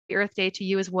Earth Day to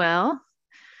you as well.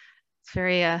 It's a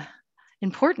very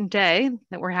important day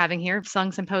that we're having here,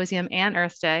 Sung Symposium and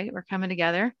Earth Day. We're coming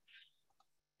together.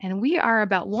 And we are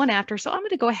about one after, so I'm going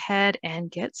to go ahead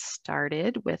and get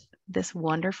started with this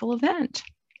wonderful event.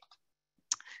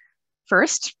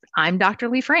 First, I'm Dr.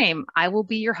 Lee Frame. I will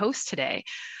be your host today.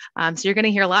 So you're going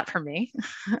to hear a lot from me.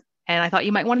 And I thought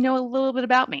you might want to know a little bit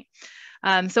about me.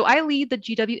 So I lead the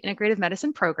GW Integrative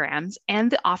Medicine programs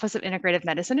and the Office of Integrative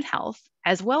Medicine and Health,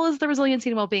 as well as the Resiliency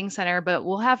and Well-being Center, but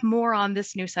we'll have more on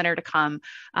this new center to come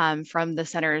from the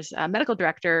center's medical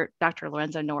director, Dr.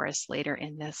 Lorenzo Norris, later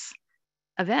in this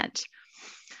event.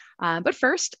 But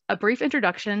first, a brief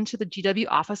introduction to the GW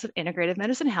Office of Integrative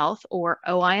Medicine and Health, or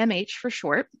OIMH for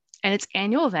short, and its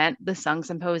annual event, the Sung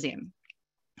Symposium.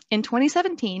 In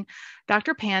 2017,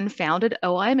 Dr. Pan founded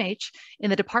OIMH in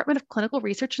the Department of Clinical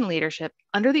Research and Leadership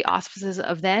under the auspices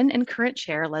of then and current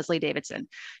chair Leslie Davidson,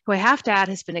 who I have to add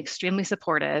has been extremely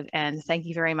supportive, and thank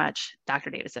you very much,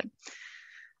 Dr. Davidson.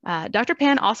 Dr.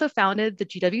 Pan also founded the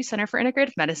GW Center for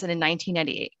Integrative Medicine in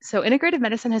 1998, so integrative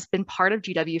medicine has been part of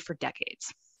GW for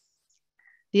decades.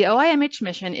 The OIMH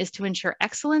mission is to ensure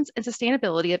excellence and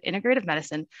sustainability of integrative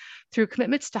medicine through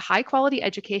commitments to high-quality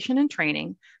education and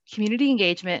training, community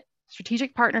engagement,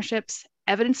 strategic partnerships,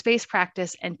 evidence-based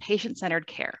practice, and patient-centered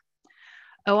care.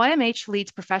 OIMH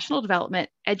leads professional development,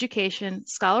 education,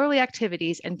 scholarly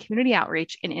activities, and community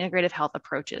outreach in integrative health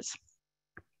approaches.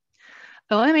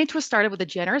 OIMH was started with a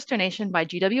generous donation by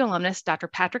GW alumnus Dr.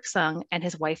 Patrick Sung and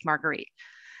his wife Marguerite.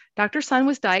 Dr. Sun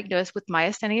was diagnosed with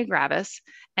myasthenia gravis,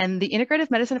 and the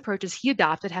integrative medicine approaches he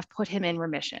adopted have put him in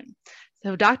remission.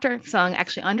 So Dr. Sung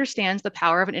actually understands the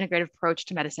power of an integrative approach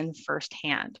to medicine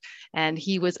firsthand, and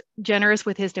he was generous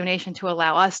with his donation to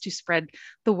allow us to spread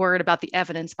the word about the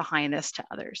evidence behind this to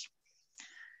others.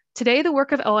 Today, the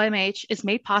work of OIMH is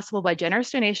made possible by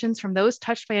generous donations from those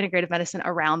touched by integrative medicine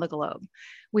around the globe.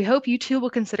 We hope you too will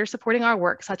consider supporting our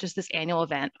work, such as this annual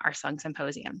event, our Sung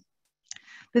Symposium.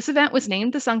 This event was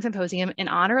named the Sung Symposium in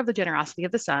honor of the generosity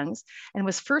of the Sungs and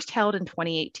was first held in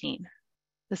 2018.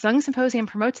 The Sung Symposium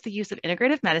promotes the use of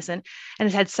integrative medicine and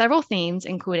has had several themes,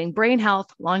 including brain health,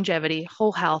 longevity,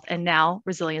 whole health, and now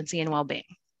resiliency and well-being.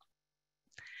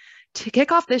 To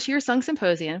kick off this year's Sung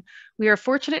Symposium, we are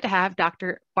fortunate to have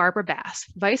Dr. Barbara Bass,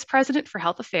 Vice President for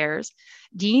Health Affairs,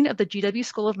 Dean of the GW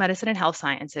School of Medicine and Health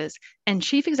Sciences, and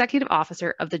Chief Executive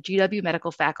Officer of the GW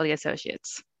Medical Faculty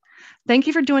Associates. Thank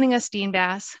you for joining us, Dean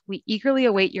Bass. We eagerly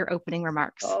await your opening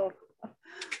remarks.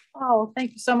 Oh,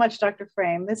 thank you so much, Dr.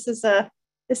 Frame. This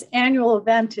annual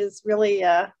event is really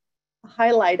a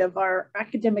highlight of our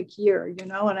academic year,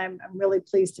 and I'm really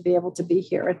pleased to be able to be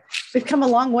here. And we've come a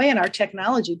long way in our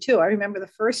technology too. I remember the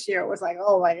first year it was like,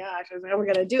 oh my gosh, how are we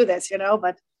going to do this,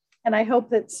 and I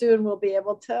hope that soon we'll be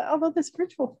able to, although this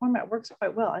virtual format works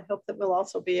quite well, I hope that we'll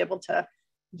also be able to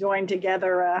join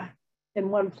together in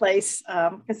one place,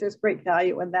 because there's great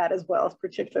value in that as well,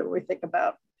 particularly when we think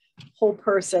about whole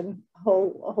person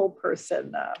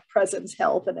presence,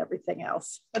 health, and everything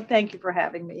else. But thank you for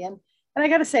having me. And I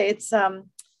got to say,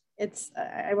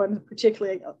 I want to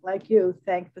particularly, like you,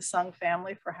 thank the Sung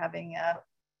family for having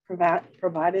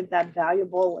provided that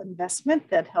valuable investment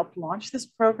that helped launch this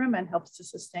program and helps to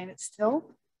sustain it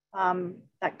still.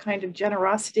 That kind of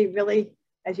generosity really,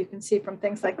 as you can see from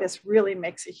things like this, really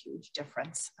makes a huge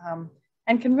difference,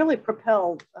 and can really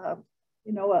propel,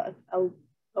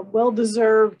 a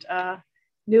well-deserved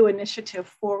new initiative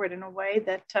forward in a way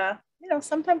that,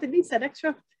 sometimes it needs that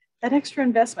extra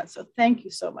investment. So thank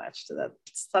you so much to the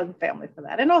Sung family for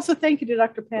that. And also thank you to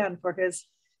Dr. Pan for his,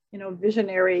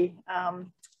 visionary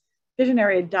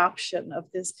adoption of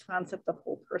this concept of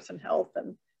whole person health,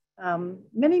 and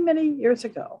many, many years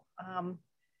ago.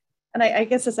 And I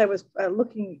guess as I was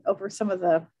looking over some of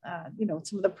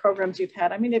the programs you've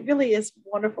had, I mean, it really is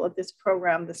wonderful that this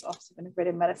program, this Office of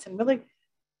Integrative Medicine, really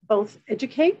both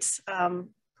educates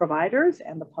providers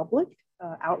and the public,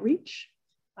 outreach.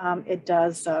 It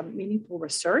does meaningful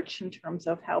research in terms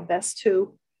of how best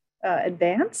to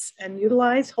advance and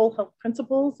utilize whole health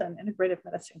principles and integrative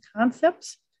medicine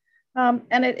concepts.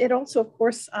 And it also, of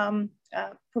course,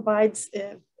 provides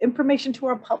information to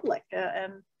our public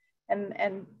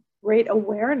and great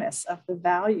awareness of the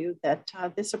value that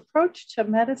this approach to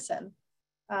medicine,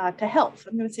 to health,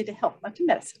 I'm going to say to health, not to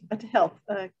medicine, but to health,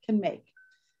 can make.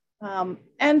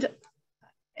 And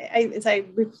as I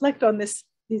reflect on these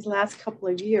last couple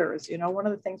of years, one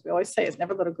of the things we always say is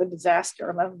never let a good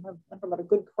disaster, never let a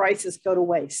good crisis go to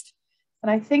waste.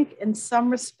 And I think in some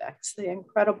respects, the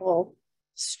incredible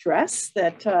stress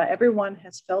that everyone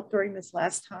has felt during this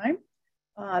last time,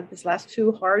 this last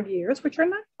 2 hard years, which are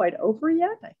not quite over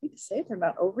yet. I hate to say it, they're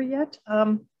not over yet.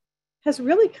 has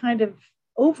really kind of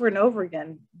over and over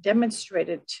again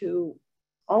demonstrated to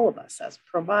all of us as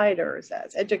providers,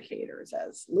 as educators,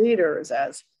 as leaders,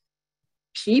 as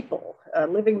people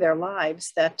living their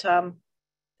lives that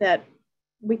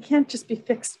we can't just be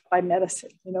fixed by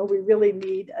medicine. You know, we really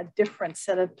need a different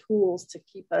set of tools to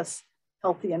keep us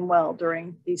healthy and well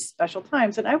during these special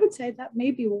times. And I would say that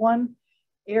may be one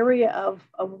area of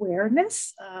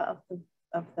awareness of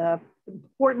the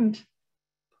important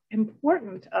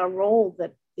role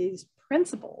that these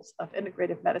principles of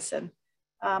integrative medicine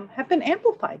have been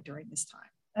amplified during this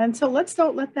time. And so let's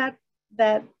don't let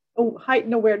that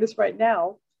heightened awareness right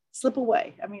now slip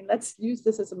away. I mean, let's use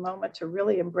this as a moment to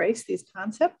really embrace these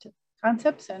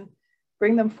concepts and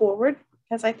bring them forward,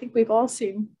 because I think we've all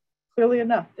seen clearly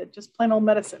enough that just plain old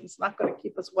medicine is not going to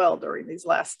keep us well during these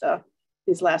last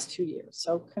 2 years.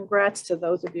 So congrats to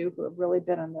those of you who have really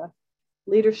been on the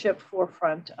leadership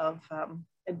forefront of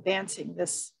advancing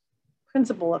this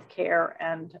principle of care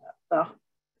and the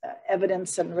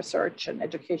evidence and research and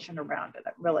education around it.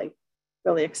 I'm really,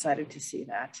 really excited to see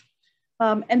that.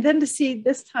 And then to see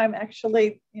this time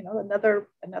actually, you know,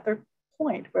 another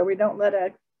point where we don't let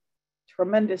a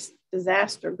tremendous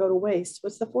disaster go to waste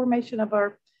was the formation of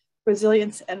our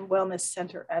Resilience and Wellness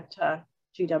Center at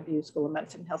GW School of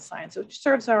Medicine and Health Science, which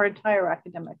serves our entire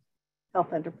academic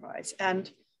health enterprise.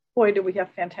 And boy, do we have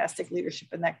fantastic leadership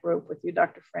in that group with you,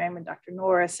 Dr. Frame and Dr.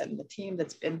 Norris, and the team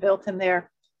that's been built in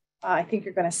there. I think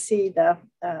you're going to see the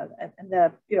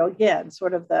you know, again,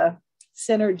 sort of the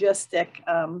synergistic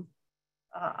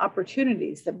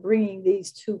opportunities that bringing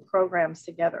these two programs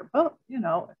together, both, you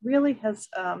know, really has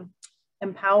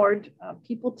empowered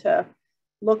people to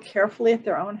look carefully at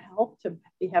their own health, to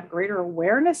have greater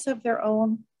awareness of their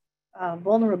own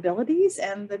vulnerabilities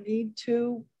and the need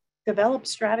to develop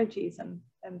strategies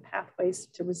and pathways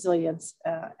to resilience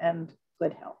and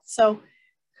good health. So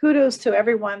kudos to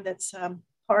everyone that's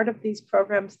part of these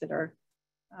programs that are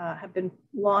have been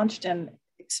launched and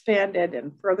expanded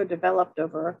and further developed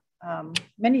over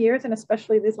many years, and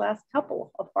especially these last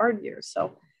couple of hard years.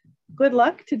 So good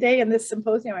luck today in this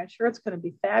symposium. I'm sure it's going to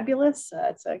be fabulous.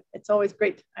 It's always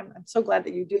great. I'm so glad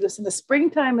that you do this in the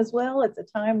springtime as well. It's a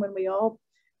time when we all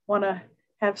want to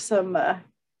have some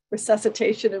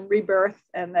resuscitation and rebirth,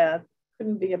 and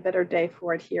couldn't be a better day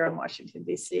for it here in Washington,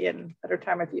 D.C., and better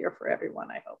time of year for everyone,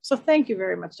 I hope. So thank you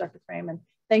very much, Dr. Frame, and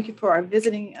thank you for our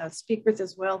visiting speakers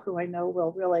as well, who I know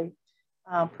will really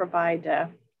provide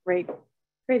great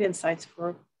insights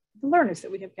for the learners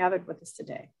that we have gathered with us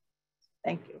today.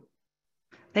 Thank you.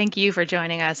 Thank you for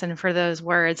joining us and for those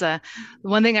words. The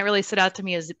one thing that really stood out to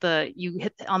me is you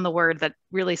hit on the word that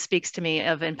really speaks to me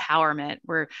of empowerment.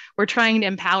 We're trying to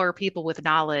empower people with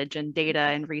knowledge and data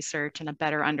and research and a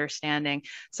better understanding.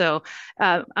 So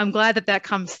I'm glad that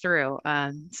comes through.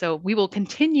 So we will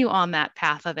continue on that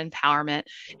path of empowerment.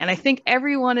 And I think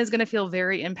everyone is going to feel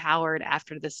very empowered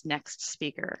after this next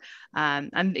speaker.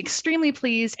 I'm extremely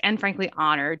pleased and frankly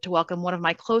honored to welcome one of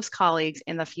my close colleagues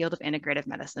in the field of integrative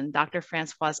medicine, Dr.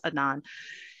 Francoise Adnan.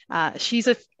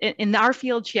 In our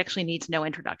field, she actually needs no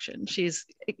introduction. She's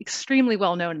extremely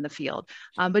well known in the field.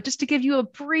 But just to give you a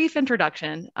brief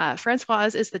introduction,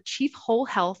 Francoise is the Chief Whole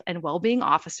Health and Wellbeing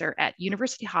Officer at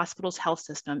University Hospitals Health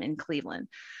System in Cleveland,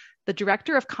 the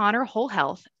Director of Connor Whole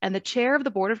Health, and the Chair of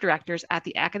the Board of Directors at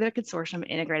the Academic Consortium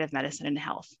Integrative Medicine and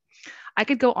Health. I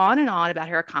could go on and on about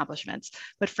her accomplishments,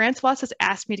 but Francoise has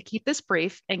asked me to keep this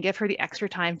brief and give her the extra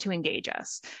time to engage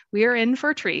us. We are in for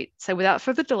a treat, so without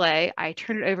further delay, I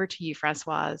turn it over to you,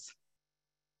 Francoise.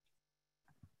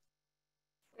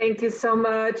 Thank you so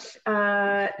much,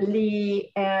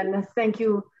 Lee, and thank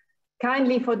you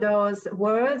kindly for those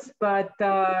words, but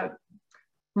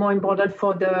more important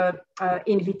for the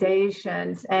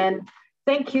invitations. And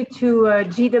thank you to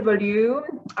GW,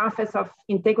 Office of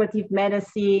Integrative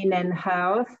Medicine and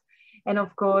Health, and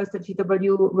of course the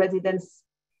GW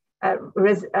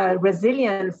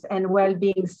Resilience and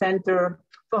Well-being Center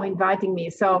for inviting me.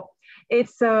 So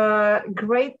it's a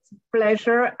great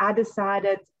pleasure. I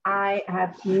decided I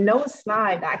have no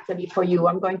slide actually for you.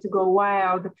 I'm going to go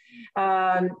wild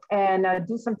and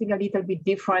do something a little bit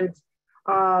different.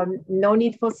 No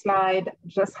need for slide,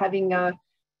 just having a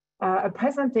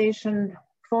presentation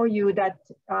for you that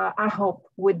I hope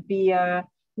would be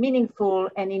meaningful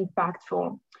and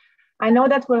impactful. I know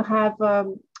that we'll have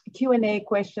Q&A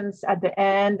questions at the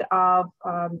end of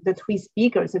the three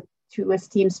speakers, the two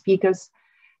esteemed speakers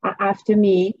after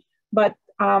me, but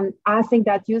I think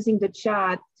that using the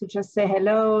chat to just say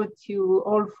hello to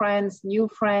old friends, new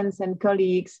friends, and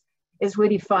colleagues is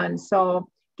really fun. So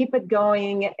keep it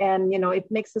going, and you know, it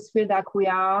makes us feel like we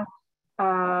are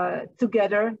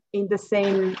together in the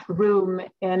same room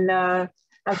and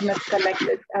as much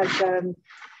connected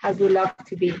as we love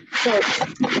to be. So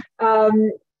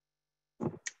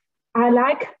I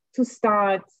like to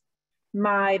start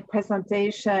my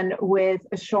presentation with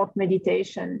a short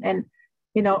meditation. And,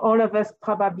 you know, all of us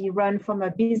probably run from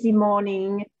a busy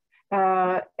morning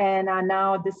and are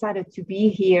now decided to be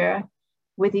here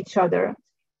with each other.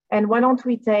 And why don't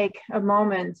we take a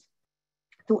moment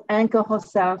to anchor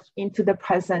ourselves into the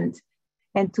present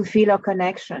and to feel a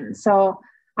connection. So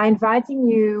I'm inviting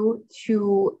you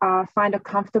to find a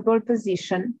comfortable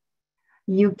position.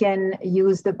 You can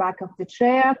use the back of the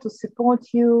chair to support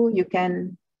you. You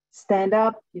can stand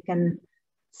up, you can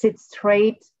sit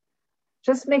straight.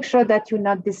 Just make sure that you're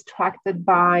not distracted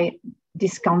by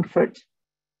discomfort.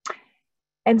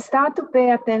 And start to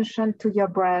pay attention to your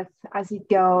breath as it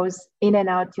goes in and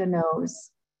out your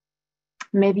nose.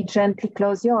 Maybe gently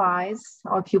close your eyes,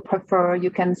 or if you prefer,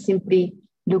 you can simply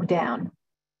look down.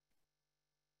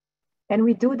 And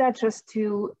we do that just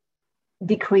to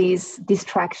decrease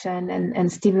distraction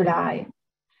and stimuli.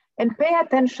 And pay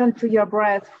attention to your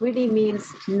breath really means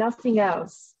nothing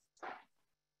else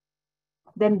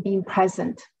than being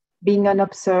present, being an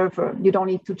observer. You don't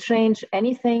need to change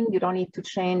anything. You don't need to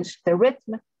change the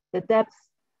rhythm, the depth,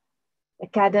 the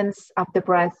cadence of the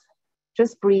breath.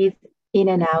 Just breathe in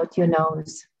and out your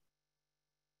nose.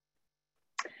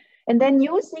 And then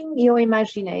using your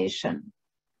imagination,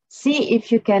 see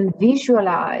if you can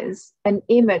visualize an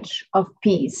image of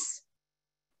peace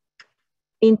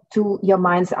into your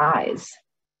mind's eyes.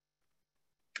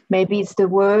 Maybe it's the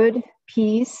word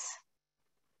peace.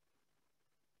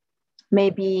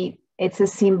 Maybe it's a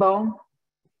symbol.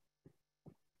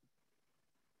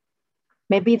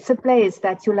 Maybe it's a place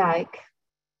that you like,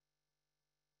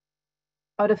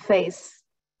 or the face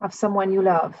of someone you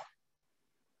love.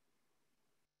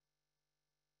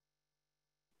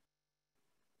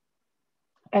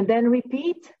 And then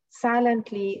repeat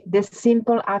silently this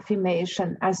simple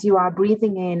affirmation as you are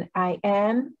breathing in, I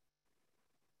am.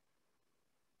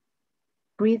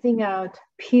 Breathing out,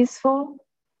 peaceful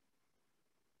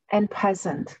and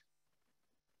present.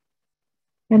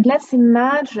 And let's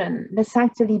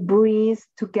actually breathe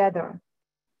together.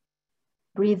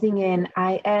 Breathing in,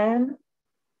 I am.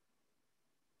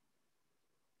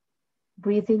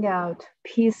 Breathing out,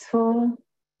 peaceful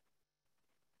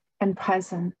and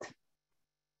present.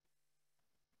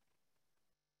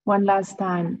 One last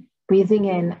time, breathing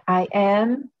in, I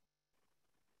am.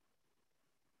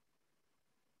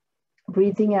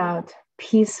 Breathing out,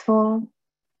 peaceful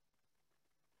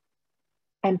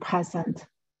and present.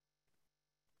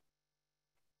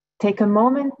 Take a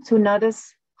moment to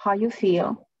notice how you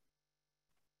feel.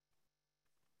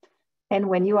 And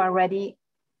when you are ready,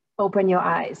 open your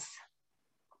eyes.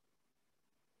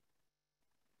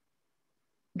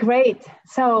 Great.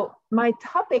 So my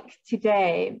topic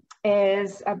today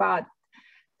is about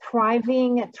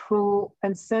thriving through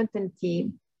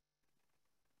uncertainty.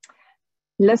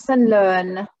 Lesson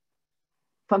learned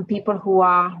from people who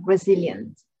are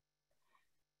resilient.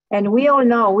 And we all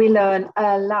know we learned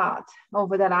a lot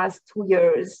over the last 2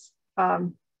 years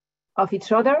of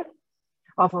each other,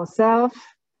 of ourselves,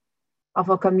 of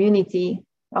our community,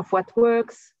 of what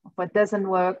works, of what doesn't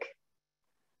work.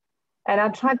 And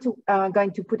I'm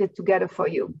going to put it together for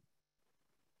you.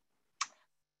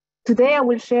 Today, I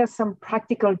will share some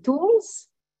practical tools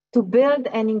to build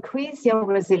and increase your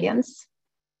resilience.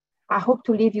 I hope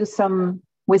to leave you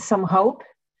with some hope,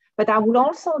 but I will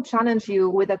also challenge you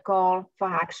with a call for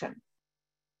action.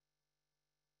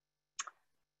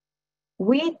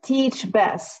 We teach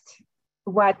best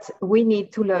what we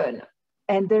need to learn,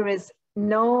 and there is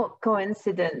no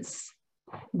coincidence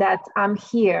that I'm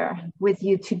here with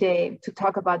you today to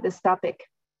talk about this topic.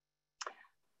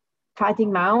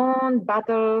 Fighting my own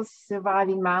battles,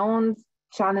 surviving my own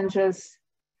challenges,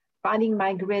 finding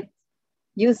my grit,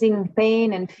 using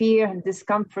pain and fear and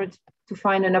discomfort to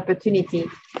find an opportunity.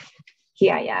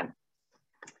 Here I am.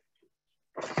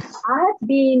 I have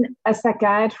been a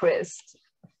psychiatrist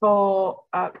for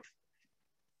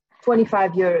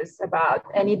 25 years and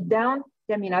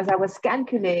as I was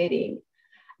calculating,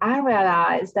 I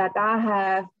realized that I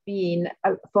have been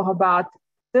for about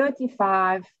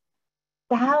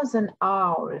 35,000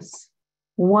 hours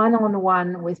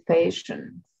one-on-one with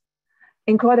patients.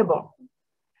 Incredible.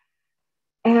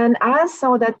 And I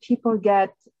saw that people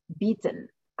get beaten,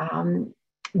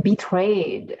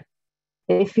 betrayed,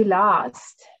 they feel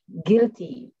lost,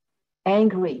 guilty,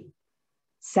 angry,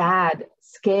 sad,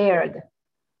 scared,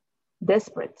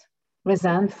 desperate,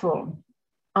 resentful,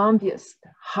 envious,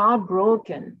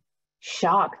 heartbroken,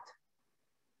 shocked,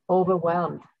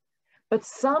 overwhelmed. but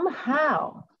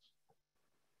somehow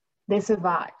they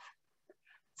survive.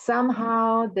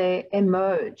 Somehow they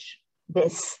emerge, they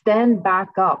stand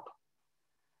back up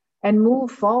and move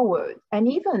forward and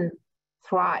even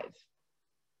thrive.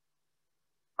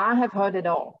 I have heard it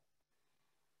all,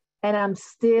 and I'm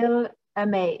still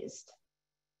amazed.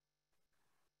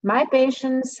 My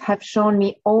patients have shown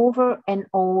me over and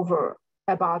over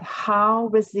about how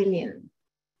resilient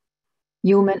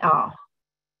humans are.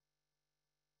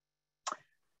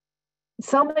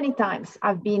 So many times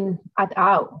I've been at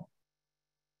OW,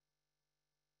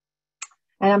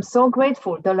 and I'm so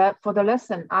grateful for the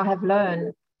lesson I have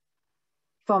learned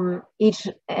from each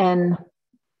and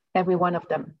every one of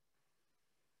them.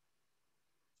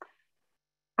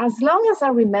 As long as I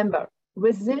remember,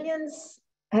 resilience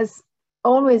has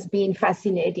always been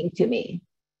fascinating to me,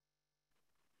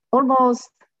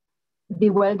 almost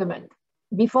bewilderment,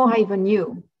 before I even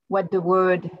knew what the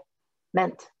word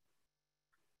meant.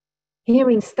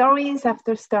 Hearing stories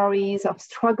after stories of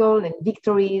struggle and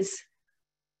victories,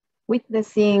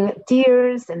 witnessing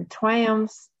tears and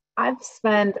triumphs, I've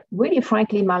spent, really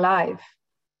frankly, my life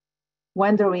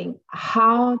wondering,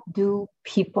 how do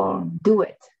people do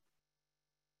it?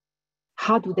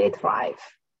 How do they thrive?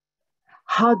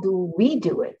 How do we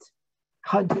do it?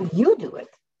 How do you do it?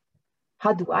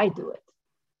 How do I do it?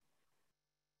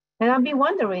 And I've been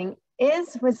wondering,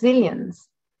 is resilience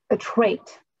a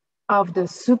trait of the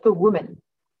superwoman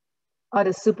or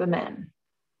the superman?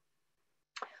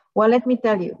 Well, let me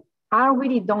tell you, I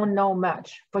really don't know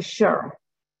much for sure.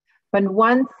 But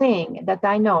one thing that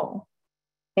I know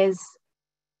is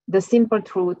the simple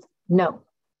truth, no.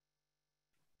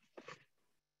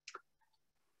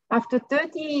 After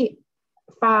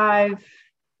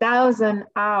 35,000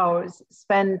 hours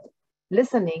spent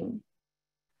listening,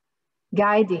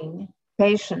 guiding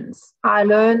patients, I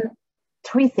learned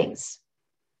 3 things.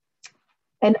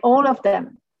 And all of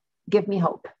them give me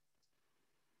hope.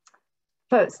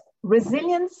 First,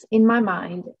 resilience in my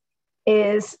mind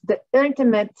is the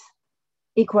ultimate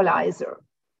equalizer.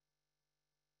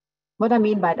 What I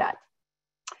mean by that?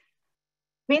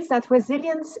 Means that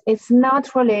resilience is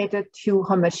not related to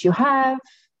how much you have,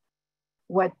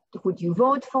 what would you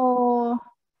vote for,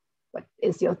 what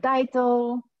is your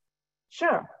title.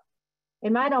 Sure,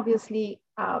 it might obviously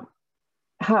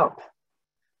help,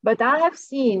 but I have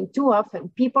seen too often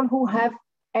people who have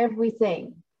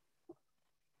everything,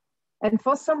 and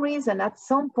for some reason, at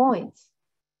some point,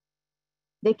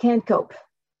 they can't cope.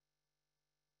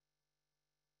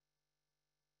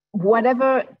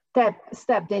 Whatever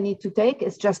step they need to take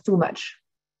is just too much.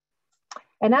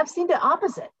 And I've seen the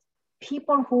opposite.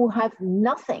 People who have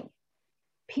nothing,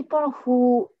 people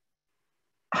who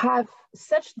have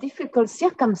such difficult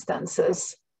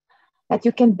circumstances that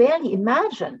you can barely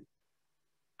imagine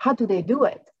how do they do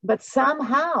it, but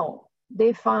somehow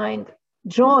they find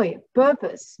joy,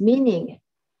 purpose, meaning,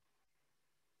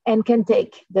 and can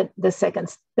take the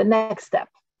next step.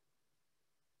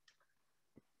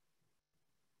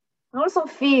 I also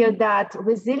feel that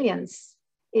resilience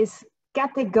is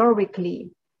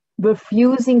categorically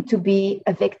refusing to be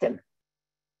a victim.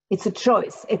 It's a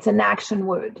choice, it's an action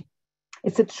word.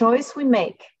 It's a choice we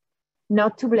make,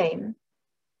 not to blame,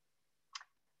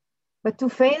 but to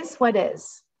face what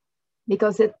is,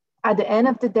 because at the end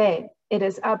of the day, it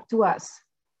is up to us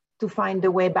to find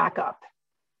the way back up.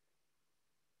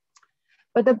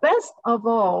 But the best of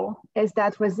all is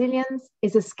that resilience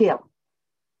is a skill.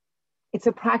 It's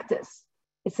a practice.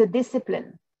 It's a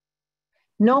discipline.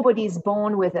 Nobody is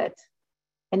born with it,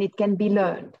 and it can be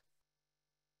learned.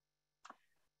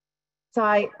 So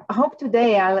I hope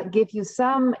today I'll give you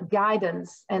some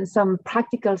guidance and some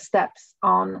practical steps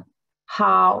on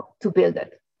how to build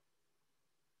it.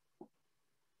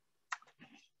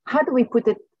 How do we put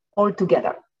it all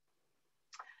together?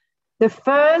 The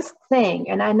first thing,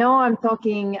 and I know I'm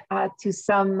talking to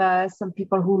some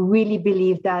people who really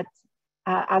believe that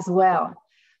as well,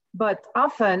 but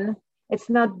often it's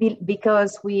not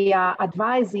because we are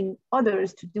advising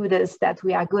others to do this that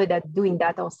we are good at doing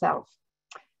that ourselves.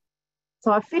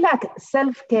 So I feel like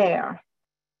self-care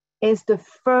is the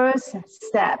first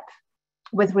step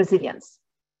with resilience.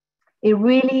 It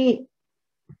really,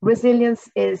 resilience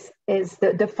is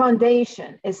the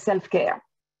foundation is self-care.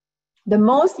 The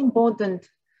most important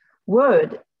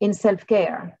word in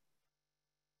self-care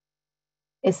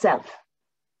is self.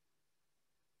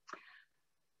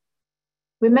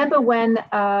 Remember when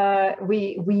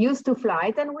we used to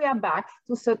fly, and we are back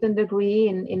to a certain degree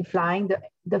in flying,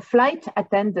 the flight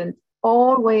attendant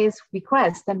always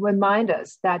request and remind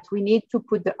us that we need to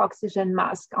put the oxygen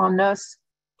mask on us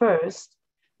first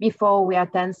before we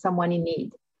attend someone in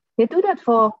need. They do that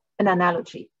for an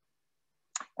analogy.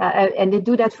 And they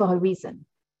do that for a reason.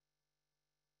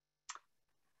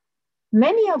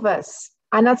 Many of us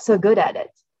are not so good at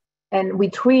it. And we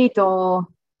treat our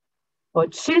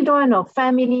children or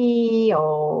family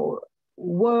or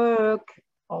work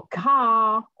or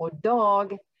car or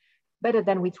dog better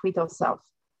than we treat ourselves.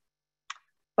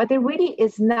 But it really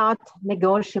is not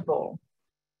negotiable.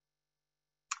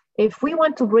 If we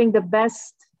want to bring the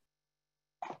best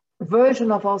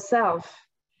version of ourselves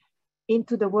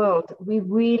into the world, we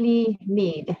really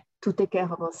need to take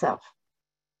care of ourselves.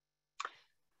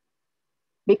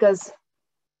 Because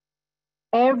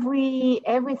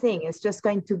everything is just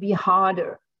going to be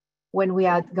harder when we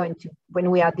are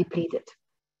depleted.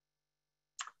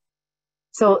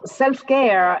 So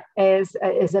self-care is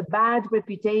a bad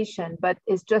reputation, but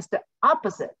it's just the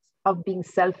opposite of being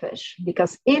selfish.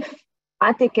 Because if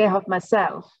I take care of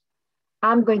myself,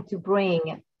 I'm going to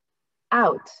bring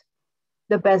out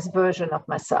the best version of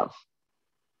myself.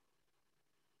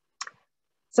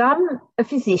 So I'm a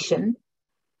physician,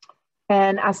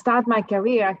 and I started my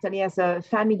career actually as a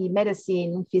family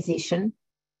medicine physician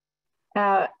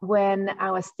when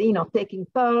I was, taking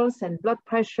pulse and blood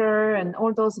pressure and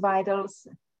all those vitals.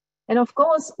 And of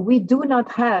course, we do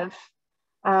not have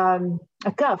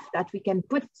a cuff that we can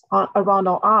put around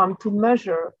our arm to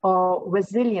measure our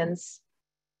resilience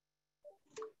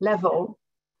level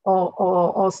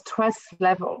or stress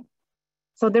level.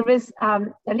 So there is a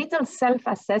little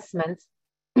self-assessment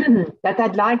that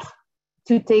I'd like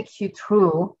to take you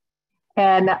through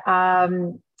and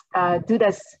do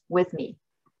this with me.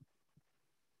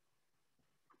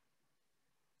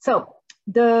 So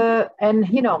by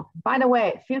the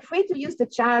way, feel free to use the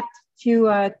chat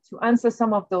to answer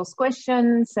some of those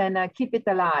questions and keep it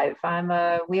alive.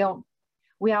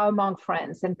 We are among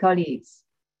friends and colleagues.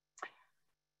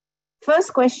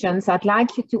 First questions I'd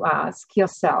like you to ask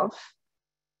yourself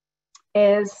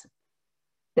is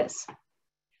this.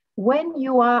 When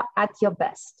you are at your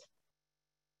best,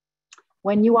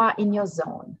 when you are in your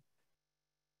zone,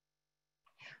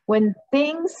 when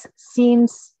things seem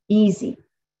easy,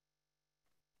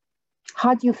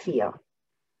 how do you feel?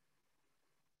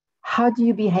 How do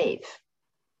you behave?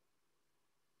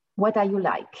 What are you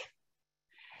like?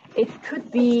 It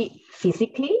could be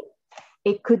physically,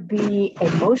 it could be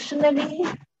emotionally,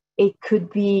 it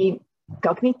could be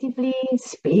cognitively,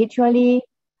 spiritually.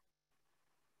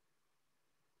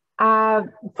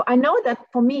 I know that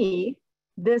for me,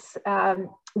 this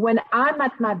when I'm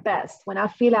at my best, when I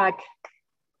feel like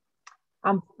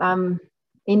I'm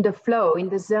in the flow, in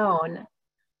the zone,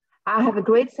 I have a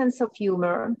great sense of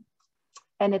humor,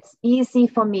 and it's easy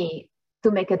for me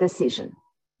to make a decision.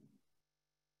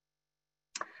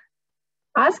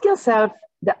 Ask yourself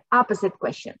the opposite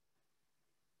question.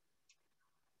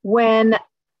 When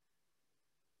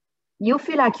you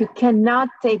feel like you cannot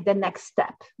take the next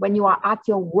step, when you are at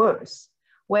your worst,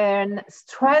 when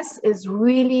stress is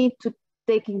really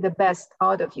taking the best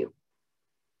out of you,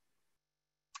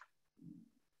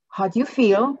 how do you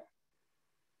feel?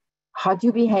 How do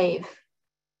you behave?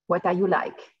 What are you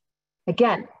like?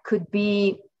 Again, could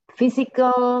be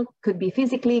physical, could be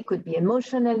physically, could be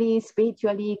emotionally,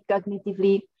 spiritually,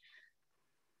 cognitively.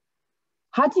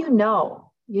 How do you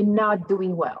know you're not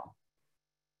doing well?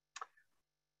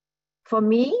 For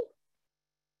me,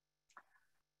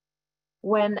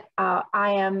 when I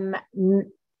am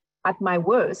at my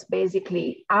worst,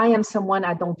 basically, I am someone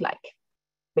I don't like,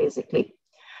 basically.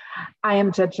 I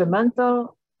am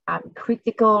judgmental, I'm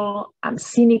critical, I'm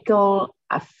cynical,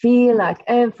 I feel like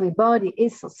everybody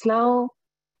is so slow,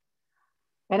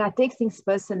 and I take things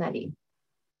personally,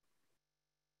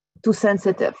 too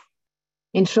sensitive.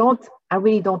 In short, I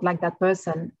really don't like that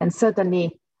person, and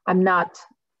certainly I'm not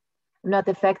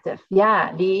effective.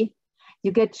 Yeah, Lee,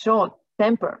 you get short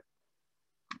temper.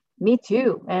 Me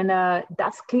too, and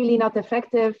that's clearly not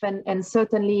effective, and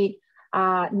certainly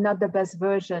not the best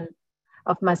version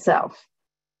of myself.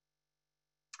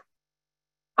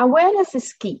 Awareness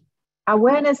is key.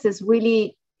 Awareness is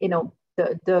really,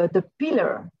 the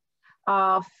pillar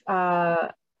of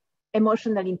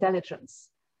emotional intelligence.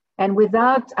 And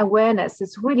without awareness,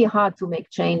 it's really hard to make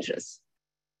changes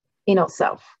in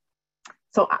ourselves.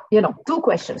 So, 2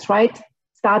 questions, right?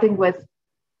 Starting with,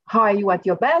 how are you at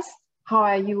your best? How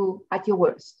are you at your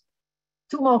worst?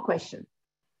 2 more questions.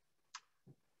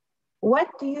 What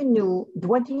do you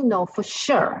know for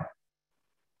sure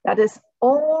that is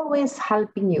always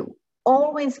helping you,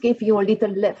 always give you a little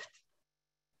lift?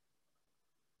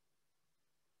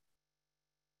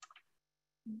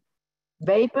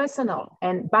 Very personal.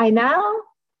 And by now,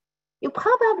 you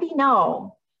probably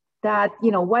know that,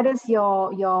 what is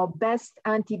your best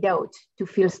antidote to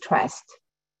feel stressed?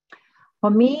 For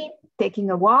me, taking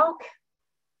a walk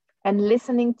and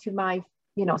listening to my,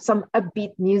 some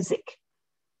upbeat music.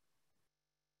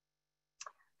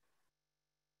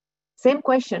 Same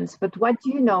questions, but what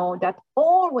do you know that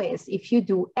always, if you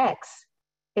do X,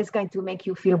 it's going to make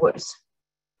you feel worse?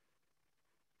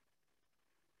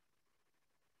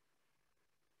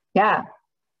 Yeah,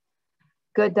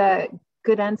 good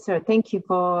answer. Thank you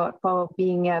for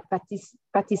being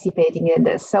participating in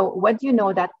this. So what do you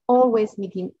know that always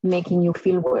making you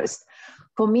feel worse?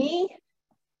 For me,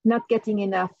 not getting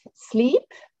enough sleep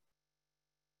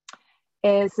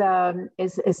is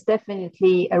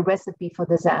definitely a recipe for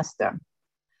disaster.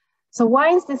 So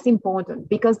why is this important?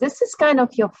 Because this is kind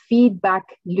of your feedback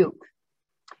loop.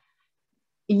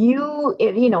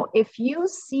 If you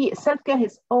see, self-care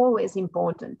is always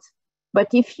important, but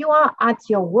if you are at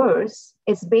your worst,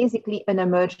 it's basically an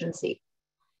emergency,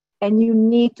 and you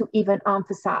need to even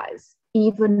emphasize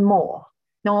even more.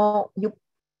 Now,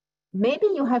 maybe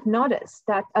you have noticed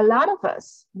that a lot of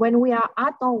us, when we are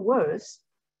at our worst,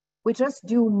 we just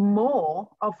do more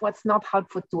of what's not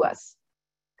helpful to us.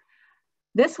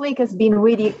 This week has been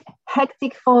really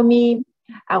hectic for me.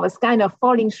 I was kind of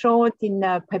falling short in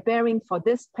preparing for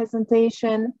this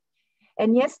presentation.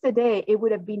 And yesterday, it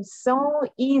would have been so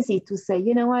easy to say,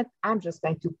 you know what, I'm just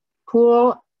going to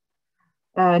pull,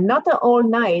 not all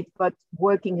night, but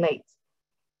working late.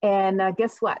 And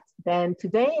guess what? Then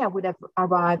today, I would have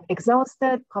arrived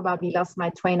exhausted, probably lost my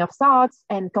train of thoughts,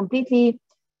 and completely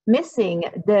missing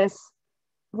this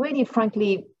really,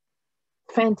 frankly,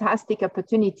 fantastic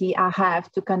opportunity I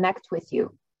have to connect with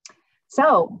you.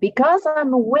 So because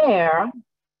I'm aware,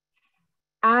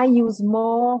 I use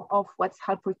more of what's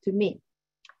helpful to me.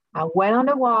 I went on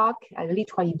a walk. I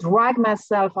literally dragged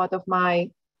myself out of my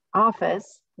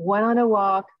office, went on a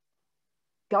walk,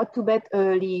 got to bed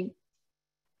early,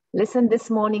 listened this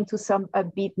morning to some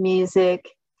upbeat music,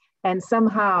 and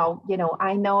somehow,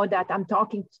 I know that I'm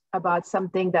talking about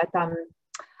something that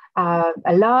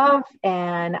I love,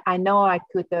 and I know I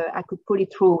could put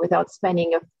it through without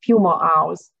spending a few more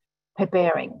hours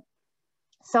preparing.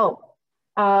 So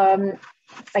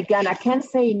again, I can't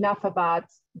say enough about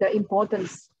the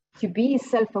importance to be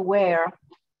self-aware,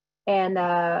 and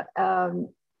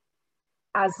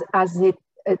as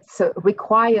it's a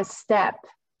required step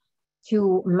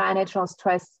to manage our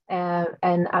stress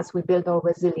and as we build our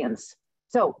resilience.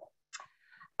 So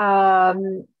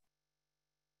when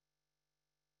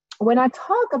I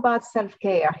talk about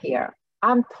self-care here,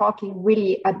 I'm talking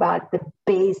really about the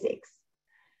basics.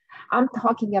 I'm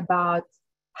talking about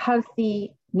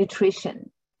healthy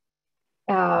nutrition.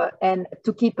 And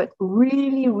to keep it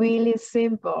really, really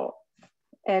simple.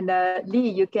 And Lee,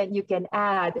 you can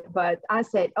add, but I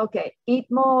said, okay, eat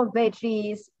more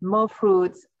veggies, more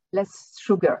fruits, less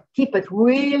sugar. Keep it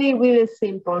really, really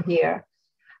simple here.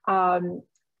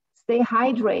 Stay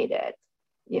hydrated.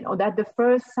 That the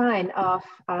first sign of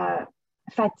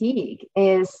fatigue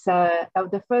is,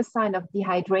 the first sign of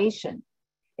dehydration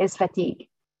is fatigue.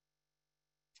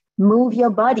 Move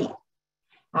your body.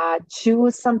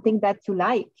 Choose something that you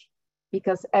like,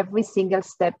 because every single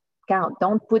step counts.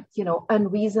 Don't put,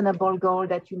 unreasonable goal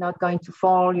that you're not going to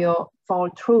fall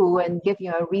through and give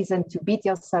you a reason to beat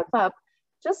yourself up.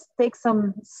 Just take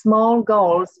some small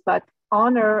goals, but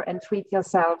honor and treat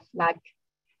yourself like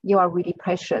you are really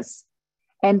precious,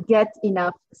 and get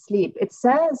enough sleep. It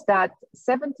says that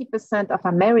 70% of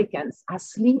Americans are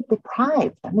sleep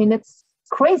deprived. I mean, it's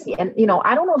crazy. And,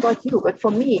 I don't know about you, but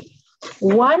for me,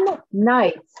 one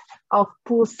night of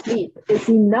poor sleep is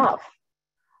enough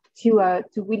to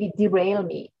really derail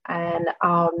me. And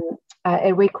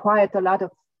it required a lot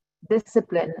of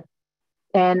discipline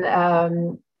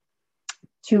and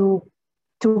to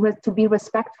be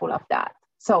respectful of that.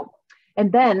 So,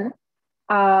 and then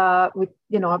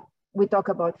we talk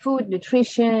about food,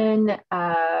 nutrition,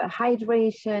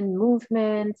 hydration,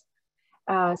 movement,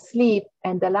 sleep,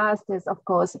 and the last is, of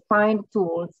course, find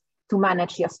tools to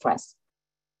manage your stress.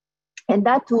 And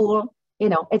that tool,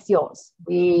 it's yours.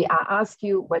 We ask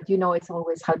you, but it's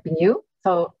always helping you.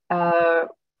 So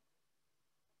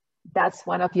that's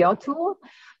one of your tools.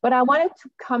 But I wanted to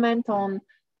comment on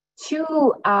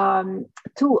two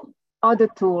other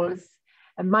tools,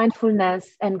 mindfulness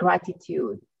and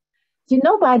gratitude.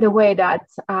 By the way, that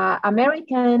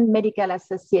American Medical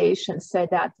Association said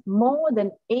that more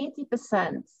than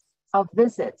 80% of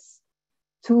visits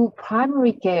to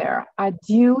primary care are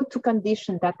due to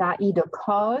conditions that are either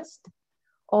caused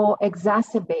or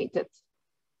exacerbated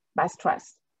by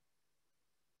stress.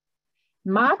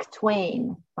 Mark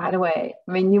Twain, by the way,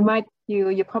 I mean,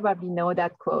 you probably know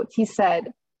that quote. He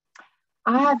said,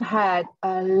 I have had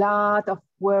a lot of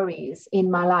worries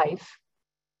in my life,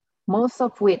 most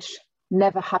of which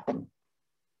never happened,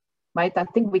 right? I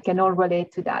think we can all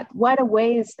relate to that. What a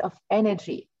waste of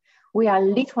energy. We are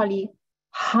literally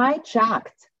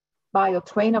hijacked by a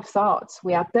train of thoughts.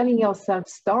 We are telling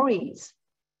ourselves stories,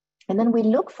 and then we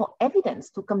look for evidence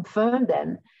to confirm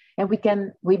them. And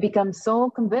we become so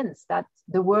convinced that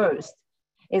the worst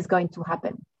is going to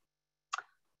happen.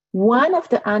 One of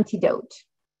the antidotes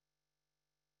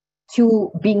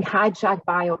to being hijacked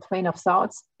by your train of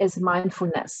thoughts is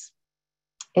mindfulness.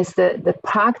 It's the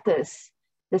practice,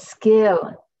 the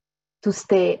skill to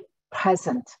stay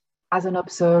present as an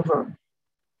observer.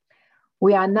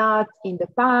 We are not in the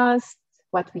past,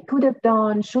 what we could have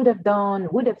done, should have done,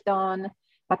 would have done.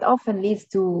 That often leads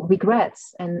to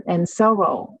regrets and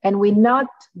sorrow. And we're not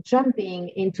jumping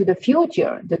into the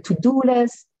future, the to-do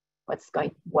list,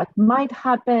 what might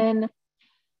happen,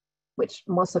 which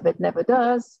most of it never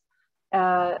does,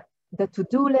 the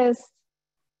to-do list,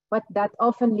 but that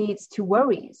often leads to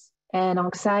worries and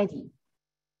anxiety.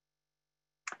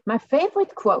 My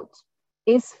favorite quote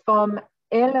is from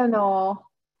Eleanor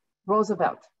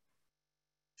Roosevelt.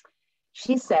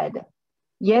 She said,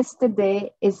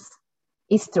 "Yesterday is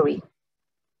history.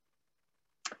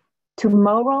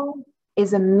 Tomorrow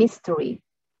is a mystery.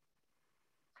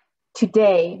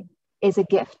 Today is a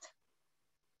gift."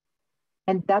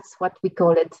 And that's what we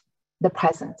call it, the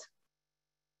present.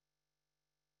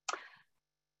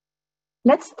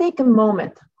 Let's take a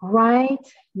moment right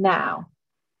now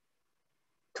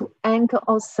to anchor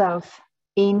ourselves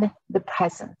in the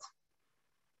present.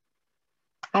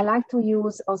 I like to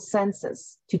use our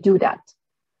senses to do that.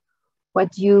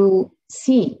 What you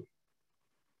see,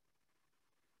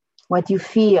 what you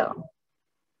feel,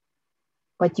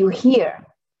 what you hear,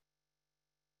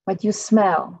 what you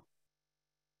smell,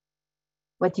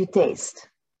 what you taste.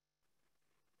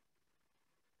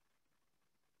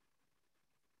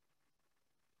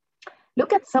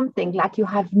 Look at something like you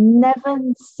have never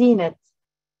seen it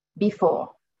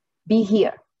before. Be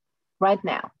here, right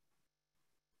now.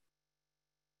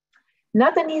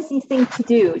 Not an easy thing to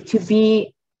do, to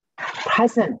be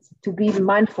present, to be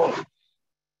mindful.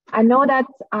 I know that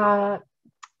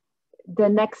the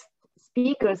next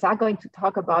speakers are going to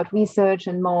talk about research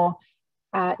and more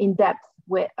in depth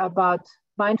about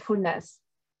mindfulness,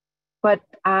 but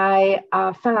I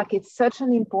felt like it's such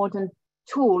an important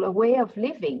tool, a way of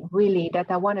living really, that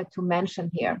I wanted to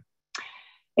mention here.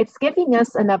 It's giving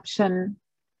us an option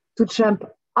to jump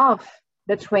off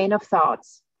the train of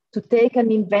thoughts, to take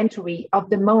an inventory of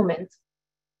the moment,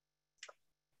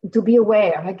 to be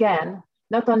aware, again,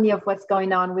 not only of what's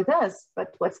going on with us,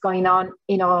 but what's going on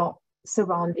in our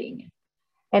surrounding.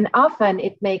 And often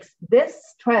it makes this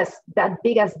stress that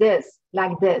big as this,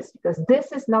 like this, because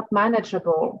this is not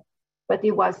manageable, but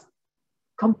it was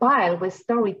compiled with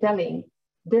storytelling.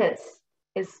 This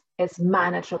is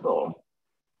manageable.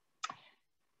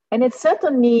 And it's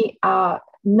certainly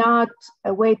not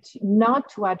a way not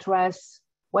to address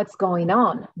what's going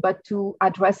on, but to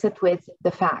address it with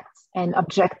the facts and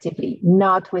objectively,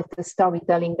 not with the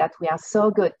storytelling that we are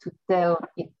so good to tell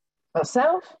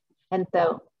ourselves and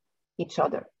tell each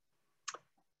other.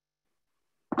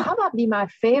 Probably my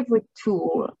favorite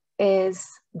tool is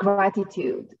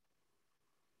gratitude.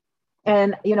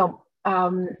 And, you know,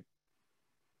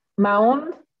 my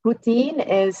own routine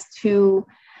is to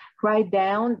write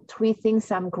down 3 things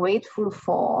I'm grateful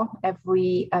for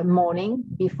every morning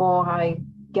before I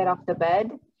get off the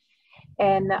bed.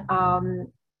 And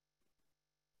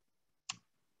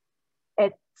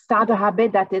it started a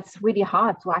habit that it's really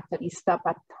hard to actually stop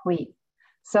at 3.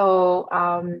 So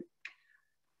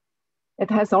it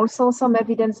has also some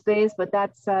evidence base, but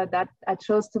that's that I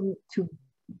chose to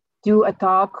do a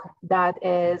talk that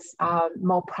is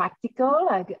more practical,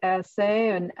 I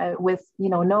say, and with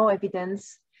no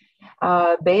evidence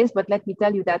base. But let me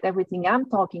tell you that everything I'm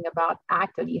talking about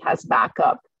actually has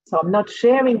backup. So I'm not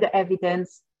sharing the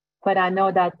evidence, but I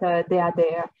know that they are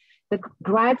there. The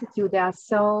gratitude, there are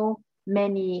so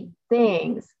many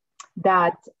things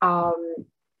that are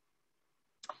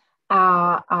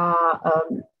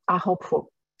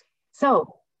hopeful.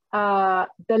 So the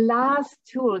last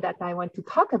tool that I want to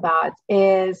talk about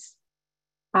is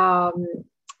a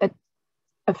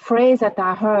phrase that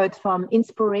I heard from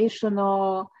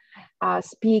inspirational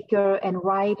speaker and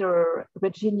writer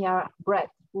Virginia Brett,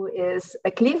 who is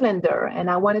a Clevelander, and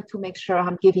I wanted to make sure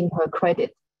I'm giving her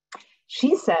credit.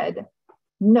 She said,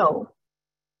 "No,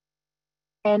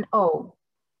 N-O,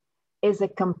 is a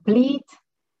complete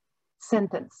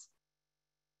sentence.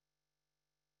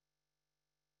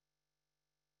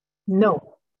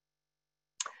 No.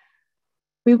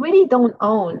 We really don't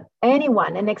owe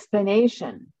anyone an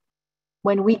explanation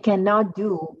when we cannot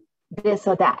do this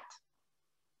or that.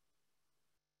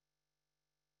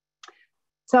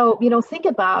 So, think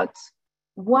about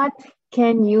what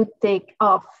can you take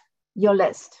off your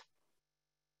list.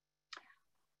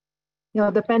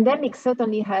 The pandemic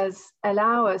certainly has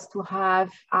allowed us to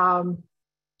have,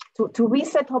 to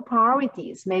reset our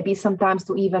priorities, maybe sometimes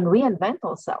to even reinvent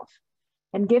ourselves,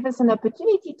 and give us an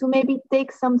opportunity to maybe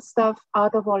take some stuff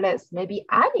out of our list, maybe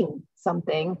adding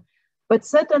something, but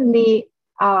certainly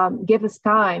give us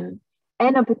time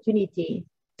and opportunity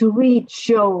to really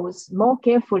choose more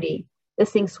carefully the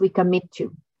things we commit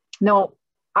to. No,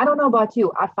 I don't know about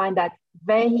you, I find that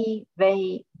very,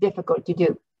 very difficult to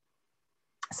do.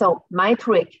 So my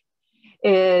trick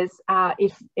is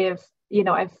if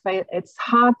it's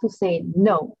hard to say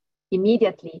no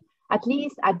immediately, at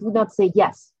least I do not say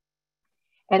yes.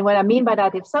 And what I mean by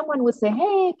that, if someone would say,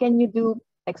 hey, can you do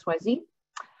XYZ?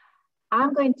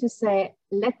 I'm going to say,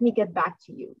 let me get back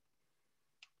to you.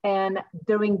 And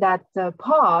during that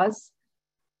pause,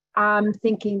 I'm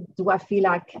thinking, do I feel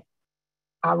like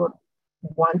I would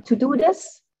want to do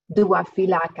this? Do I feel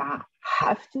like I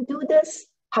have to do this?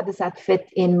 How does that fit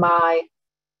in my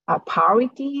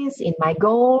priorities, in my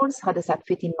goals? How does that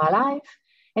fit in my life?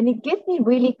 And it gives me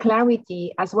really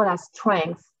clarity as well as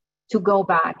strength to go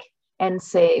back and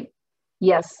say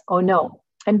yes or no.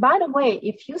 And by the way,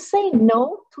 if you say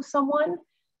no to someone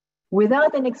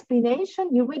without an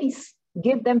explanation, you really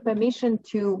give them permission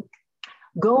to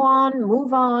go on,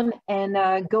 move on,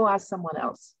 and go ask someone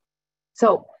else.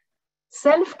 So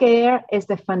self-care is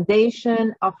the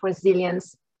foundation of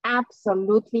resilience,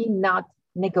 absolutely not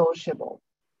negotiable,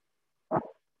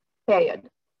 period.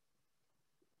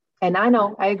 And I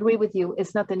know, I agree with you,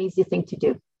 it's not an easy thing to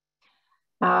do.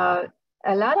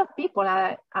 A lot of people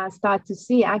I start to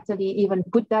see actually even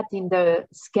put that in the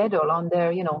schedule on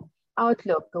their,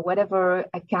 Outlook or whatever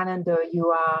a calendar you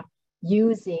are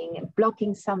using,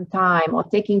 blocking some time or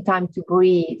taking time to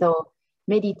breathe or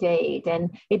meditate.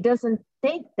 And it doesn't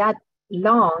take that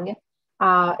long.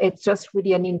 It's just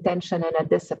really an intention and a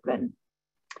discipline.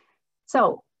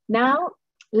 So now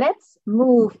let's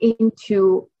move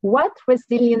into what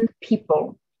resilient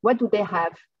people, what do they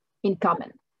have in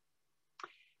common?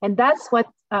 And that's what,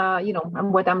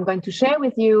 what I'm going to share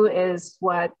with you is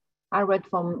what I read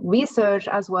from research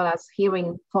as well as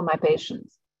hearing from my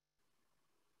patients.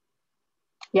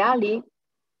 Yeah, Lee,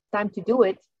 time to do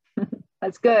it.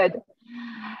 That's good.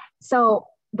 So,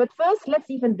 but first, let's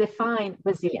even define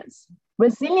resilience.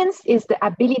 Resilience is the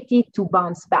ability to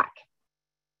bounce back,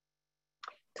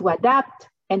 to adapt,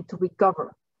 and to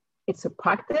recover. It's a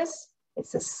practice,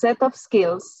 it's a set of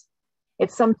skills.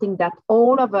 It's something that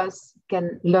all of us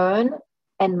can learn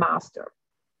and master.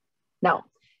 Now,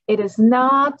 it is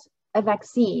not a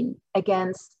vaccine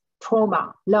against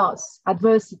trauma, loss,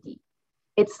 adversity.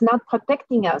 It's not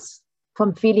protecting us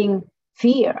from feeling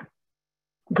fear,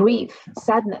 grief,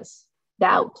 sadness,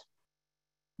 doubt.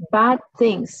 Bad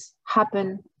things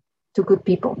happen to good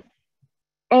people.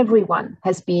 Everyone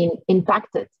has been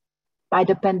impacted by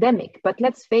the pandemic, but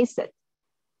let's face it,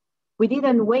 we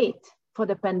didn't wait for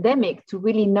the pandemic to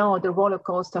really know the roller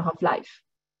coaster of life.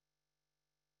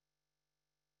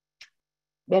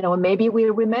 Maybe we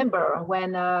remember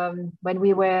when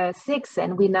we were 6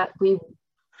 and we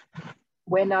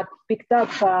were not picked up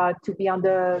to be on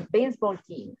the baseball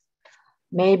team.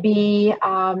 Maybe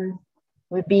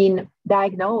we've been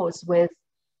diagnosed with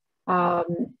a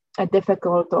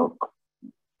difficult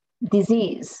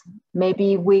disease.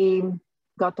 Maybe we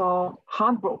got our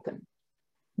heart broken.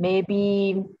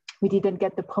 Maybe we didn't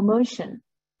get the promotion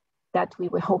that we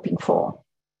were hoping for.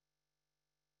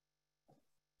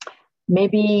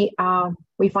 Maybe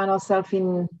we find ourselves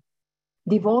in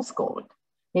divorce court.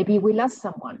 Maybe we lost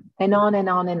someone, and on and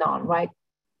on and on, right?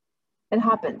 It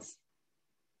happens.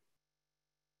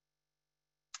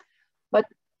 But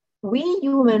we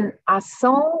humans are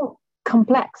so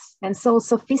complex and so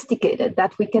sophisticated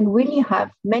that we can really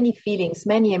have many feelings,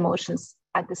 many emotions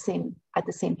at the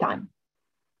same time.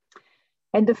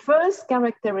 And the first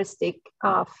characteristic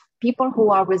of people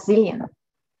who are resilient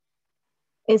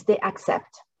is they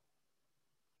accept.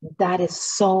 That is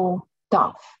so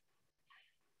tough.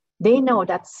 They know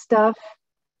that stuff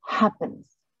happens.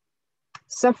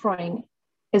 Suffering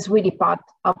is really part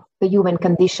of the human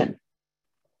condition.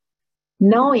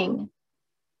 Knowing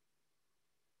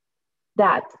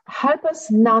that helps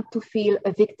us not to feel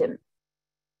a victim.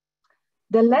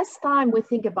 The less time we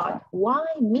think about why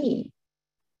me,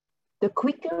 the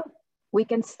quicker we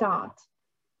can start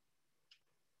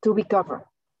to recover.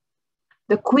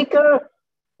 The quicker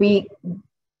we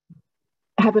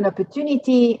have an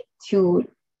opportunity to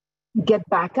get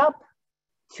back up,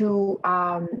 to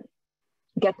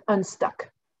get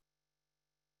unstuck.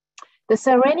 The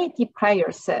serenity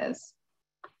prayer says,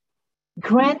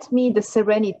 grant me the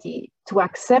serenity to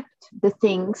accept the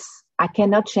things I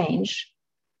cannot change,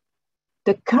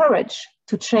 the courage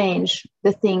to change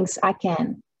the things I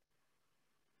can,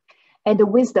 and the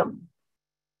wisdom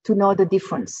to know the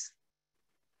difference.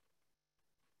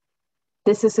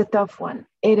 This is a tough one.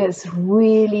 It is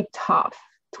really tough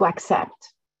to accept.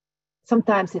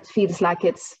 Sometimes it feels like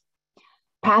it's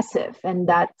passive and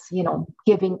that,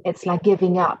 it's like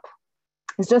giving up.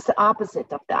 It's just the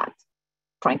opposite of that,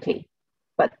 frankly.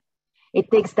 But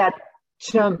it takes that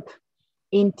jump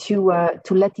into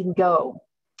to letting go.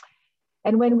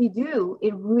 And when we do,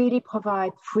 it really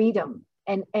provides freedom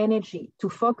and energy to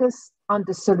focus on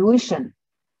the solution,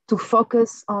 to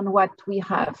focus on what we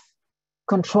have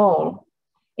control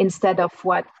instead of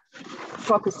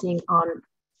focusing on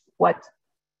what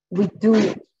we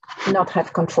do not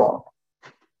have control.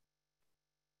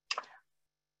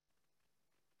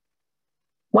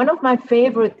 One of my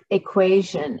favorite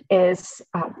equation is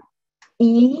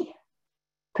E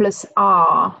plus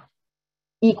R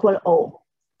equal O.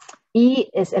 E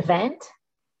is event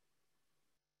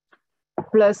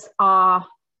plus R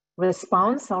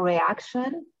response or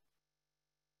reaction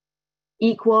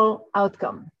equal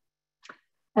outcome.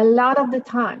 A lot of the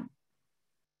time,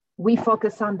 we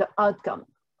focus on the outcome.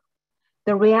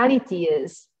 The reality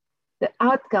is the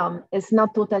outcome is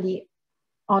not totally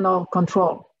on our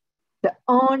control. The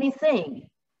only thing,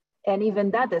 and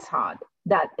even that is hard,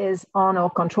 that is on our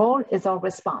control is our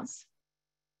response.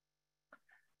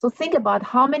 So think about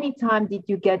how many times did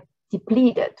you get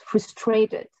depleted,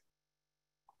 frustrated,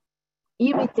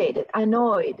 irritated,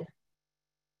 annoyed,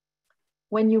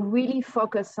 when you really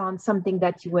focus on something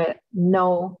that you had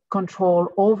no control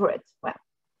over it. Well,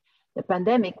 the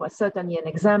pandemic was certainly an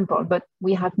example, but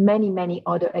we have many, many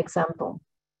other examples.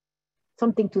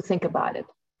 Something to think about it.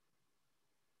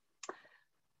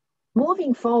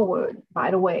 Moving forward,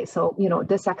 by the way, so,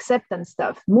 this acceptance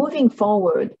stuff, moving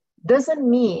forward doesn't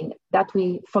mean that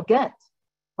we forget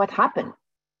what happened.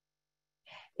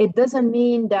 It doesn't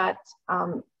mean that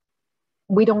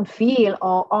we don't feel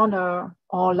or honor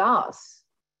our loss.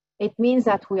 It means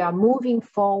that we are moving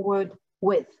forward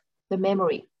with the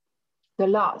memory, the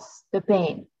loss, the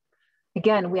pain.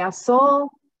 Again, we are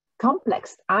so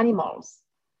complex animals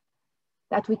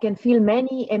that we can feel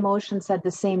many emotions at the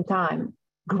same time,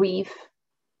 grief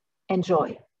and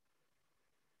joy.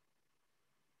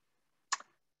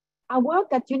 I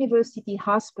worked at university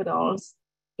hospitals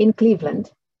in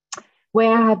Cleveland,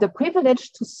 where I had the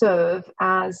privilege to serve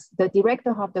as the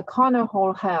director of the Corner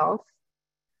Whole Health,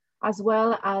 as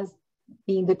well as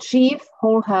being the chief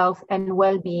whole health and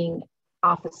well-being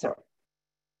officer.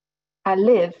 I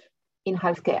live in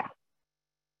healthcare.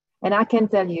 And I can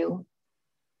tell you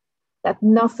that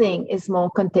nothing is more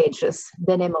contagious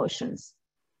than emotions.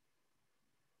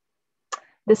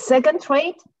 The second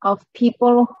trait of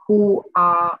people who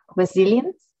are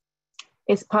resilient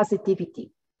is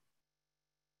positivity.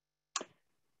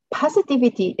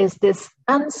 Positivity is this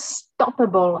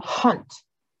unstoppable hunt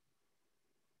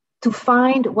to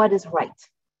find what is right.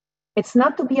 It's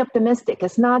not to be optimistic.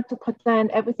 It's not to pretend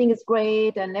everything is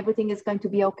great and everything is going to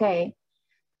be okay.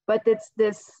 But it's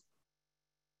this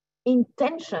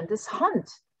intention, this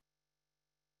hunt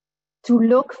to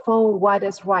look for what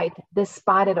is right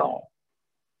despite it all.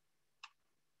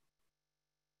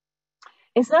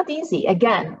 It's not easy,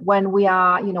 again, when we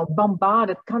are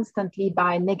bombarded constantly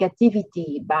by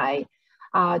negativity, by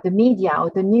the media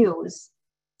or the news.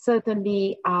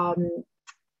 Certainly,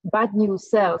 bad news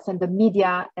sells, and the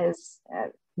media is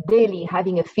daily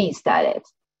having a feast at it.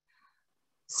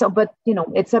 So, but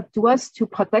it's up to us to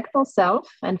protect ourselves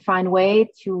and find way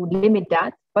to limit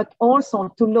that, but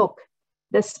also to look,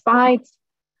 despite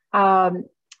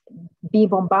being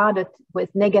bombarded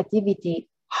with negativity,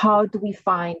 how do we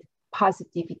find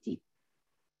positivity?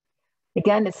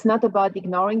 Again, it's not about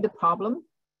ignoring the problem,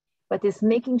 but it's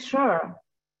making sure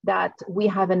that we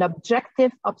have an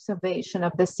objective observation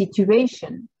of the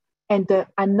situation and the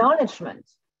acknowledgement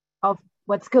of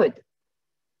what's good.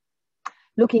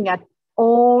 Looking at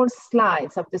all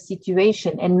sides of the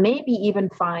situation and maybe even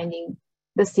finding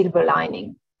the silver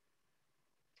lining.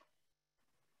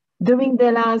 During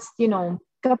the last,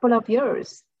 couple of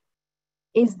years,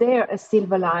 is there a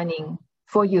silver lining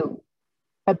for you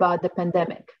about the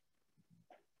pandemic?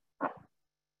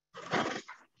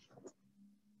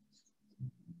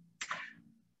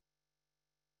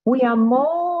 We are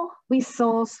more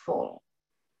resourceful,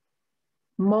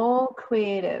 more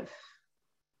creative,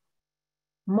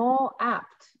 more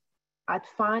apt at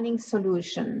finding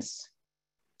solutions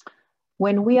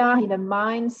when we are in a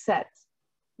mindset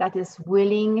that is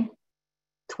willing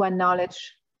to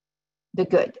acknowledge the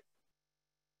good.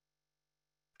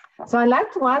 So I'd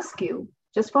like to ask you,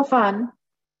 just for fun,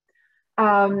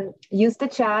 use the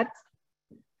chat.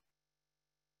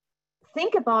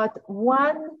 Think about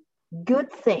one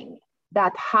good thing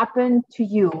that happened to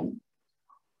you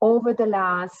over the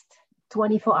last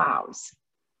 24 hours.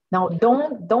 Now,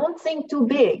 don't think too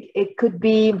big. It could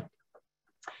be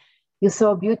you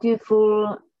saw a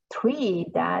beautiful tree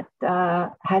that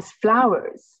has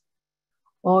flowers,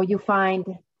 or you find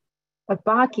a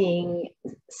parking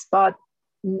spot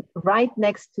right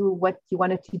next to what you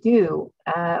wanted to do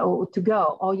or to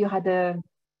go, or you had a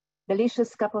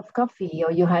delicious cup of coffee,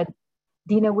 or you had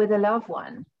dinner with a loved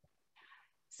one.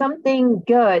 Something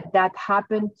good that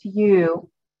happened to you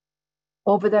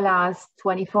over the last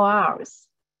 24 hours.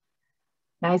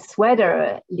 Nice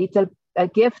weather, a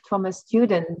gift from a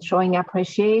student showing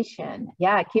appreciation.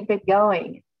 Yeah, keep it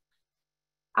going.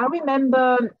 I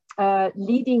remember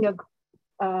leading a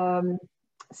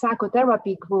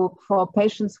psychotherapy group for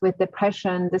patients with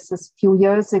depression. This is a few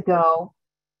years ago,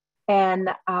 and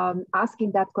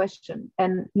asking that question.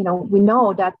 And we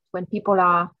know that when people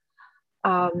are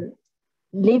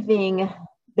living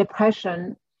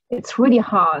depression, it's really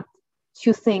hard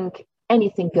to think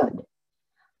anything good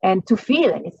and to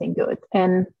feel anything good.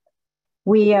 And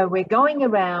we're going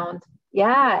around,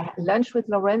 lunch with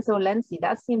Lorenzo Lenzi,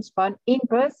 that seems fun, in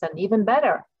person, even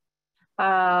better.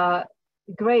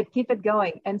 Great, keep it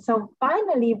going. And so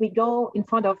finally we go in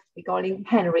front of, we call him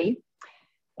Henry,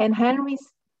 and Henry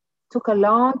took a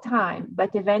long time, but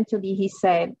eventually he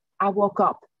said, I woke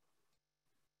up.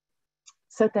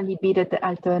 Certainly beat the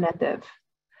alternative.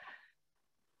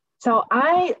 So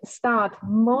I start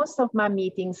most of my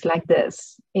meetings like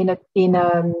this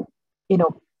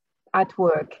at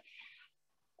work.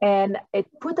 And it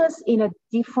put us in a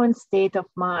different state of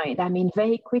mind. I mean,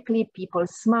 very quickly people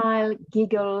smile,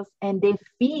 giggles, and they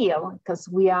feel, because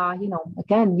we are,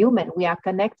 again, human, we are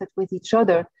connected with each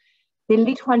other. They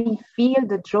literally feel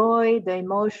the joy, the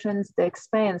emotions, the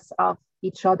experience of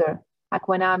each other. Like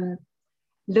when I'm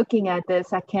looking at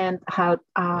this, I can't help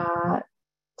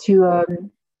to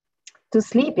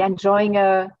sleep, enjoying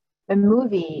a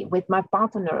movie with my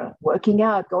partner, working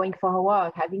out, going for a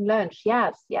walk, having lunch.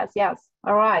 Yes.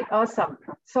 All right, awesome.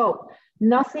 So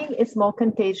nothing is more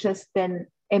contagious than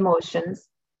emotions.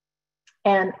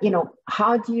 And,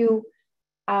 how do you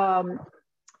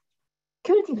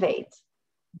cultivate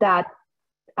that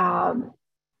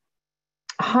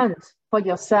hunt for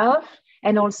yourself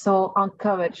and also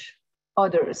encourage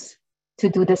others to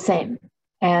do the same?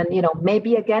 And,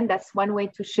 maybe again, that's one way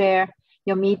to share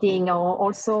your meeting, or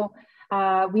also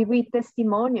we read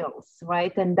testimonials,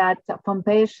 right? And that from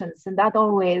patients, and that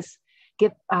always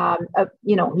give,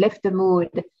 lift the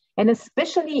mood. And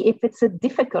especially if it's a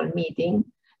difficult meeting,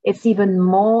 it's even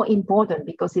more important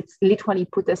because it's literally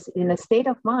put us in a state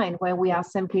of mind where we are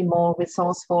simply more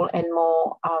resourceful and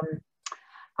more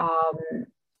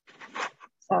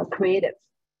creative.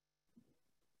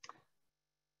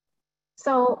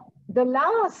 So the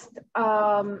last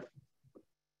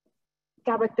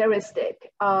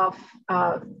characteristic of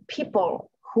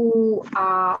people who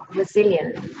are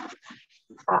resilient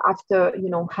after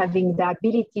having the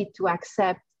ability to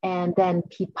accept and then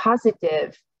be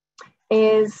positive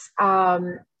is a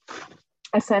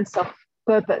sense of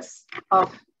purpose,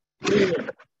 of meaning.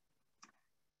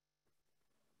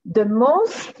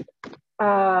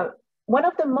 One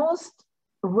of the most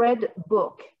read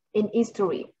book in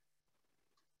history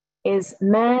is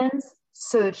Man's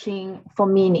Searching for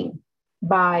Meaning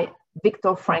by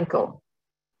Viktor Frankl.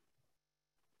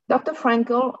 Dr.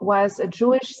 Frankl was a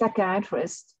Jewish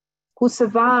psychiatrist who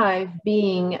survived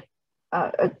being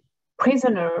a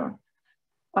prisoner,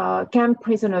 camp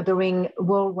prisoner during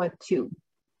World War II.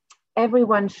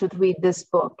 Everyone should read this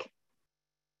book,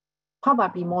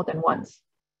 probably more than once.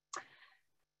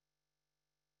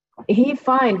 He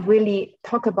really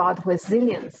talk about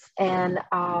resilience and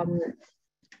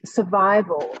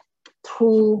survival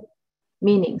through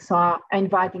meaning. So I'm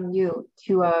inviting you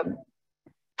to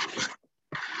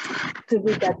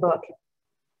read that book.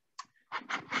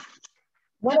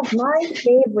 One of my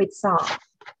favorite songs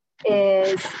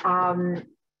is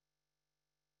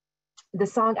the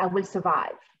song I Will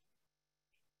Survive.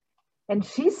 And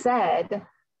she said,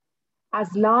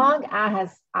 as long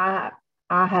as I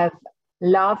have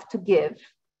love to give,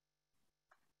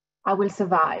 I will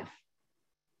survive.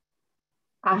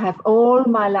 I have all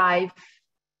my life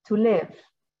to live,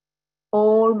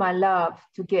 all my love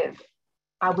to give,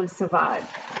 I will survive.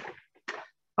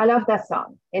 I love that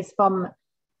song. It's from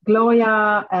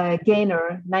Gloria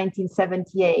Gaynor,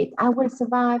 1978. I will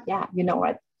survive. Yeah, you know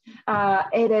it.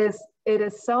 It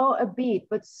is so upbeat,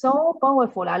 but so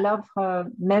powerful. I love her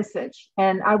message.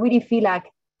 And I really feel like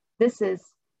this is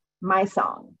my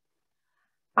song.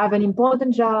 I have an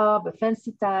important job, a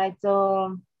fancy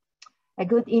title, a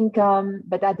good income.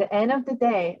 But at the end of the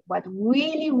day, what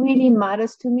really, really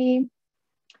matters to me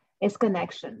is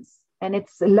connections. And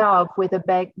it's love with a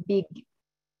big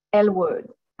L word.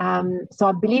 So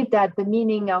I believe that the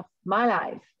meaning of my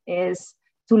life is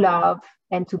to love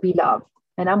and to be loved.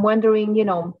 And I'm wondering, you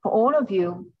know, for all of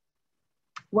you,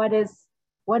 what is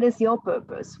your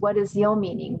purpose? What is your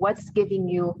meaning? What's giving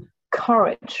you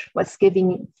courage? What's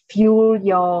giving fuel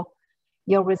your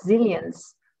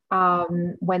resilience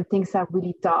when things are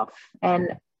really tough?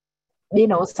 And, you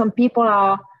know, some people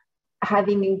are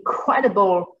having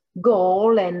incredible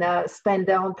goal and spend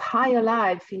their entire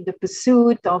life in the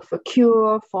pursuit of a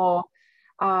cure for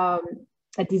a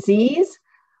disease.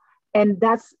 And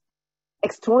that's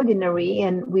extraordinary,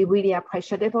 and we really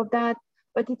appreciative of that.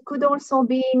 But it could also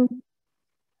be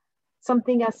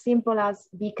something as simple as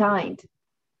be kind,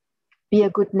 be a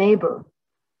good neighbor.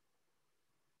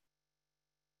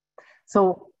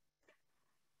 So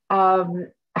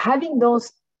having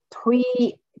those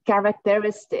three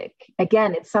characteristic,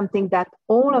 again, it's something that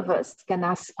all of us can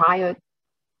aspire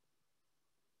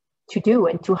to do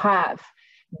and to have.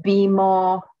 Be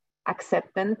more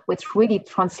acceptant, which really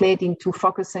translates into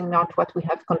focusing on what we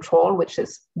have control, which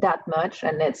is that much,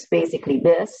 and it's basically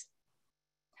this.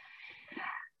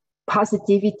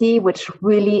 Positivity, which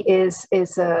really is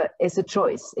a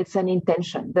choice. It's an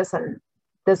intention.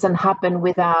 Doesn't happen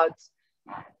without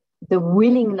the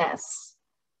willingness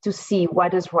to see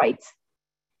what is right.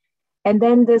 And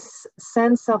then this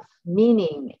sense of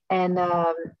meaning and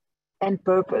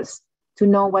purpose, to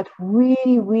know what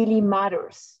really, really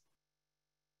matters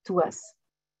to us,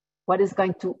 what is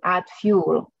going to add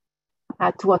fuel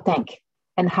to our tank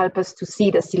and help us to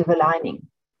see the silver lining.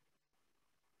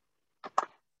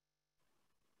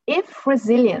 If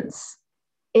resilience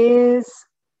is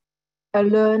a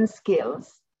learned skill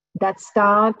that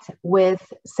starts with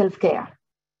self-care,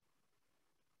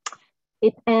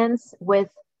 it ends with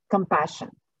compassion.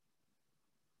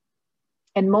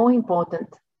 And more important,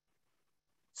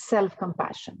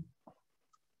 self-compassion.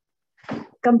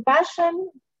 Compassion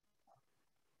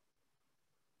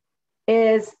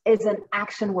is an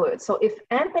action word. So if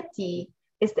empathy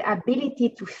is the ability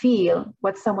to feel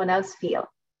what someone else feels,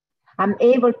 I'm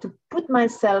able to put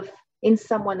myself in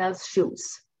someone else's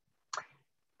shoes.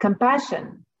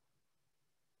 Compassion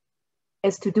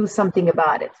is to do something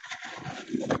about it.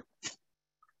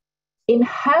 In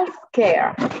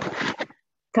healthcare,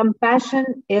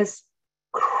 compassion is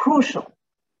crucial.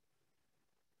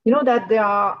 You know that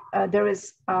there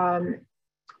is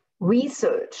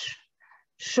research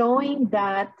showing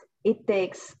that it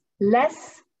takes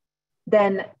less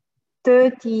than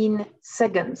 13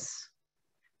 seconds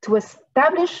to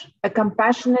establish a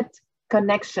compassionate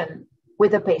connection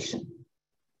with a patient.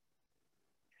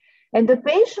 And the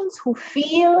patients who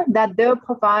feel that their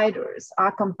providers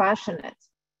are compassionate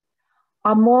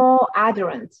are more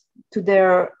adherent to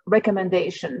their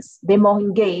recommendations. They're more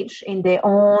engaged in their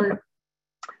own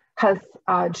health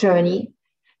journey.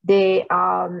 They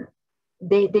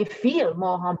feel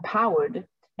more empowered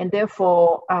and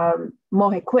therefore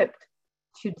more equipped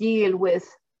to deal with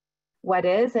what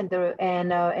is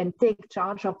and take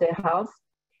charge of their health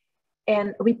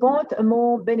and report a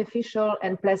more beneficial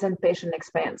and pleasant patient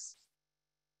experience.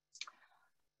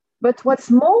 But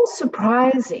what's more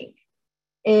surprising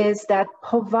is that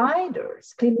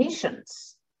providers,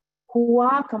 clinicians who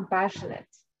are compassionate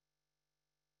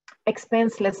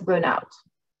experience less burnout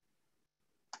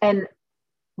and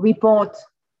report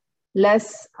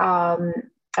less,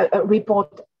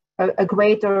 report a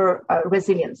greater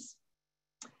resilience.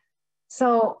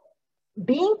 So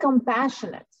being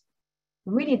compassionate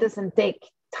really doesn't take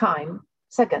time,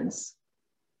 seconds.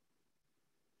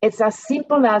 It's as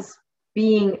simple as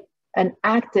being an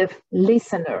active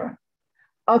listener,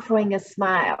 offering a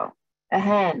smile, a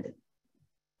hand,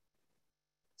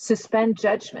 suspend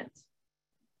judgment.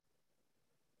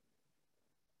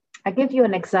 I give you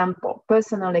an example,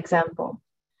 personal example,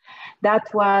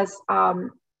 that was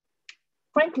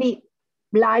frankly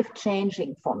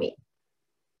life-changing for me.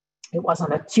 It was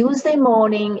on a Tuesday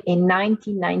morning in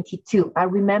 1992. I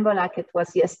remember like it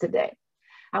was yesterday.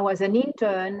 I was an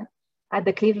intern at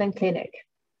the Cleveland Clinic.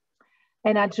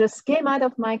 And I just came out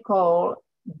of my call,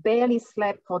 barely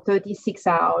slept for 36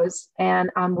 hours,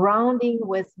 and I'm rounding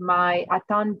with my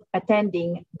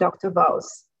attending, Dr.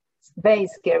 Vos. Very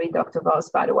scary, Dr. Voss,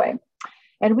 by the way.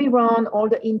 And we run all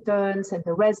the interns and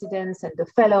the residents and the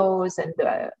fellows and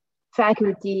the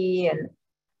faculty, and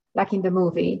like in the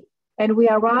movie. And we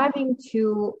are arriving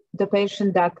to the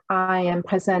patient that I am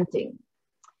presenting.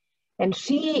 And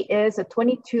she is a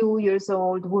 22 years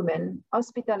old woman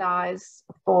hospitalized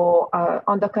for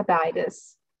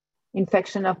endocarditis,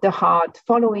 infection of the heart,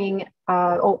 following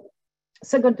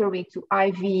secondary to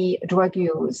IV drug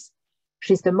use.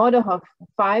 She's the mother of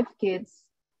 5 kids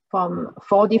from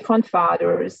 4 different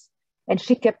fathers, and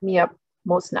she kept me up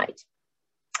most nights.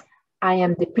 I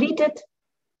am depleted,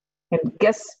 and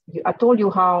I told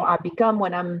you how I become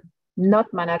when I'm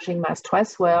not managing my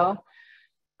stress well.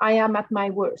 I am at my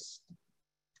worst.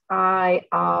 I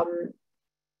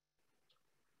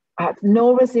have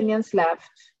no resilience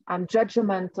left. I'm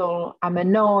judgmental, I'm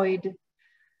annoyed.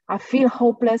 I feel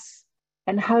hopeless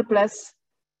and helpless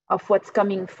of what's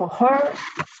coming for her.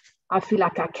 I feel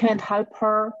like I can't help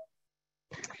her.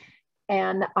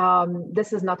 And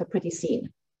this is not a pretty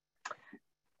scene.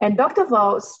 And Dr.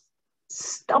 Voss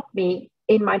stopped me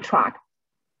in my track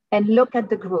and looked at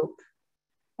the group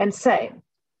and say,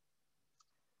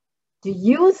 do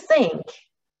you think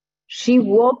she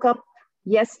woke up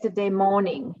yesterday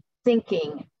morning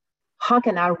thinking, how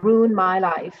can I ruin my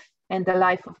life and the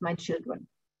life of my children?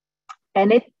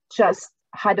 And it just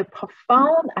had a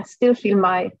profound, I still feel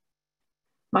my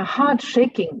heart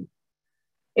shaking.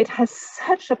 It has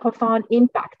such a profound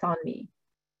impact on me.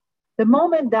 The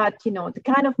moment that, the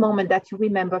kind of moment that you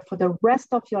remember for the rest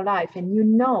of your life,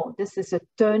 and this is a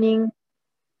turning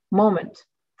moment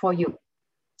for you.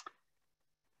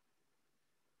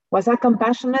 Was I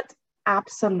compassionate?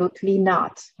 Absolutely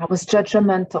not. I was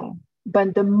judgmental.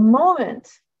 But the moment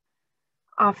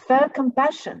I felt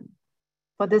compassion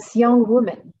for this young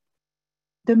woman,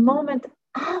 the moment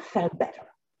I felt better.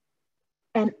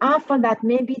 And I felt that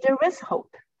maybe there is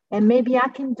hope and maybe I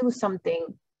can do something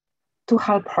to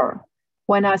help her.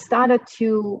 When I started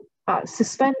to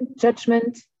suspend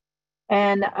judgment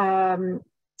and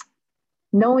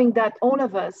knowing that all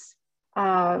of us,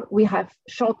 we have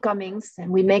shortcomings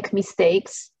and we make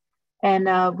mistakes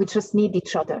and we just need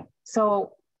each other.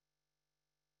 So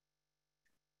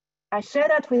I share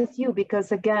that with you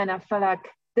because again, I feel like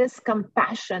this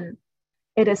compassion,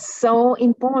 it is so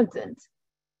important.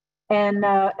 And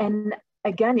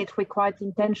again, it requires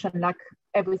intention like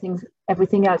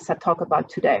everything else I talk about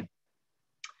today.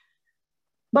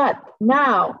 But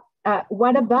now,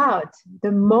 what about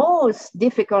the most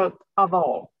difficult of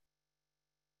all?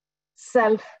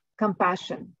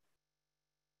 Self-compassion.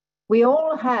 We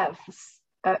all have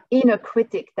an inner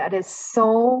critic that is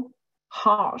so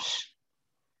harsh.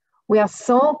 We are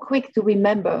so quick to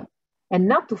remember and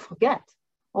not to forget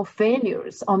our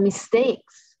failures or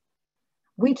mistakes.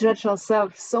 We judge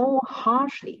ourselves so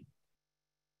harshly.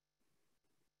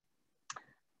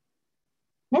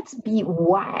 Let's be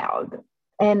wild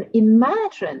and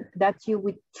imagine that you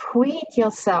would treat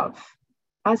yourself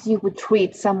as you would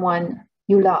treat someone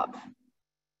you love.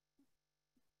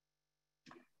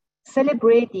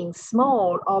 Celebrating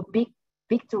small or big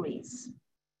victories.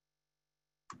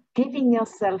 Giving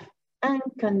yourself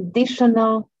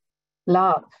unconditional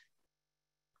love,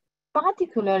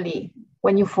 particularly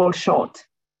when you fall short.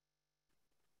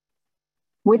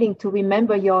 Willing to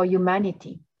remember your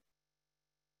humanity.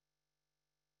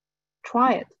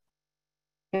 Try it.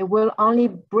 It will only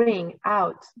bring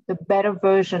out the better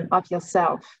version of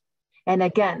yourself. And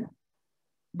again,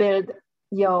 build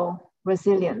your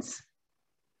resilience.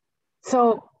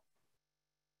 So,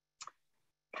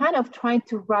 kind of trying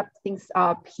to wrap things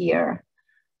up here.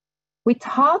 We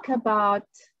talk about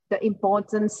the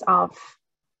importance of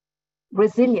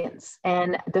resilience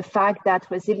and the fact that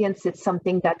resilience is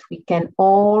something that we can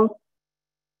all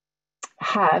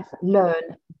have,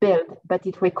 learn, build, but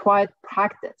it requires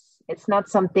practice. It's not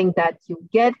something that you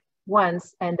get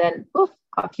once and then poof,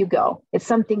 off you go. It's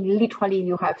something literally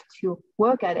you have to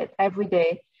work at it every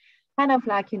day. Kind of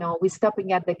like, we're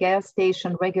stopping at the gas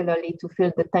station regularly to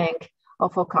fill the tank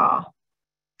of a car.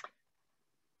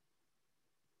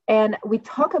 And we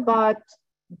talk about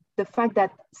the fact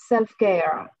that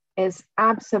self-care is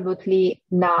absolutely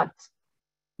not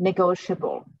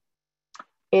negotiable.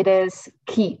 It is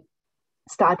key,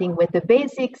 starting with the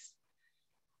basics,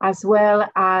 as well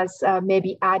as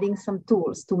maybe adding some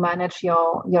tools to manage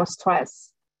your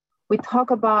stress. We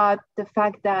talk about the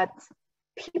fact that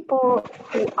people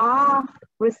who are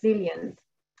resilient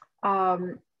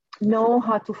know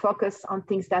how to focus on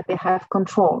things that they have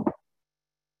control.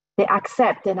 They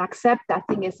accept, and accept, I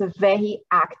think, is a very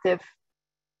active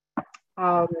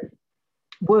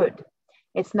word.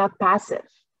 It's not passive.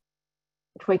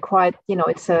 requires, you know,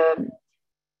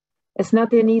 it's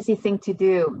not an easy thing to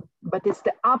do, but it's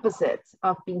the opposite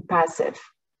of being passive.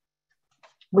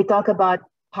 We talk about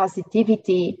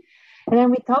positivity, and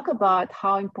then we talk about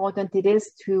how important it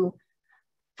is to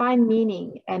find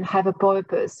meaning and have a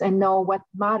purpose and know what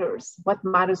matters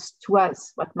to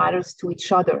us, what matters to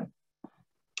each other.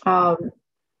 And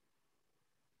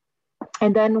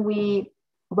then we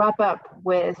wrap up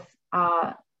with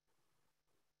the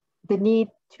need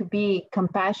to be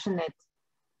compassionate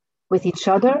with each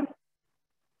other,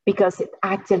 because it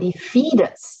actually feeds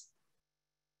us.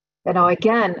 You know,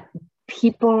 again,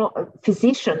 people,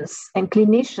 physicians and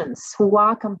clinicians who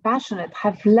are compassionate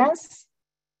have less.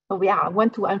 Oh yeah, I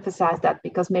want to emphasize that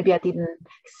because maybe I didn't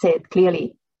say it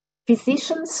clearly.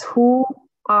 Physicians who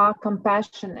are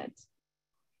compassionate,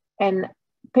 and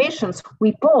patients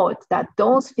report that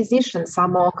those physicians are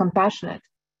more compassionate,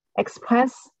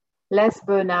 express less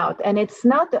burnout, and it's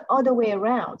not the other way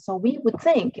around. So we would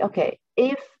think, okay,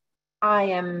 if I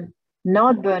am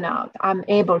not burnout, I'm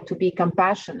able to be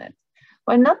compassionate.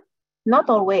 Well, not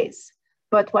always,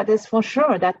 but what is for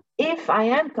sure that if I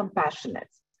am compassionate,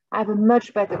 I have a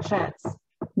much better chance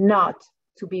not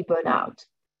to be burnout.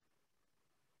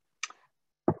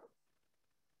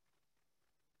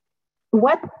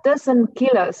 What doesn't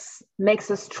kill us makes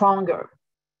us stronger.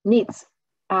 Nietzsche,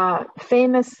 a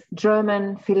famous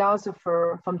German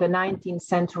philosopher from the 19th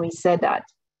century, said that.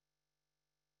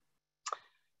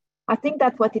 I think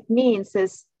that what it means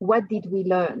is, what did we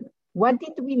learn? What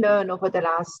did we learn over the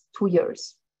last 2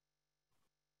 years?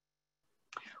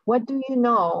 What do you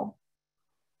know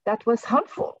that was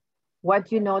helpful? What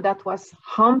do you know that was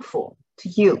harmful to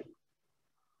you?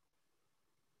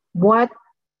 What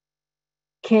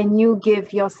can you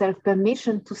give yourself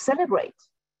permission to celebrate?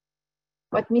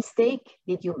 What mistake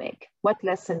did you make? What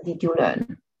lesson did you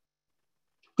learn?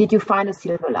 Did you find a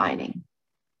silver lining?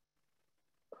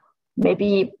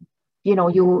 Maybe, you know,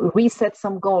 you reset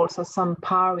some goals or some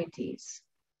priorities.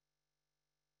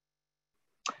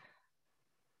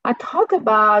 I talk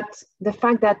about the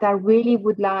fact that I really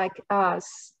would like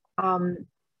us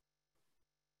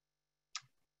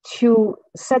to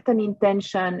set an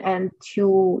intention and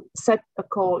to set a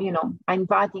call, you know,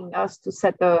 inviting us to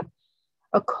set a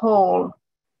call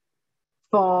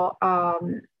for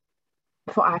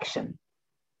action.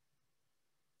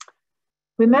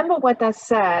 Remember what I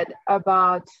said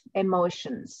about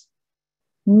emotions.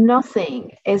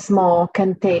 Nothing is more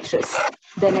contagious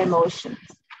than emotions.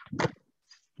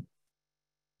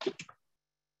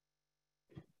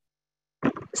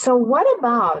 So what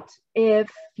about if,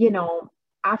 you know,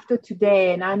 after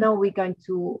today, and I know we're going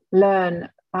to learn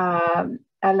a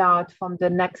lot from the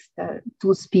next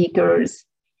two speakers,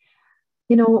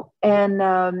 you know, and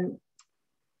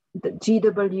the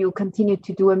GW continue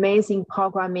to do amazing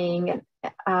programming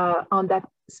on that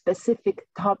specific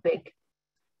topic.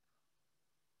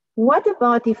 What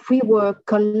about if we work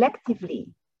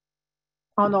collectively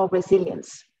on our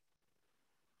resilience?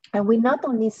 And we not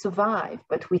only survive,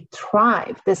 but we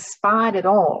thrive despite it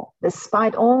all,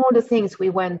 despite all the things we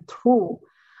went through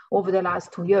over the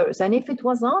last 2 years. And if it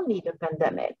was only the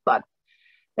pandemic, but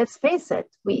let's face it,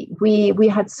 we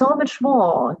had so much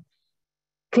more: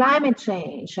 climate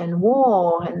change and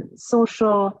war and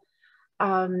social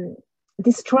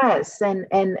distress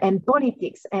and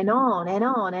politics and on and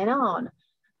on and on.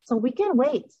 So we can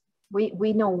wait.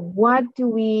 We know what do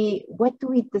we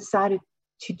decide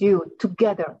to do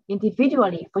together,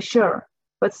 individually for sure.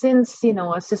 But since, you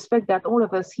know, I suspect that all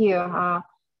of us here are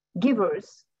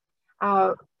givers,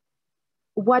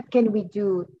 what can we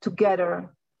do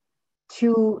together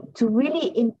to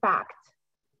really impact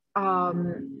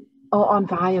our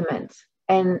environment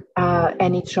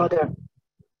and each other?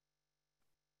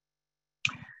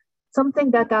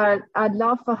 Something that I'd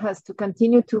love for us to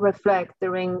continue to reflect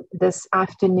during this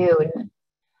afternoon,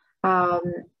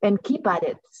 and keep at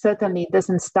it. Certainly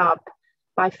doesn't stop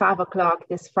by 5 o'clock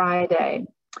this Friday.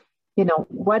 You know,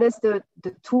 what is the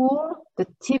tool, the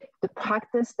tip, the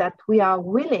practice that we are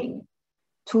willing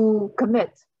to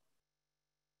commit?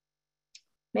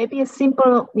 Maybe a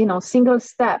simple, you know, single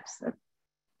steps.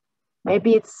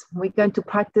 Maybe it's we're going to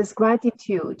practice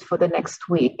gratitude for the next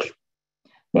week.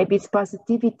 Maybe it's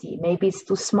positivity. Maybe it's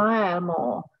to smile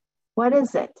more. What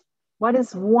is it? What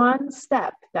is one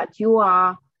step that you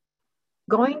are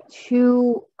going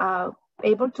to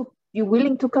you're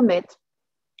willing to commit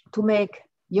to make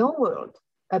your world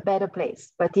a better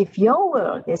place? But if your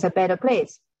world is a better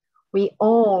place, we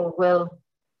all will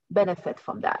benefit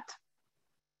from that.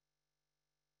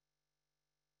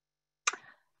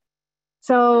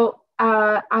 So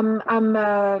I'm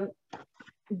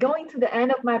going to the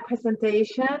end of my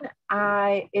presentation,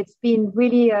 it's been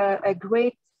really a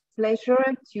great pleasure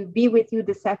to be with you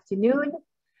this afternoon.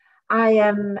 I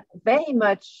am very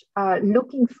much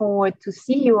looking forward to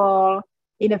see you all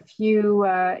in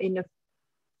a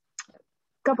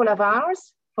couple of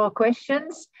hours for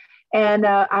questions, and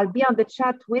I'll be on the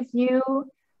chat with you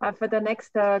for the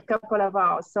next couple of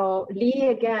hours. So Lee,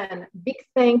 again, big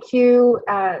thank you.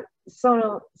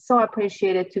 So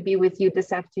appreciated to be with you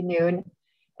this afternoon,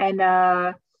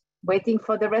 and waiting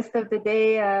for the rest of the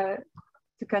day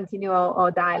to continue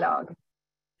our dialogue.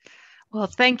 Well,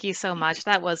 thank you so much.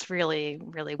 That was really,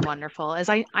 really wonderful, as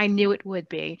I knew it would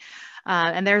be.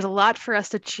 And there's a lot for us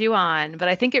to chew on, but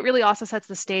I think it really also sets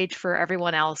the stage for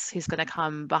everyone else who's going to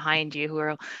come behind you,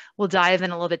 who will dive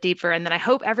in a little bit deeper. And then I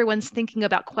hope everyone's thinking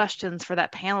about questions for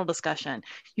that panel discussion.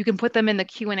 You can put them in the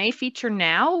Q&A feature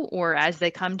now, or as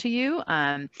they come to you.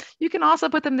 You can also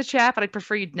put them in the chat, but I'd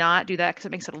prefer you not do that because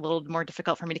it makes it a little more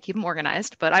difficult for me to keep them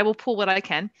organized, but I will pull what I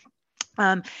can.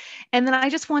 And then I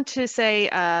just want to say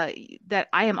that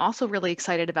I am also really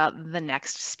excited about the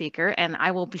next speaker, and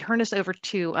I will turn this over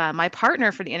to my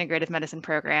partner for the integrative medicine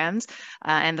programs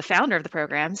and the founder of the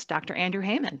programs, Dr. Andrew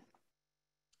Heyman.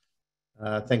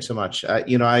 Thanks so much.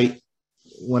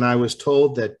 When I was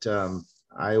told that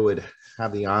I would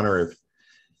have the honor of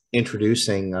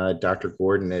introducing Dr.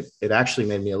 Gordon, it actually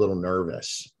made me a little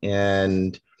nervous.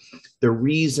 And the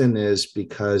reason is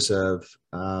because of,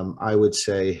 I would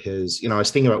say his, I was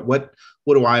thinking about what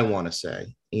do I want to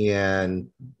say? And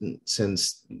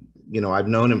since, I've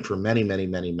known him for many, many,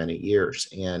 many, many years,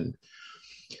 and,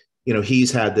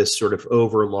 he's had this sort of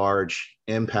overlarge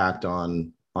impact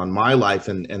on my life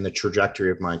and the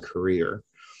trajectory of my career.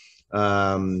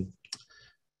 And,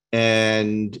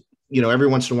 every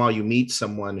once in a while you meet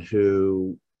someone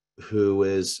who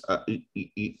is,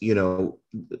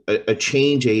 a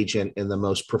change agent in the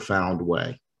most profound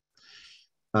way.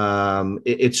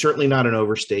 It's certainly not an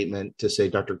overstatement to say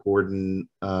Dr. Gordon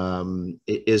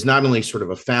is not only sort of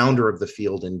a founder of the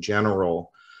field in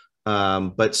general,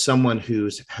 but someone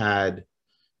who's had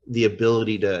the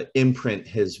ability to imprint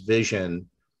his vision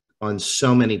on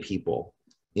so many people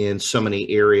in so many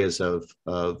areas of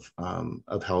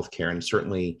healthcare, and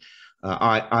certainly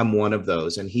I'm one of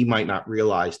those. And he might not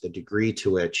realize the degree to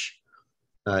which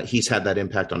he's had that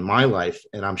impact on my life,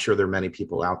 and I'm sure there are many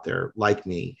people out there like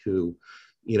me who,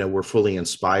 were fully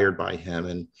inspired by him.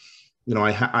 And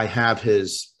I have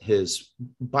his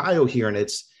bio here, and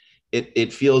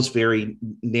it feels very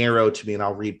narrow to me, and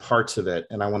I'll read parts of it,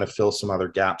 and I want to fill some other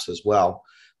gaps as well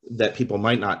that people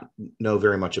might not know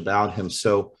very much about him.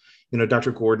 So,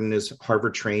 Dr. Gordon is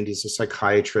Harvard trained. He's a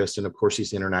psychiatrist, and of course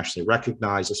he's internationally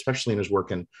recognized, especially in his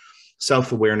work in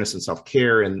self-awareness and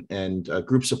self-care and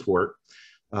group support.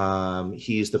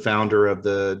 He's the founder of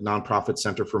the nonprofit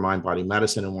Center for Mind-Body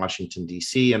Medicine in Washington,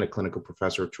 D.C., and a clinical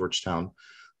professor at Georgetown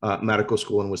Medical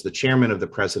School, and was the chairman of the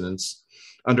presidents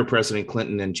under President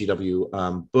Clinton and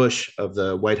GW Bush of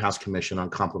the White House Commission on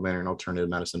Complementary and Alternative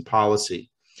Medicine Policy.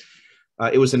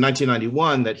 It was in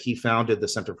 1991 that he founded the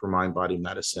Center for Mind-Body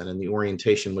Medicine, and the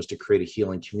orientation was to create a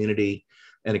healing community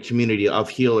and a community of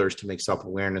healers to make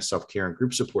self-awareness, self-care, and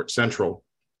group support central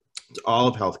to all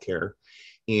of healthcare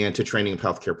and to training of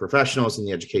healthcare professionals and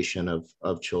the education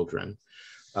of children.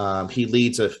 He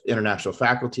leads an international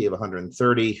faculty of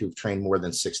 130 who've trained more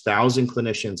than 6,000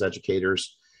 clinicians,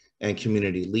 educators, and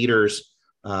community leaders.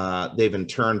 They've in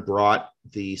turn brought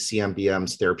the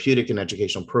CMBM's therapeutic and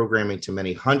educational programming to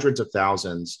many hundreds of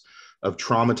thousands of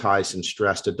traumatized and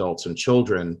stressed adults and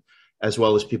children, as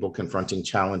well as people confronting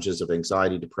challenges of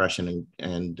anxiety, depression,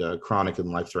 and chronic and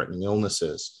life-threatening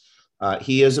illnesses.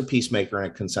 He is a peacemaker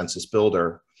and a consensus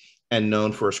builder, and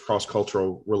known for his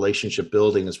cross-cultural relationship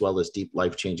building, as well as deep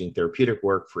life-changing therapeutic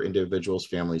work for individuals,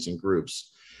 families, and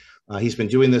groups. He's been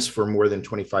doing this for more than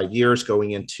 25 years,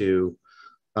 going into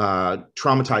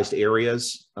traumatized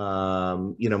areas,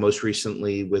 most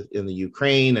recently in the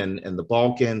Ukraine and the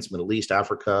Balkans, Middle East,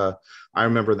 Africa. I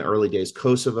remember in the early days,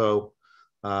 Kosovo,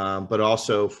 but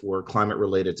also for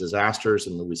climate-related disasters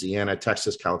in Louisiana,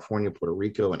 Texas, California, Puerto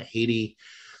Rico, and Haiti,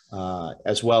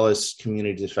 as well as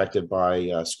communities affected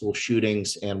by school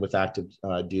shootings and with active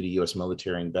duty U.S.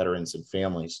 military and veterans and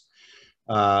families.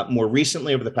 More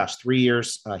recently, over the past 3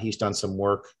 years, he's done some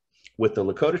work with the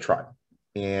Lakota tribe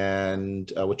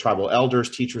and with tribal elders,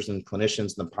 teachers, and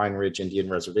clinicians in the Pine Ridge Indian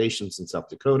reservations in South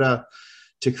Dakota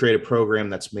to create a program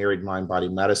that's married mind-body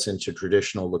medicine to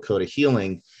traditional Lakota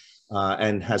healing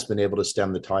and has been able to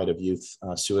stem the tide of youth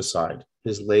suicide.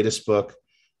 His latest book,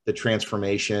 The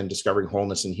Transformation, Discovering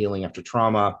Wholeness and Healing After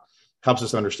Trauma, helps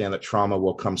us understand that trauma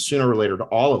will come sooner or later to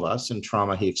all of us. And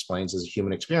trauma, he explains, is a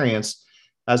human experience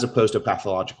as opposed to a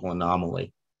pathological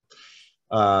anomaly.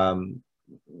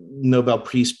 Nobel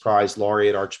Peace Prize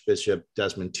laureate Archbishop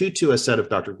Desmond Tutu has said of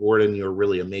Dr. Gordon, "You're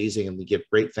really amazing, and we give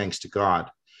great thanks to God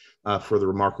for the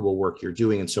remarkable work you're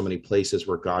doing in so many places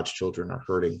where God's children are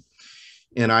hurting."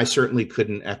 And I certainly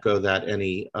couldn't echo that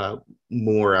any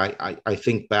more. I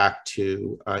think back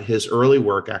to his early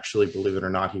work. Actually, believe it or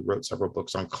not, he wrote several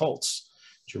books on cults.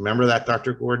 Do you remember that,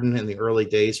 Dr. Gordon, in the early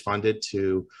days, funded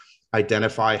to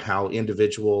identify how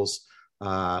individuals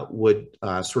would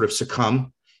sort of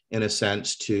succumb, in a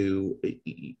sense, to,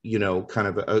 you know, kind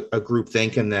of a group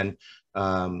think, and then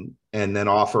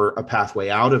offer a pathway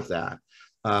out of that.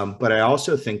 But I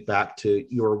also think back to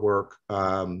your work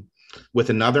with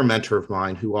another mentor of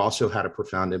mine who also had a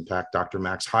profound impact, Dr.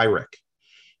 Max Heyrick.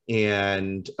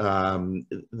 And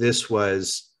this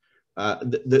was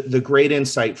the great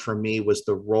insight for me was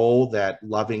the role that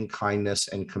loving kindness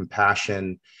and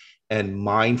compassion and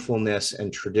mindfulness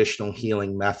and traditional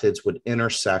healing methods would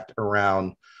intersect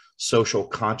around social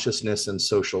consciousness and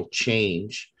social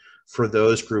change for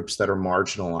those groups that are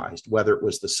marginalized, whether it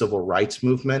was the civil rights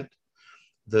movement,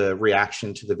 the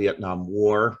reaction to the Vietnam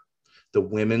War, the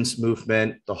women's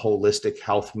movement, the holistic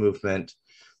health movement.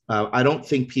 I don't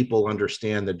think people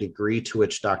understand the degree to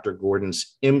which Dr.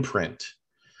 Gordon's imprint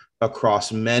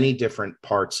across many different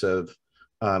parts of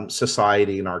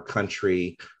society in our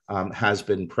country has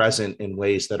been present in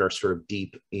ways that are sort of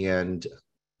deep and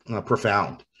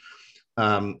profound.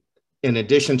 In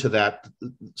addition to that,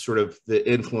 sort of the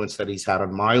influence that he's had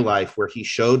on my life, where he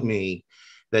showed me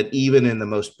that even in the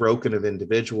most broken of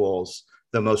individuals,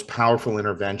 the most powerful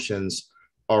interventions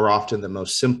are often the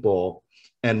most simple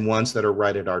and ones that are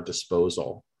right at our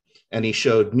disposal. And he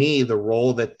showed me the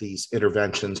role that these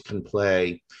interventions can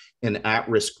play in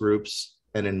at-risk groups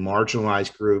and in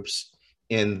marginalized groups,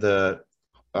 in the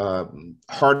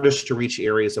hardest to reach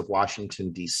areas of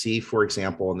Washington, D.C., for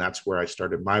example. And that's where I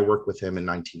started my work with him in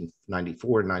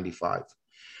 1994 and 95.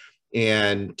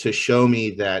 And to show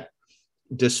me that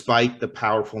despite the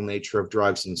powerful nature of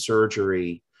drugs and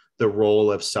surgery, the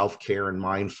role of self-care and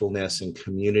mindfulness and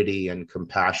community and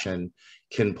compassion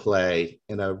can play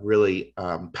in a really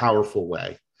powerful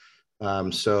way.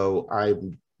 So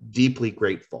I'm deeply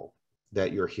grateful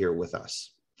that you're here with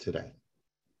us today.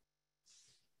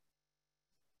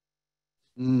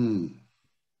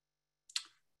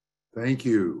 Thank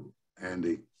you,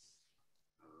 Andy.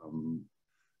 I'm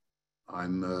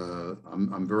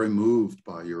very moved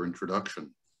by your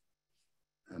introduction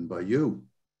and by you.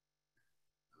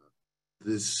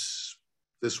 This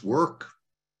work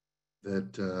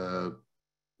that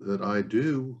I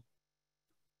do,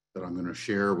 that I'm going to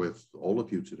share with all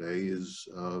of you today, is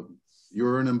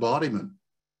you're an embodiment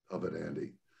of it,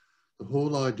 Andy. The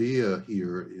whole idea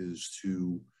here is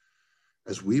to,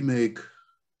 as we make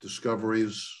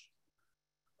discoveries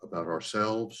about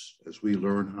ourselves, as we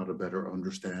learn how to better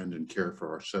understand and care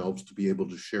for ourselves, to be able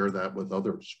to share that with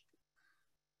others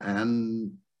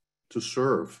and to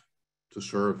serve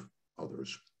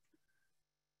others.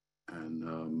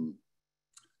 And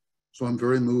so I'm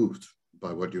very moved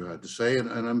by what you had to say, and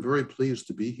I'm very pleased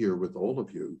to be here with all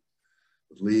of you,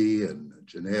 with Lee and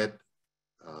Jeanette,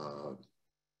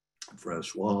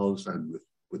 Françoise, and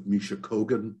with Misha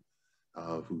Kogan,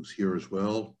 who's here as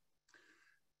well,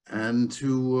 and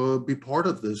to be part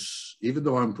of this. Even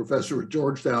though I'm professor at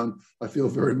Georgetown, I feel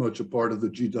very much a part of the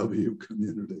GW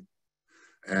community,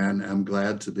 and I'm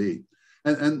glad to be.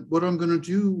 And what I'm going to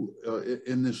do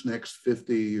in this next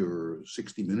 50 or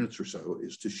 60 minutes or so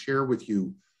is to share with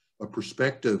you a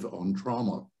perspective on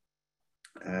trauma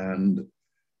and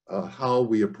how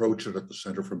we approach it at the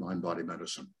Center for Mind-Body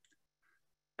Medicine.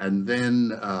 And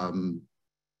then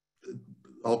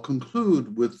I'll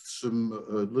conclude with a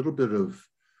little bit of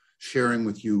sharing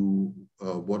with you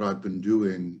what I've been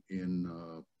doing in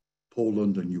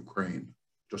Poland and Ukraine.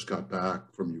 Just got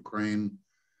back from Ukraine.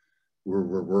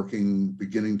 We're working,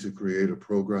 beginning to create a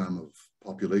program of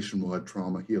population-wide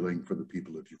trauma healing for the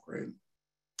people of Ukraine.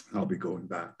 And I'll be going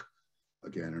back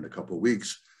again in a couple of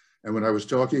weeks. And when I was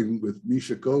talking with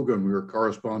Misha Kogan, we were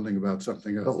corresponding about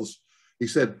something else. He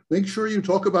said, make sure you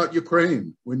talk about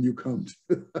Ukraine when you come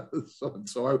to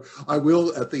so I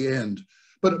will at the end.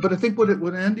 But I think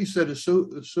what Andy said is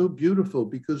so beautiful,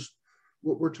 because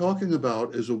what we're talking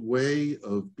about is a way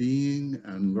of being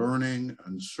and learning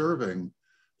and serving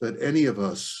that any of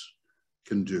us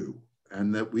can do,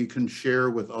 and that we can share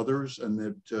with others, and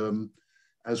that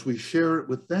as we share it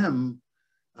with them,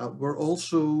 we're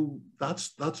also,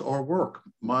 that's our work.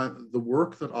 The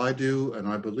work that I do, and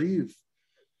I believe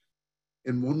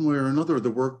in one way or another, the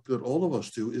work that all of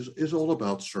us do is all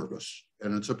about service.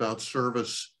 And it's about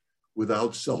service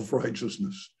without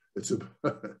self-righteousness.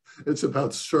 It's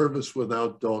about service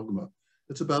without dogma.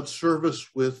 It's about service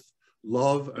with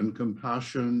love and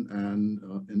compassion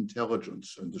and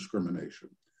intelligence and discrimination.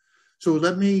 So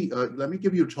let me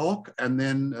give you a talk, and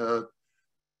then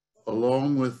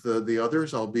along with the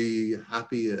others, I'll be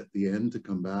happy at the end to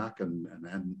come back and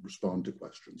respond to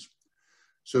questions.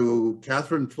 So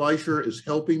Catherine Fleischer is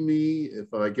helping me.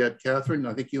 If I get Catherine,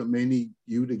 I think you may need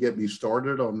you to get me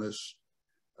started on this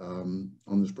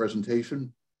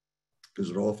presentation,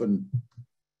 because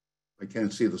I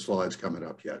can't see the slides coming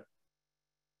up yet.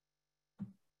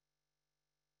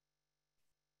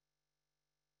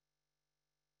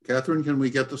 Catherine, can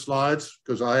we get the slides?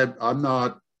 Because I'm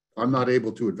not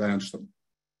able to advance them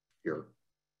here.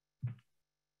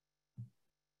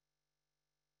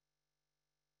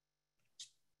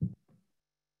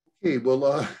 Okay,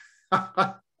 well,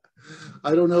 I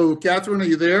don't know. Catherine, are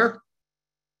you there?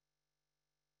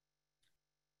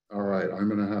 All right, I'm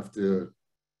going to have to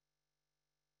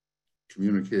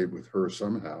communicate with her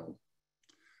somehow.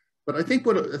 But I think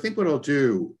what I'll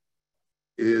do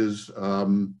is,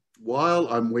 while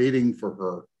I'm waiting for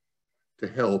her to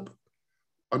help,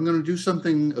 I'm going to do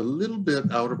something a little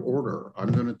bit out of order.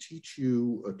 I'm going to teach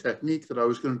you a technique that I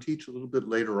was going to teach a little bit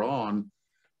later on,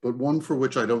 but one for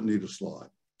which I don't need a slide,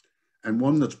 and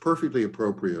one that's perfectly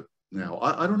appropriate now.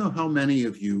 I don't know how many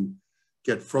of you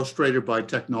get frustrated by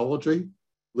technology.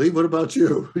 Lee, what about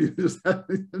you?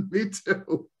 Me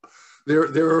too.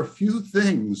 There are a few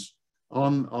things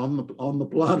on the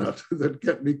planet that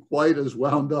get me quite as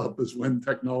wound up as when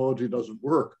technology doesn't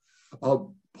work.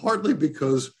 Partly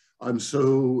because I'm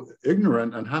so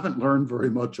ignorant and haven't learned very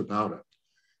much about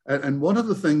it. And one of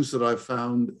the things that I've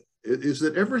found is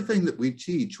that everything that we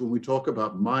teach when we talk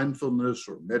about mindfulness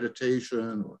or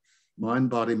meditation or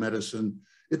mind-body medicine,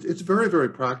 it's very, very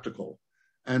practical.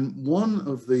 And one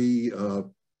of the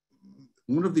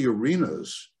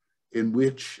arenas in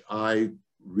which I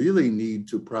really need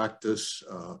to practice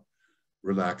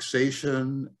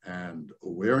relaxation and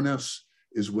awareness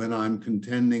is when I'm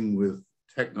contending with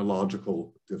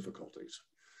technological difficulties.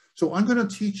 So I'm going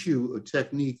to teach you a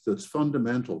technique that's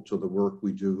fundamental to the work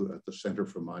we do at the Center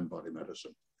for Mind-Body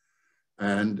Medicine.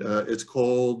 And it's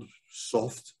called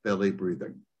soft belly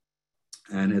breathing.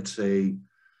 And it's a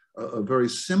very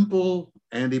simple,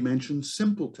 Andy mentioned,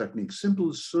 simple technique.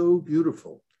 Simple is so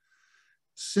beautiful.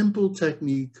 Simple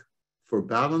technique for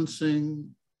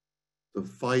balancing the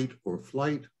fight or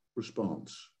flight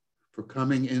response, for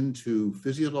coming into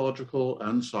physiological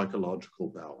and psychological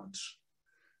balance.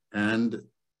 And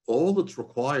all that's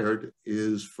required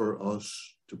is for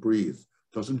us to breathe.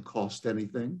 It doesn't cost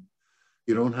anything.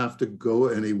 You don't have to go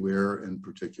anywhere in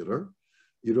particular.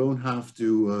 You don't have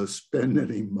to spend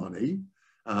any money.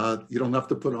 You don't have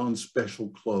to put on special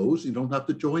clothes. You don't have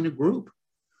to join a group.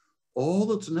 All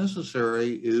that's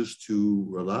necessary is to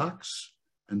relax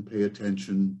and pay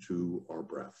attention to our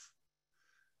breath.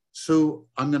 So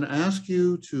I'm going to ask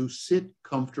you to sit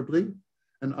comfortably.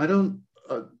 And I don't,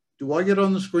 do I get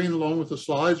on the screen along with the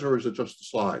slides, or is it just the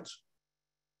slides?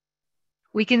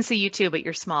 We can see you too, but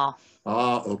you're small.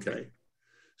 Ah, okay.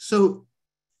 So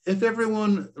if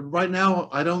everyone, right now,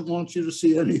 I don't want you to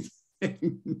see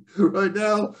anything. Right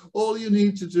now, all you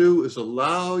need to do is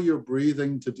allow your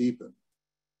breathing to deepen.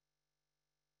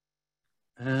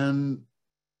 And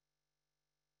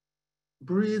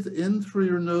breathe in through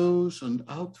your nose and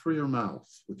out through your mouth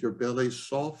with your belly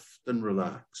soft and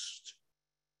relaxed.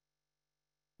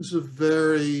 This is a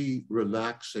very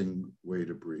relaxing way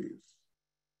to breathe.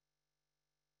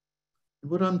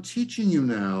 And what I'm teaching you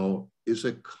now is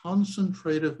a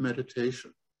concentrative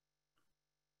meditation.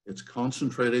 It's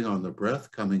concentrating on the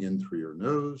breath coming in through your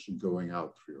nose and going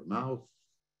out through your mouth,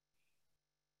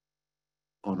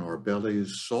 on our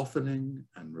bellies softening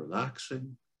and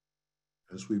relaxing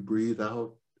as we breathe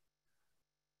out,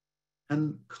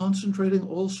 and concentrating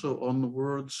also on the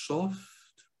word soft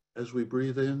as we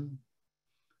breathe in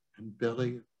and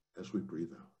belly as we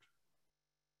breathe out.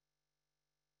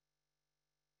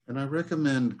 And I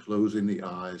recommend closing the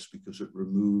eyes because it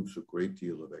removes a great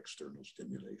deal of external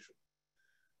stimulation.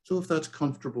 So if that's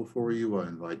comfortable for you, I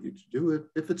invite you to do it.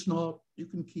 If it's not, you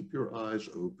can keep your eyes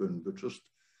open, but just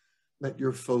let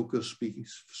your focus be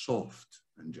soft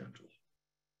and gentle.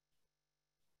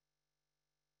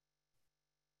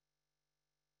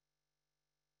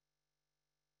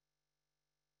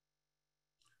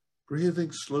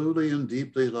 Breathing slowly and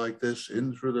deeply like this,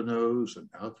 in through the nose and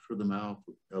out through the mouth,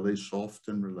 with belly soft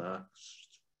and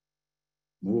relaxed.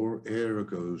 More air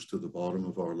goes to the bottom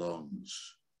of our lungs,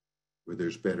 where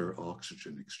there's better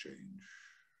oxygen exchange.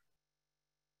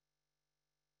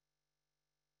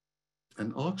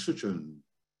 And oxygen,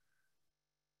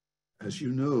 as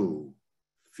you know,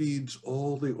 feeds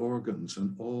all the organs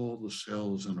and all the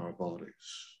cells in our bodies.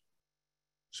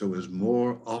 So as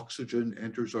more oxygen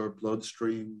enters our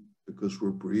bloodstream, because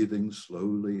we're breathing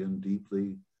slowly and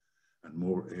deeply, and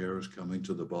more air is coming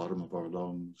to the bottom of our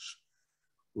lungs,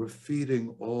 we're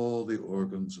feeding all the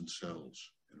organs and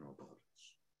cells in our bodies.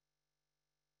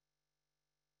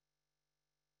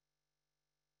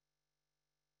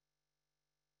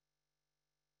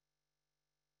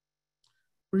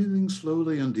 Breathing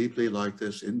slowly and deeply like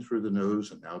this, in through the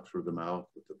nose and out through the mouth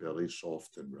with the belly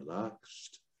soft and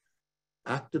relaxed,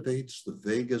 activates the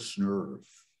vagus nerve.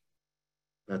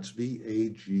 That's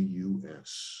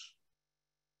V-A-G-U-S.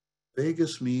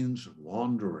 Vagus means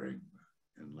wandering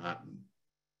in Latin.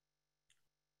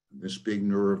 And this big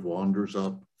nerve wanders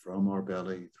up from our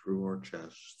belly, through our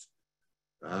chest,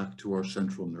 back to our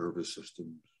central nervous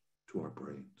system, to our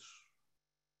brains.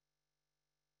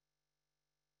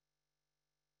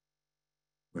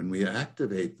 When we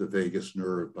activate the vagus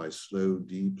nerve by slow,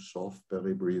 deep, soft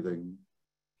belly breathing,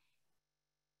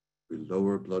 we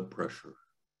lower blood pressure,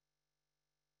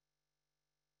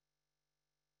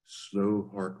 slow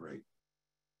heart rate,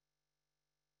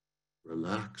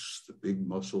 relax the big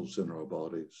muscles in our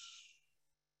bodies,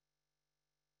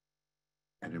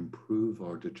 and improve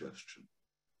our digestion.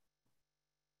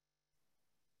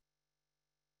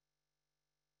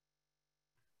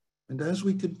 And as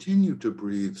we continue to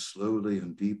breathe slowly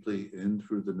and deeply in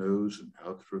through the nose and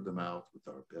out through the mouth with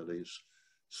our bellies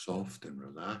soft and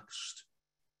relaxed,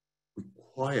 we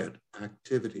quiet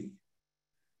activity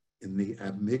in the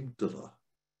amygdala,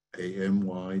 A-M-Y-G-D-A-L-A,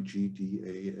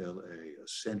 a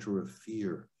center of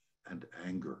fear and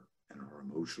anger in our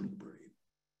emotional brain.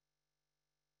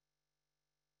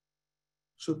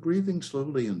 So breathing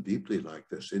slowly and deeply like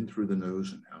this, in through the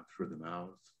nose and out through the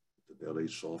mouth, with the belly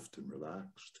soft and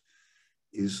relaxed,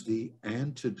 is the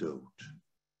antidote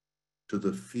to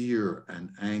the fear and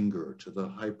anger, to the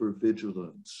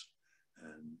hypervigilance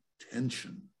and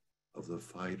tension of the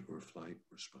fight or flight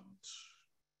response.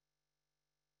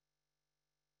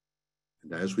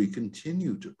 And as we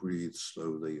continue to breathe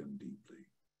slowly and deeply,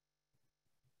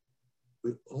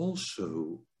 we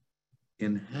also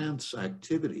enhance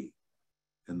activity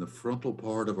in the frontal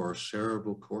part of our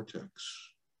cerebral cortex,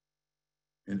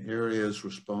 in areas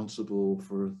responsible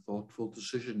for thoughtful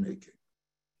decision-making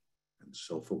and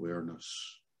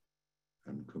self-awareness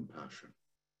and compassion.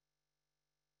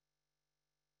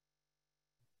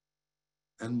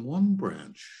 And one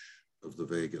branch of the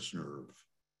vagus nerve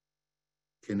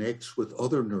connects with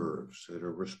other nerves that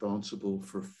are responsible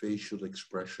for facial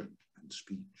expression and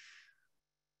speech.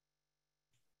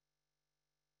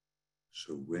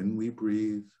 So when we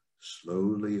breathe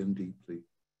slowly and deeply,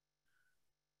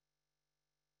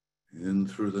 in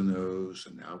through the nose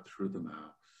and out through the mouth,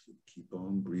 and keep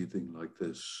on breathing like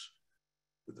this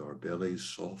with our bellies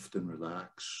soft and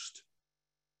relaxed,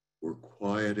 we're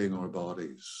quieting our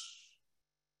bodies,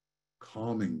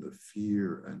 calming the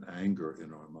fear and anger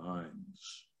in our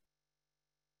minds,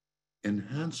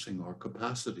 enhancing our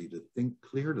capacity to think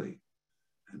clearly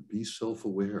and be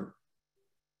self-aware,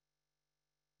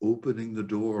 opening the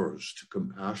doors to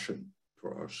compassion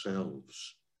for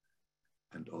ourselves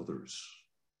and others,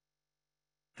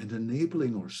 and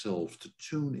enabling ourselves to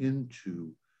tune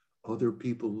into other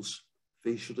people's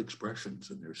facial expressions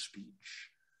in their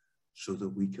speech so that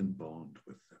we can bond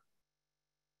with them.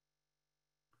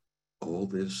 All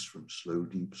this from slow,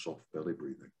 deep, soft belly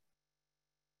breathing.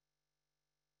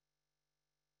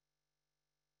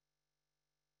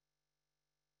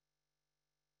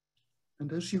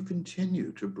 And as you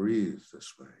continue to breathe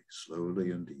this way,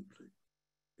 slowly and deeply,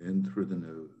 in through the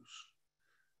nose,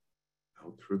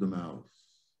 out through the mouth,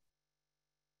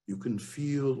 you can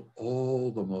feel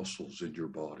all the muscles in your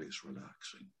bodies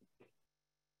relaxing.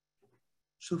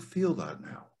 So feel that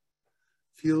now.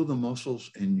 Feel the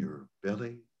muscles in your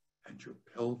belly and your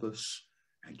pelvis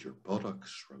and your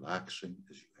buttocks relaxing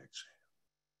as you exhale.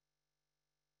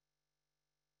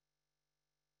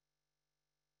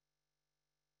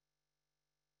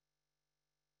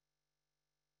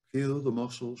 Feel the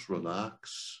muscles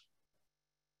relax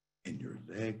in your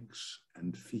legs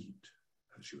and feet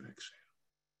as you exhale.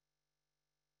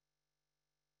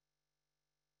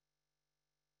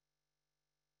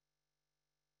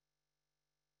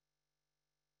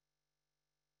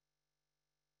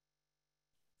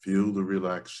 Feel the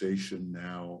relaxation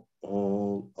now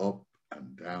all up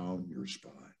and down your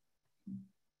spine.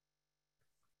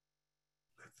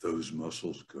 Let those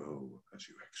muscles go as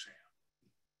you exhale.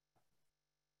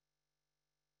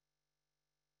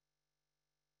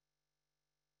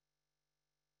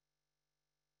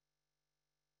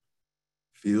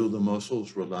 Feel the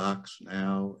muscles relax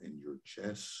now in your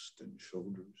chest and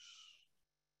shoulders.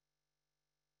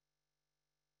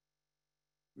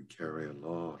 We carry a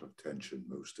lot of tension,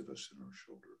 most of us, in our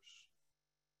shoulders.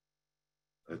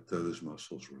 Let those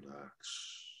muscles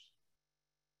relax.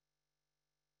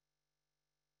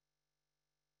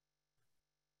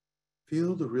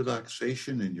 Feel the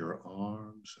relaxation in your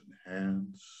arms and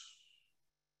hands.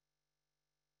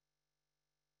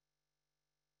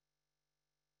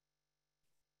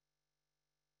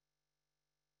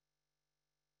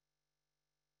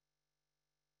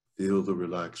 Feel the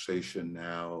relaxation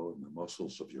now in the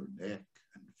muscles of your neck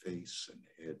and face and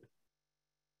head.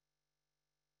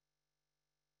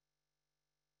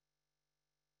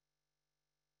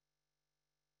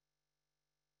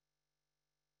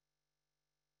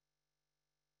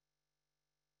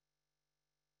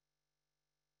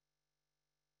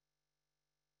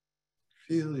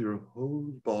 Feel your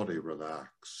whole body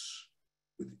relax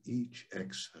with each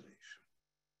exhalation.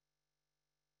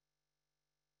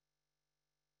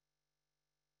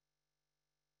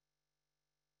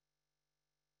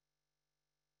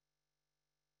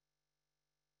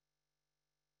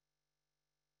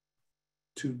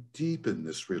 To deepen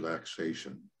this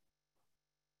relaxation,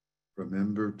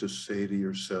 remember to say to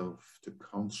yourself to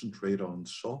concentrate on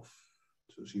soft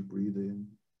as you breathe in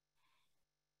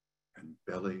and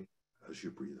belly as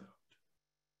you breathe out.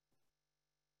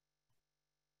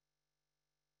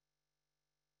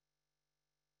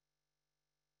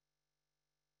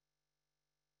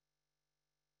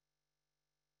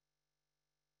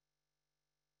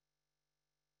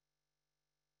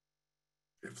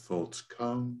 If thoughts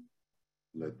come,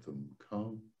 let them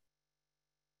come.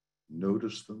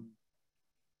 Notice them.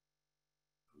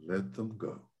 Let them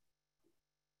go.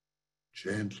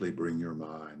 Gently bring your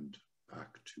mind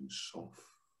back to soft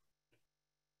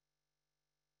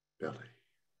belly.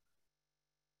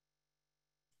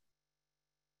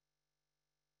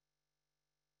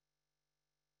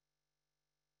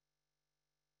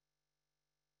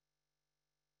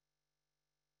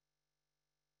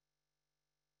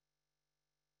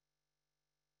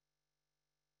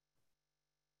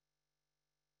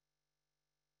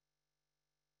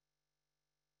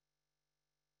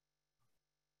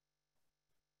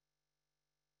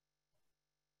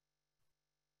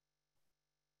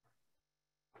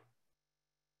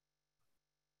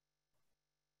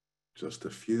 Just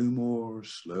a few more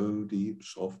slow, deep,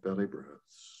 soft belly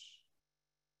breaths.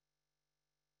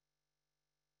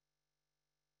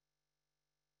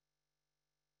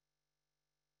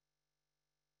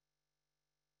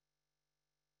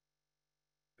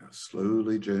 Now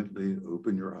slowly, gently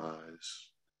open your eyes.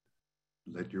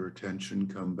 Let your attention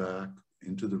come back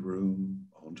into the room,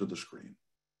 onto the screen.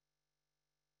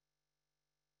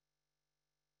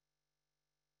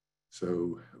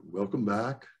 So welcome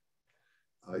back.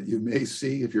 You may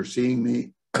see, if you're seeing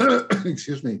me,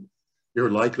 excuse me,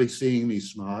 you're likely seeing me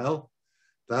smile.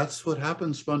 That's what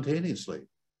happens spontaneously.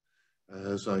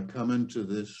 As I come into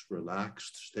this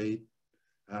relaxed state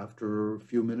after a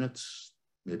few minutes,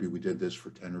 maybe we did this for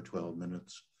 10 or 12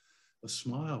 minutes, a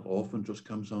smile often just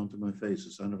comes onto my face.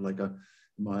 It's kind of like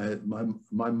my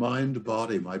mind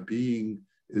body, my being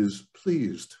is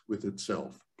pleased with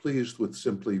itself, pleased with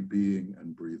simply being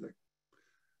and breathing.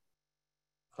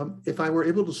 If I were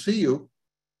able to see you,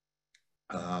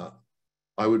 I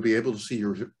would be able to see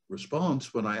your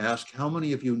response when I ask how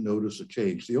many of you notice a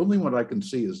change. The only one I can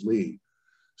see is Lee.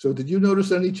 So did you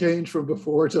notice any change from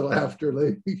before till after,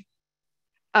 Lee?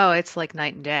 Oh, it's like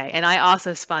night and day. And I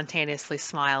also spontaneously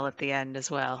smile at the end as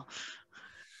well.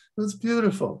 That's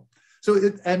beautiful. So,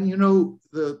 you know,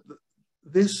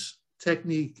 this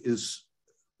technique is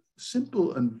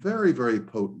simple and very, very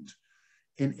potent.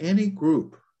 In any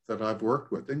group that I've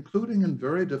worked with, including in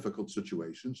very difficult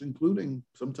situations, including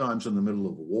sometimes in the middle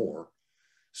of a war,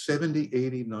 70,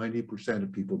 80, 90%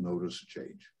 of people notice a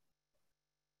change.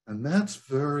 And that's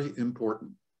very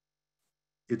important.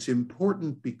 It's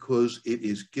important because it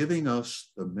is giving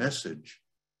us the message,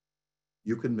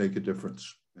 you can make a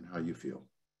difference in how you feel.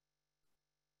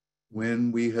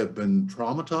 When we have been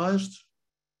traumatized,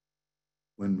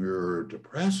 when we're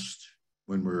depressed,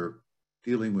 when we're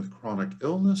dealing with chronic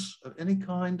illness of any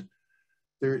kind,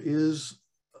 there is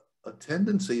a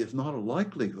tendency, if not a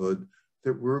likelihood,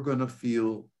 that we're going to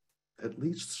feel at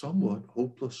least somewhat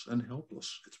hopeless and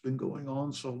helpless. It's been going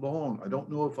on so long. I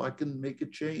don't know if I can make a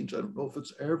change. I don't know if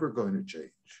it's ever going to change.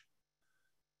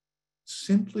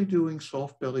 Simply doing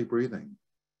soft belly breathing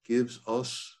gives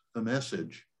us the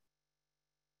message,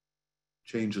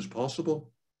 change is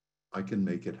possible. I can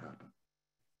make it happen.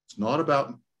 It's not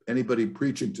about anybody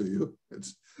preaching to you.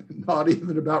 not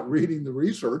even about reading the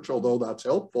research, although that's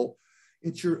helpful.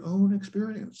 It's your own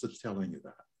experience that's telling you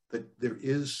that there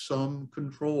is some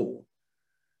control.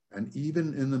 And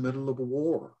even in the middle of a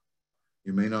war,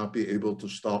 you may not be able to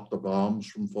stop the bombs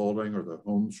from falling or the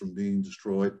homes from being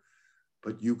destroyed,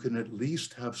 but you can at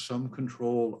least have some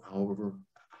control over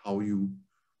how you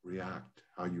react,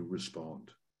 how you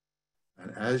respond.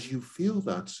 And as you feel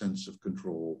that sense of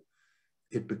control,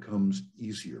 it becomes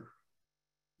easier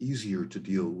to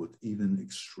deal with even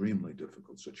extremely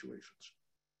difficult situations.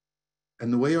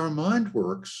 And the way our mind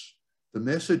works, the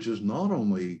message is not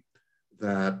only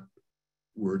that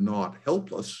we're not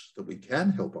helpless, that we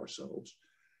can help ourselves,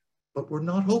 but we're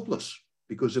not hopeless,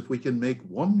 because if we can make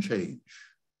one change,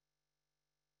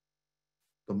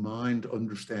 the mind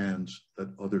understands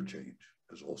that other change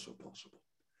is also possible.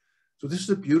 So this is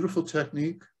a beautiful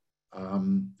technique.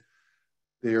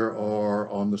 There are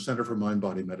on the Center for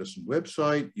Mind-Body Medicine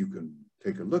website. You can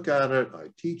take a look at it. I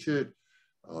teach it.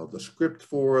 The script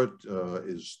for it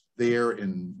is there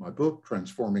in my book,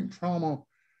 Transforming Trauma.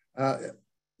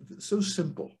 So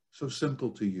simple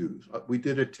to use. We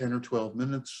did it 10 or 12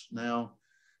 minutes now.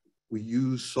 We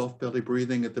use soft belly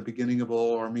breathing at the beginning of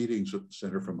all our meetings at the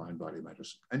Center for Mind-Body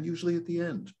Medicine, and usually at the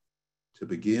end, to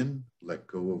begin, let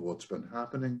go of what's been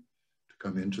happening, to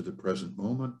come into the present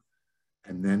moment,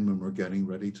 and then when we're getting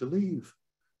ready to leave,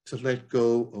 to let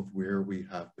go of where we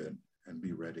have been and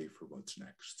be ready for what's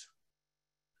next.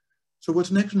 So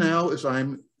what's next now is I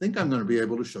think I'm going to be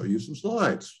able to show you some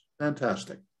slides.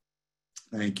 Fantastic.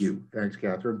 Thank you. Thanks,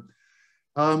 Catherine.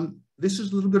 This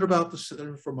is a little bit about the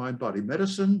Center for Mind-Body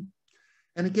Medicine.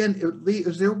 And again,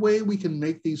 is there a way we can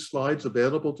make these slides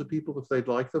available to people if they'd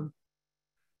like them?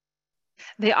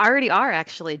 They already are,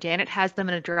 actually. Janet has them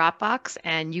in a Dropbox,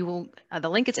 and you will, the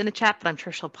link is in the chat, but I'm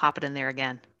sure she'll pop it in there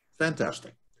again.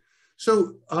 Fantastic.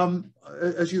 So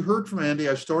as you heard from Andy,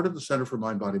 I started the Center for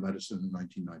Mind-Body Medicine in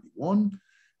 1991,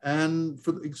 and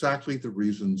for exactly the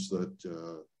reasons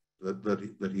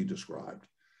that he described.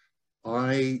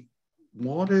 I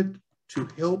wanted to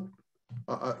help.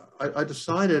 I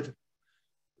decided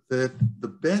that the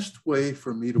best way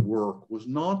for me to work was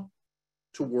not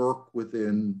to work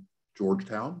within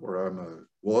Georgetown, where I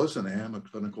was and am a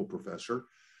clinical professor,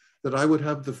 that I would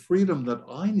have the freedom that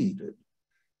I needed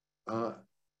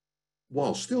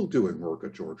while still doing work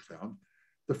at Georgetown,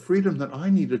 the freedom that I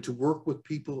needed to work with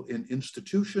people in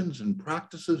institutions and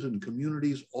practices and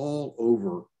communities all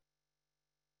over.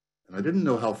 And I didn't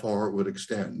know how far it would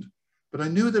extend, but I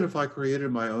knew that if I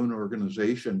created my own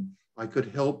organization, I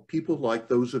could help people like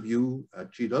those of you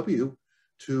at GW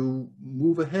to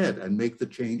move ahead and make the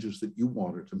changes that you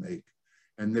wanted to make.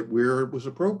 And that where it was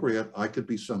appropriate, I could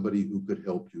be somebody who could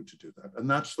help you to do that. And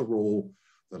that's the role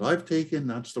that I've taken.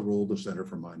 That's the role the Center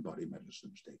for Mind-Body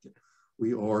Medicine has taken.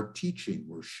 We are teaching,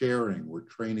 we're sharing, we're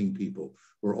training people.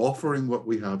 We're offering what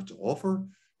we have to offer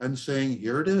and saying,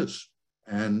 here it is.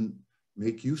 And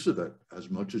make use of it as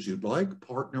much as you'd like.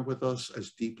 Partner with us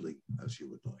as deeply as you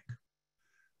would like.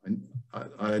 And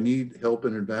I need help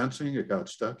in advancing. It got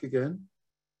stuck again.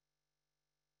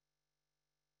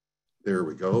 There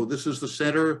we go. This is the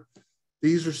center.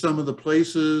 These are some of the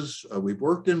places we've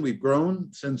worked in. We've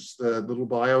grown since the little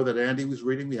bio that Andy was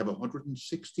reading. We have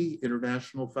 160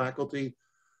 international faculty.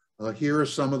 Here are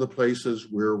some of the places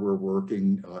where we're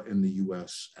working in the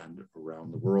US and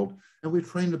around the world. And we've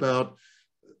trained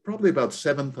probably about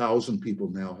 7,000 people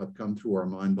now have come through our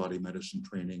mind-body medicine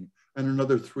training, and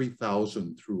another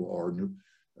 3,000 through our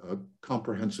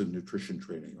comprehensive nutrition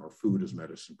training, our food as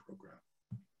medicine program.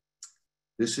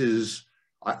 This is,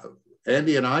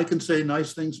 Andy and I can say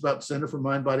nice things about Center for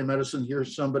Mind-Body Medicine.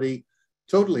 Here's somebody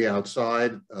totally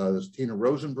outside. This is Tina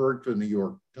Rosenberg from the New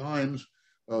York Times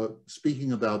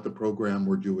speaking about the program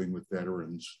we're doing with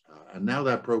veterans. And now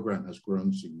that program has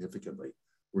grown significantly.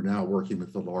 We're now working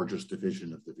with the largest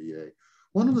division of the VA.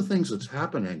 One of the things that's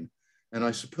happening, and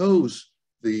I suppose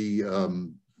the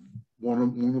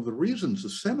one of the reasons the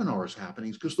seminar is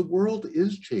happening is because the world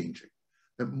is changing.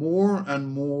 That more and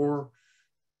more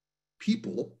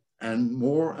people and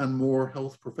more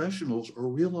health professionals are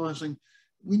realizing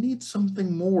we need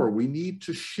something more. We need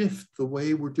to shift the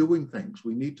way we're doing things.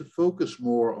 We need to focus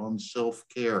more on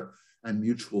self-care and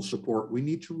mutual support. We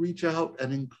need to reach out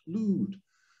and include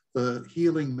the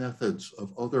healing methods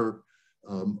of other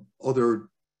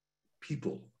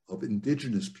people, of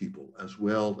indigenous people, as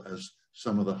well as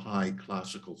some of the high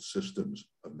classical systems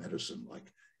of medicine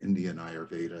like Indian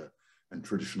Ayurveda and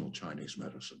traditional Chinese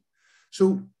medicine.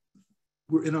 So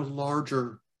we're in a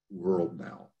larger world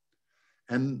now.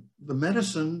 And the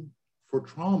medicine for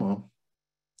trauma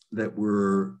that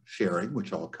we're sharing,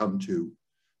 which I'll come to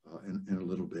in a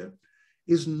little bit,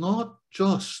 is not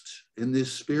just in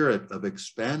this spirit of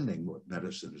expanding what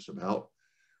medicine is about.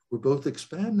 We're both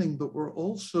expanding, but we're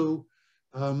also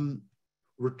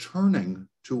returning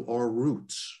to our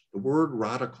roots. The word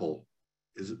radical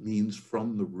it means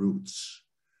from the roots.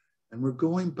 And we're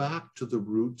going back to the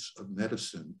roots of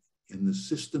medicine in the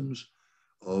systems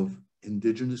of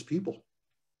indigenous people.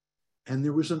 And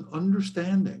there was an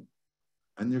understanding,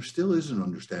 and there still is an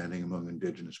understanding among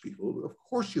indigenous people. Of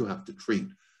course, you have to treat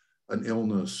an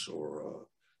illness or a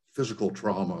physical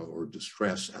trauma or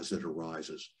distress as it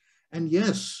arises. And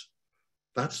yes,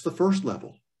 that's the first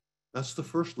level. That's the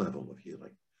first level of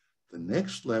healing. The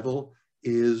next level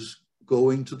is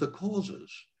going to the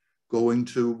causes, going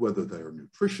to whether they're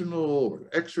nutritional or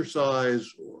exercise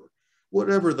or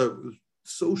whatever the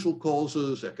social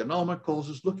causes, economic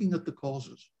causes, looking at the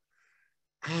causes.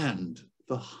 And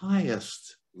the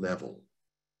highest level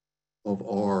of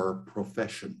our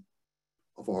profession,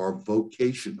 of our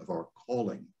vocation, of our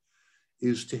calling,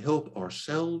 is to help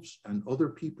ourselves and other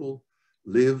people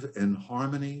live in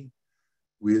harmony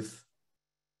with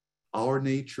our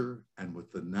nature and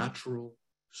with the natural,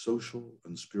 social,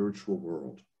 and spiritual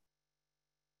world.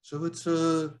 So it's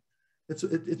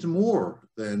more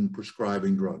than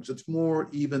prescribing drugs. It's more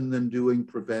even than doing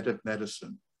preventive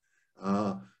medicine.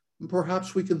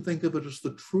 Perhaps we can think of it as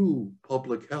the true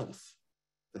public health,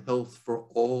 the health for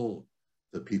all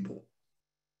the people.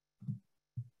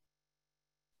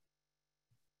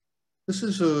 This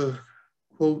is a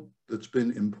quote that's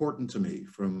been important to me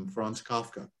from Franz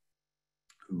Kafka,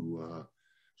 who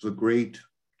was a great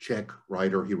Czech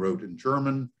writer. He wrote in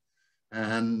German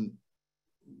and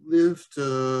lived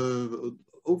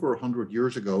over 100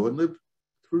 years ago and lived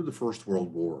through the First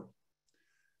World War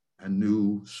and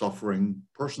knew suffering,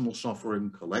 personal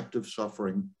suffering, collective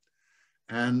suffering.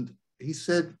 And he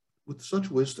said, with such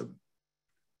wisdom,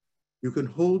 you can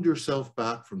hold yourself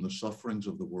back from the sufferings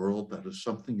of the world. That is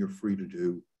something you're free to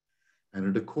do, and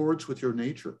it accords with your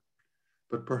nature.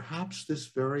 But perhaps this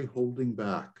very holding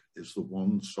back is the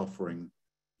one suffering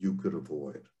you could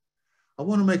avoid. I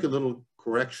want to make a little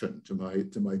correction to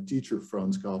my teacher,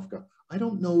 Franz Kafka. I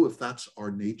don't know if that's our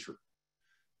nature.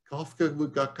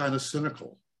 Kafka got kind of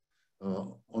cynical,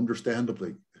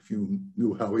 understandably, if you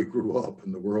knew how he grew up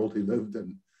and the world he lived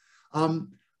in.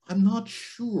 I'm not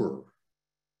sure.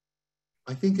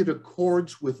 I think it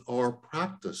accords with our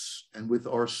practice and with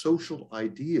our social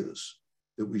ideas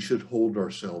that we should hold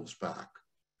ourselves back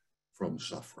from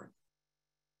suffering.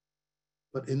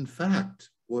 But in fact,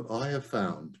 what I have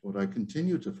found, what I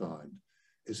continue to find,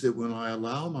 is that when I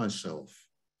allow myself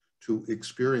to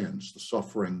experience the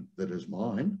suffering that is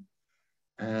mine,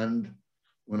 and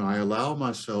when I allow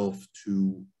myself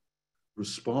to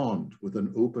respond with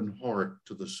an open heart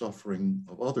to the suffering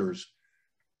of others,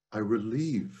 I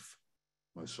relieve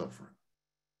my suffering.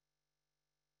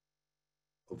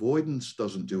 Avoidance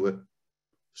doesn't do it.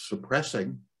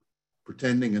 Suppressing,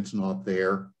 pretending it's not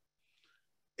there,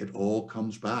 it all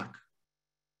comes back.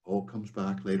 All comes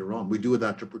back later on. We do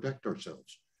that to protect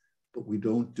ourselves, but we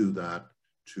don't do that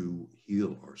to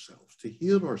heal ourselves. To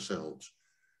heal ourselves,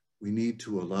 we need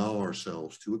to allow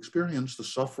ourselves to experience the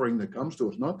suffering that comes to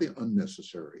us, not the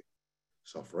unnecessary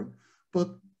suffering, but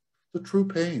the true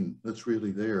pain that's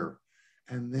really there.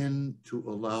 And then to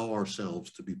allow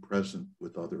ourselves to be present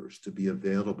with others, to be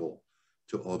available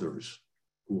to others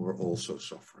who are also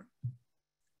suffering.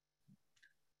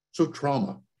 So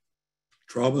trauma.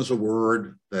 Trauma is a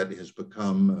word that has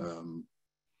become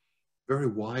very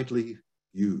widely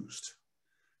used.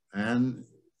 And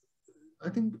I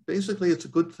think basically it's a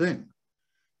good thing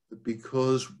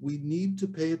because we need to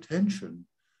pay attention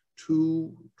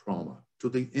to trauma, to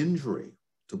the injury,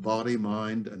 to body,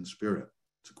 mind, and spirit.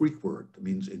 It's a Greek word that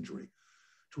means injury.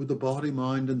 To the body,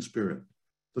 mind, and spirit.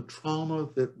 The trauma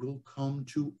that will come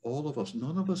to all of us.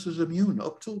 None of us is immune.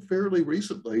 Up till fairly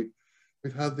recently,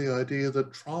 we've had the idea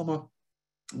that trauma,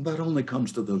 that only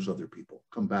comes to those other people,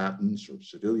 combatants or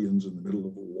civilians in the middle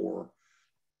of a war,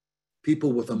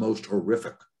 people with the most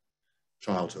horrific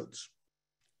childhoods.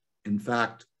 In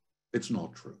fact, it's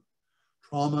not true.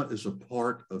 Trauma is a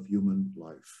part of human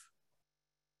life.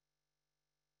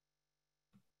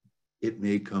 It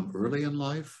may come early in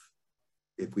life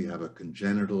if we have a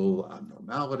congenital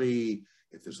abnormality,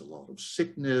 if there's a lot of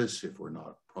sickness, if we're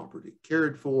not properly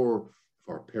cared for, if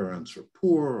our parents are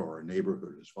poor or our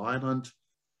neighborhood is violent.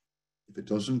 If it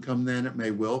doesn't come then, it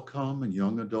may well come in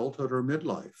young adulthood or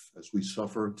midlife as we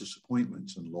suffer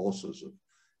disappointments and losses of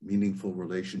meaningful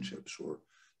relationships or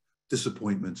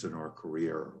disappointments in our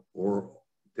career or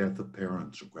death of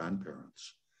parents or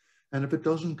grandparents. And if it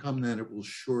doesn't come then, it will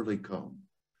surely come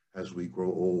as we grow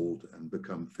old and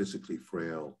become physically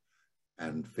frail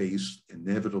and face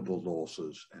inevitable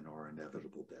losses and our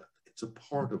inevitable death. It's a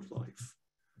part of life.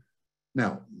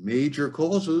 Now, major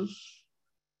causes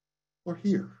are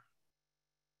here.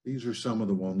 These are some of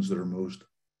the ones that are most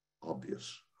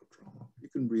obvious of trauma. You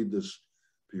can read this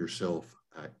for yourself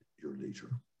at your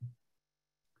leisure.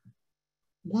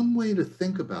 One way to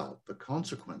think about the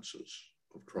consequences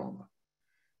of trauma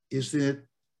is that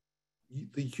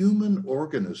the human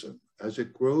organism, as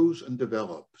it grows and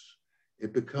develops,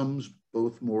 it becomes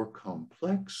both more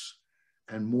complex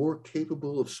and more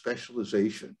capable of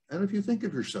specialization. And if you think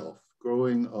of yourself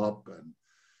growing up and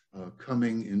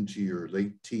coming into your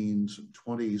late teens and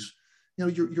 20s, you know,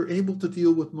 you're able to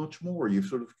deal with much more. You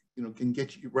sort of, you know,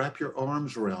 you wrap your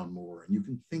arms around more, and you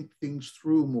can think things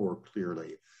through more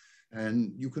clearly.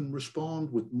 And you can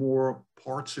respond with more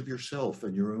parts of yourself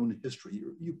and your own history.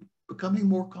 You're becoming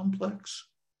more complex.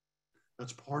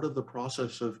 That's part of the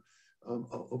process of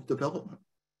development.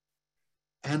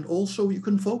 And also you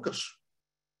can focus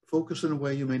in a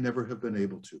way you may never have been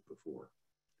able to before.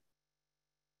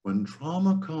 When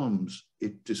trauma comes,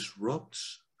 it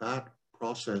disrupts that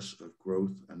process of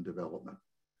growth and development.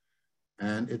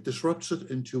 And it disrupts it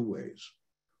in two ways.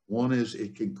 One is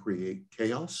it can create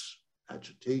chaos,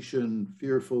 agitation,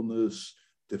 fearfulness,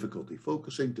 difficulty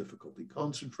focusing, difficulty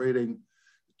concentrating,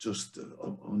 just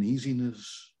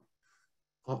uneasiness,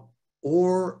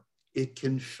 or it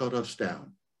can shut us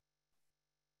down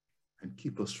and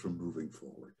keep us from moving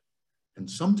forward. And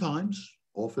sometimes,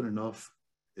 often enough,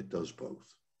 it does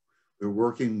both. We're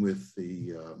working with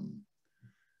the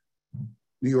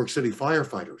New York City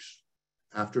firefighters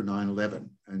after 9/11,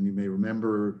 and you may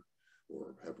remember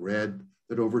or have read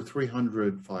that over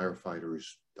 300 firefighters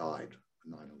died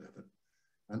in 9/11.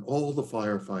 And all the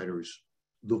firefighters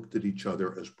looked at each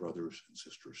other as brothers and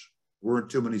sisters. Weren't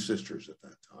too many sisters at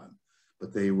that time,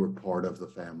 but they were part of the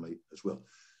family as well.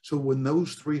 So when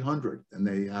those 300, and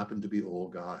they happened to be all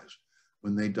guys,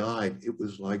 when they died, it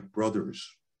was like brothers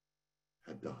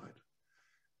had died.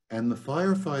 And the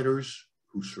firefighters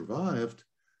who survived,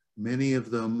 many of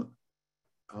them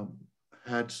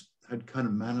had kind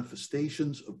of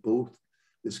manifestations of both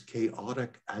this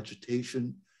chaotic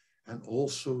agitation and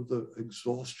also the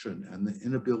exhaustion and the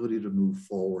inability to move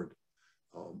forward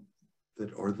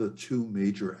that are the two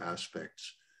major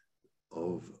aspects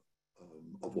of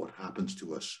what happens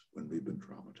to us when we've been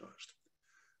traumatized.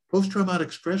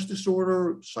 Post-traumatic stress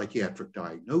disorder, psychiatric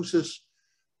diagnosis,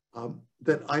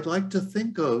 that I'd like to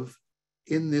think of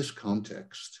in this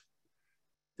context,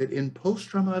 that in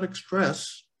post-traumatic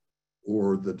stress,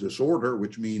 or the disorder,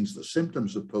 which means the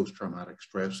symptoms of post-traumatic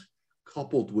stress,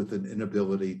 coupled with an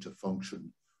inability to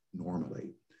function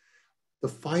normally. The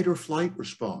fight or flight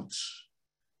response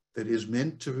that is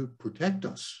meant to protect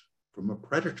us from a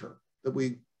predator that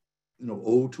we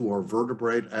owe to our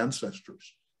vertebrate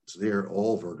ancestors. It's there,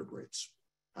 all vertebrates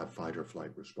have fight or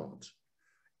flight response.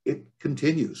 It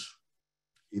continues,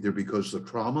 either because the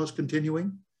trauma is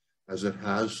continuing, as it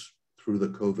has through the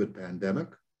COVID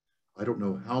pandemic. I don't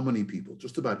know how many people,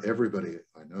 just about everybody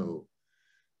I know,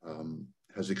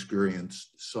 has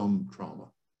experienced some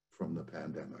trauma from the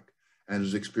pandemic and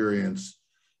has experienced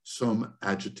some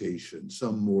agitation,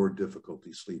 some more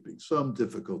difficulty sleeping, some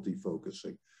difficulty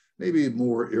focusing, maybe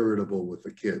more irritable with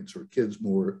the kids, or kids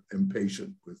more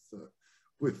impatient with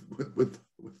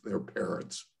their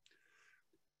parents.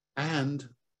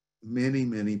 And many,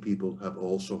 many people have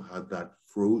also had that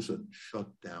frozen, shut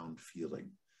down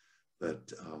feeling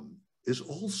that is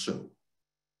also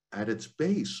at its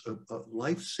base a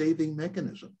life-saving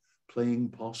mechanism, playing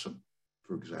possum,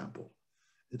 for example.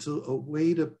 It's a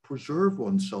way to preserve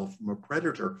oneself from a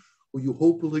predator who you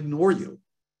hope will ignore you.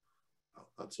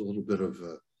 That's a little bit of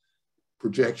a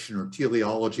projection or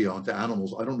teleology onto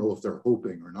animals. I don't know if they're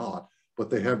hoping or not, but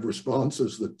they have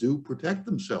responses that do protect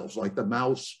themselves, like the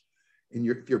mouse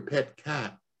if your pet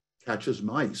cat catches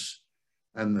mice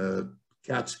and the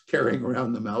cat's carrying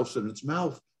around the mouse in its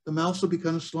mouth, the mouse will be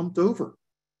kind of slumped over.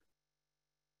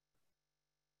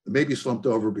 It may be slumped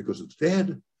over because it's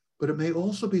dead, but it may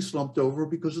also be slumped over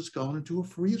because it's gone into a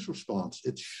freeze response.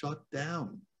 It's shut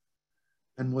down.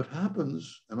 And what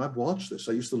happens, and I've watched this,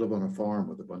 I used to live on a farm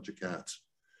with a bunch of cats.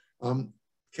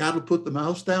 Cat will put the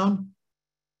mouse down,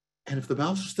 and if the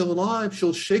mouse is still alive,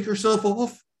 she'll shake herself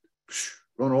off,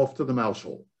 run off to the mouse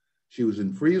hole. She was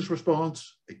in freeze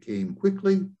response. It came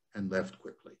quickly and left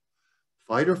quickly.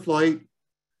 Fight or flight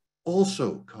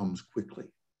also comes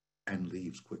quickly and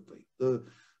leaves quickly.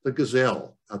 The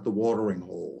gazelle at the watering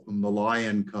hole, and the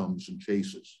lion comes and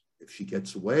chases. If she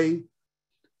gets away,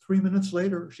 3 minutes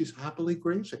later, she's happily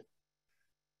grazing.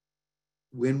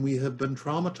 When we have been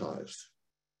traumatized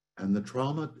and the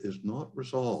trauma is not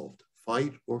resolved,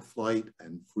 fight or flight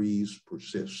and freeze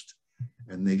persist,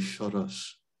 and they shut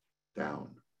us down.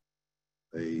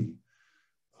 They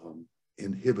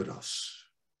inhibit us.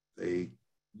 They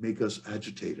make us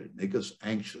agitated, make us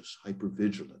anxious,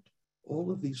 hypervigilant.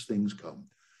 All of these things come.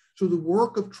 So the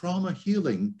work of trauma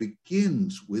healing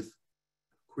begins with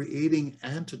creating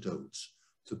antidotes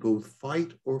to both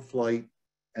fight or flight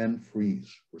and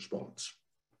freeze response.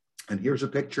 And here's a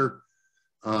picture.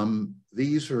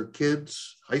 These are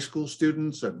kids, high school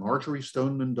students at Marjorie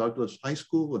Stoneman Douglas High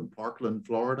School in Parkland,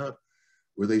 Florida,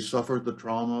 where they suffered the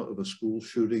trauma of a school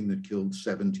shooting that killed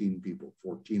 17 people,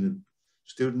 14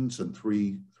 students and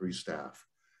three staff.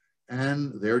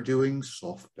 And they're doing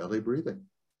soft belly breathing.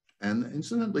 And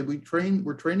incidentally,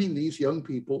 we're training these young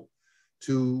people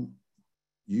to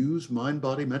use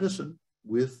mind-body medicine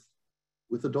with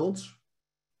adults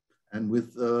and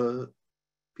with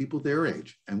people their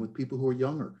age and with people who are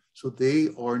younger. So they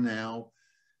are now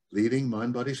leading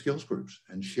mind-body skills groups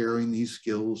and sharing these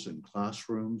skills in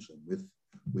classrooms and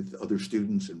with other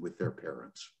students and with their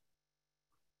parents.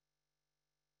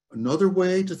 Another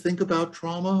way to think about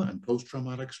trauma and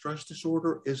post-traumatic stress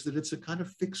disorder is that it's a kind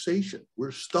of fixation.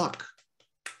 We're stuck.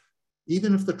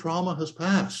 Even if the trauma has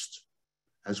passed,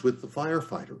 as with the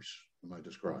firefighters whom I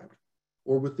described,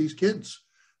 or with these kids,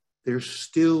 they're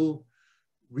still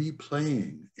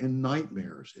replaying in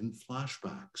nightmares, in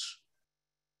flashbacks,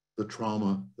 the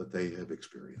trauma that they have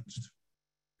experienced.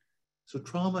 So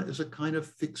trauma is a kind of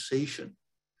fixation.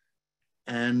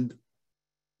 And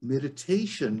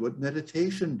meditation, what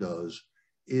meditation does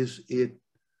is it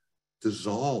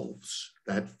dissolves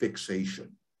that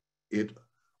fixation. It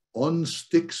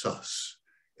unsticks us.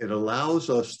 It allows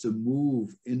us to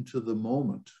move into the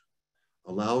moment,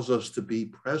 allows us to be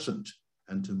present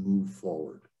and to move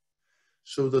forward.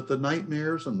 So that the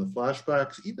nightmares and the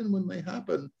flashbacks, even when they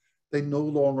happen, they no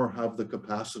longer have the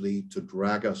capacity to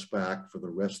drag us back for the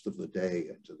rest of the day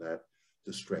into that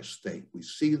distressed state. We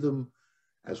see them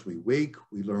as we wake,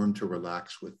 we learn to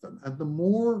relax with them. And the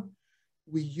more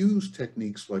we use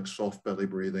techniques like soft belly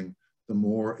breathing, the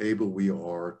more able we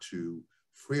are to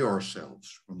free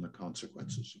ourselves from the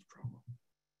consequences of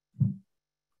trauma.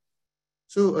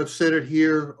 So I've said it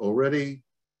here already.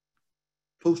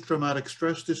 Post-traumatic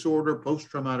stress disorder,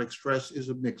 post-traumatic stress is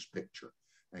a mixed picture,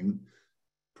 and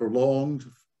prolonged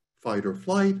fight or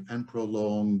flight and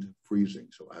prolonged freezing.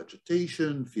 So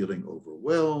agitation, feeling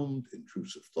overwhelmed,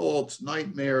 intrusive thoughts,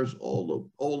 nightmares,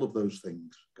 all of those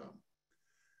things come.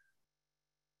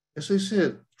 As I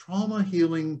said, trauma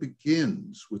healing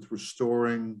begins with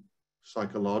restoring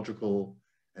psychological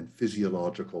and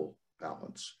physiological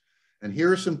balance. And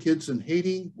here are some kids in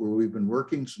Haiti where we've been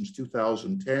working since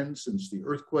 2010, since the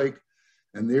earthquake.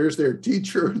 And there's their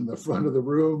teacher in the front of the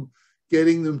room,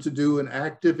 getting them to do an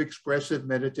active, expressive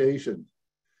meditation.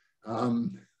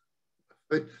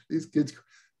 These kids,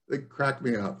 they crack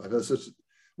me up.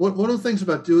 One of the things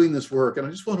about doing this work, and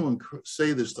I just want to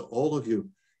say this to all of you,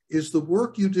 is the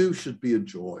work you do should be a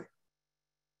joy.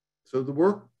 So the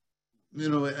work, you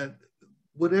know,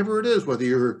 whatever it is, whether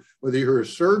you're a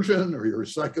surgeon or you're a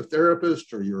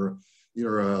psychotherapist or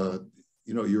you're a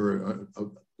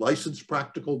licensed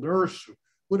practical nurse,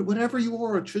 whatever you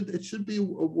are, it should be a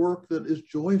work that is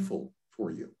joyful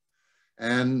for you.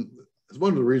 And it's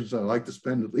one of the reasons I like to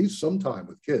spend at least some time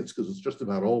with kids, because it's just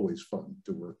about always fun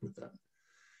to work with them.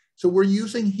 So we're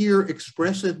using here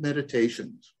expressive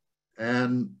meditations,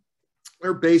 and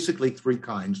there are basically three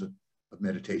kinds of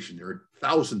meditation. There are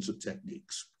thousands of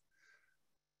techniques.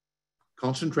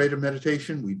 Concentrated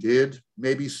meditation, we did,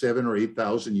 maybe 7,000 or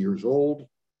 8,000 years old,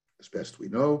 as best we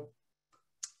know,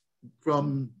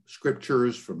 from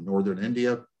scriptures from northern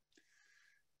India.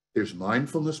 There's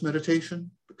mindfulness meditation,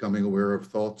 becoming aware of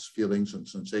thoughts, feelings, and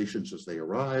sensations as they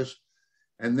arise.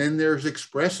 And then there's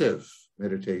expressive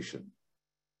meditation.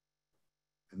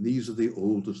 And these are the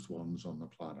oldest ones on the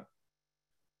planet.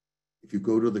 If you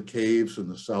go to the caves in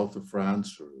the south of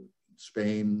France or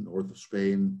Spain, north of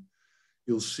Spain,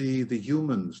 you'll see the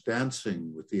humans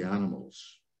dancing with the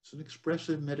animals. It's an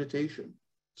expressive meditation.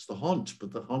 It's the hunt,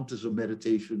 but the hunt is a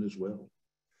meditation as well.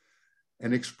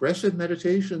 And expressive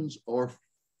meditations are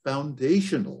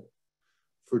foundational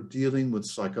for dealing with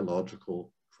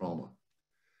psychological trauma.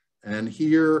 And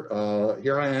here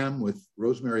I am with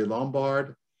Rosemary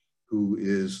Lombard, who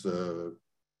is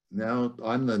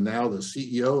I'm now the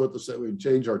CEO at the, we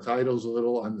changed our titles a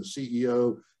little. I'm the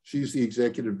CEO. She's the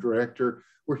executive director.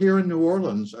 We're here in New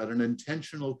Orleans at an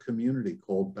intentional community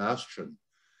called Bastion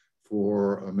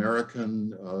for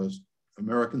American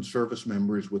service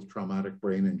members with traumatic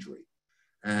brain injury.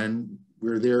 And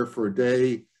we're there for a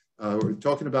day. We're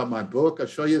talking about my book. I'll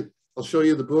show you I'll show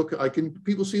you the book.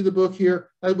 People see the book here?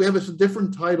 We have a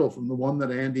different title from the one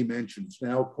that Andy mentioned. It's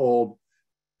now called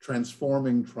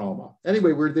Transforming Trauma.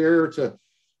 Anyway, we're there to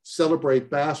celebrate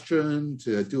Bastian,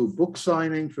 to do a book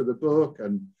signing for the book,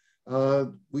 and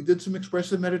we did some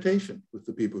expressive meditation with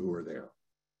the people who were there.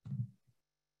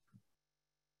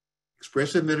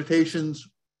 Expressive meditations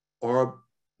are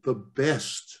the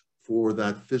best for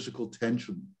that physical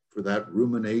tension, for that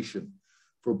rumination,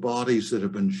 for bodies that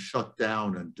have been shut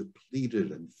down and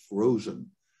depleted and frozen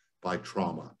by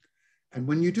trauma. And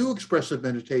when you do expressive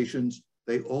meditations,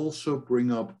 they also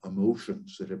bring up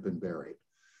emotions that have been buried.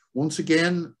 Once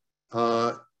again,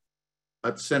 at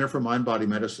the Center for Mind Body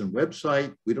Medicine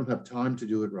website, we don't have time to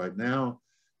do it right now.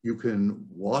 You can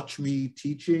watch me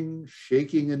teaching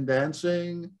shaking and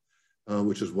dancing,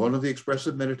 which is one of the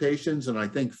expressive meditations, and I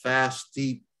think fast,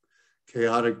 deep,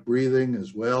 chaotic breathing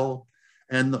as well.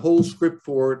 And the whole script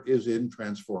for it is in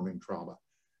Transforming Trauma.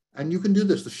 And you can do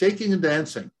this. The shaking and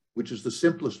dancing, which is the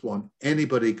simplest one,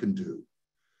 anybody can do.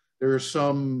 There are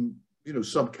some,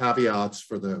 some caveats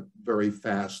for the very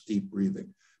fast, deep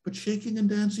breathing. But shaking and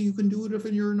dancing, you can do it if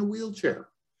you're in a wheelchair.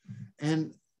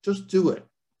 And just do it.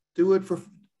 Do it for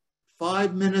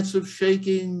 5 minutes of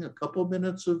shaking, a couple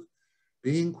minutes of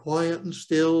being quiet and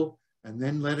still, and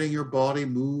then letting your body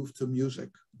move to music.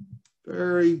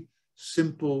 Very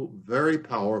simple, very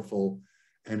powerful,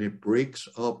 and it breaks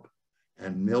up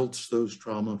and melts those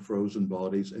trauma-frozen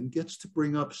bodies and gets to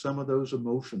bring up some of those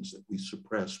emotions that we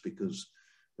suppress because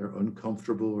they're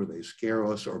uncomfortable or they scare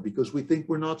us or because we think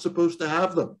we're not supposed to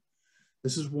have them.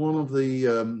 This is one of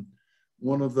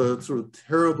the sort of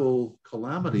terrible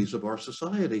calamities of our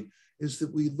society is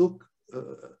that we look,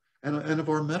 and of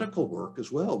our medical work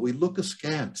as well, we look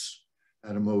askance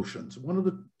at emotions. One of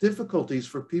the difficulties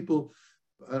for people,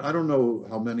 I don't know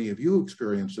how many of you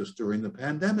experienced this during the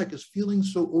pandemic, is feeling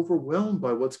so overwhelmed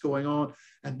by what's going on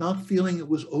and not feeling it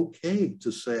was okay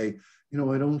to say,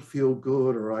 I don't feel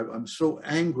good, or I'm so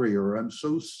angry, or I'm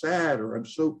so sad, or I'm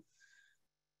so,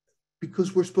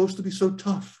 because we're supposed to be so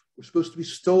tough. We're supposed to be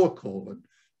stoical and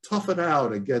tough it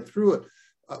out and get through it.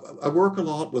 I work a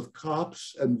lot with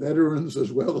cops and veterans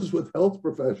as well as with health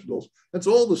professionals. It's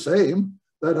all the same,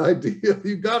 that idea.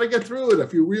 You got to get through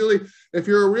it. If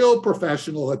you're a real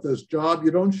professional at this job,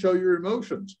 you don't show your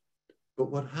emotions.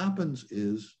 But what happens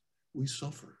is we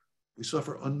suffer. We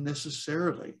suffer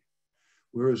unnecessarily.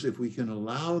 Whereas if we can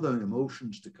allow the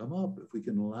emotions to come up, if we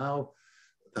can allow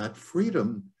that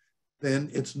freedom, then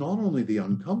it's not only the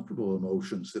uncomfortable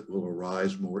emotions that will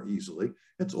arise more easily,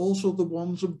 it's also the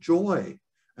ones of joy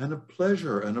and of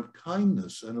pleasure and of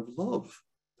kindness and of love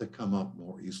that come up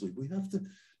more easily. We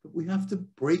have to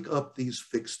break up these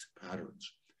fixed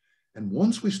patterns. And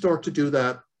once we start to do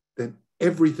that, then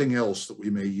everything else that we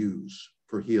may use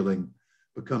for healing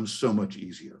becomes so much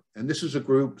easier. And this is a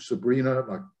group, Sabrina,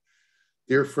 my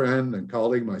dear friend and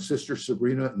colleague, my sister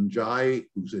Sabrina and Jai,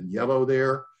 who's in yellow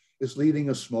there, is leading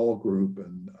a small group.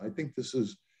 And I think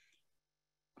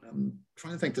I'm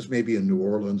trying to think, this may be in New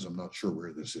Orleans. I'm not sure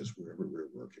where this is, wherever we're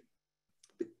working.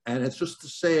 And it's just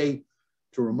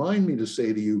to remind me to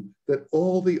say to you that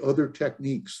all the other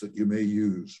techniques that you may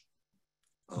use,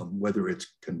 whether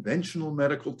it's conventional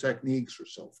medical techniques or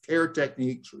self-care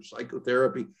techniques or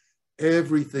psychotherapy,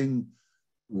 everything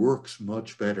works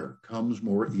much better, comes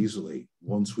more easily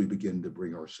once we begin to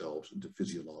bring ourselves into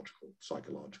physiological,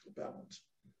 psychological balance.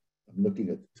 I'm looking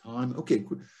at the time. Okay,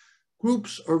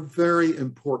 groups are very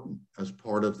important as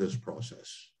part of this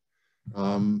process.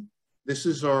 This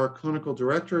is our clinical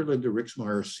director, Linda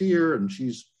Rixmeyer-Sear, and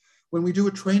when we do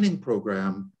a training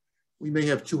program, we may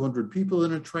have 200 people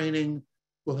in a training.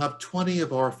 We'll have 20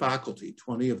 of our faculty,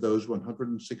 20 of those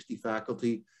 160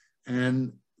 faculty,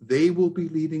 and they will be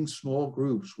leading small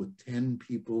groups with 10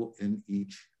 people in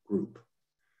each group.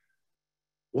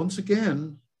 Once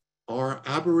again, our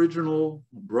Aboriginal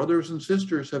brothers and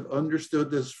sisters have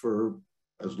understood this for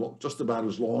just about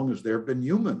as long as there have been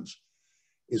humans,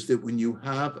 is that when you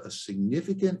have a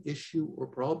significant issue or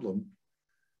problem,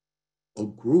 a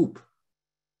group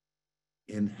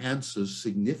enhances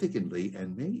significantly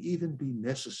and may even be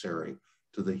necessary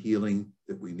to the healing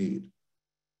that we need.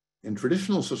 In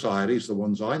traditional societies, the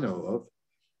ones I know of,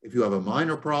 if you have a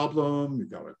minor problem, you've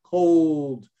got a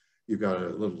cold, you've got a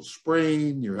little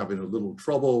sprain, you're having a little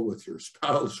trouble with your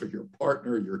spouse or your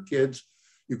partner, your kids,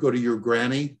 you go to your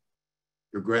granny,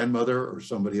 your grandmother, or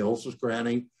somebody else's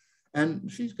granny,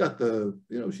 and she's got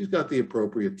the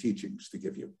appropriate teachings to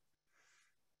give you.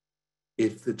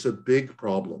 If it's a big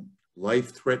problem,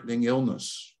 life-threatening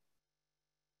illness,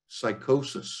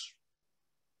 psychosis,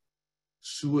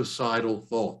 suicidal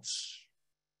thoughts,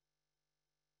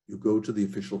 you go to the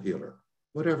official healer.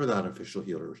 whatever that official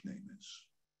healer's name is.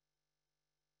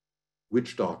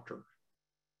 Witch doctor.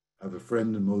 I have a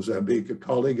friend in Mozambique, a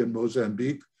colleague in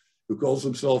Mozambique, who calls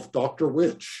himself Dr.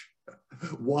 Witch.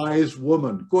 Wise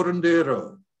woman,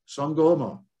 curandera,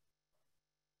 sangoma,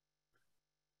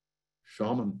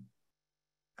 shaman.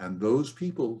 And those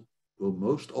people will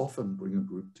most often bring a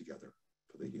group together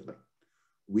for the healing.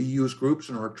 We use groups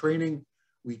in our training.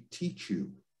 We teach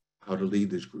you how to lead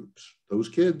these groups. Those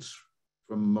kids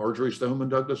from Marjorie Stoneman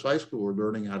Douglas High School are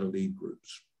learning how to lead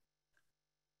groups.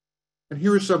 And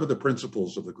here are some of the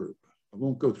principles of the group. I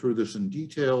won't go through this in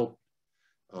detail.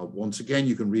 Once again,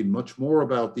 you can read much more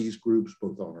about these groups,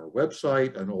 both on our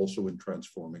website and also in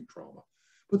Transforming Trauma.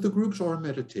 But the groups are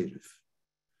meditative.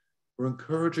 We're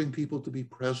encouraging people to be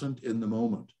present in the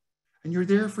moment. And you're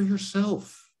there for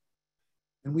yourself.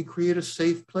 And we create a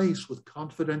safe place with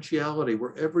confidentiality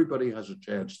where everybody has a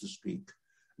chance to speak.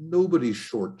 Nobody's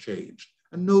shortchanged,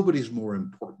 and nobody's more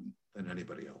important than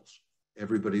anybody else.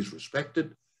 Everybody's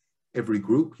respected. Every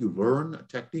group you learn a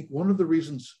technique. One of the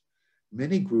reasons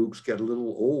many groups get a little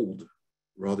old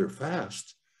rather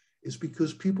fast is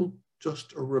because people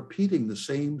just are repeating the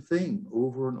same thing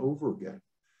over and over again.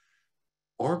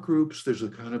 Our groups, there's a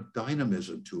kind of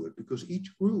dynamism to it because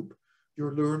each group,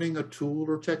 you're learning a tool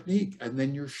or technique and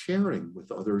then you're sharing with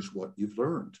others what you've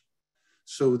learned.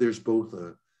 So there's both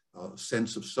a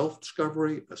sense of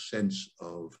self-discovery, a sense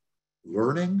of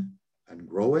learning and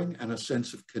growing, and a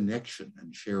sense of connection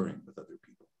and sharing with other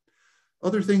people.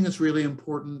 Other thing that's really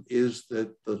important is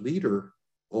that the leader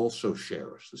also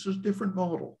shares. This is a different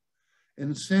model.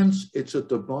 In a sense, it's a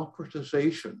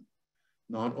democratization,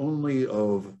 not only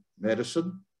of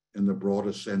medicine in the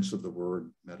broadest sense of the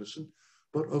word medicine,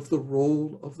 but of the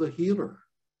role of the healer.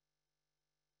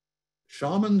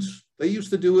 Shamans, they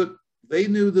used to do it. They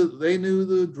knew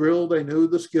the drill, they knew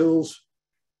the skills.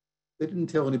 They didn't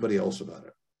tell anybody else about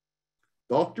it.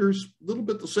 Doctors, a little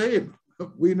bit the same.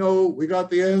 We know, we got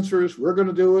the answers, we're going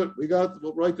to do it,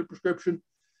 we'll write the prescription.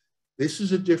 This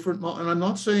is a different model, and I'm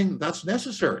not saying that's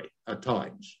necessary at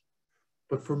times,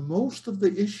 but for most of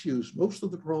the issues, most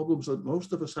of the problems that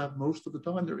most of us have most of the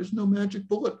time, there is no magic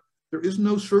bullet. There is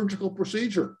no surgical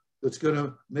procedure that's going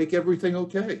to make everything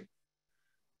okay.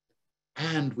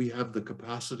 And we have the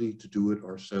capacity to do it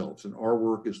ourselves. And our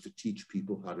work is to teach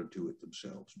people how to do it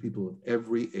themselves, people of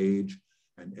every age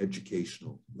and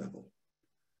educational level.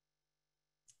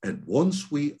 And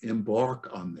once we embark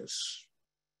on this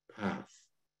path,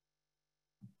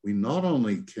 we not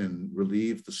only can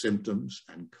relieve the symptoms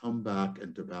and come back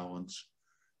into balance,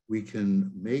 we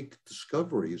can make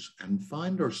discoveries and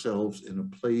find ourselves in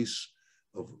a place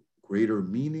of greater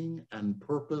meaning and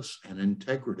purpose and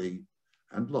integrity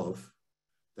and love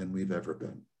than we've ever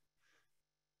been.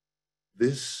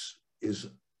 This is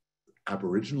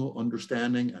Aboriginal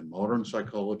understanding, and modern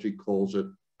psychology calls it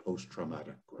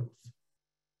post-traumatic growth.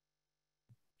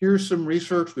 Here's some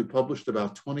research. We published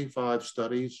about 25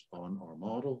 studies on our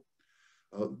model.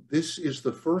 This is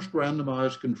the first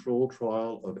randomized controlled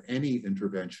trial of any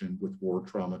intervention with war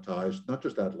traumatized, not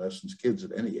just adolescents, kids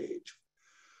at any age.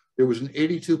 There was an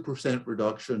 82%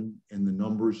 reduction in the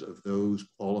numbers of those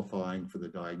qualifying for the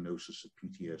diagnosis of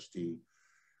PTSD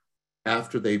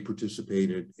after they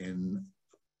participated in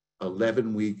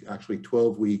 11-week, actually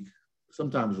 12-week,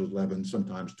 sometimes it was 11,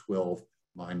 sometimes 12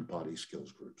 mind-body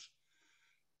skills groups.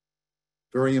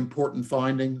 Very important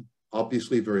finding,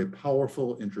 obviously very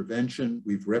powerful intervention.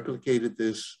 We've replicated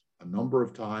this a number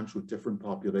of times with different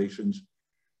populations.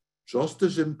 Just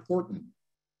as important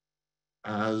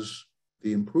as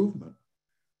the improvement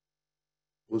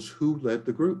was who led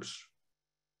the groups.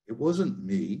 It wasn't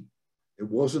me. It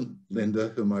wasn't Linda,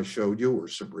 whom I showed you, or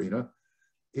Sabrina.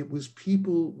 It was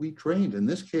people we trained. In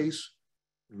this case,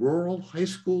 rural high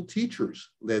school teachers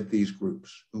led these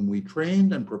groups, whom we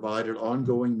trained and provided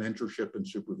ongoing mentorship and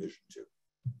supervision to.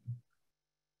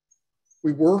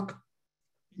 We work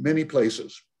many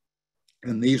places,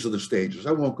 and these are the stages.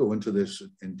 I won't go into this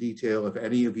in detail. If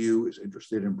any of you is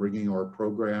interested in bringing our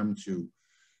program to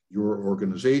your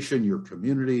organization, your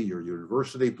community, your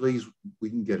university, please, we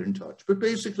can get in touch. But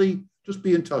basically, just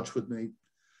be in touch with me.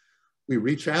 We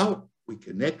reach out, we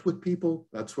connect with people.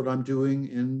 That's what I'm doing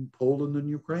in Poland and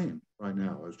Ukraine right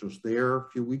now. I was just there a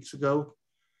few weeks ago.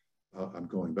 I'm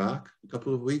going back a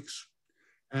couple of weeks,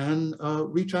 and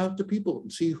reach out to people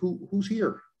and see who's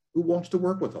here, who wants to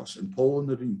work with us. In Poland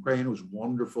and in Ukraine, it was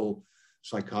wonderful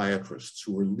psychiatrists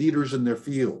who are leaders in their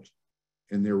field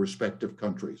in their respective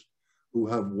countries, who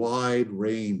have wide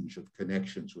range of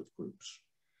connections with groups.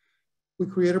 We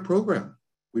create a program.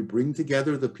 We bring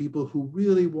together the people who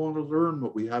really want to learn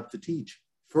what we have to teach,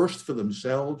 first for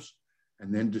themselves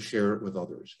and then to share it with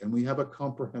others. And we have a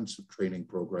comprehensive training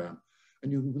program.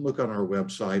 And you can look on our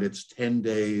website, it's 10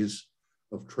 days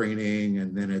of training,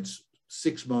 and then it's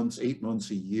 6 months, 8 months,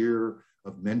 a year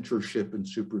of mentorship and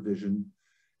supervision.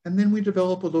 And then we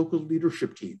develop a local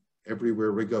leadership team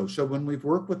everywhere we go. So when we've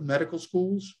worked with medical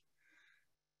schools,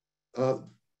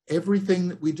 everything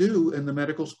that we do in the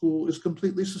medical school is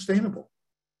completely sustainable.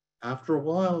 After a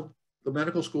while, the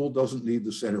medical school doesn't need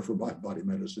the Center for Mind-Body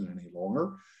Medicine any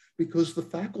longer, because the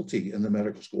faculty in the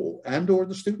medical school and or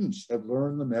the students have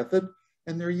learned the method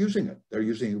and they're using it. They're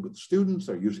using it with students,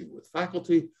 they're using it with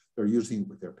faculty, they're using it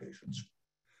with their patients.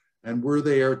 And we're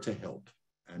there to help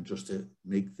and just to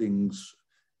make things,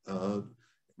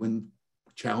 when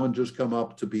challenges come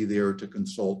up, to be there to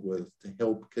consult with, to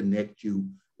help connect you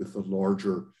with the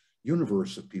larger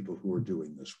universe of people who are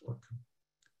doing this work.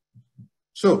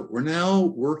 So we're now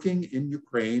working in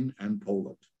Ukraine and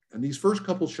Poland. And these first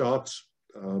couple shots,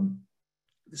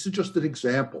 this is just an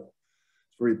example.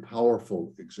 It's a very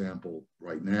powerful example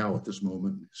right now at this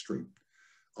moment in history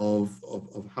of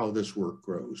how this work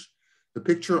grows. The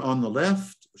picture on the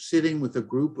left, sitting with a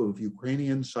group of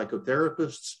Ukrainian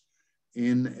psychotherapists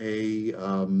in a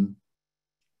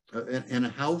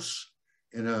house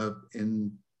in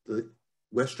the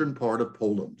western part of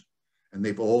Poland. And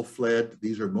they've all fled.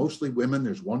 These are mostly women.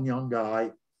 There's one young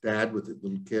guy, dad with a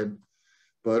little kid,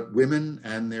 but women,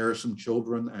 and there are some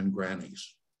children and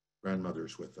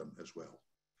grandmothers with them as well.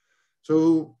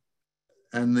 So,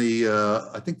 and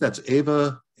I think that's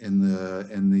Eva in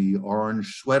the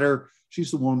orange sweater.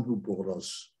 She's the one who brought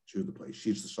us to the place.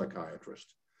 She's the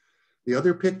psychiatrist. The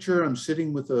other picture, I'm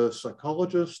sitting with a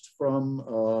psychologist from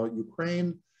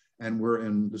Ukraine,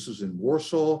 and this is in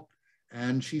Warsaw,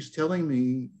 and she's telling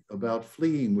me about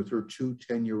fleeing with her 2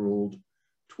 10-year-old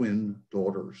twin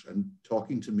daughters and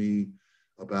talking to me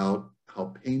about how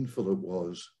painful it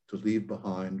was to leave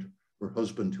behind her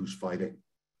husband who's fighting.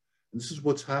 And this is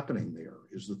what's happening there,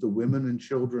 is that the women and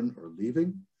children are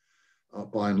leaving.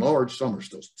 By and large, some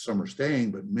are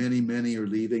staying, but many are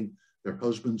leaving. Their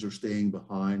husbands are staying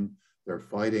behind. They're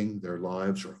fighting. Their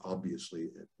lives are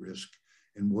obviously at risk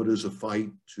in what is a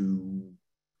fight to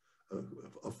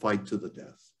the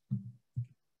death.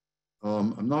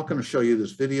 I'm not going to show you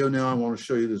this video now. I want to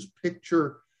show you this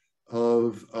picture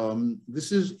of,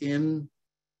 this is in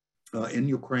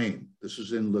Ukraine. This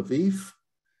is in Lviv,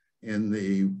 in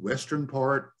the western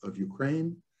part of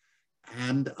Ukraine.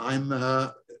 And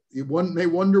you may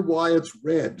wonder why it's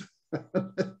red.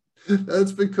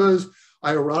 That's because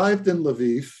I arrived in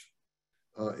Lviv,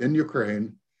 in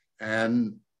Ukraine,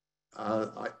 and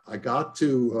I got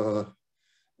to,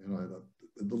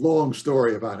 the long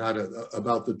story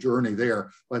about the journey there.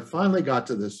 I finally got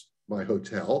to my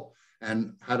hotel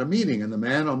and had a meeting, and the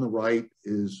man on the right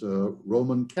is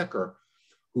Roman Kecker,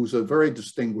 who's a very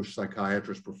distinguished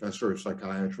psychiatrist, professor of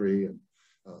psychiatry, and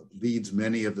leads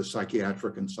many of the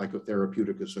psychiatric and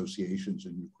psychotherapeutic associations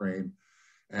in Ukraine.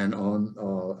 And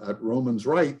at Roman's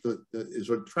right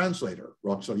is a translator,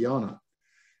 Roxoliana.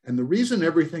 And the reason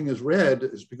everything is red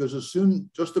is because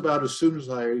just about as soon as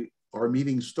our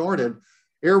meeting started,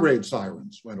 air raid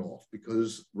sirens went off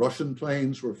because Russian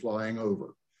planes were flying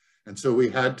over. And so we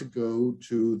had to go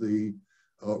to the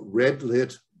red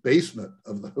lit basement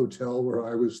of the hotel where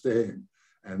I was staying.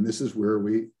 And this is where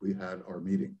we had our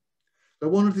meeting. So I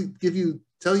wanted to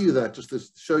tell you that just to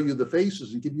show you the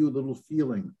faces and give you a little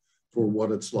feeling for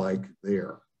what it's like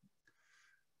there.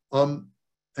 And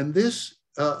this,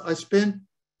 I spent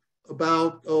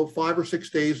about 5 or 6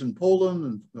 days in Poland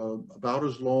and about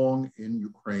as long in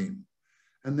Ukraine.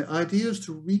 And the idea is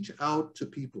to reach out to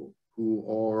people who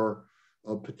are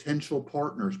potential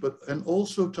partners, and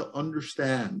also to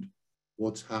understand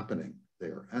what's happening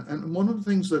there. And one of the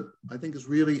things that I think is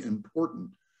really important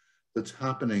that's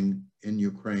happening in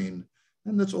Ukraine,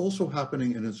 and that's also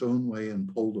happening in its own way in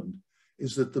Poland,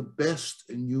 is that the best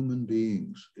in human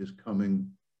beings is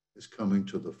coming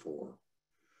to the fore.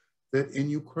 That in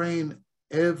Ukraine,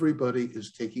 everybody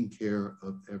is taking care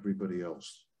of everybody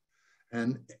else.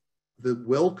 And the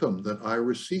welcome that I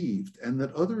received and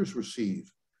that others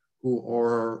receive who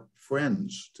are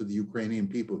friends to the Ukrainian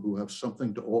people who have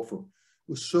something to offer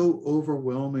was so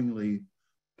overwhelmingly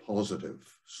positive,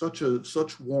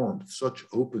 such warmth, such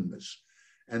openness.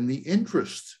 And the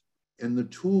interest in the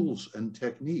tools and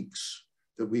techniques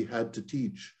that we had to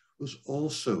teach was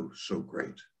also so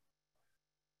great.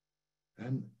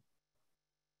 And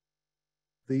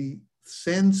the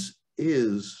sense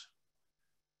is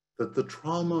that the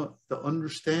trauma, the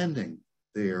understanding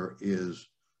there is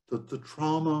that the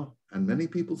trauma, and many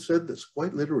people said this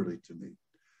quite literally to me,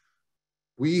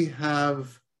 we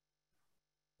have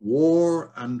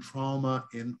war and trauma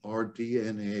in our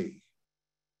DNA.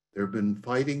 There have been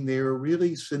fighting there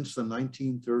really since the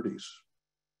 1930s.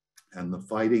 And the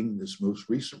fighting, this most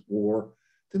recent war,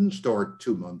 didn't start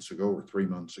 2 months ago or 3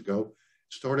 months ago.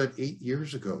 It started 8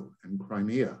 years ago in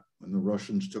Crimea, when the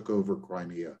Russians took over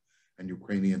Crimea and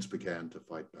Ukrainians began to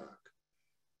fight back.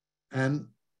 And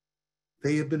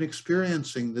they have been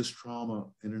experiencing this trauma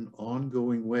in an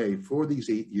ongoing way for these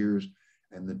 8 years.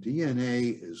 And the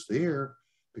DNA is there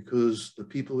because the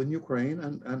people in Ukraine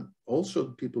and also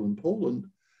the people in Poland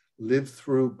lived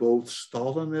through both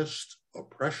Stalinist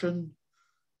oppression,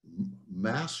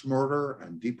 mass murder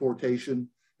and deportation,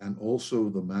 and also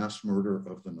the mass murder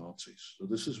of the Nazis. So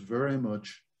this is very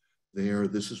much there.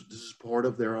 This is part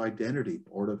of their identity,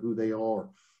 part of who they are,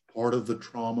 part of the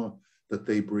trauma that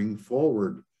they bring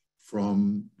forward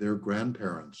from their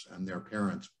grandparents and their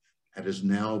parents, and is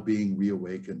now being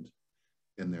reawakened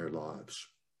in their lives.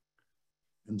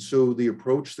 And so the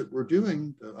approach that we're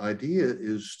doing, the idea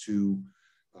is to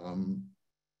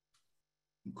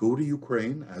go to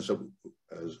Ukraine, as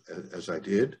I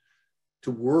did,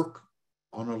 to work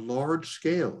on a large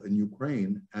scale in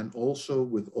Ukraine, and also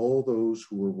with all those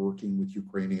who are working with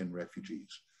Ukrainian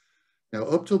refugees. Now,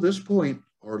 up to this point,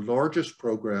 our largest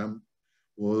program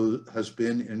has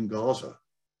been in Gaza,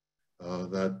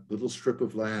 that little strip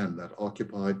of land, that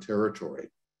occupied territory.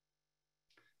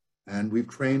 And we've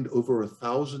trained over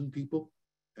 1,000 people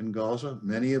in Gaza,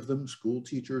 many of them school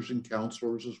teachers and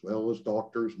counselors, as well as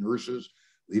doctors, nurses,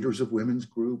 leaders of women's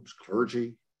groups,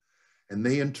 clergy. And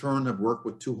they in turn have worked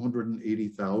with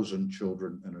 280,000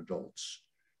 children and adults.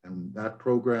 And that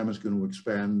program is going to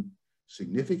expand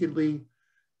significantly.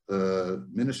 The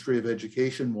Ministry of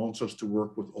Education wants us to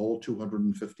work with all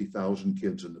 250,000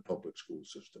 kids in the public school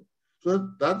system. So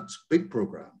that's a big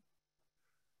program.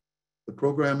 The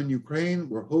program in Ukraine,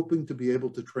 we're hoping to be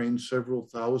able to train several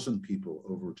thousand people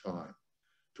over time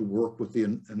to work with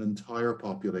an entire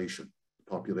population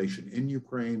in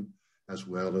Ukraine, as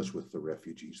well as with the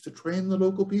refugees, to train the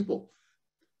local people,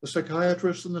 the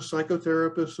psychiatrists and the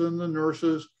psychotherapists and the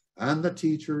nurses and the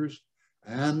teachers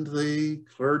and the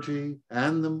clergy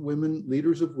and the women,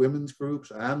 leaders of women's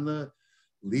groups and the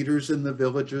leaders in the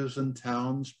villages and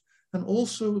towns, and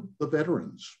also the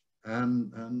veterans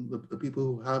and the people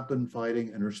who have been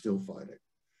fighting and are still fighting.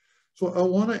 So I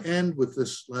want to end with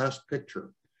this last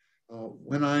picture.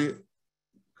 When I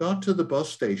got to the bus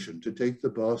station to take the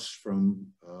bus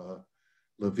from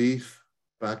Lviv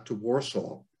back to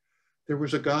Warsaw, there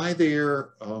was a guy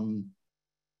there.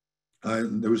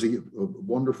 There was a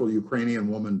wonderful Ukrainian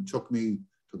woman took me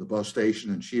to the bus station,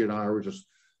 and she and I were just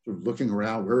sort of looking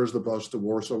around. Where's the bus to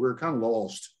Warsaw? We were kind of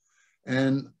lost.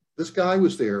 And this guy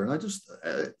was there, and I just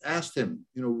asked him,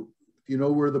 do you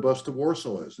know where the bus to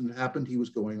Warsaw is? And it happened he was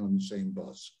going on the same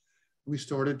bus. We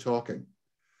started talking.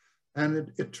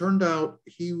 And it turned out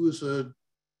he was a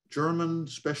German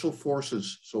Special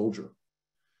Forces soldier.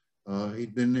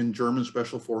 He'd been in German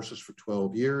Special Forces for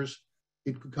 12 years.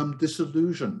 He'd become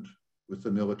disillusioned with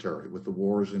the military, with the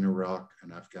wars in Iraq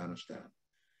and Afghanistan.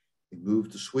 He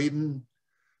moved to Sweden,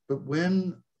 but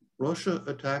when Russia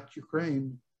attacked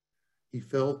Ukraine, he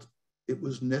felt it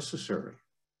was necessary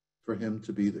for him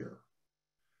to be there.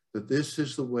 That this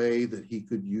is the way that he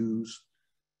could use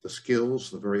the skills,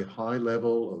 the very high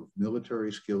level of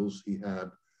military skills he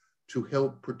had, to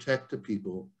help protect the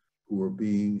people who were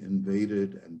being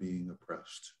invaded and being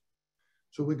oppressed.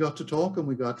 So we got to talk and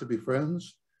we got to be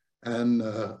friends. And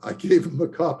I gave him a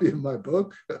copy of my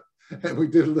book and we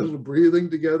did a little breathing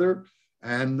together.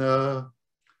 And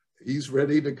he's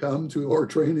ready to come to our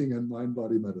training in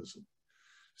mind-body medicine.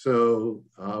 So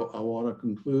I want to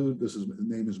conclude. His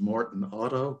name is Martin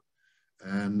Otto.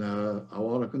 And I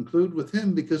want to conclude with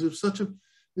him because it's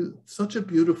such a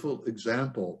beautiful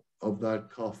example of that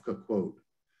Kafka quote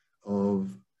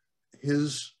of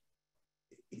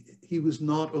he was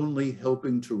not only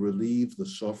helping to relieve the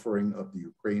suffering of the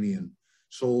Ukrainian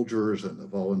soldiers and the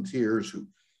volunteers,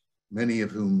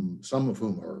 some of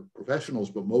whom are professionals,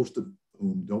 but most of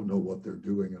whom don't know what they're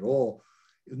doing at all,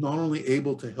 is not only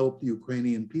able to help the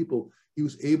Ukrainian people, he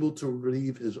was able to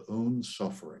relieve his own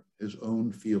suffering, his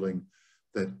own feeling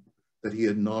that he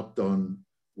had not done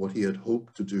what he had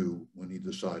hoped to do when he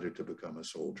decided to become a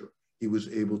soldier. He was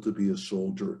able to be a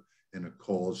soldier in a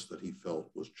cause that he felt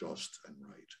was just and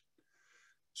right.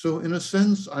 So in a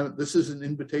sense, this is an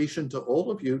invitation to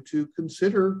all of you to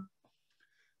consider,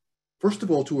 first of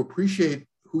all, to appreciate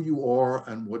who you are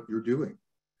and what you're doing,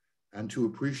 and to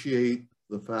appreciate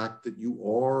the fact that you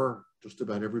are, just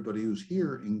about everybody who's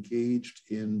here, engaged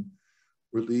in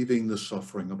relieving the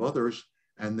suffering of others,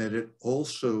 and that it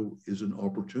also is an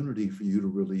opportunity for you to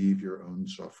relieve your own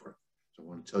suffering. So I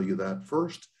want to tell you that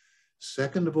first.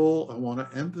 Second of all, I want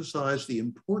to emphasize the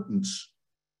importance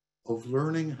of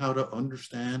learning how to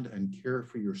understand and care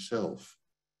for yourself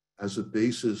as a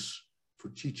basis for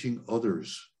teaching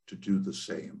others to do the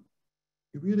same.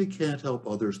 You really can't help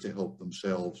others to help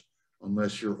themselves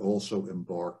unless you're also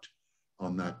embarked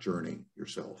on that journey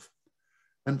yourself.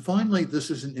 And finally, this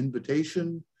is an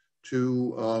invitation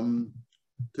to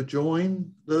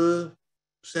join the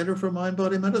Center for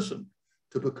Mind-Body Medicine,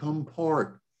 to become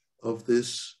part of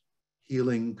this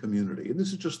healing community. And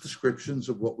this is just descriptions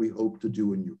of what we hope to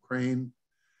do in Ukraine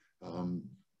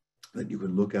that you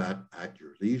can look at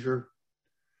your leisure.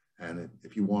 And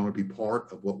if you want to be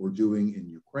part of what we're doing in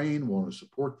Ukraine, want to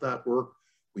support that work,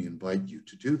 we invite you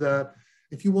to do that.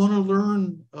 If you want to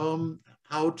learn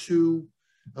how to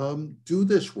do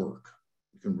this work,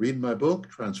 you can read my book,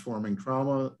 Transforming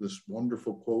Trauma, this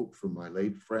wonderful quote from my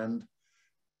late friend,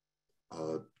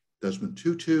 Desmond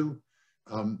Tutu.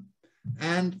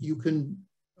 And you can,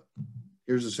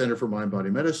 here's the Center for Mind-Body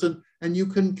Medicine, and you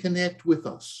can connect with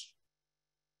us.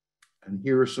 And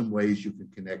here are some ways you can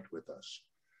connect with us.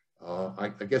 I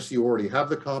guess you already have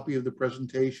the copy of the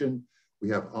presentation. We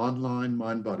have online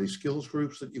mind-body skills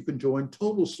groups that you can join,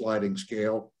 total sliding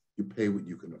scale. You pay what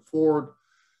you can afford.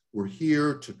 We're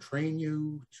here to train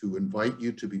you, to invite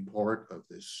you to be part of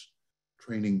this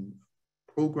training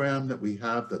program that we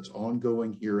have that's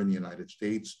ongoing here in the United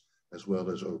States as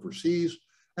well as overseas.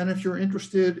 And if you're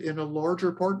interested in a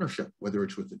larger partnership, whether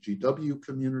it's with the GW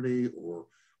community or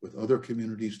with other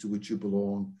communities to which you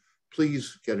belong,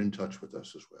 please get in touch with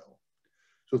us as well.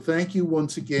 So thank you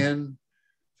once again.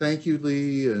 Thank you,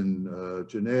 Lee and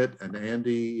Jeanette and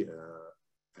Andy,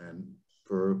 and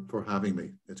for having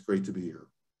me. It's great to be here.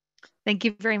 Thank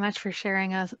you very much for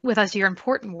sharing with us your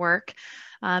important work.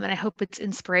 And I hope it's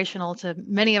inspirational to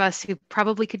many of us who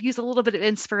probably could use a little bit of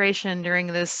inspiration during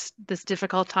this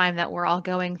difficult time that we're all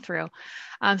going through.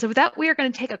 So with that, we are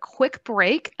going to take a quick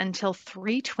break until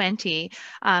 3:20,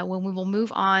 when we will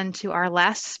move on to our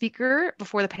last speaker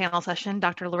before the panel session,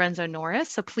 Dr. Lorenzo Norris.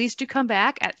 So please do come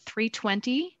back at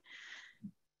 3:20,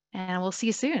 and we'll see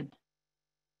you soon.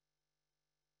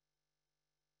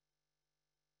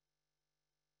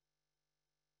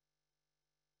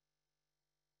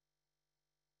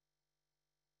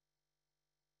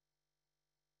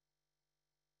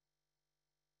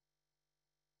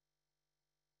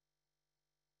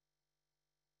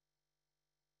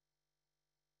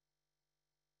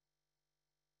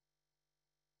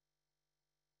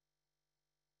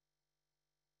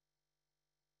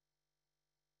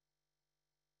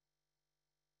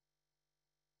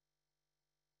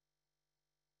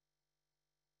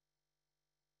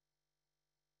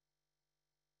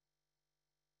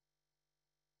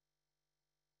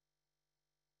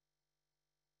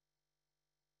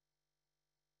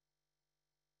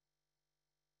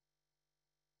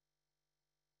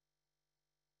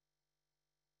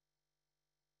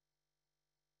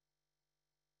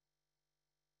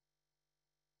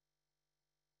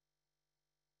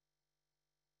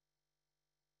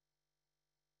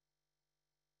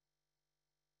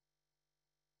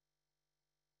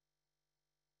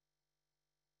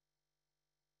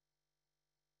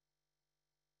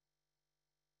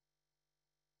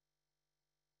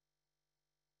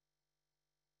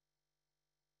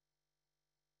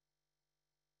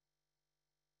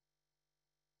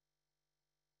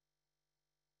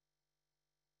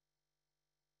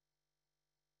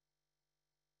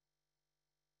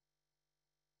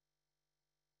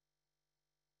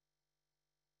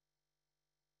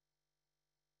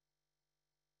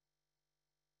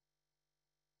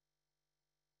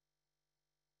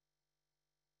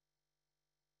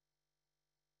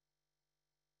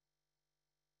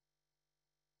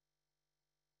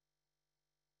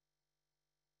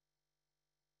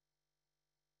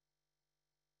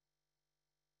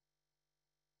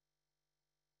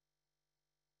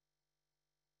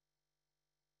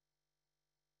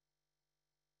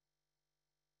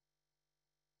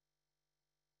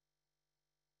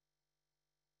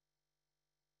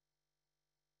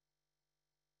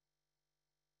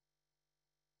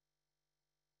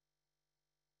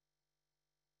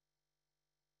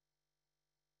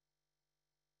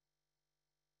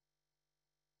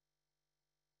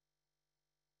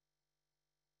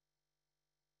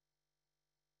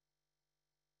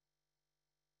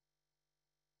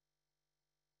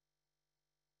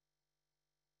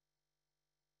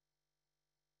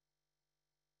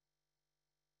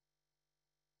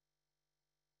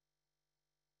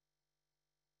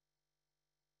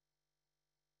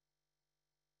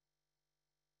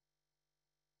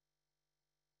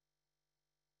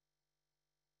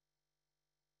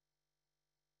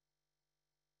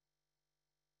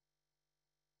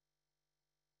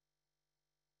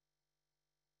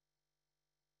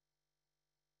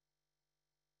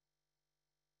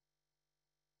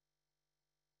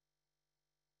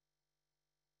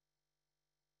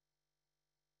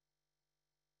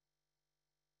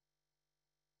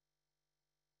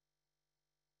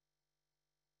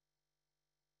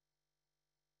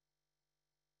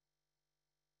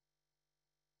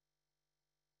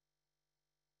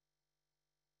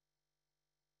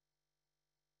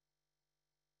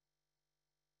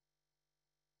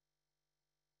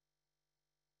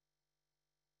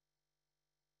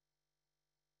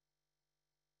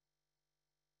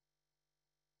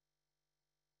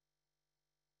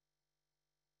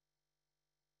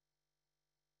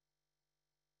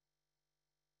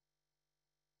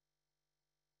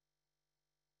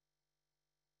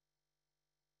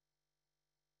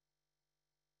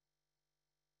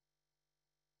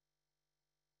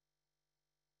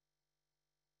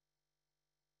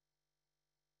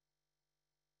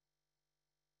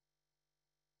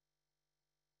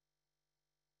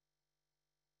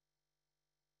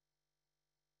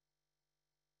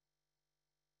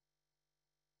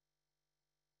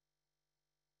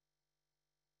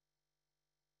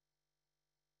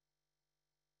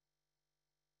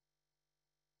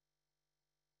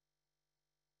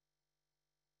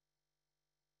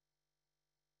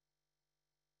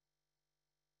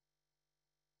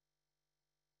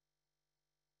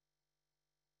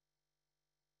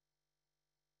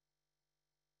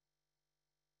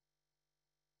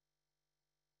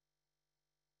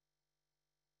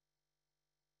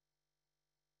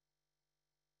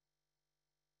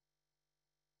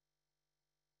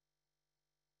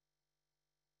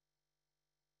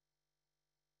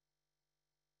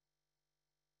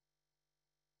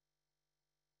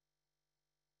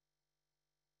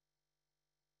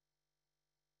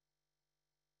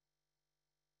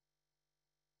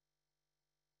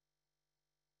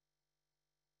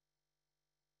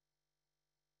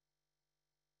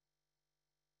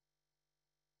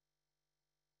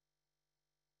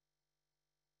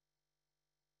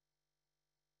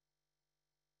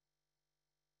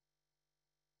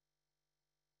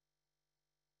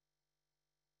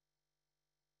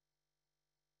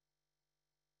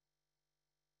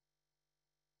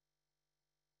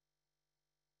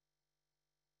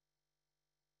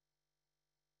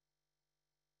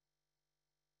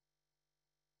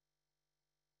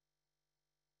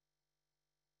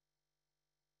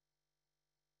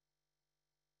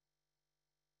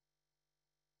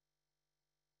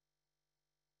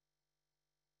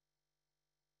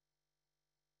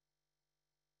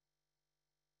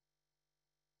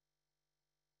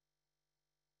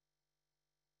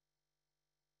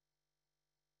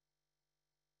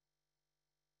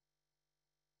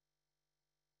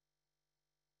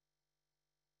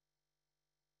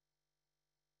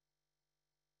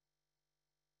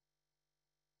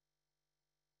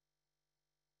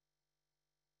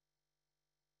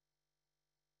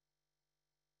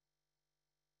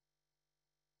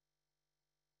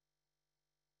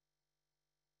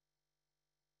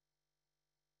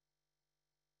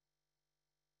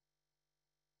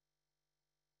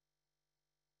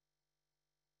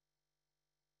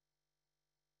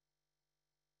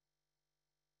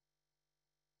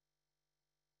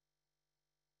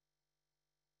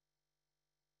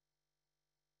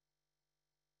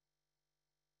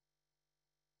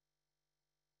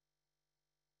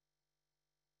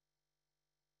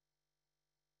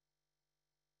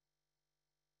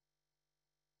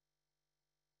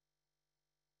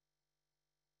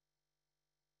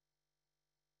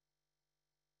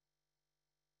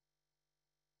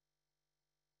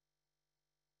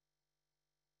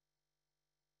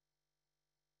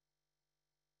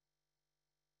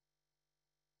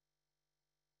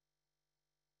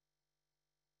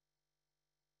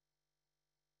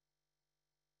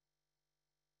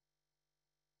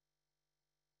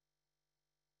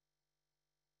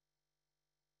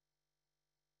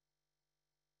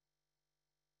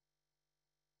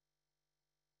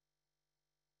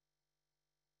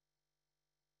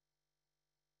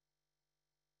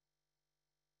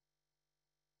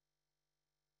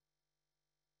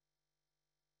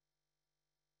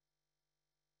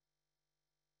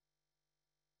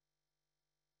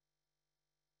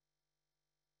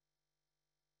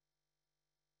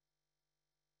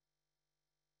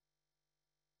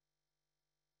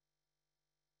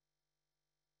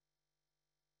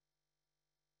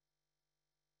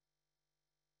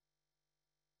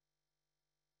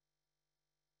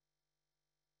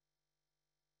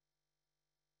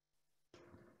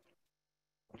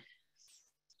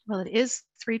 Well, it is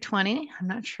 3:20. I'm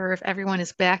not sure if everyone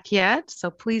is back yet, so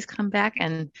please come back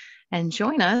and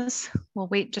join us. We'll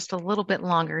wait just a little bit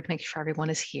longer to make sure everyone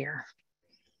is here.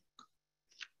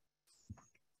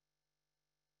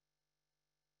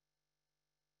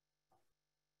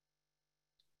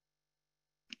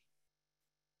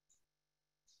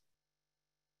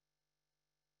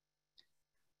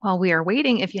 While we are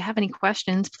waiting, if you have any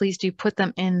questions, please do put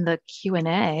them in the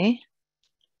Q&A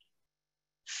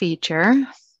feature.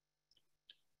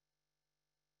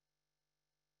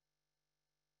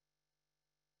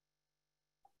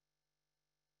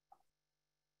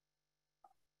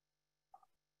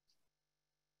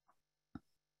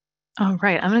 All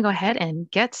right, I'm going to go ahead and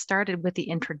get started with the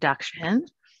introduction.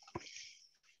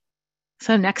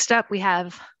 So next up, we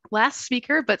have last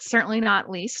speaker, but certainly not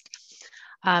least.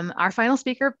 Our final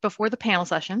speaker before the panel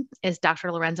session is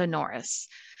Dr. Lorenzo Norris.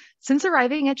 Since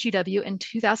arriving at GW in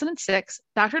 2006,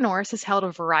 Dr. Norris has held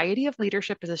a variety of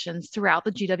leadership positions throughout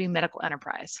the GW medical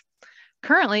enterprise.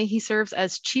 Currently, he serves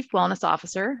as Chief Wellness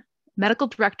Officer, Medical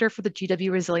Director for the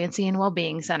GW Resiliency and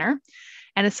Well-being Center,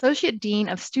 and Associate Dean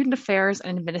of Student Affairs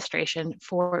and Administration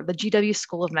for the GW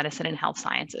School of Medicine and Health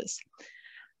Sciences.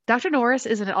 Dr. Norris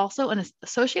is also an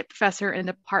Associate Professor in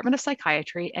the Department of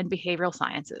Psychiatry and Behavioral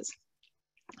Sciences.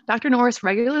 Dr. Norris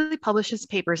regularly publishes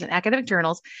papers in academic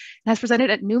journals and has presented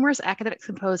at numerous academic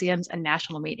symposiums and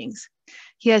national meetings.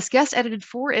 He has guest edited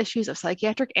 4 issues of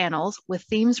Psychiatric Annals with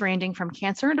themes ranging from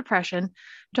cancer and depression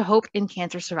to hope in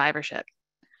cancer survivorship.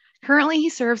 Currently, he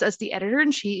serves as the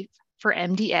editor-in-chief for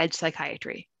MD Edge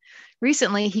Psychiatry.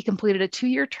 Recently, he completed a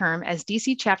 2-year term as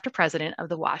DC chapter president of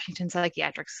the Washington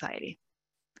Psychiatric Society.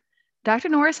 Dr.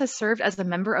 Norris has served as a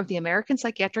member of the American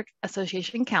Psychiatric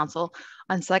Association Council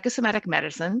on Psychosomatic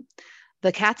Medicine,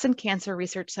 the Katzen Cancer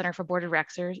Research Center for Board of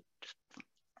Directors,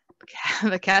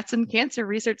 the Katzen Cancer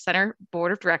Research Center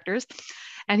Board of Directors,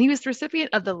 and he was the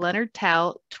recipient of the Leonard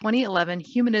Tell 2011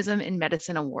 Humanism in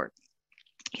Medicine Award.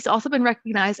 He's also been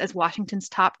recognized as Washington's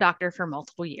top doctor for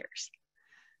multiple years.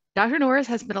 Dr. Norris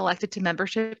has been elected to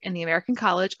membership in the American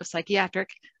College of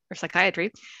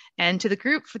Psychiatry and to the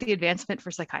Group for the Advancement for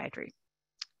Psychiatry.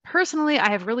 Personally,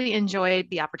 I have really enjoyed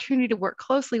the opportunity to work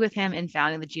closely with him in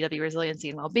founding the GW Resiliency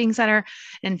and Well-being Center.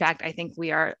 In fact, I think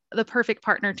we are the perfect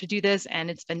partner to do this, and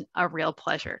it's been a real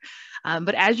pleasure.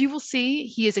 But as you will see,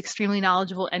 he is extremely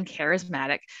knowledgeable and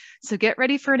charismatic. So get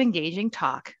ready for an engaging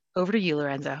talk. Over to you,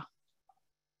 Lorenzo.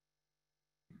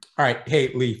 All right.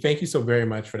 Hey, Lee, thank you so very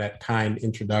much for that kind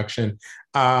introduction.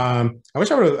 I wish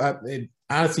I would have,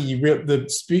 honestly,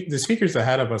 the speakers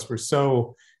ahead of us were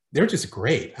they were just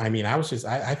great. I mean,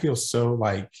 I feel so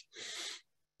like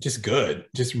just good,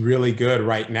 just really good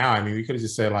right now. I mean, we could have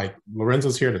just said like,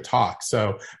 Lorenzo's here to talk.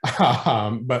 So,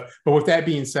 but with that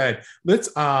being said, let's,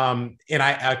 and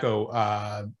I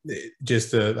echo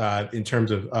just in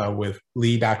terms of with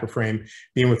Lee, Dr. Frame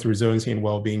being with the Resiliency and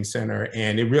Well-being Center.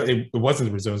 And it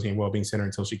wasn't the Resiliency and Well-being Center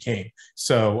until she came.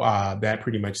 So that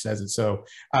pretty much says it. So,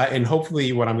 and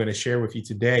hopefully what I'm going to share with you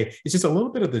today is just a little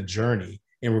bit of the journey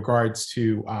in regards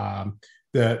to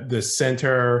the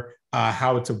center,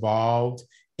 how it's evolved,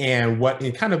 and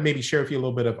kind of maybe share with you a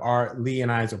little bit of our Lee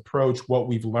and I's approach, what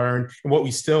we've learned and what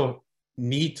we still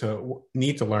need to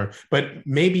learn. But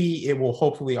maybe it will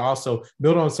hopefully also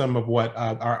build on some of what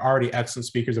our already excellent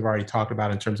speakers have already talked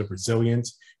about in terms of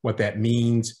resilience, what that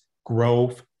means,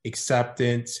 growth,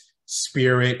 acceptance,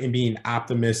 spirit, and being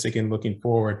optimistic and looking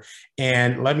forward.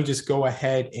 And let me just go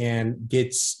ahead and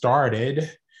get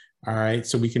started. All right,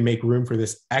 so we can make room for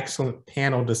this excellent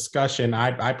panel discussion.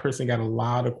 I personally got a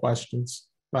lot of questions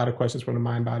from the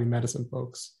mind body medicine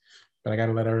folks, but I got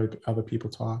to let other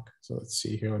people talk. So let's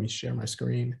see here. Let me share my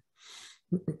screen.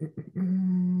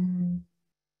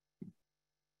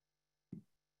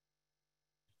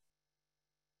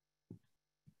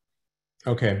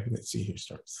 Okay, let's see here.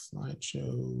 Start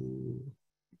slideshow.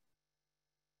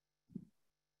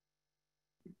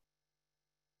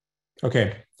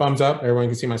 Okay, thumbs up. Everyone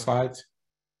can see my slides.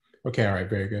 Okay, all right,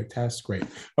 very good. Test, great.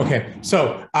 Okay,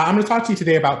 so I'm going to talk to you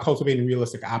today about cultivating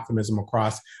realistic optimism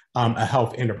across a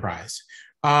health enterprise.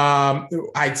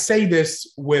 I'd say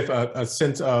this with a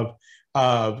sense of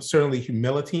certainly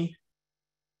humility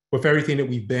with everything that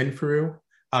we've been through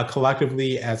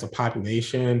collectively as a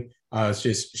population. It's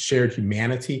just shared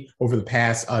humanity over the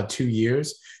past 2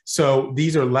 years. So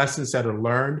these are lessons that are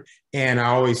learned. And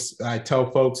I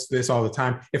tell folks this all the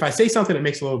time. If I say something that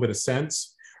makes a little bit of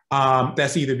sense,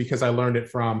 that's either because I learned it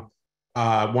from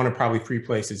one of probably 3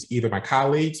 places, either my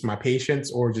colleagues, my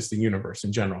patients, or just the universe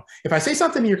in general. If I say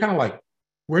something and you're kind of like,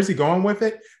 where's he going with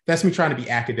it? That's me trying to be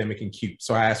academic and cute.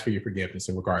 So I ask for your forgiveness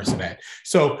in regards to that.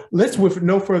 So let's, with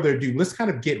no further ado, let's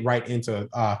kind of get right into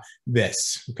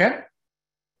this, okay?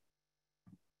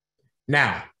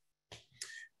 Now,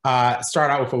 start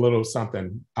out with a little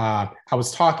something. I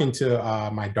was talking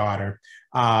to my daughter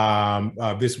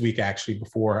this week, actually,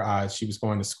 before she was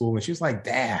going to school, and she was like,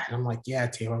 Dad. I'm like, yeah,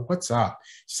 Taylor, what's up?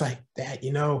 She's like, Dad,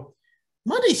 you know,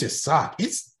 Mondays just suck.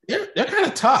 They're kind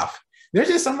of tough. They're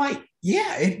just, I'm like,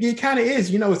 yeah, it kind of is.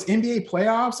 You know, it's NBA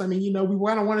playoffs. I mean, you know, we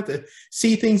kind of wanted to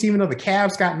see things, even though the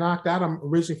Cavs got knocked out. I'm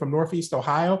originally from Northeast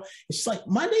Ohio. And she's like,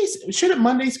 shouldn't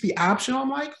Mondays be optional? I'm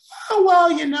like, oh,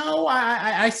 well, you know,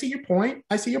 I see your point.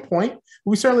 I see your point.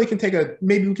 We certainly can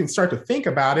maybe we can start to think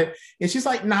about it. And she's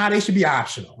like, nah, they should be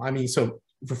optional. I mean, so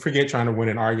forget trying to win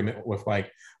an argument with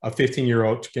like a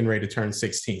 15-year-old getting ready to turn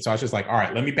 16. So I was just like, all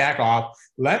right, let me back off.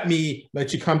 Let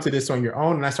you come to this on your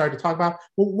own. And I started to talk about,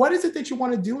 well, what is it that you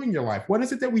want to do in your life? What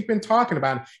is it that we've been talking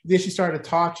about? And then she started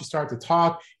to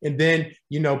talk. And then,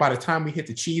 you know, by the time we hit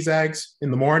the cheese eggs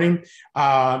in the morning,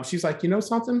 she's like, you know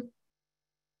something?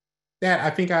 Dad,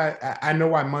 I think I know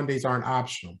why Mondays aren't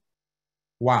optional.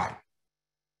 Why?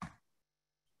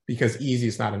 Because easy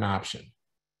is not an option.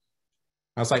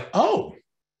 I was like, oh,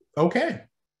 okay.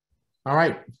 All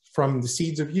right, from the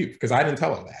seeds of youth, because I didn't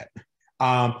tell her that.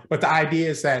 But the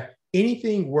idea is that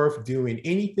anything worth doing,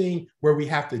 anything where we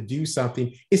have to do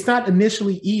something, it's not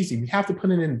initially easy. We have to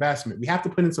put in an investment. We have to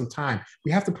put in some time.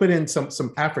 We have to put in some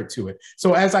effort to it.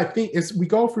 So as we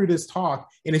go through this talk,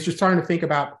 and it's just starting to think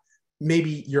about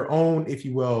maybe your own, if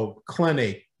you will,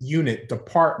 clinic, unit,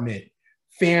 department,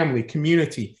 family,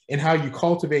 community, and how you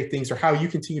cultivate things or how you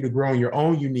continue to grow in your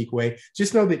own unique way,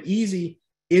 just know that easy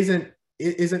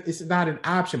it's not an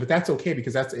option, but that's okay,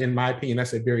 because that's, in my opinion,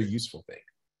 that's a very useful thing.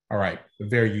 All right, a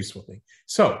very useful thing.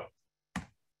 So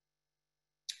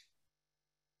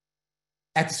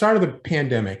at the start of the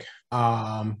pandemic,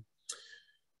 I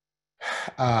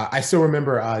still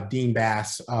remember Dean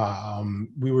Bass.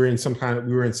 We were in some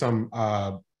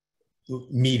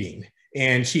meeting,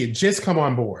 and she had just come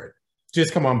on board.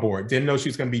 Didn't know she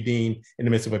was going to be dean in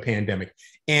the midst of a pandemic.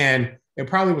 And it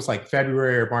probably was like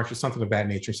February or March or something of that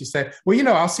nature. She said, well, you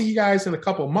know, I'll see you guys in a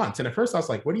couple of months. And at first I was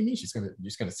like, what do you mean she's going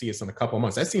to see us in a couple of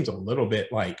months? That seems a little bit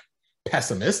like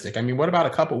pessimistic. I mean, what about a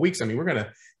couple of weeks? I mean, we're going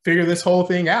to figure this whole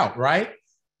thing out, right?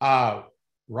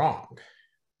 Wrong.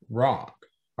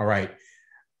 All right.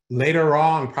 Later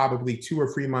on, probably 2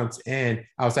 or 3 months in,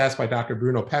 I was asked by Dr.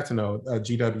 Bruno Petino,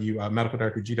 GW, medical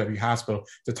director of GW Hospital,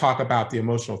 to talk about the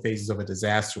emotional phases of a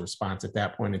disaster response at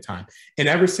that point in time. And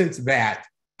ever since that,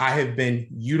 I have been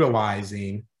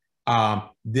utilizing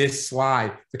this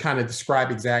slide to kind of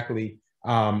describe exactly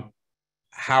how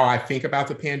I think about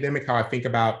the pandemic, how I think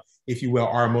about, if you will,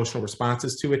 our emotional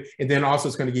responses to it. And then also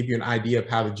it's going to give you an idea of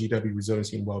how the GW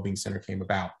Resiliency and Well-being Center came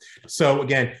about. So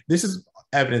again, this is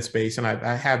evidence-based, and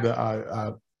I have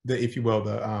the if you will,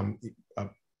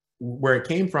 where it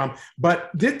came from.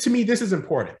 But to me, this is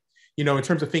important, you know, in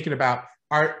terms of thinking about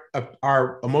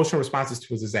our emotional responses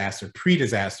to a disaster,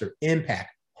 pre-disaster,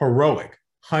 impact, heroic,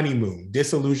 honeymoon,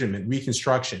 disillusionment,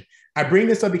 reconstruction. I bring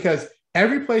this up because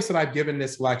every place that I've given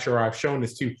this lecture, or I've shown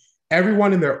this to,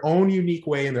 everyone in their own unique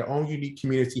way, in their own unique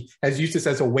community, has used this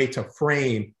as a way to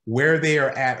frame where they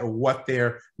are at or what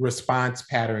their response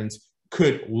patterns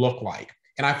could look like.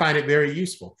 And I find it very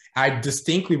useful. I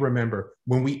distinctly remember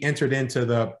when we entered into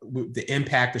the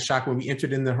impact, the shock, when we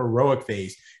entered in the heroic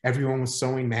phase, everyone was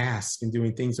sewing masks and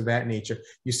doing things of that nature.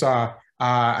 You saw,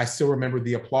 I still remember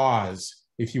the applause,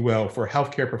 if you will, for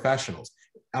healthcare professionals.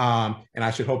 And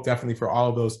I should hope definitely for all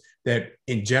of those that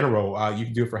in general, you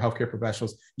can do it for healthcare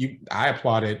professionals. I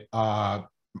applauded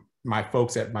my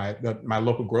folks at my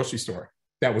local grocery store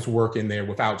that was working there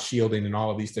without shielding and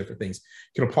all of these different things.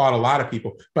 You can applaud a lot of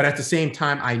people, but at the same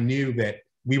time, I knew that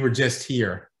we were just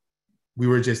here.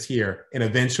 And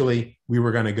eventually we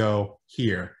were gonna go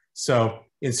here. So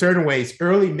in certain ways,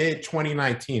 early mid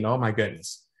 2019, oh my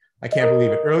goodness, I can't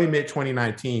believe it. Early mid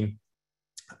 2019,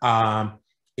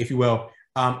 if you will,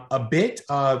 a bit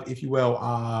of, if you will,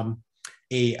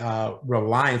 a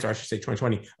reliance, or I should say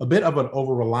 2020, a bit of an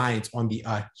over-reliance on the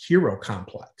hero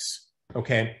complex,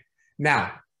 okay?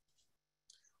 Now,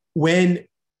 when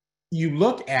you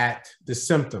look at the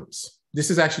symptoms, this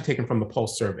is actually taken from the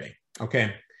Pulse survey,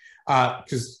 okay?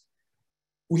 Because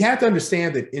we have to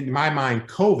understand that in my mind,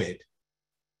 COVID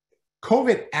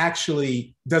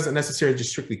actually doesn't necessarily just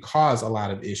strictly cause a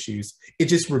lot of issues. It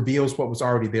just reveals what was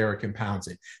already there and compounds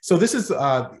it. So this is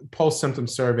a Pulse symptom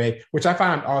survey, which I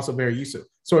found also very useful.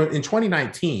 So in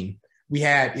 2019, we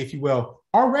had, if you will,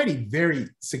 already very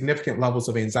significant levels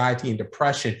of anxiety and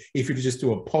depression if you just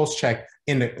do a pulse check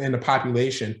in the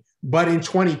population. But in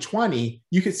 2020,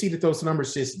 you could see that those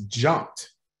numbers just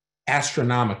jumped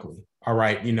astronomically. All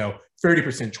right, 30%,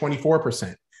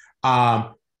 24%,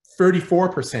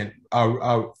 34%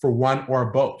 for one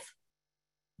or both.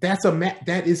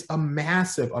 That is a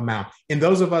massive amount. And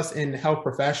those of us in health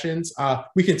professions,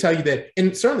 we can tell you that,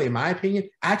 and certainly in my opinion,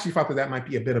 I actually thought that might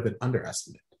be a bit of an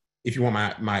underestimate. If you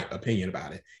want my opinion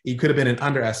about it, it could have been an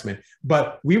underestimate,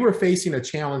 but we were facing a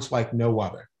challenge like no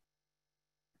other.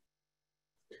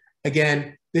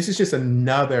 Again, this is just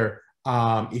another,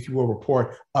 if you will,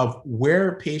 report of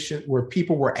where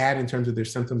people were at in terms of their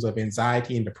symptoms of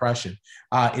anxiety and depression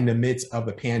in the midst of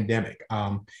the pandemic.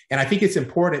 And I think it's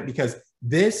important because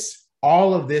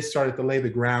all of this started to lay the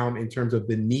ground in terms of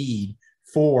the need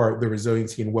for the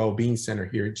Resiliency and Well-being Center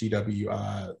here at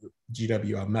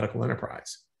GW Medical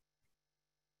Enterprise.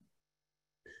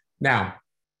 Now,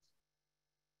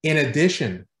 in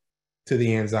addition to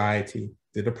the anxiety,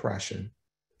 the depression,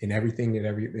 and everything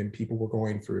that people were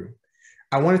going through,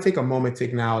 I want to take a moment to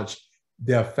acknowledge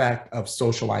the effect of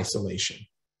social isolation,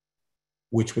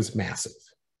 which was massive,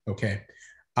 okay?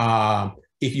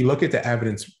 If you look at the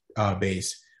evidence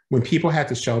base, when people had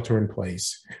to shelter in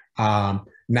place,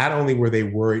 not only were they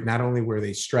worried, not only were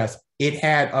they stressed, it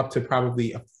had up to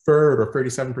probably a third or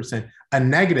 37% a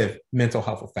negative mental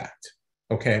health effect,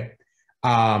 okay?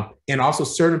 And also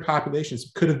certain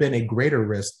populations could have been a greater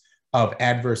risk of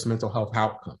adverse mental health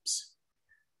outcomes.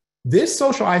 This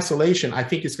social isolation, I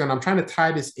think I'm trying to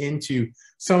tie this into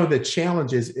some of the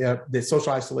challenges that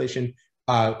social isolation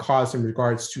caused in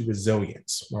regards to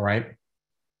resilience, all right?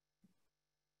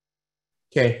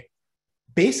 Okay,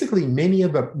 basically many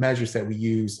of the measures that we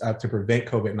use to prevent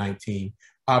COVID-19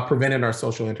 prevented our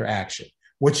social interaction.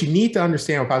 What you need to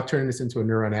understand without turning this into a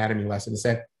neuroanatomy lesson is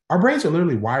that our brains are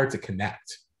literally wired to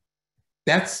connect.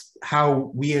 That's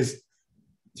how we as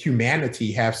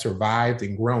humanity have survived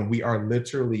and grown. We are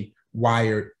literally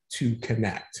wired to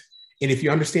connect. And if you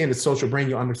understand the social brain,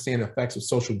 you'll understand the effects of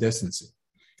social distancing,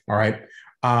 all right?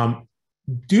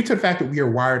 Due to the fact that we are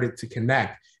wired to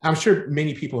connect, I'm sure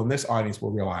many people in this audience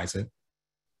will realize it.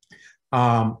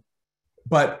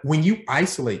 But when you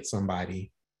isolate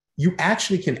somebody, you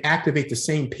actually can activate the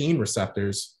same pain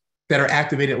receptors that are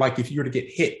activated like if you were to get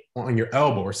hit on your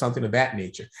elbow or something of that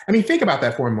nature. I mean, think about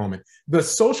that for a moment. The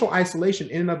social isolation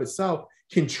in and of itself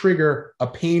can trigger a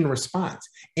pain response.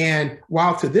 And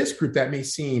while to this group that may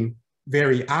seem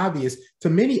very obvious, to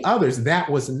many others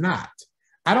that was not.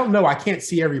 I don't know, I can't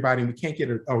see everybody, we can't get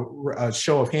a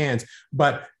show of hands,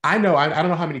 but I don't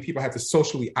know how many people have to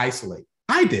socially isolate.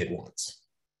 I did once,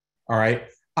 all right?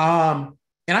 And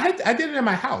I did it in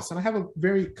my house, and I have a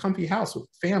very comfy house with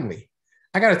family.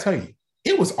 I gotta tell you,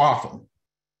 it was awful.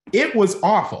 It was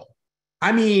awful.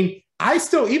 I mean,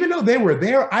 even though they were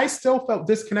there, I still felt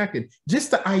disconnected.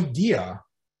 Just the idea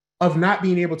of not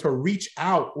being able to reach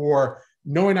out or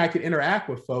knowing I could interact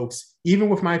with folks, even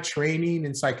with my training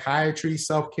in psychiatry,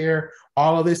 self-care,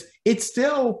 all of this, it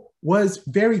still was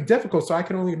very difficult. So I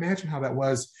can only imagine how that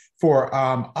was for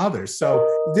others. So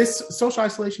this social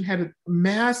isolation had a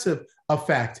massive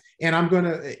effect. And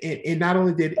it not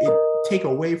only did it take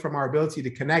away from our ability to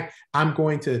connect, I'm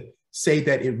going to say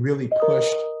that it really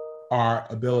pushed our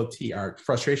ability, our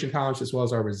frustration tolerance, as well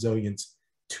as our resilience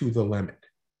to the limit.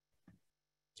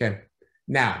 Okay,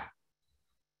 now,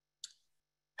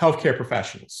 healthcare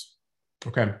professionals,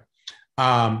 okay?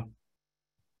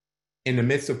 In the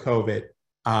midst of COVID,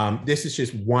 this is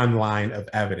just one line of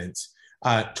evidence.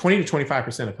 20 to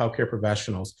 25% of healthcare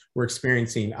professionals were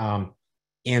experiencing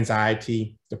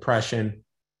anxiety, depression,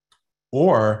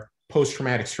 or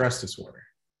post-traumatic stress disorder,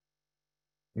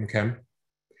 okay?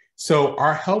 So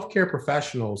our healthcare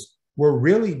professionals were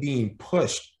really being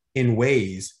pushed in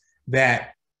ways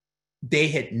that they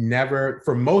had never,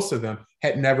 for most of them,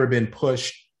 had never been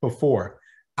pushed before.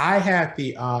 I had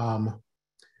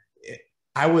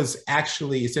I was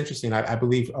actually, it's interesting, I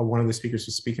believe one of the speakers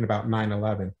was speaking about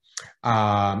 9/11.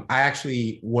 I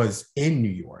actually was in New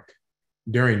York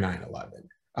during 9/11.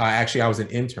 Actually, I was an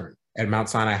intern at Mount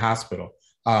Sinai Hospital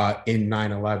in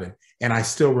 9/11. And I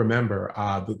still remember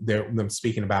them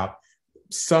speaking about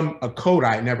a code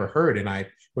I had never heard. And I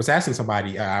was asking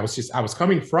somebody, I was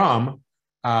coming from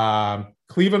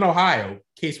Cleveland, Ohio,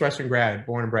 Case Western grad,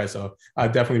 born and bred. So I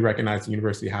definitely recognize the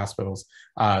University Hospital's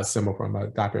symbol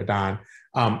from Dr. Don.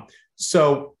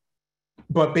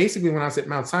 But basically when I was at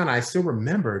Mount Sinai, I still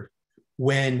remembered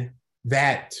when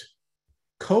that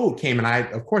code came,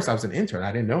 and of course I was an intern,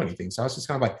 I didn't know anything. So I was just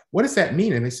kind of like, what does that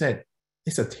mean? And they said,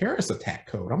 it's a terrorist attack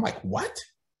code. I'm like, what?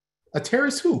 A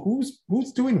terrorist who?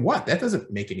 Who's doing what? That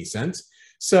doesn't make any sense.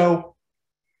 So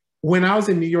when I was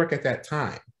in New York at that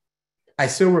time, I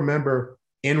still remember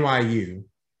NYU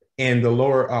and the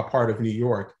lower part of New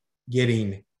York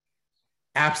getting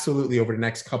absolutely, over the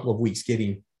next couple of weeks,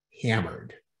 getting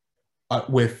hammered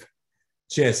with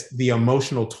just the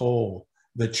emotional toll,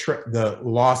 the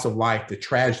loss of life, the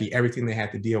tragedy, everything they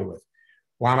had to deal with.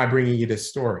 Why am I bringing you this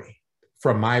story?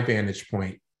 From my vantage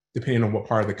point, depending on what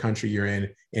part of the country you're in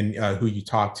and who you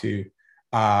talk to,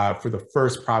 for the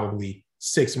first probably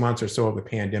 6 months or so of the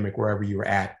pandemic, wherever you were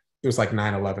at, it was like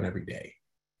 9/11 every day.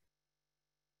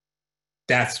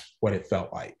 That's what it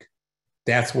felt like.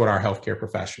 That's what our healthcare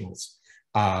professionals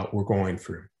were going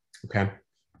through, okay?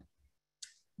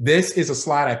 This is a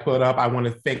slide I put up. I want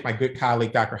to thank my good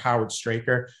colleague, Dr. Howard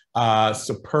Straker,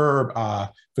 superb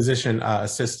physician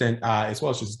assistant, as well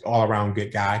as just all around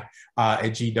good guy at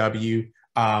GW.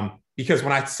 Because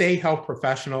when I say health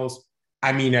professionals,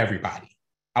 I mean everybody.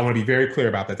 I want to be very clear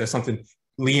about that. That's something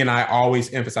Lee and I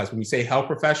always emphasize. When we say health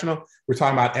professional, we're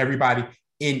talking about everybody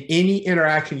in any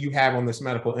interaction you have on this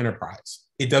medical enterprise.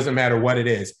 It doesn't matter what it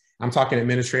is. I'm talking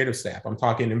administrative staff. I'm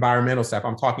talking environmental staff.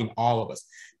 I'm talking all of us,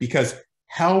 because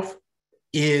health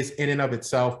is in and of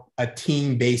itself a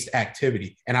team-based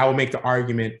activity. And I will make the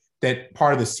argument that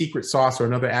part of the secret sauce, or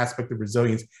another aspect of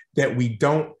resilience that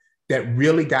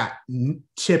really got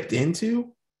chipped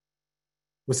into,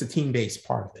 was the team-based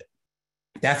part of it.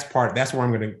 That's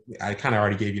where I kind of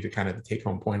already gave you the kind of the take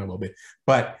home point a little bit.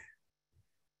 But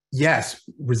yes,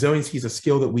 resiliency is a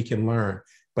skill that we can learn,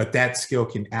 but that skill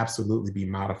can absolutely be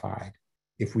modified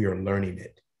if we are learning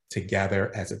it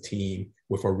together as a team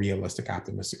with a realistic,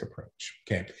 optimistic approach,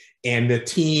 okay? And the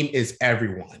team is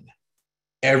everyone.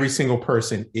 Every single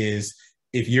person is,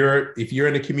 if you're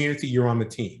in a community, you're on the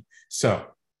team. So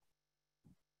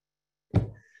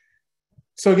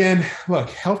again, look,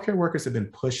 healthcare workers have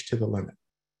been pushed to the limit.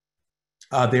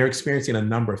 They're experiencing a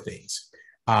number of things,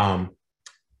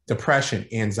 depression,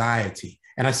 anxiety.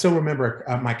 And I still remember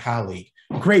my colleague,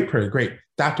 great,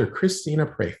 Dr. Christina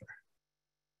Prather.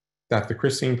 Dr.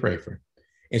 Christine Prather.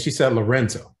 And she said,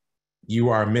 Lorenzo, you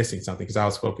are missing something, because I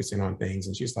was focusing on things.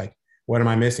 And she's like, what am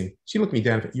I missing? She looked me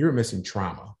down, you're missing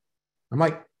trauma. I'm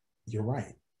like, you're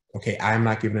right. Okay, I am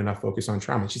not giving enough focus on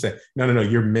trauma. She said, no,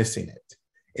 you're missing it.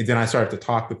 And then I started to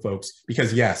talk to folks,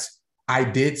 because yes, I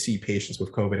did see patients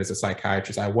with COVID as a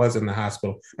psychiatrist. I was in the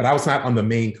hospital, but I was not on the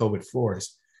main COVID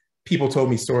floors. People told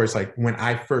me stories like, when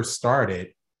I first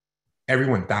started,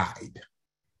 everyone died.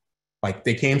 Like,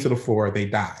 they came to the floor, they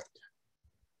died.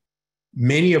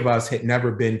 Many of us had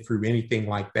never been through anything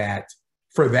like that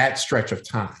for that stretch of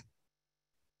time.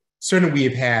 Certainly, we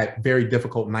have had very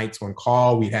difficult nights on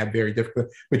call. We've had very difficult,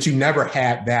 but you never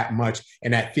had that much,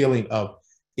 and that feeling of,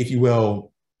 if you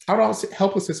will, I would also say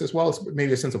helplessness, as well as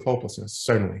maybe a sense of hopelessness,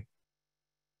 certainly,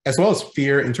 as well as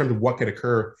fear in terms of what could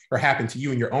occur or happen to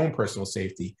you in your own personal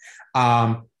safety.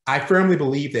 I firmly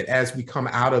believe that as we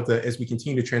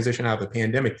continue to transition out of the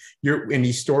pandemic, in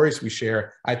these stories we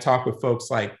share, I talk with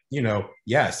folks like,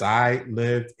 yes, I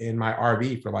lived in my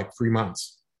RV for like 3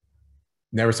 months.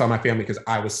 Never saw my family because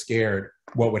I was scared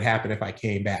what would happen if I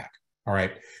came back. All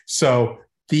right. So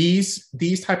these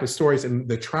type of stories and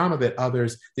the trauma that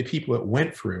the people that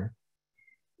went through,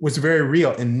 was very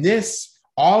real. And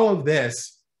all of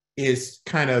this is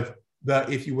kind of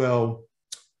if you will,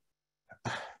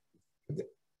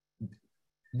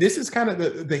 this is kind of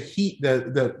the heat,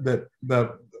 the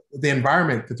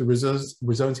environment that the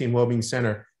Resiliency and Well-being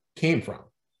Center came from,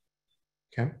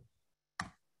 okay?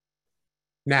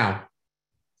 Now,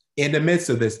 in the midst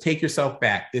of this, take yourself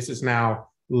back. This is now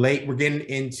late. We're getting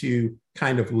into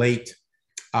kind of late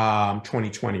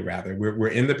 2020, rather. We're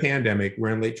in the pandemic.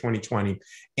 We're in late 2020,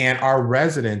 and our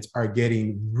residents are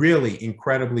getting really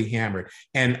incredibly hammered.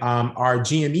 And our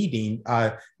GME dean,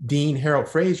 Dean Harold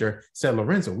Frazier, said,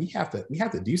 Lorenzo, we have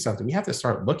to do something. We have to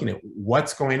start looking at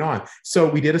what's going on. So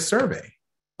we did a survey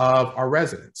of our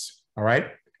residents. All right.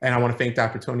 And I want to thank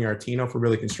Dr. Tony Artino for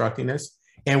really constructing this.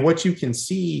 And what you can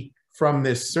see from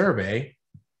this survey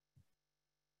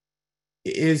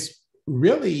is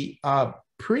really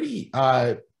pretty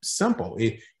simple,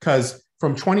 because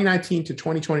from 2019 to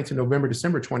 2020 to November,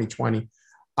 December 2020,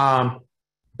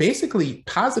 basically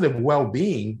positive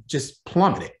well-being just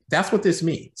plummeted. That's what this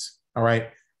means. All right.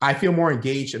 I feel more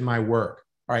engaged in my work.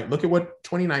 All right. Look at what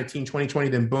 2019, 2020,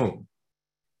 then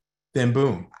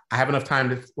boom. I have enough time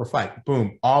to reflect.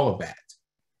 Boom. All of that.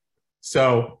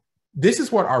 So this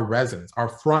is what our residents, our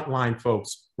frontline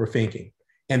folks were thinking.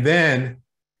 And then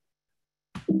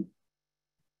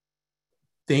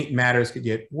think matters could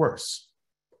get worse,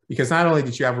 because not only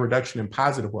did you have a reduction in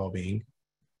positive well-being,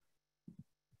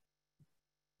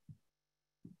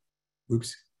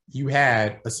 you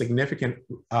had a significant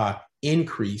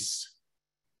increase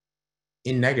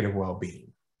in negative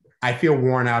well-being. I feel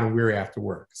worn out and weary after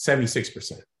work,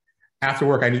 76%. After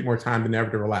work, I need more time than ever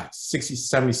to relax,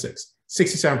 76,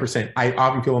 67%. I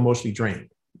often feel emotionally drained.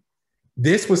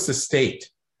 This was the state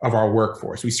of our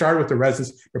workforce. We started with the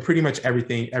residents, but pretty much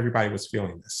everybody was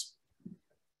feeling this,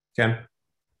 okay?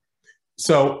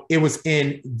 So it was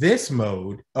in this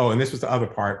mode, and this was the other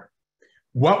part.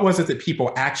 What was it that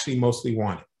people actually mostly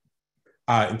wanted,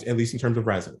 at least in terms of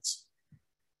residents?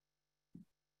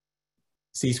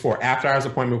 C4, after-hours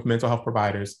appointment with mental health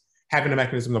providers, having a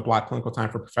mechanism to block clinical time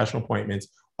for professional appointments,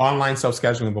 online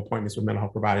self-scheduling of appointments with mental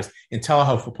health providers, and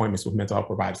telehealth appointments with mental health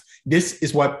providers. This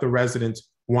is what the residents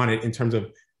wanted in terms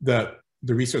of the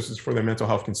resources for their mental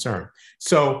health concern.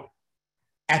 So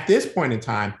at this point in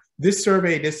time, this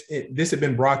survey, this had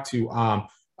been brought to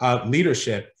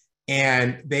leadership,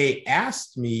 and they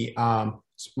asked me,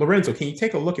 Lorenzo, can you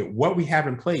take a look at what we have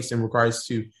in place in regards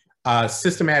to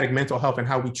systematic mental health and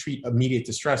how we treat immediate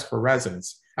distress for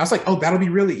residents? I was like, oh, that'll be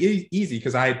really easy,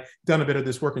 because I had done a bit of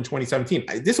this work in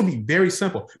 2017. This will be very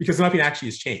simple because nothing actually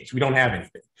has changed. We don't have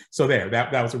anything. So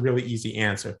that was a really easy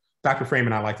answer. Dr. Frame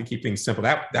and I like to keep things simple.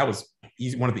 That was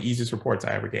easy, one of the easiest reports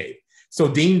I ever gave. So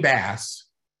Dean Bass,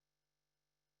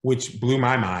 which blew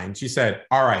my mind, she said,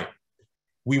 all right,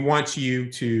 we want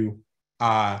you to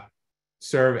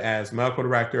serve as medical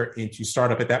director and to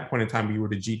start up. At that point in time, we were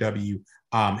the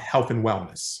GW Health and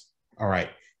Wellness. All right,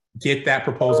 get that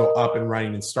proposal up and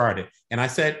running and started. And I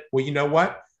said, well, you know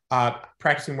what?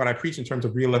 Practicing what I preach in terms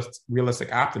of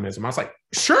realistic optimism. I was like,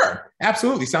 sure,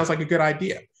 absolutely. Sounds like a good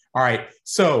idea. All right,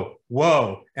 so,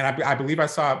 whoa. And I believe I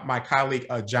saw my colleague,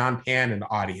 John Pan, in the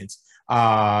audience.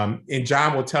 And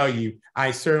John will tell you,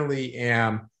 I certainly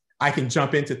am, I can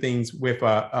jump into things with,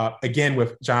 again,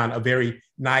 with John, a very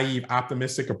naive,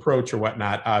 optimistic approach or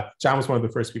whatnot. John was one of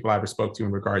the first people I ever spoke to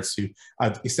in regards to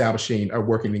establishing or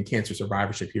working in cancer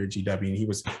survivorship here at GW. And he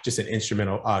was just an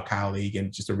instrumental colleague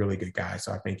and just a really good guy.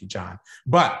 So I thank you, John.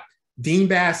 But Dean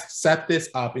Bass set this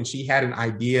up, and she had an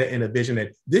idea and a vision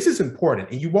that this is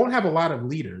important. And you won't have a lot of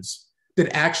leaders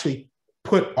that actually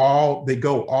they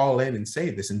go all in and say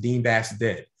this, and Dean Bass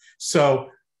did. So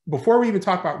before we even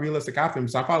talk about realistic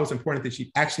optimism, I thought it was important that you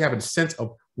actually have a sense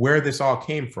of where this all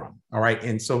came from. All right.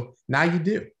 And so now you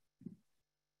do.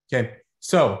 Okay.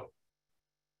 So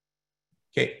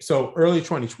early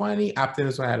 2020,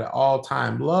 optimism had an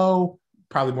all-time low,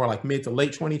 probably more like mid to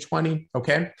late 2020.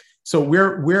 Okay. So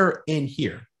we're in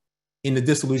here in the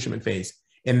disillusionment phase,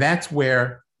 and that's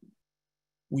where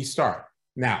we start.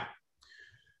 Now,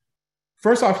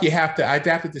 first off, I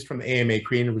adapted this from the AMA,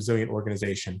 Creating a Resilient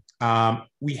Organization.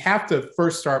 We have to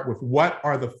first start with what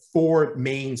are the four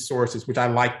main sources, which I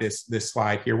like this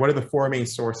slide here. What are the four main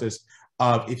sources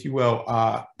of, if you will,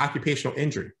 occupational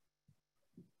injury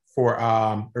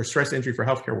or stress injury for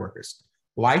healthcare workers?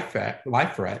 Life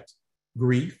threat,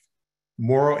 grief,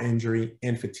 moral injury,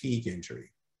 and fatigue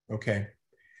injury, okay?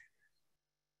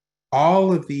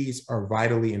 All of these are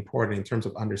vitally important in terms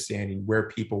of understanding where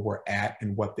people were at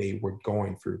and what they were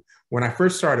going through. When I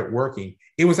first started working,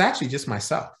 it was actually just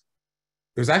myself.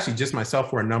 It was actually just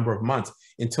myself for a number of months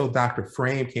until Dr.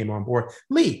 Frame came on board.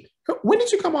 Lee, when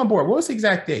did you come on board? What was the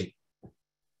exact date?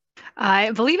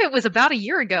 I believe it was about a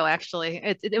year ago, actually.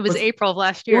 It was April of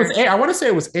last year. I want to say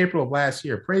it was April of last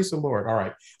year. Praise the Lord. All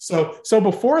right. So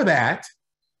before that,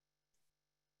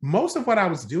 most of what I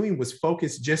was doing was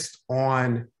focused just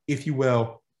on, if you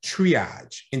will,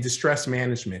 triage and distress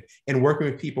management and working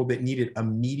with people that needed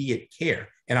immediate care.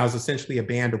 And I was essentially a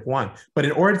band of one. But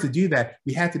in order to do that,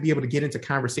 we had to be able to get into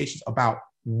conversations about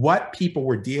what people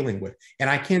were dealing with. And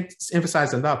I can't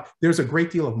emphasize enough, there's a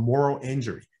great deal of moral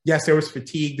injury. Yes, there was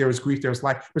fatigue, there was grief, there was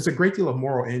life. There's a great deal of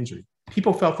moral injury.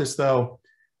 People felt as though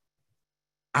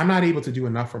I'm not able to do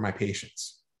enough for my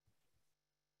patients.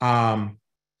 I'm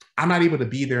not able to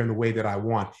be there in the way that I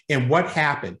want. And what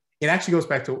happened? It actually goes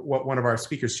back to what one of our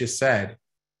speakers just said.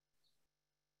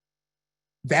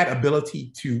 That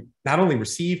ability to not only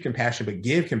receive compassion, but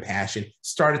give compassion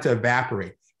started to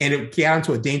evaporate. And it got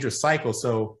into a dangerous cycle.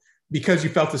 So because you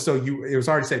felt as though it was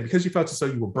already said, because you felt as though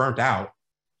you were burnt out,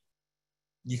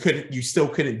 you still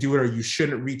couldn't do it, or you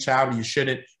shouldn't reach out, or you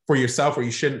shouldn't for yourself, or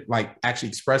you shouldn't actually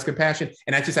express compassion.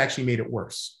 And that just actually made it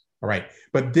worse. All right.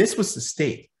 But this was the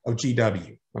state of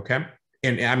GW. Okay.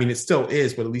 And I mean, it still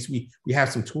is, but at least we have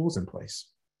some tools in place.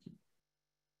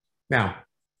 Now,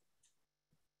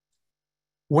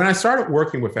 when I started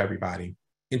working with everybody,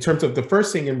 in terms of the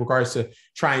first thing in regards to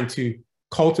trying to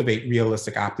cultivate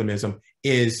realistic optimism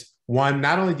is, one,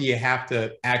 not only do you have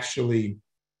to actually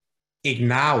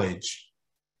acknowledge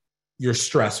your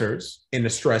stressors and the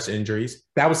stress injuries.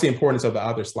 That was the importance of the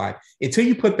other slide. Until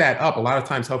you put that up, a lot of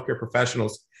times healthcare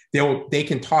professionals, they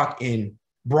can talk in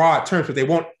broad terms, but they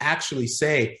won't actually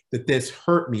say that this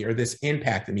hurt me or this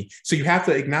impacted me. So you have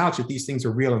to acknowledge that these things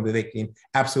are real and that they can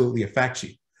absolutely affect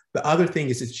you. The other thing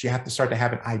is that you have to start to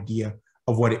have an idea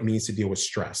of what it means to deal with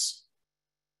stress,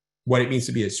 what it means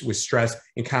to be with stress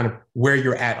and kind of where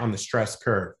you're at on the stress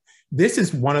curve. This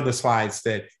is one of the slides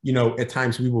that, at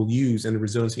times we will use in the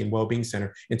Resiliency and Wellbeing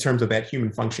Center in terms of that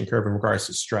human function curve in regards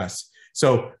to stress.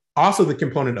 So also the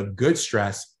component of good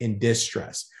stress and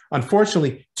distress.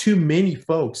 Unfortunately, too many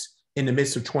folks in the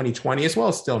midst of 2020, as well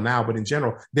as still now, but in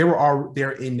general,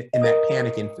 they're in that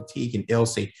panic and fatigue and ill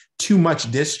state, too much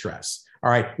distress.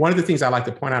 All right. One of the things I like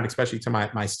to point out, especially to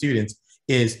my students,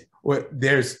 is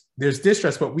there's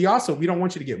distress, but we don't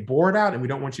want you to get bored out and we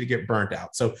don't want you to get burnt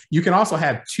out. So you can also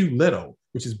have too little,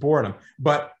 which is boredom,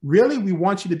 but really we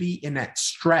want you to be in that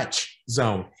stretch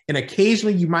zone. And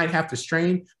occasionally you might have to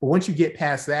strain, but once you get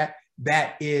past that,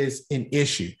 that is an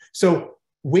issue. So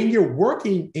when you're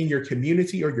working in your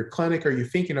community or your clinic or you're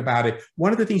thinking about it,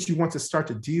 one of the things you want to start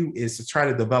to do is to try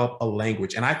to develop a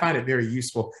language. And I find it very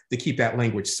useful to keep that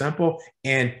language simple.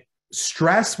 And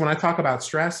stress, when I talk about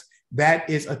stress, that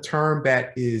is a term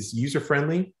that is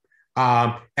user-friendly.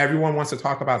 Everyone wants to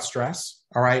talk about stress,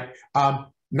 all right?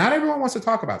 Not everyone wants to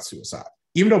talk about suicide,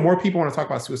 even though more people want to talk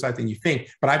about suicide than you think.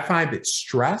 But I find that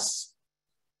stress,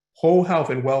 whole health,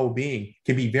 and well-being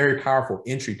can be very powerful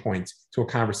entry points to a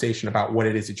conversation about what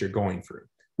it is that you're going through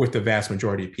with the vast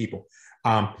majority of people.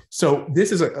 So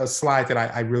this is a slide that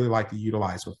I really like to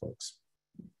utilize with folks.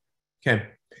 Okay,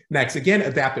 next, again,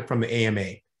 adapted from the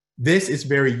AMA. This is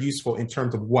very useful in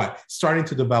terms of starting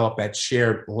to develop that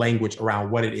shared language around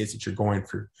what it is that you're going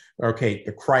through. Okay,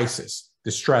 the crisis,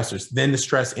 the stressors, then the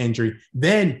stress injury,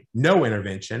 then no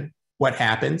intervention. What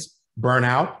happens?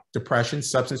 Burnout, depression,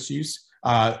 substance use,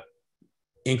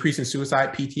 increase in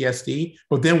suicide, PTSD.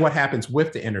 But then what happens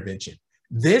with the intervention?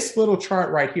 This little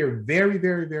chart right here, very,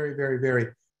 very, very, very, very,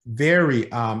 very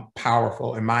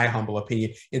powerful, in my humble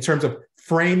opinion, in terms of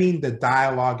framing the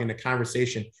dialogue and the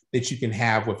conversation that you can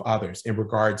have with others in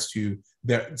regards to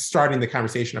starting the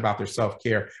conversation about their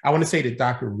self-care. I want to say that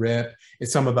Dr. Rip and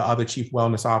some of the other chief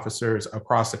wellness officers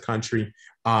across the country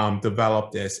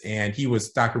developed this. And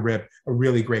Dr. Rip, a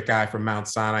really great guy from Mount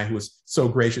Sinai, who was so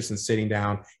gracious in sitting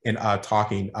down and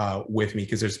talking with me,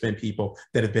 because there's been people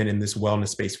that have been in this wellness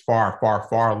space far, far,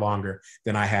 far longer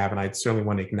than I have. And I certainly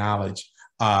want to acknowledge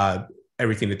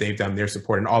everything that they've done, their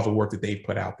support, and all the work that they've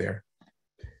put out there.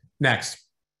 Next.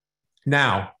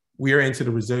 Now, we are into the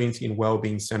Resiliency and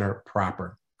Wellbeing Center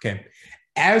proper. Okay.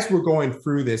 As we're going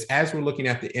through this, as we're looking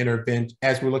at the intervention,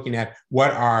 as we're looking at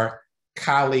what our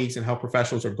colleagues and health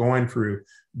professionals are going through,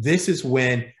 this is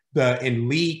when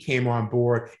Lee came on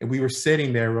board, and we were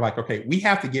sitting there, we're like, okay, we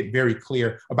have to get very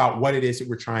clear about what it is that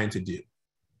we're trying to do.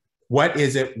 What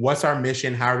is it? What's our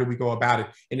mission? How do we go about it?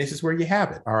 And this is where you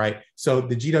have it. All right. So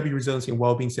the GW Resiliency and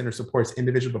Wellbeing Center supports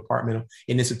individual, departmental,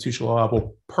 and institutional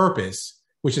level purpose,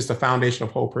 which is the foundation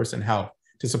of whole person health,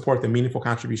 to support the meaningful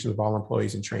contributions of all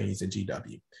employees and trainees at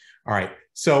GW. All right.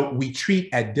 So we treat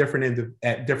at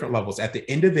different levels, at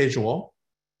the individual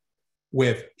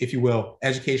with, if you will,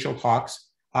 educational talks,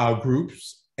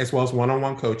 groups, as well as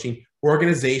one-on-one coaching,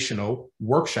 organizational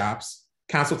workshops,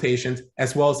 consultations,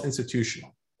 as well as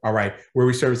institutional. All right, where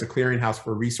we serve as a clearinghouse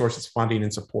for resources, funding,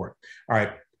 and support. All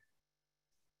right.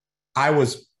 I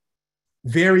was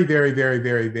very, very, very,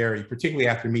 very, very, particularly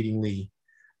after meeting Lee,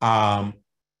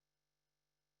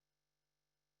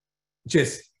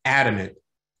 just adamant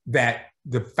that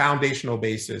the foundational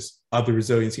basis of the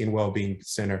Resiliency and Wellbeing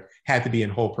Center had to be in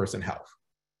whole person health.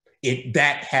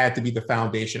 That had to be the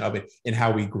foundation of it and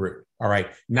how we grew. All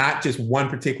right, not just one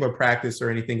particular practice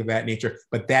or anything of that nature,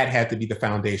 but that had to be the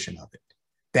foundation of it.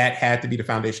 That had to be the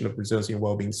foundation of Resiliency and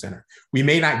Wellbeing Center. We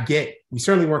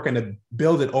certainly weren't going to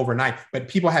build it overnight, but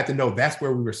people had to know that's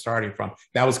where we were starting from.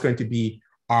 That was going to be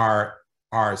our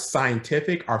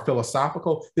scientific, our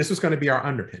philosophical, this was going to be our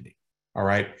underpinning. All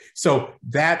right. So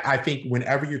that, I think,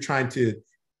 whenever you're trying to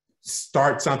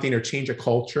start something or change a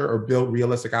culture or build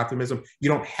realistic optimism, you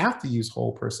don't have to use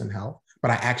whole person health,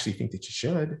 but I actually think that you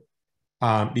should,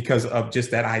 because of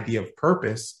just that idea of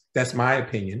purpose. That's my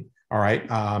opinion. All right.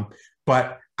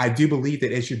 But I do believe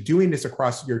that as you're doing this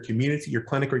across your community, your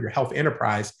clinic, or your health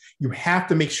enterprise, you have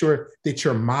to make sure that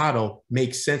your model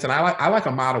makes sense. And I like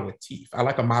a model with teeth. I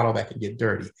like a model that can get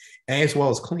dirty as well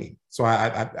as clean. So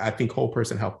I think whole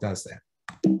person health does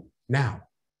that. Now,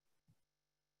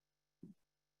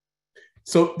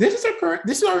 So this is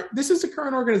the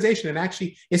current organization, and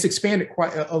actually it's expanded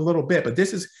quite a little bit, but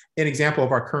this is an example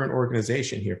of our current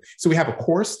organization here. So we have a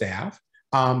core staff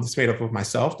that's made up of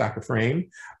myself, Dr. Frame,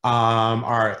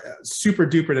 our super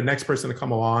duper, the next person to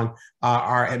come along,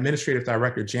 our administrative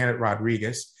director, Janet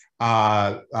Rodriguez,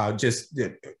 just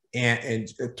and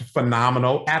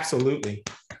phenomenal, absolutely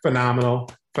phenomenal.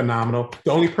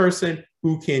 The only person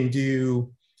who can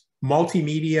do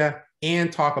multimedia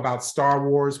and talk about Star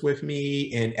Wars with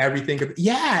me and everything.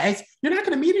 Yeah, you're not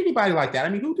going to meet anybody like that. I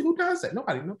mean, who does that?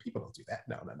 Nobody. No, people don't do that.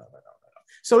 No.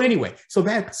 So anyway, so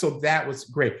that was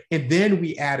great. And then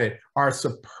we added our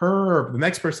the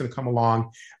next person to come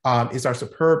along is our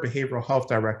superb behavioral health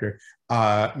director,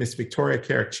 Ms. Victoria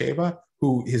Karakcheva,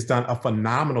 who has done a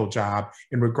phenomenal job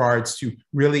in regards to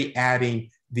really adding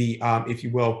the, if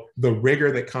you will, the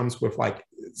rigor that comes with like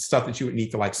stuff that you would need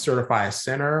to like certify a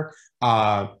center.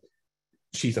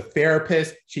 She's a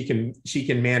therapist. She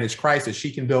can manage crisis.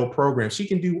 She can build programs. She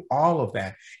can do all of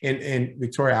that. And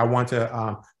Victoria, I want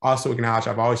to also acknowledge,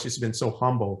 I've always just been so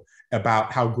humble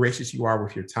about how gracious you are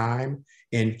with your time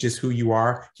and just who you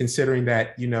are, considering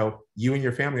that, you know, you and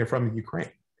your family are from the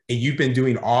Ukraine and you've been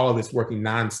doing all of this, working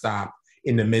nonstop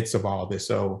in the midst of all of this.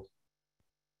 So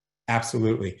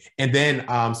absolutely. And then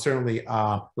certainly,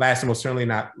 last and most certainly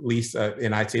not least,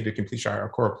 and I'd say to complete our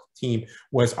core team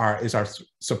is our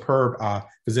superb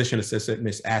physician assistant,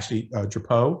 Miss Ashley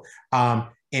Drapeau.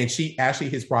 And she actually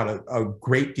has brought a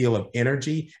great deal of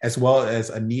energy as well as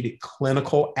a needed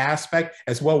clinical aspect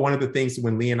as well. One of the things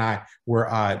when Lee and I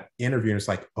were interviewing, it's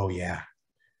like, oh yeah,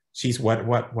 she's what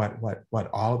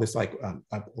all of this like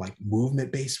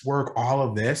movement-based work, all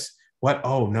of this. What?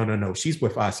 Oh, no. She's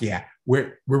with us. Yeah,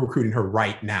 we're recruiting her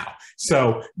right now.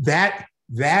 So that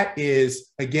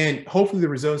is, again, hopefully the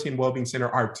Resiliency and Wellbeing Center,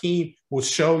 our team will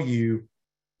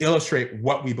illustrate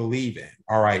what we believe in.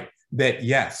 All right. That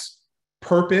yes,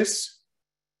 purpose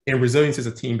and resilience is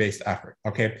a team-based effort.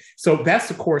 Okay. So that's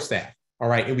the core staff. All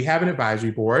right. And we have an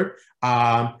advisory board,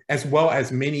 as well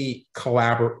as many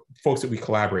folks that we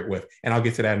collaborate with. And I'll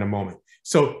get to that in a moment.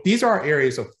 So these are our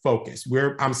areas of focus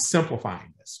where I'm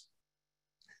simplifying this.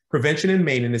 Prevention and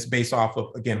maintenance based off of,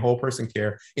 again, whole person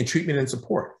care and treatment and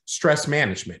support, stress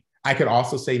management. I could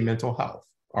also say mental health,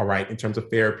 all right, in terms of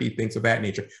therapy, things of that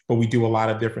nature, but we do a lot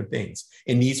of different things.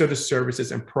 And these are the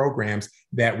services and programs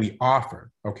that we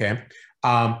offer, okay?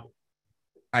 I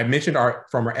mentioned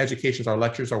from our educations, our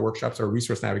lectures, our workshops, our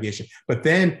resource navigation, but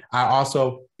then I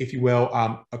also, if you will,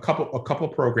 a couple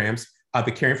of programs,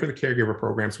 the Caring for the Caregiver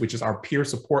programs, which is our peer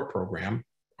support program,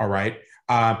 all right,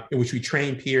 in which we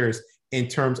train peers in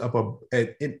terms of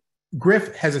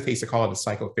Griff hesitates to call it a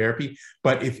psychotherapy,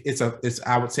 but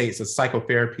I would say it's a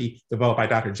psychotherapy developed by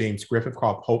Dr. James Griffith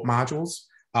called Hope Modules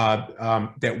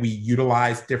that we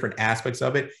utilize different aspects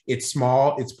of it. It's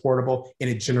small, it's portable, and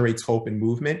it generates hope and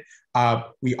movement.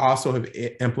 We also have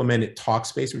implemented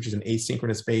Talkspace, which is an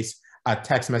asynchronous-based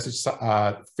text message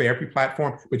therapy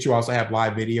platform, but you also have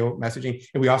live video messaging.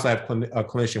 And we also have a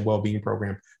clinician well-being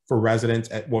program for residents,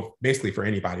 basically for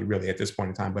anybody really at this point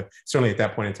in time, but certainly at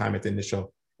that point in time at the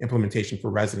initial implementation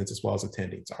for residents as well as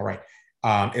attendings, all right,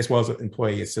 as well as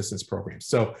employee assistance programs.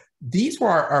 So these were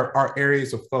our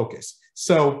areas of focus.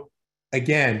 So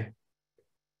again,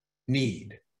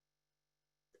 need,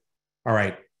 all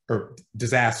right, or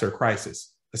disaster,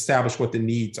 crisis, establish what the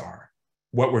needs are,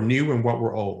 what were new and what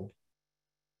were old.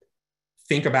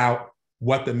 Think about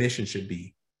what the mission should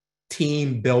be.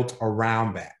 Team built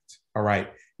around that, all right?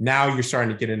 Now you're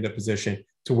starting to get into a position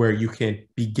to where you can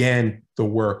begin the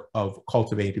work of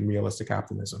cultivating realistic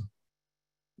optimism.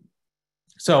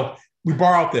 So we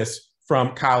borrowed this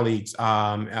from colleagues,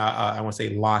 I want to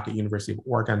say Locke at University of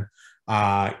Oregon.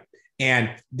 And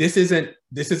this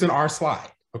isn't our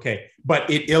slide, okay? But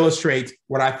it illustrates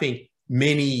what I think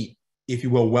many, if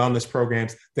you will, wellness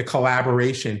programs, the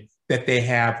collaboration that they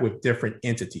have with different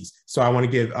entities. So I want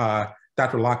to give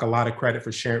Dr. Locke a lot of credit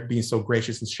for being so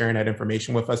gracious and sharing that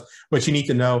information with us. But you need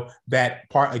to know that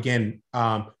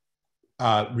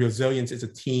resilience is a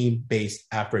team-based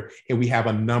effort, and we have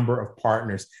a number of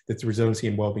partners that the Resiliency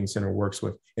and Wellbeing Center works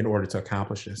with in order to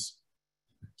accomplish this.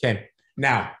 Okay,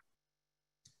 now,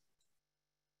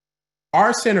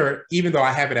 our center, even though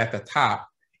I have it at the top,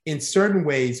 in certain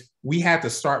ways, we had to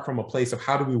start from a place of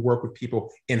how do we work with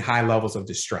people in high levels of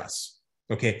distress,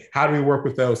 okay? How do we work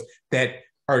with those that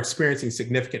are experiencing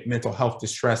significant mental health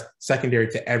distress secondary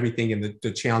to everything and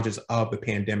the challenges of the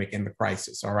pandemic and the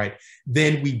crisis, all right?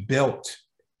 Then we built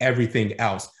everything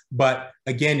else. But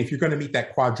again, if you're gonna meet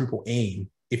that quadruple aim,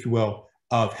 if you will,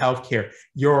 of healthcare,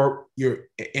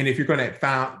 and if you're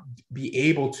gonna be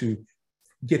able to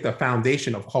get the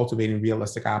foundation of cultivating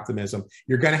realistic optimism,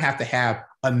 you're going to have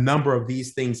a number of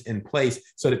these things in place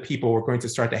so that people are going to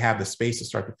start to have the space to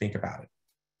start to think about it.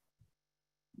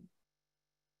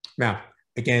 Now,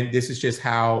 again, this is just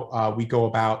how we go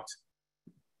about,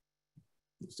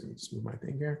 let me just move my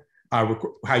thing here,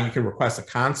 how you can request a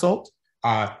consult.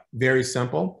 Very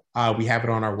simple. We have it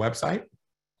on our website.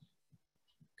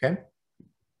 Okay.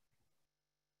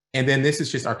 And then this is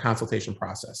just our consultation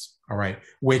process, all right,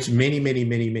 which many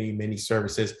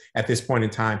services at this point in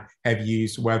time have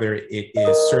used, whether it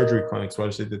is surgery clinics, whether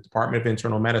it's the Department of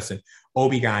Internal Medicine,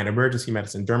 OB-GYN, emergency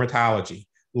medicine, dermatology,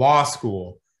 law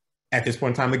school, at this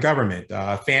point in time, the government,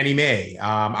 Fannie Mae.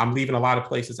 I'm leaving a lot of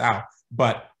places out,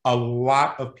 but a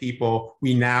lot of people,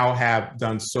 we now have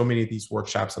done so many of these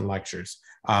workshops and lectures,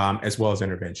 as well as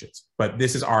interventions. But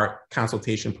this is our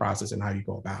consultation process and how you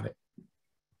go about it.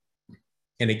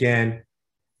 And again,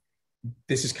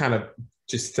 this is kind of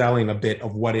just selling a bit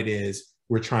of what it is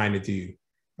we're trying to do.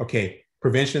 Okay,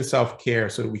 prevention and self-care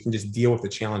so that we can just deal with the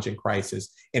challenge and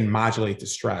crisis and modulate the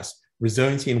stress.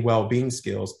 Resiliency and well-being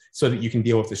skills so that you can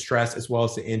deal with the stress as well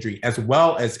as the injury, as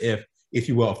well as if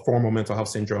you will, a formal mental health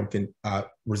syndrome can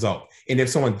result. And if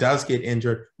someone does get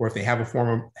injured or if they have a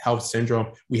formal health syndrome,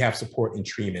 we have support and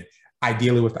treatment,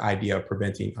 ideally with the idea of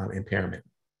preventing impairment.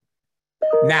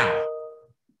 Now,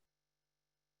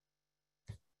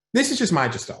 this is just my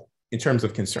gestalt in terms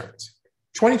of concerns.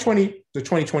 2020 to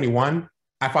 2021,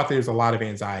 I thought there was a lot of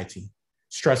anxiety,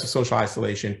 stress of social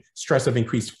isolation, stress of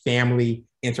increased family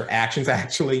interactions,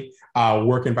 actually,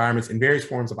 work environments, and various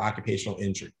forms of occupational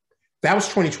injury. That was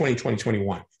 2020,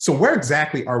 2021. So where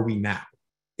exactly are we now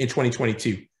in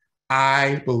 2022?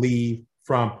 I believe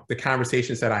from the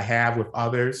conversations that I have with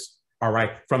others, all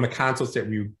right, from the consults that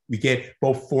we get,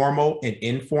 both formal and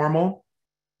informal,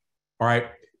 all right,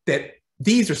 that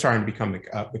these are starting to become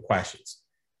the questions.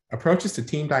 Approaches to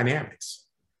team dynamics,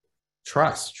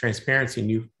 trust, transparency,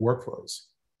 new workflows.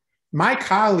 My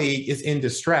colleague is in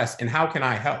distress, and how can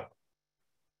I help?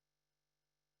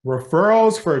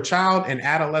 Referrals for child and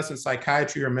adolescent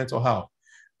psychiatry or mental health.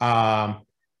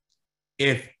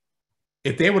 If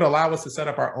they would allow us to set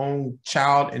up our own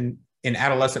child and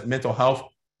adolescent mental health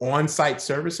on-site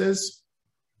services,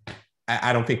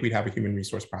 I don't think we'd have a human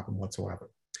resource problem whatsoever.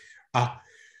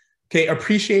 Okay,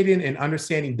 appreciating and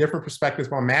understanding different perspectives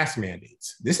on mask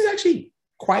mandates. This is actually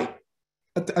quite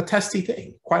a testy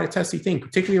thing,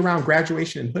 particularly around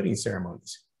graduation and hooding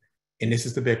ceremonies. And this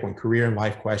is the big one, career and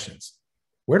life questions.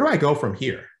 Where do I go from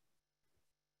here?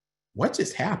 What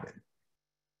just happened?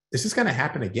 This is gonna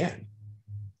happen again.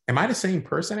 Am I the same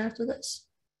person after this?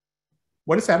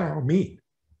 What does that all mean?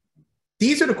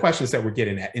 These are the questions that we're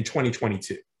getting at in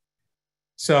 2022.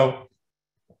 So,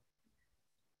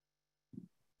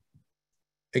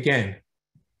 again,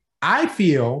 I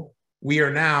feel we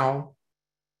are now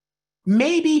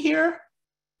maybe here,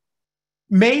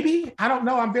 maybe, I don't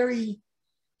know. I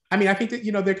think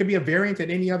that, there could be a variant at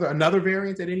another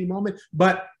variant at any moment,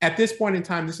 but at this point in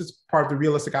time, this is part of the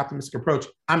realistic optimistic approach.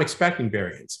 I'm expecting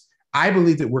variants. I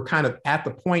believe that we're kind of at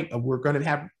the point of we're going to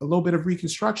have a little bit of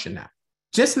reconstruction now,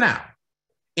 just now.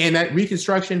 And that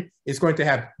reconstruction is going to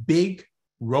have big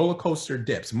roller coaster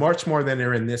dips, much more than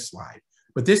they're in this slide.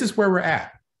 But this is where we're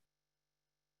at.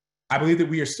 I believe that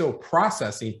we are still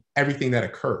processing everything that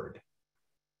occurred.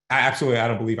 I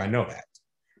don't believe I know that.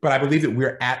 But I believe that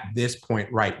we're at this point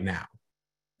right now,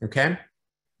 okay?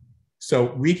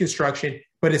 So reconstruction,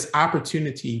 but it's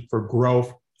opportunity for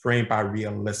growth framed by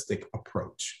realistic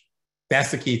approach.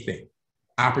 That's the key thing,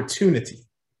 opportunity,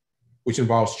 which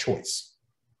involves choice.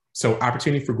 So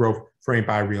opportunity for growth framed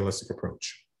by a realistic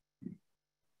approach.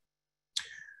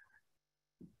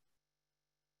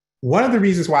 One of the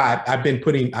reasons why I've been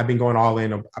going all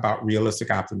in about realistic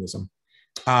optimism,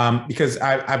 because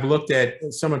I've looked at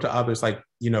similar to others, like,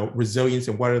 resilience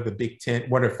and what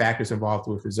are factors involved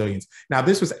with resilience. Now,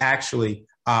 this was actually,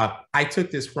 I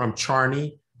took this from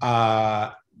Charney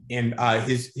in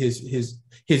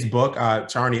his book,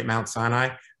 Charney at Mount Sinai.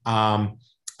 And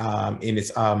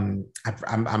it's,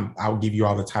 I'll give you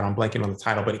all the title, I'm blanking on the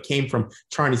title, but it came from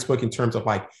Charney's book in terms of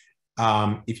like,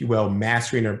 if you will,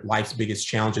 mastering of life's biggest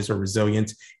challenges or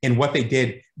resilience. And what they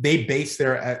did, they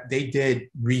did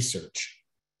research,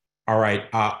 all right,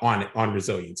 on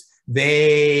resilience.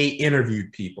 They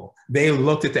interviewed people. They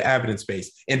looked at the evidence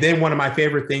base. And then one of my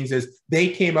favorite things is they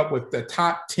came up with the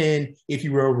top 10, if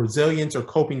you will, resilience or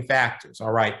coping factors,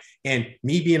 all right? And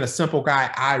me being a simple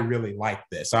guy, I really like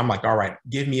this. So I'm like, all right,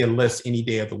 give me a list any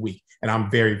day of the week. And I'm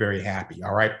very, very happy,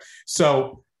 all right?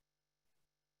 So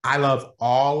I love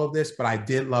all of this, but I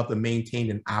did love the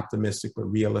maintained an optimistic but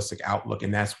realistic outlook.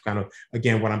 And that's kind of,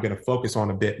 again, what I'm going to focus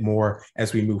on a bit more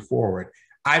as we move forward.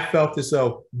 I felt as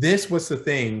though this was the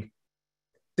thing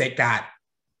that got,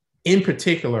 in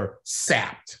particular,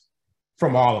 sapped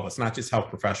from all of us, not just health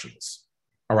professionals.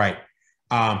 All right.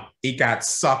 It got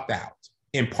sucked out.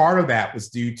 And part of that was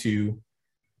due to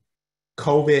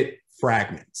COVID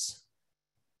fragments.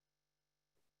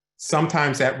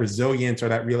 Sometimes that resilience or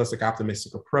that realistic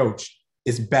optimistic approach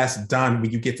is best done when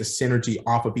you get the synergy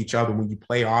off of each other, when you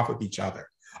play off of each other.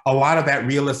 A lot of that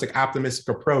realistic optimistic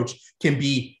approach can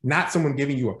be not someone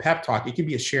giving you a pep talk. It can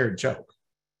be a shared joke.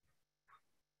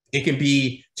 It can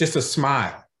be just a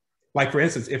smile. Like, for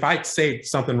instance, if I say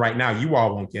something right now, you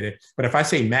all won't get it, but if I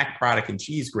say Mac product and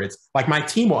cheese grits, like, my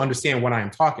team will understand what I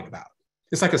am talking about.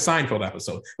 It's like a Seinfeld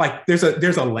episode. Like, there's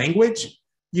a language,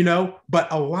 you know,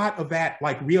 but a lot of that,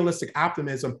 like, realistic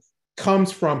optimism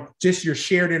comes from just your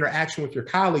shared interaction with your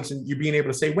colleagues and you being able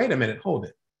to say, wait a minute, hold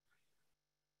it.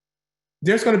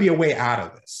 There's going to be a way out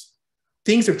of this.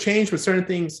 Things have changed, but certain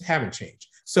things haven't changed.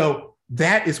 So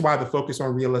that is why the focus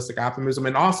on realistic optimism.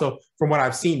 And also, from what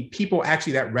I've seen, people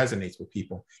actually, that resonates with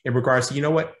people in regards to, you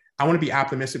know what, I want to be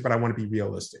optimistic, but I want to be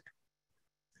realistic.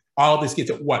 All of this gets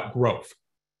at what? Growth.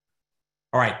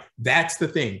 All right, that's the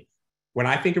thing. When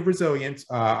I think of resilience,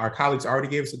 our colleagues already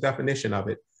gave us a definition of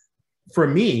it. For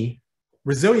me,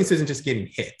 resilience isn't just getting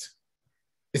hit.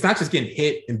 It's not just getting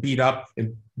hit and beat up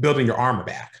and building your armor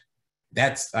back.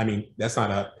 That's not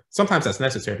sometimes that's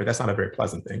necessary, but that's not a very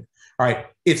pleasant thing. All right,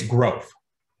 it's growth.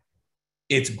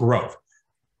 It's growth.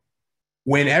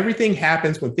 When everything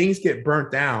happens, when things get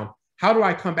burnt down, how do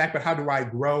I come back, but how do I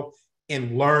grow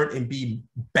and learn and be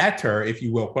better, if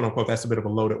you will, quote unquote? That's a bit of a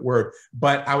loaded word,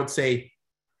 but I would say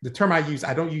the term I use,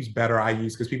 I don't use better, I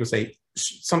use, because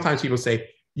sometimes people say,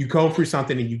 you go through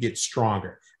something and you get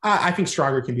stronger. I think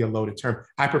stronger can be a loaded term.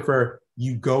 I prefer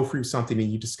you go through something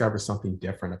and you discover something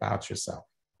different about yourself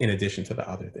in addition to the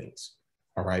other things,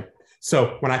 all right?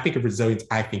 So when I think of resilience,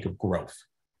 I think of growth.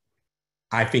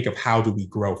 I think of how do we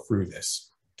grow through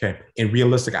this, okay? And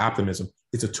realistic optimism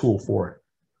is a tool for it.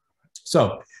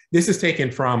 So this is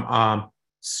taken from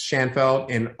Schanfeld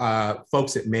and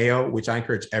folks at Mayo, which I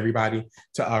encourage everybody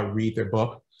to read their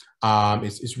book.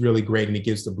 It's really great, and it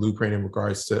gives the blueprint in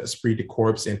regards to esprit de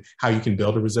corps and how you can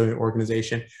build a resilient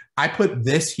organization. I put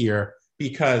this here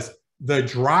because the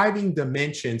driving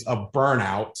dimensions of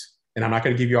burnout, and I'm not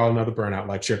going to give you all another burnout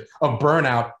lecture, of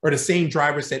burnout are the same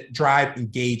drivers that drive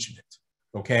engagement,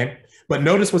 okay? But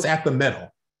notice what's at the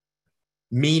middle: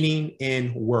 meaning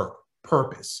in work,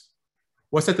 purpose.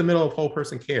 What's at the middle of whole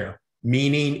person care?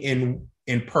 Meaning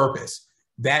in purpose.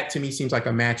 That to me seems like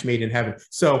a match made in heaven.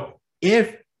 So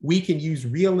if we can use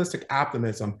realistic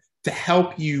optimism to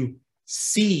help you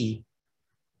see,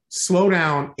 slow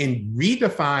down, and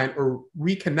redefine or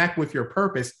reconnect with your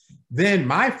purpose, then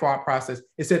my thought process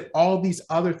is that all these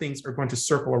other things are going to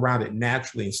circle around it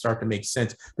naturally and start to make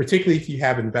sense, particularly if you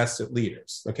have invested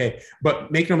leaders, okay?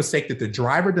 But make no mistake that the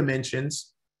driver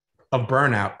dimensions of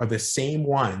burnout are the same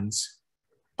ones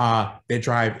that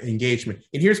drive engagement.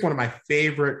 And here's one of my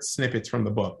favorite snippets from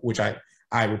the book, which I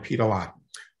repeat a lot.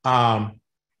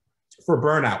 For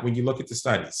burnout, when you look at the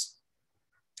studies,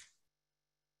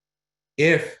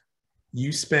 if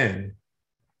you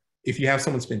have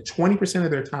someone spend 20%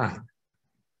 of their time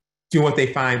doing what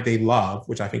they find they love,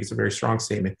 which I think is a very strong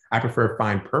statement, I prefer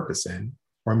find purpose in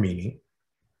or meaning,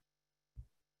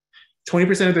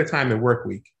 20% of their time in the work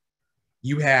week,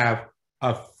 you have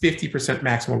a 50%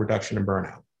 maximum reduction in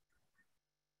burnout.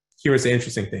 Here's the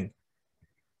interesting thing.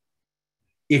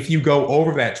 If you go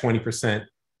over that 20%,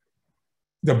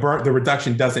 the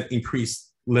reduction doesn't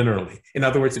increase linearly. In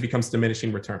other words, it becomes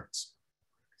diminishing returns.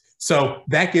 So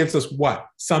that gives us what?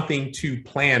 Something to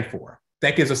plan for.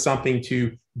 That gives us something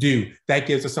to do. That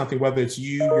gives us something, whether it's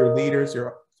you, your leaders,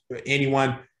 or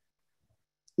anyone.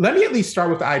 Let me at least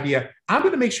start with the idea. I'm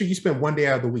going to make sure you spend one day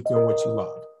out of the week doing what you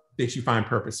love, that you find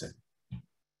purpose in.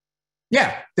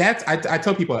 Yeah, I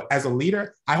tell people as a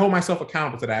leader, I hold myself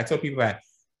accountable to that. I tell people that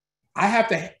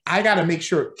I got to make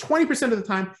sure 20% of the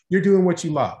time you're doing what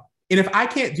you love. And if I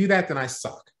can't do that, then I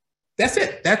suck. That's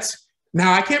it.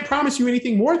 Now I can't promise you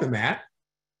anything more than that,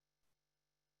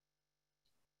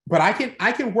 but I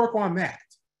can work on that.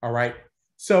 All right.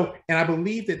 So, and I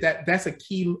believe that's a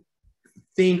key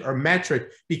thing or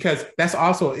metric, because that's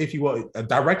also, if you will, a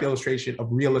direct illustration of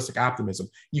realistic optimism.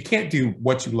 You can't do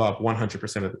what you love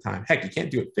 100% of the time. Heck, you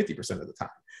can't do it 50% of the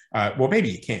time. Well, maybe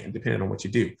you can, depending on what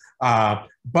you do.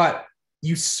 But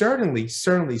you certainly,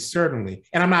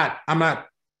 and I'm not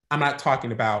I'm not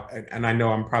talking about, and I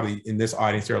know I'm probably in this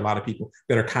audience, there are a lot of people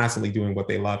that are constantly doing what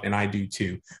they love, and I do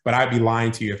too. But I'd be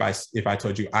lying to you if I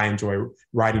told you I enjoy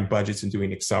writing budgets and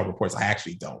doing Excel reports. I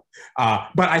actually don't.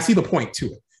 But I see the point to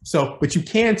it. So, but you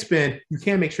can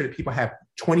make sure that people have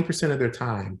 20% of their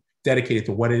time dedicated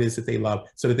to what it is that they love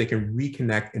so that they can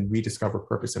reconnect and rediscover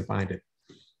purpose and find it.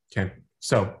 Okay,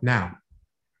 so now,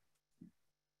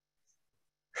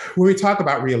 when we talk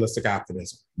about realistic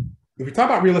optimism, if we talk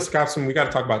about realistic optimism, we got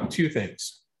to talk about two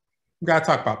things. We got to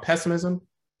talk about pessimism,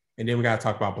 and then we got to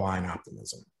talk about blind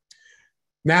optimism.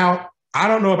 Now, I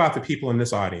don't know about the people in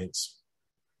this audience.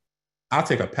 I'll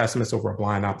take a pessimist over a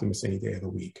blind optimist any day of the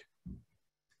week.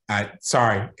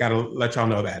 Sorry, got to let y'all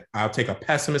know that. I'll take a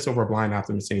pessimist over a blind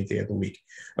optimist any day of the week.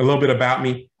 A little bit about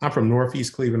me. I'm from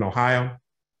Northeast Cleveland, Ohio,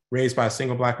 raised by a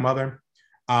single Black mother.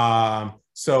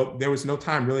 So there was no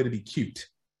time really to be cute.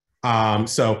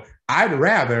 So I'd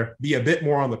rather be a bit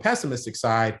more on the pessimistic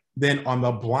side than on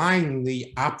the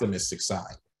blindly optimistic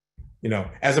side. You know,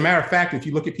 as a matter of fact, if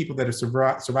you look at people that have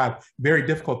survived very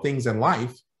difficult things in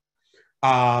life,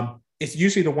 it's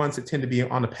usually the ones that tend to be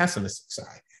on the pessimistic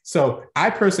side. So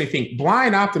I personally think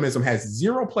blind optimism has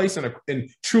zero place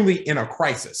truly in a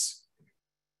crisis.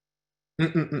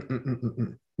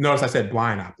 Notice I said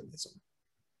blind optimism.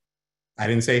 I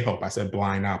didn't say hope, I said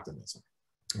blind optimism.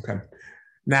 Okay.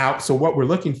 Now, so what we're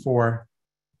looking for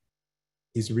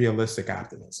is realistic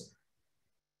optimism.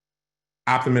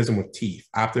 Optimism with teeth,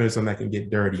 optimism that can get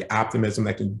dirty, optimism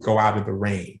that can go out in the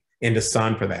rain, in the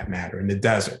sun for that matter, in the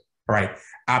desert, all right?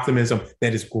 Optimism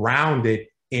that is grounded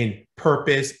in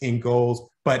purpose and goals,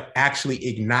 but actually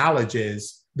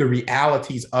acknowledges the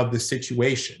realities of the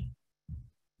situation.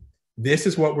 This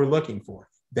is what we're looking for.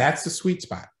 That's the sweet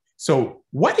spot. So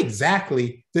what's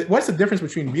the difference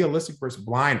between realistic versus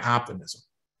blind optimism?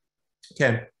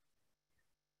 Okay.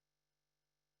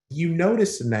 You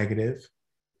notice the negative,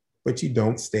 but you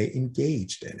don't stay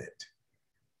engaged in it.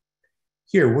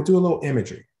 Here, we'll do a little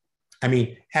imagery. I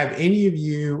mean, have any of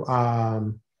you,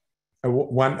 a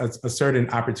certain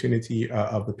opportunity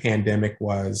of the pandemic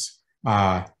was,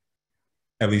 at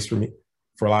least for me,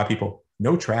 for a lot of people,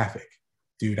 no traffic.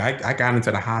 Dude, I got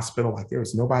into the hospital like there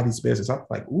was nobody's business. I was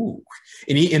like, ooh.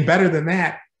 And better than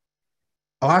that,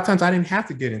 a lot of times I didn't have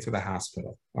to get into the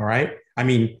hospital, all right? I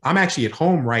mean, I'm actually at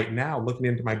home right now looking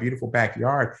into my beautiful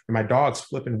backyard and my dogs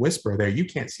flip and whisper there. You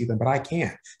can't see them, but I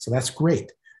can. So that's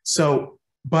great. So,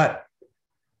 but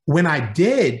when I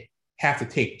did have to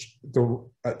take the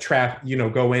traffic,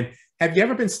 go in, have you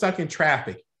ever been stuck in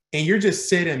traffic and you're just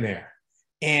sitting there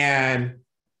and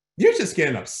you're just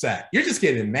getting upset. You're just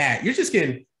getting mad. You're just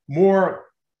getting more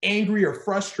angry or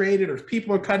frustrated, or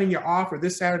people are cutting you off or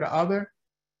this, that, or the other.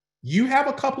 You have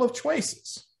a couple of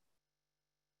choices,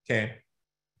 okay?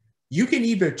 You can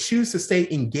either choose to stay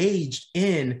engaged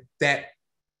in that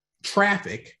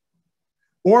traffic,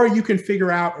 or you can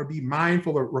figure out or be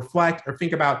mindful or reflect or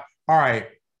think about, all right,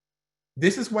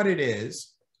 this is what it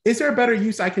is. Is there a better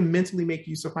use I can mentally make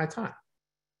use of my time?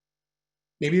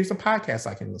 Maybe there's a podcast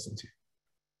I can listen to.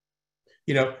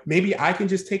 Maybe I can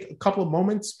just take a couple of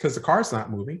moments because the car's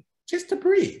not moving, just to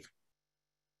breathe.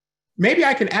 Maybe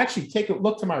I can actually take a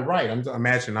look to my right.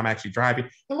 Imagine I'm actually driving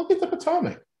and look at the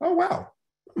Potomac. Oh, wow.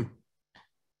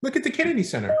 Look at the Kennedy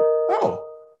Center. Oh,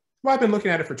 well, I've been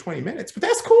looking at it for 20 minutes, but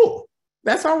that's cool.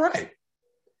 That's all right.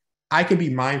 I can be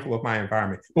mindful of my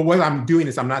environment. But what I'm doing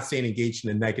is I'm not staying engaged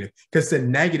in the negative, because the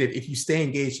negative, if you stay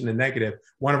engaged in the negative,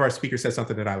 one of our speakers said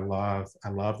something that I loved. I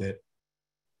loved it.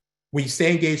 When you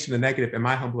stay engaged in the negative, in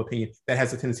my humble opinion, that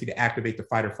has a tendency to activate the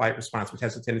fight or flight response, which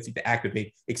has a tendency to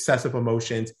activate excessive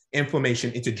emotions,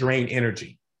 inflammation, and to drain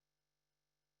energy.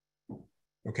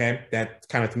 Okay, that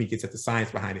kind of to me gets at the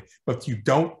science behind it. But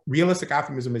realistic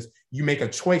optimism is you make a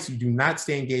choice, you do not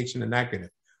stay engaged in the negative.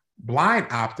 Blind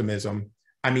optimism,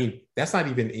 I mean, that's not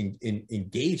even in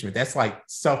engagement, that's like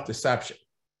self-deception.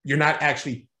 You're not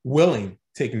actually willing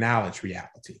to acknowledge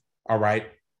reality, all right?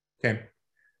 Okay,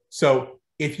 so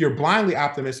if you're blindly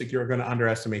optimistic, you're going to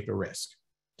underestimate the risk.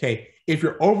 Okay. If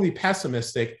you're overly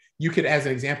pessimistic, you could, as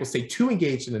an example, stay too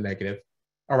engaged in the negative.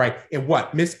 All right. And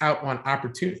miss out on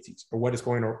opportunities or what is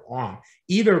going on.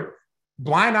 Either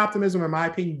blind optimism, in my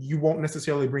opinion, you won't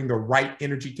necessarily bring the right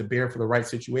energy to bear for the right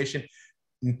situation.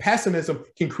 And pessimism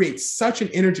can create such an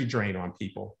energy drain on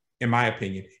people, in my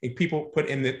opinion, and people put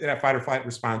in that fight or flight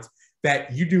response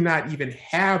that you do not even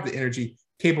have the energy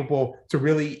capable to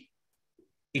really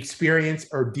experience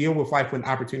or deal with life when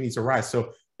opportunities arise.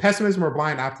 So pessimism or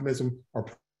blind optimism are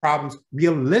problems.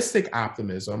 Realistic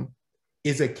optimism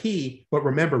is a key, but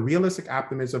remember, realistic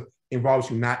optimism involves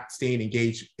you not staying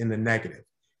engaged in the negative.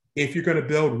 if you're going to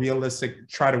build realistic,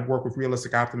 try to work with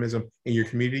realistic optimism in your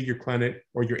community, your clinic,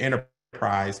 or your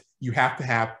enterprise, you have to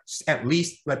have at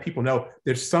least let people know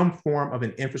there's some form of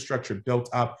an infrastructure built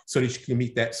up so that you can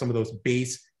meet that some of those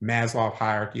base Maslow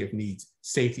hierarchy of needs,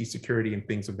 safety, security, and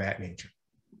things of that nature.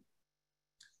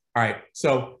 All right,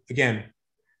 so again,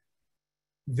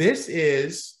 this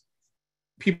is,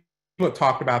 people have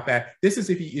talked about that. This is,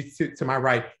 if you, to my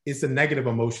right, is the negative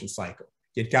emotion cycle.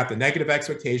 You've got the negative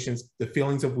expectations, the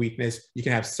feelings of weakness. You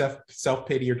can have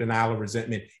self-pity or denial or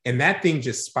resentment, and that thing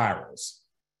just spirals.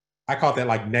 I call that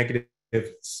like negative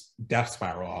death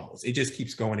spiral almost. It just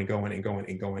keeps going and going and going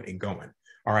and going and going.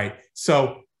 All right.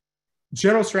 So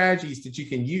general strategies that you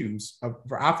can use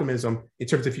for optimism in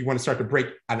terms of if you want to start to break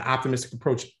an optimistic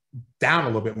approach down a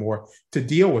little bit more to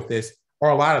deal with this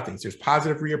are a lot of things. There's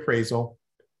positive reappraisal.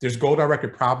 There's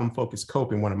goal-directed problem-focused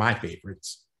coping, one of my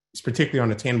favorites. It's particularly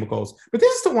on attainable goals. But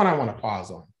this is the one I want to pause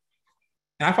on.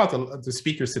 And I thought the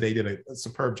speakers today did a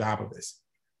superb job of this.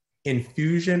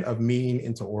 Infusion of meaning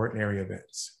into ordinary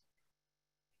events.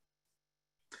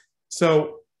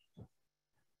 So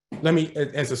let me,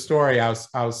 as a story, I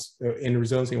was in the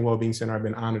Resiliency and Well-being Center. I've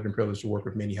been honored and privileged to work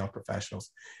with many health professionals.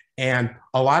 And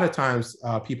a lot of times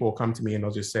people will come to me and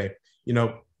they'll just say, you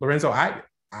know, Lorenzo,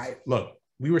 look,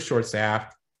 we were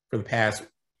short-staffed for the past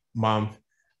month.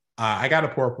 I got a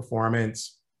poor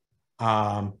performance.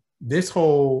 This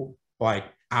whole like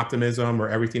optimism or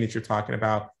everything that you're talking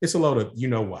about, it's a load of, you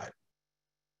know what?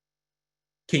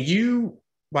 Can you,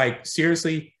 like,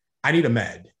 seriously, I need a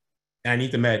med and I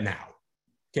need the med now.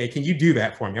 Okay, can you do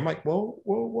that for me? I'm like, whoa,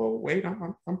 wait,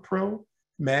 I'm pro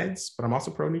meds, but I'm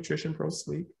also pro nutrition, pro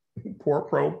sleep,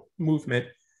 pro movement.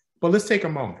 But let's take a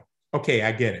moment. Okay,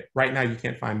 I get it. Right now, you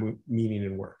can't find meaning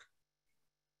in work.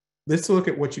 Let's look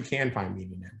at what you can find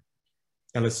meaning in.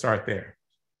 And let's start there.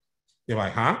 You're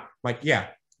like, huh? Like, yeah,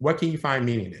 what can you find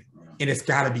meaning in? And it's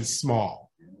got to be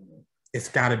small. It's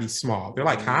got to be small. They're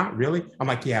like, huh? Really? I'm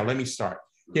like, yeah, let me start.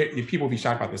 People will be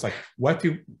shocked about this. Like, what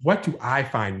do I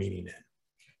find meaning in?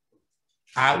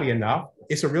 Oddly enough,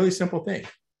 it's a really simple thing.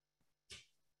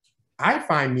 I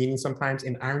find meaning sometimes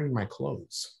in ironing my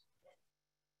clothes.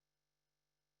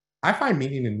 I find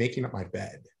meaning in making up my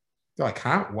bed. They're like,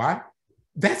 huh? Why?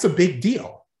 That's a big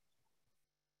deal.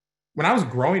 When I was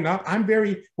growing up, I'm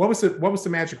very, what was the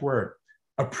magic word?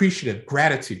 Appreciative,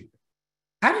 gratitude.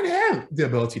 I didn't have the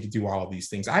ability to do all of these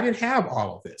things. I didn't have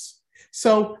all of this.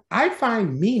 So I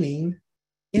find meaning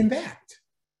in that.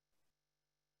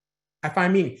 I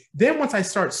find meaning. Then once I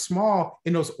start small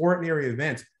in those ordinary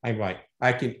events, I'm like,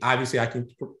 I can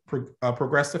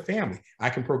progress to family. I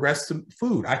can progress to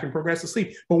food. I can progress to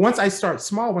sleep. But once I start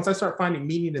small, once I start finding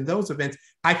meaning in those events,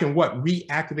 I can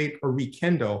reactivate or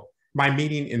rekindle my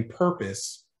meaning and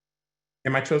purpose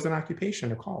in my chosen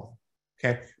occupation or calling.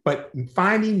 Okay, but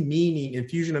finding meaning,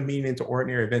 infusion of meaning into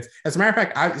ordinary events. As a matter of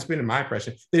fact, it's been in my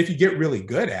impression that if you get really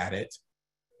good at it,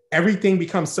 everything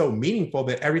becomes so meaningful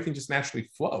that everything just naturally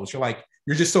flows.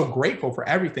 You're just so grateful for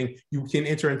everything. You can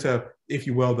enter into, if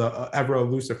you will, the ever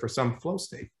elusive for some flow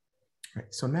state. All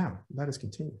right, so now let us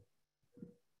continue.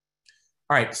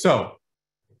 All right, so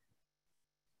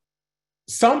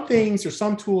some things or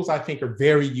some tools I think are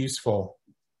very useful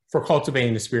for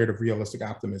cultivating the spirit of realistic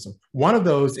optimism. One of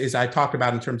those is I talked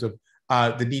about in terms of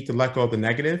the need to let go of the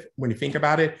negative. When you think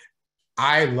about it,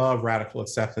 I love radical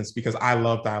acceptance because I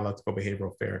love dialectical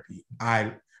behavioral therapy.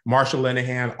 Marshall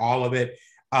Linehan, all of it.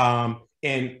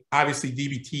 And obviously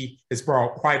DBT has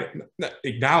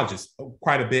acknowledges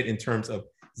quite a bit in terms of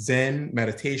Zen,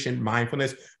 meditation,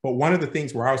 mindfulness. But one of the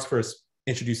things where I was first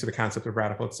introduced to the concept of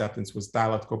radical acceptance was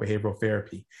dialectical behavioral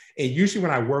therapy. And usually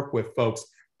when I work with folks,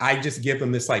 I just give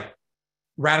them this like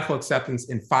radical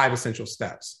acceptance in 5 essential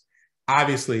steps.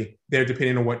 Obviously, they're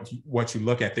depending on what you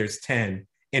look at, there's 10.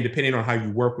 And depending on how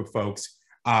you work with folks,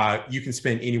 you can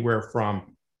spend anywhere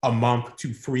from a month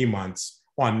to 3 months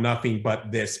on nothing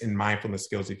but this in mindfulness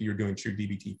skills if you're doing true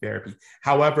DBT therapy.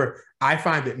 However, I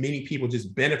find that many people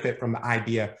just benefit from the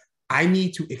idea, I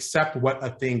need to accept what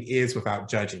a thing is without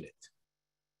judging it.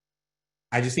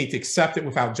 I just need to accept it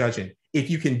without judging. If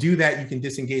you can do that, you can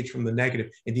disengage from the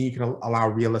negative, and then you can allow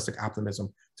realistic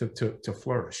optimism to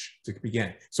flourish, to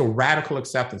begin. So radical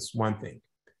acceptance is one thing.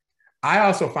 I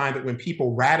also find that when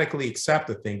people radically accept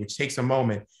a thing, which takes a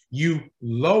moment, you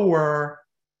lower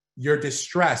your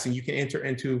distress and you can enter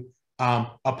into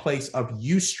a place of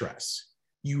eustress.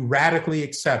 You radically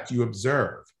accept, you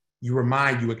observe, you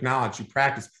remind, you acknowledge, you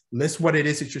practice, list what it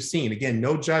is that you're seeing. Again,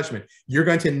 no judgment. You're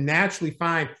going to naturally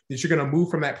find that you're going to move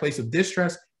from that place of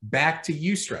distress back to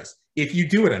eustress if you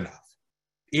do it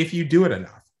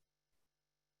enough.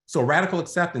 So radical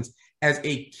acceptance as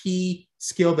a key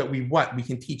skill that we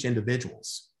can teach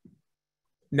individuals.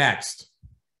 Next,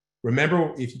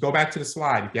 remember, if you go back to the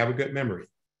slide, if you have a good memory,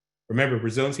 remember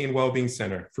Resiliency and Well-being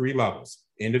Center, 3 levels: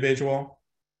 individual,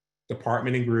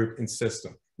 department and group, and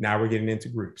system. Now we're getting into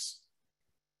groups.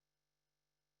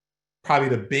 Probably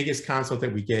the biggest concept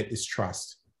that we get is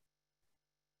trust.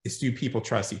 It's, do people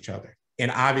trust each other?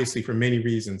 And obviously, for many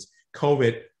reasons,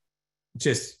 COVID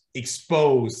just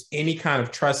exposed any kind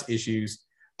of trust issues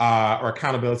or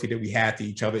accountability that we had to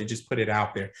each other. It just put it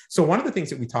out there. So one of the things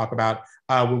that we talk about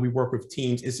when we work with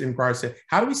teams is in regards to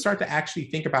how do we start to actually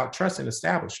think about trust and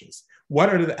establishments? What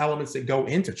are the elements that go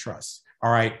into trust?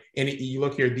 All right, and you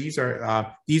look here, these are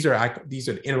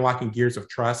the interlocking gears of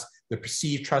trust: the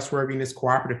perceived trustworthiness,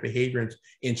 cooperative behavior,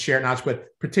 and shared knowledge, but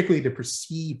particularly the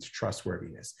perceived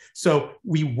trustworthiness. So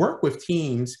we work with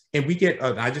teams, and we get,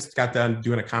 I just got done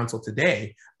doing a consult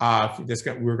today.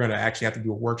 We're going to actually have to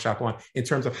do a workshop on, in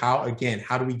terms of how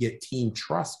do we get team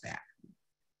trust back?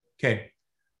 Okay,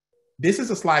 this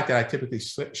is a slide that I typically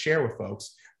share with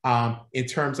folks in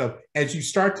terms of, as you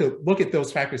start to look at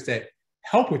those factors that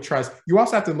help with trust, you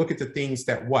also have to look at the things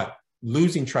that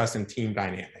losing trust in team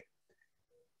dynamic,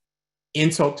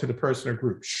 insult to the person or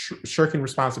group, shirking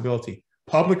responsibility,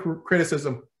 public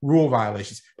criticism, rule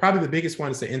violations. Probably the biggest one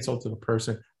is the insult to the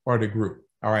person or the group.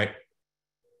 All right.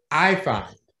 I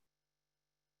find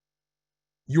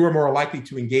you are more likely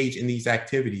to engage in these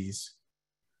activities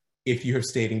if you have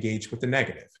stayed engaged with the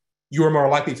negative. You are more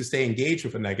likely to stay engaged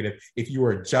with a negative if you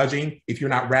are judging, if you're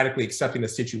not radically accepting the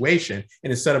situation.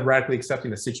 And instead of radically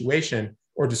accepting the situation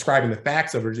or describing the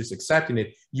facts of it or just accepting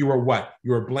it, you are what?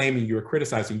 You are blaming, you are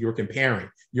criticizing, you are comparing,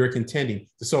 you're contending,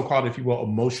 the so-called, if you will,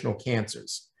 emotional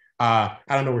cancers. I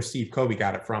don't know where Steve Covey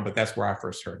got it from, but that's where I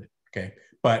first heard it, okay?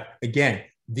 But again,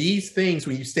 these things,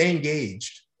 when you stay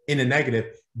engaged in the negative,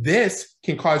 this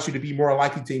can cause you to be more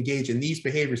likely to engage in these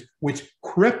behaviors, which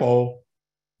cripple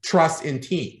trust in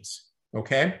teams,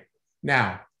 okay?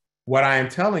 Now, what I am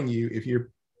telling you, if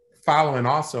you're following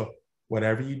also,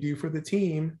 whatever you do for the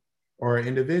team or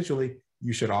individually,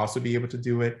 you should also be able to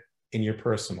do it in your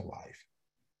personal life.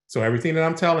 So everything that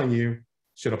I'm telling you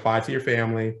should apply to your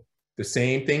family. The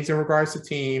same things in regards to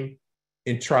team,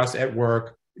 in trust at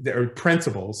work, there are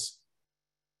principles.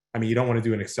 I mean, you don't want to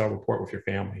do an Excel report with your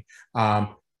family,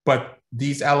 but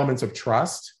these elements of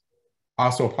trust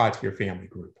also apply to your family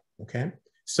group, okay?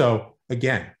 So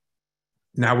again,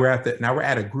 now we're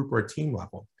at a group or a team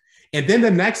level. And then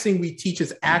the next thing we teach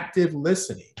is active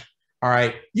listening. All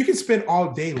right. You can spend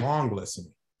all day long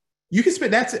listening. You can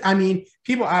spend,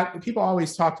 people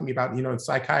always talk to me about, in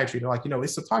psychiatry, they're like,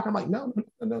 it's the talking. I'm like, no,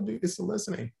 dude, it's the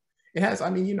listening. It has,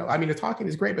 the talking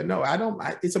is great, but no,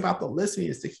 it's about the listening.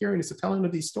 It's the hearing, it's the telling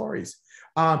of these stories.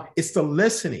 It's the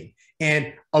listening.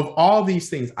 And of all these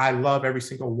things, I love every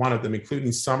single one of them,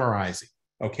 including summarizing.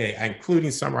 Okay, including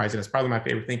summarizing, that's probably my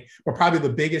favorite thing, but probably the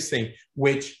biggest thing,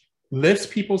 which lifts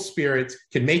people's spirits,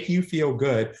 can make you feel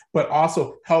good, but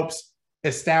also helps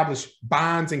establish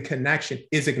bonds and connection,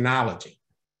 is acknowledging.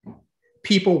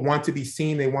 People want to be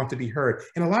seen, they want to be heard.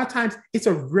 And a lot of times it's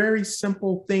a very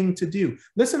simple thing to do.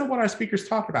 Listen to what our speakers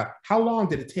talked about. How long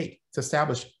did it take to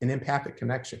establish an empathic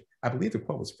connection? I believe the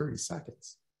quote was 30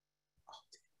 seconds.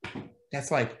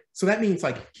 That's like, so that means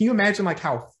can you imagine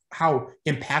how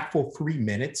impactful 3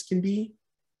 minutes can be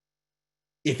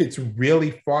if it's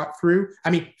really thought through?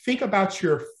 Think about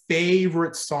your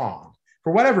favorite song.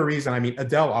 For whatever reason,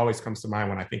 Adele always comes to mind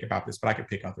when I think about this, but I could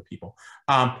pick other people.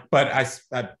 But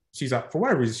she's for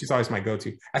whatever reason, she's always my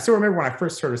go-to. I still remember when I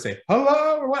first heard her say,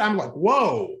 hello, or what, I'm like,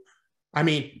 whoa.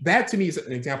 That to me is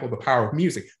an example of the power of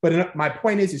music. But my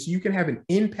point is you can have an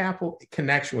impactful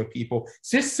connection with people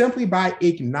just simply by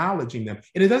acknowledging them.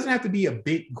 And it doesn't have to be a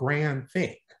big, grand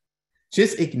thing.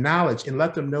 Just acknowledge and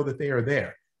let them know that they are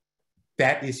there.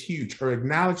 That is huge. Or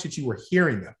acknowledge that you are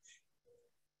hearing them.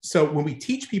 So when we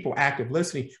teach people active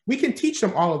listening, we can teach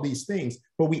them all of these things,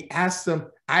 but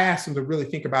I ask them to really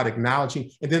think about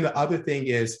acknowledging. And then the other thing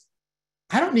is,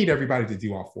 I don't need everybody to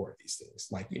do all 4 of these things.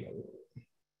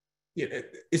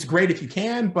 It's great if you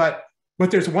can, but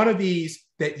there's one of these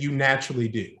that you naturally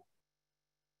do.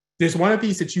 There's one of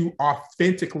these that you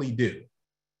authentically do,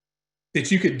 that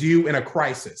you could do in a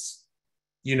crisis,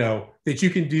 that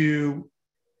you can do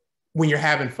when you're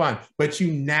having fun, but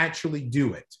you naturally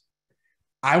do it.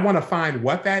 I want to find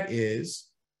what that is,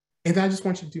 and then I just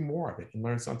want you to do more of it and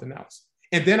learn something else.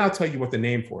 And then I'll tell you what the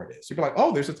name for it is. You'll be like,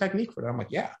 oh, there's a technique for that. I'm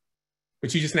like, yeah,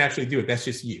 but you just naturally do it. That's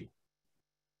just you.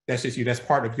 That's just you. That's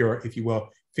part of your, if you will,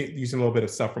 using a little bit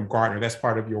of stuff from Gardner, that's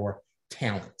part of your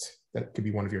talent. That could be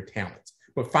one of your talents.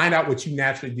 But find out what you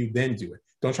naturally do, then do it.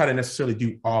 Don't try to necessarily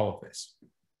do all of this.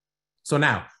 So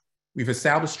now, We've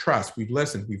established trust. We've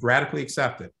listened. We've radically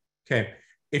accepted. Okay.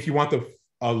 If you want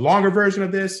a longer version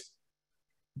of this,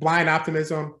 blind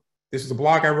optimism. This is a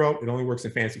blog I wrote. It only works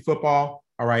in fantasy football.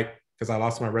 All right. Because I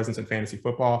lost my residence in fantasy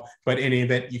football. But in any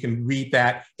event, you can read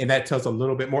that. And that tells a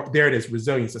little bit more. There it is.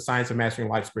 Resilience, the science of mastering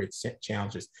life's great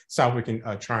challenges. Southwick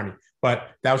and Charney. But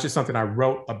that was just something I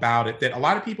wrote about it that a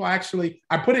lot of people actually,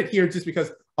 I put it here just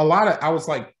because I was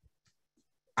like,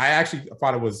 I actually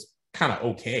thought it was kind of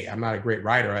okay. I'm not a great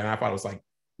writer. And I thought it was like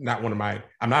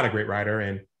I'm not a great writer.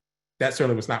 And that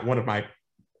certainly was not one of my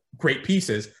great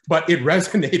pieces, but it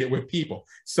resonated with people.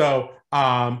 So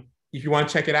if you want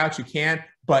to check it out, you can.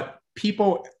 But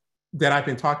people that I've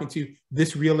been talking to,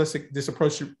 this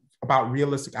approach about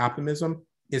realistic optimism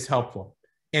is helpful.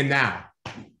 And now,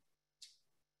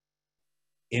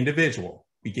 individual,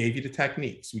 we gave you the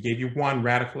techniques. We gave you one,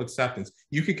 radical acceptance.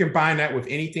 You can combine that with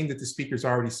anything that the speakers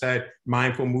already said,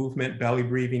 mindful movement, belly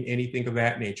breathing, anything of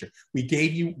that nature. We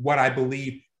gave you what I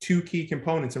believe 2 key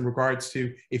components in regards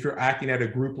to if you're acting at a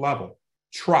group level,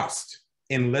 trust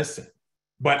and listen.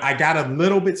 But I got a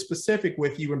little bit specific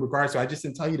with you in regards to, I just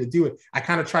didn't tell you to do it. I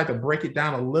kind of tried to break it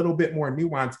down a little bit more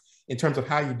nuanced in terms of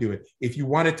how you do it. If you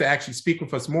wanted to actually speak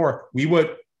with us more, we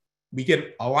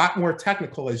get a lot more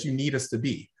technical as you need us to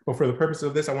be. But for the purpose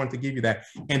of this, I wanted to give you that.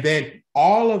 And then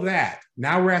all of that,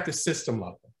 now we're at the system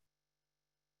level.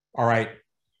 All right.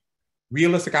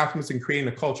 Realistic optimism and creating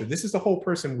a culture. This is the whole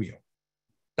person wheel.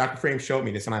 Dr. Frame showed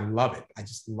me this and I love it. I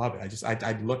just love it.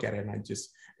 I look at it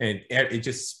and it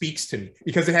just speaks to me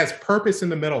because it has purpose in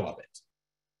the middle of it.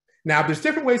 Now, there's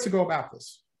different ways to go about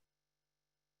this.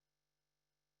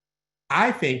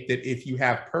 I think that if you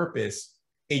have purpose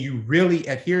and you really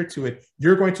adhere to it,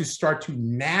 you're going to start to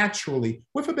naturally,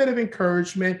 with a bit of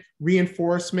encouragement,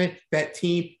 reinforcement, that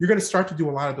team, you're going to start to do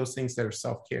a lot of those things that are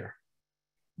self-care.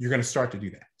 You're going to start to do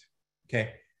that.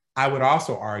 Okay. I would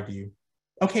also argue,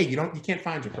 okay, you can't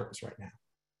find your purpose right now.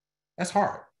 That's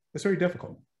hard. That's very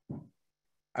difficult.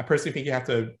 I personally think you have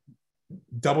to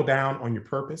double down on your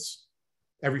purpose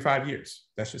every 5 years.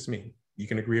 That's just me. You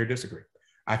can agree or disagree.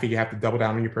 I think you have to double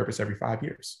down on your purpose every 5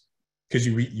 years because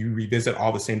you revisit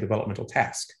all the same developmental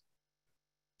tasks.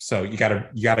 So you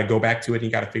gotta go back to it and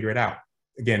you gotta figure it out.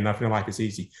 Again, nothing in life is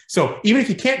easy. So even if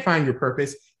you can't find your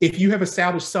purpose, if you have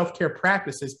established self-care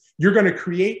practices, you're going to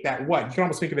create that what? You can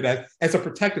almost think of it as a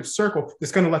protective circle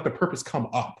that's going to let the purpose come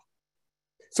up.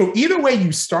 So either way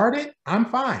you start it, I'm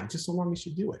fine, just so long as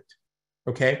you do it.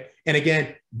 Okay. And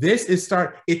again,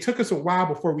 it took us a while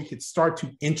before we could start to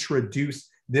introduce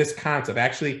this concept.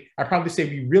 Actually, I probably say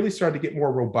we really started to get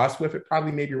more robust with it,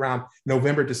 probably maybe around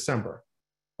November, December.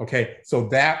 Okay. So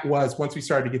that was once we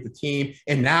started to get the team.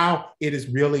 And now it is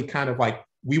really kind of like,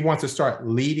 we want to start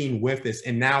leading with this.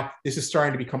 And now this is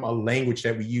starting to become a language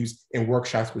that we use in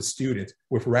workshops with students,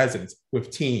 with residents, with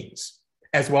teams,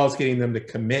 as well as getting them to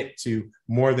commit to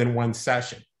more than one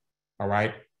session. All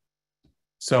right.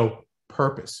 So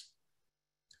purpose.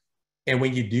 And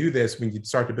when you do this, when you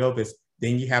start to build this,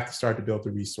 then you have to start to build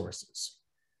the resources.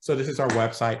 So this is our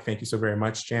website. Thank you so very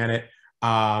much, Janet.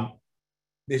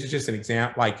 This is just an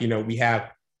example, we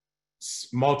have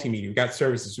multimedia, we got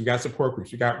services, we got support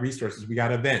groups, we got resources, we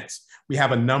got events, we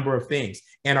have a number of things.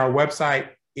 And our website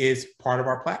is part of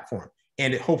our platform.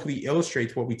 And it hopefully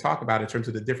illustrates what we talk about in terms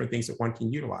of the different things that one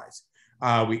can utilize.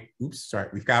 We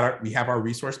have our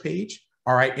resource page.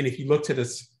 All right. And if you look to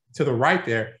the right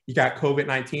there, you got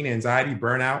COVID-19, anxiety,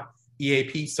 burnout,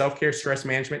 EAP, self-care, stress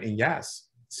management, and yes,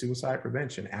 suicide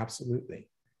prevention. Absolutely.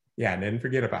 Yeah. And didn't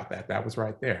forget about that. That was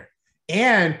right there.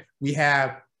 And we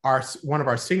have one of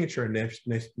our signature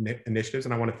initiatives,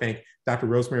 and I want to thank Dr.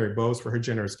 Rosemary Bowes for her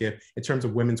generous gift in terms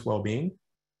of women's well-being.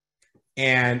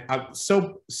 And I'm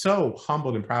so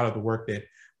humbled and proud of the work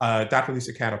that Dr.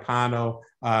 Lisa Catapano,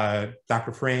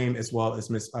 Dr. Frame, as well as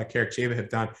Ms. Carrick-Chava have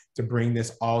done to bring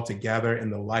this all together in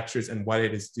the lectures and what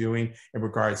it is doing in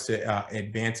regards to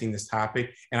advancing this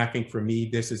topic. And I think for me,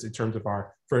 this is in terms of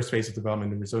our first phase of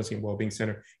development in the Resiliency Well-being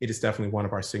Center, it is definitely one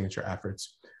of our signature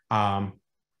efforts.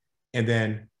 And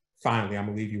then finally, I'm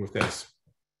gonna leave you with this.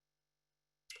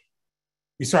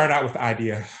 We started out with the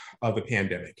idea of the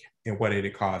pandemic and what it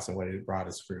had caused and what it brought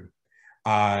us through.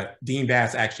 Dean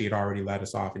Bass actually had already led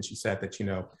us off, and she said that,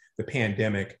 the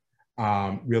pandemic,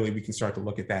 really, we can start to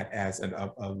look at that as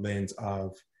a lens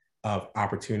of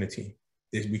opportunity.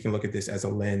 We can look at this as a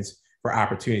lens for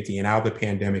opportunity. And out of the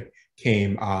pandemic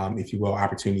came, if you will,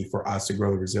 opportunity for us to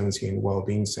grow the Resiliency and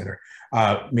Well-being Center.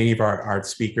 Many of our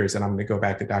speakers, and I'm going to go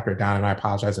back to Dr. Adon, and I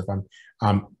apologize if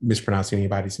I'm mispronouncing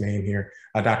anybody's name here.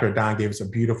 Dr. Adon gave us a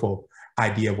beautiful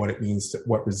idea of what it means,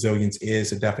 what resilience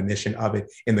is, a definition of it,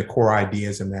 and the core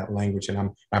ideas in that language.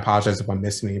 And I apologize if I'm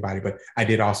missing anybody, but I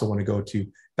did also want to go to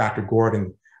Dr.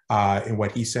 Gordon and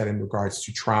what he said in regards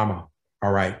to trauma,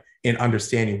 all right, and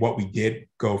understanding what we did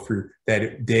go through, that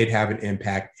it did have an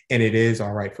impact, and it is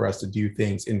all right for us to do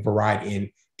things in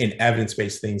variety, in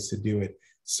evidence-based things to do it.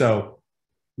 So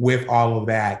with all of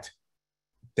that,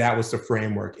 that was the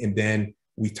framework. And then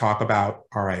we talk about,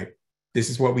 all right, this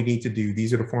is what we need to do.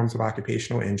 These are the forms of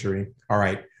occupational injury. All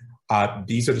right.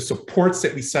 These are the supports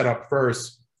that we set up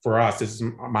first for us. This is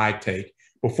my take.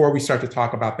 Before we start to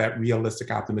talk about that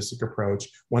realistic, optimistic approach,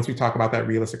 once we talk about that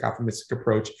realistic, optimistic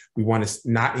approach, we want to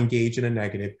not engage in a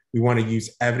negative. We want to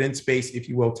use evidence-based, if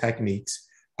you will, techniques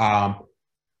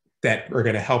that are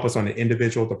going to help us on an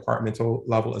individual, departmental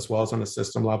level, as well as on a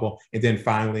system level. And then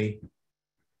finally,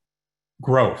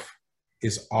 growth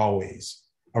is always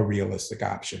a realistic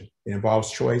option. It involves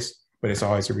choice, but it's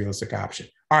always a realistic option.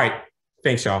 All right.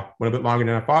 Thanks, y'all. A little bit longer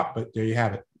than I thought, but there you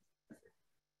have it.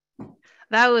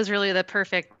 That was really the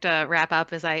perfect wrap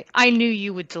up. As I knew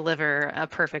you would deliver a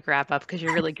perfect wrap up because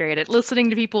you're really great at listening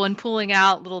to people and pulling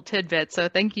out little tidbits. So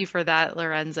thank you for that,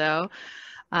 Lorenzo.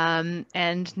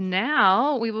 And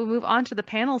now we will move on to the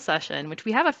panel session, which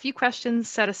we have a few questions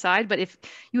set aside, but if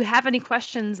you have any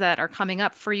questions that are coming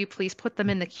up for you, please put them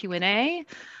in the Q&A.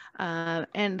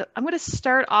 And I'm going to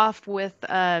start off with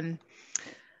a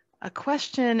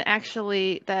question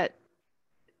actually that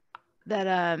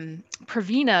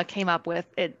Pravina came up with.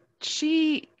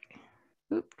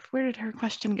 Where did her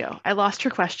question go? I lost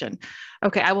her question.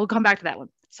 Okay, I will come back to that one.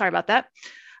 Sorry about that.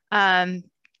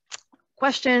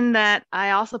 Question that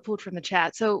I also pulled from the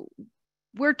chat. So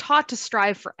we're taught to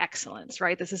strive for excellence,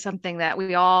 right? This is something that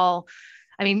we all,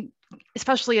 I mean,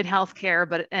 especially in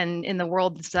healthcare, and in the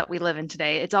world that we live in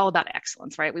today, it's all about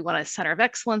excellence, right? We want a center of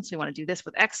excellence. We want to do this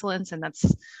with excellence, and that's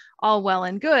all well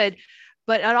and good,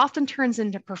 but it often turns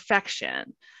into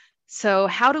perfection. So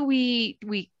how do we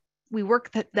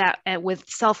work that with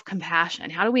self-compassion?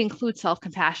 How do we include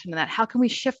self-compassion in that? How can we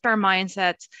shift our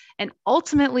mindsets and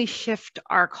ultimately shift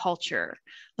our culture?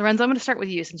 Lorenzo, I'm going to start with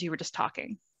you since you were just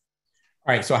talking.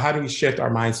 All right. So how do we shift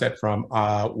our mindset from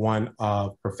one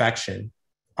of perfection,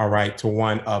 all right, to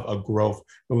one of a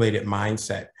growth-related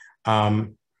mindset?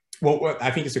 Well, I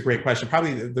think it's a great question.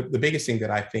 Probably the biggest thing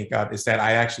that I think of is that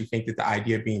I actually think that the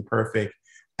idea of being perfect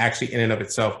actually in and of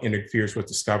itself interferes with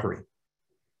discovery.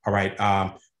 All right.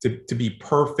 To be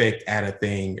perfect at a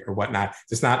thing or whatnot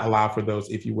does not allow for those,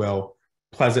 if you will,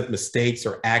 pleasant mistakes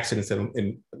or accidents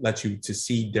and let you to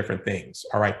see different things.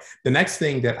 All right. The next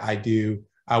thing that I do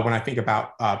when I think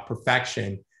about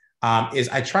perfection is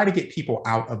I try to get people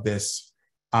out of this.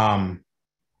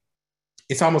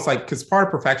 It's almost like, because part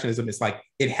of perfectionism is like,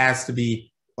 it has to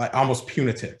be like almost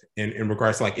punitive in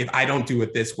regards to like, if I don't do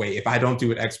it this way, if I don't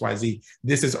do it X, Y, Z,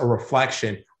 this is a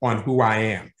reflection on who I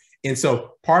am. And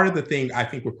so part of the thing I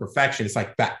think with perfection is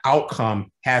like the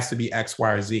outcome has to be X,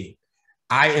 Y, or Z.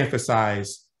 I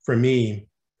emphasize, for me,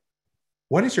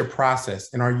 what is your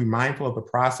process? And are you mindful of the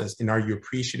process? And are you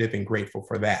appreciative and grateful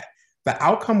for that? The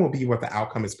outcome will be what the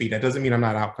outcome is. That doesn't mean I'm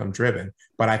not outcome driven,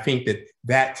 but I think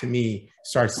that to me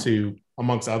starts to,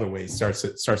 amongst other ways, starts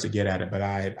to get at it. But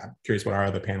I'm curious what our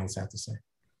other panelists have to say.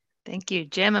 Thank you.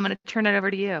 Jim, I'm going to turn it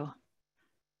over to you.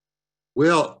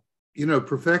 Well, you know,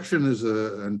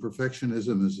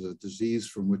 perfectionism is a disease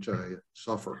from which I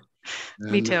suffer.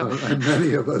 And, me too. And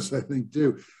many of us, I think,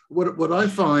 do. What I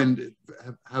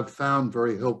have found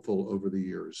very helpful over the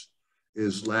years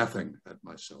is laughing at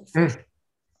myself.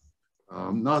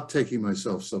 Not taking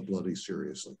myself so bloody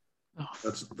seriously. Oh.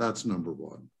 That's number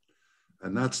one.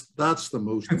 And that's the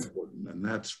most important. And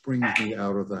that springs me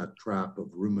out of that trap of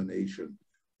rumination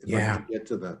if I can get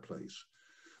to that place.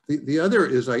 The other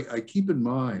is I keep in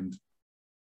mind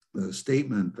the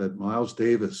statement that Miles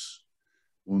Davis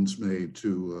once made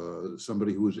to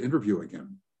somebody who was interviewing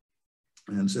him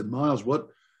and said, the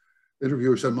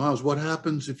interviewer said, Miles, what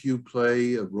happens if you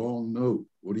play a wrong note?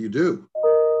 What do you do?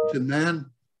 He said,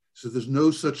 man, there's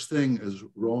no such thing as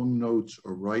wrong notes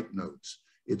or right notes.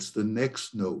 It's the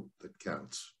next note that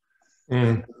counts.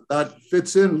 And that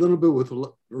fits in a little bit with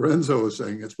what Lorenzo was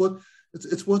saying. It's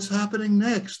what's happening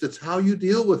next. It's how you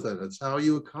deal with it. It's how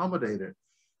you accommodate it.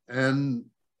 And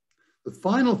the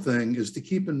final thing is to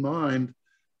keep in mind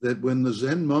that when the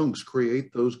Zen monks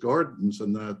create those gardens,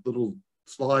 and that little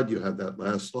slide you had, that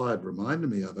last slide reminded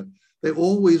me of it, they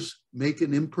always make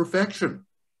an imperfection.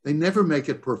 They never make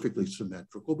it perfectly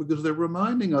symmetrical because they're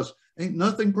reminding us ain't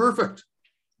nothing perfect.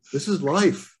 This is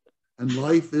life, and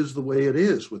life is the way it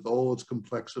is with all its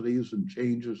complexities and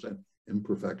changes and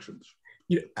imperfections.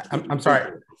 I'm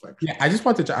sorry. Yeah, I just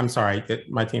wanted to, I'm sorry,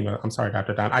 my team, I'm sorry,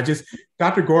 Dr. Don.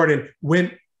 Dr. Gordon,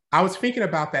 when I was thinking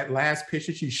about that last pitch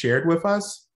that you shared with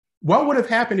us, what would have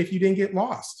happened if you didn't get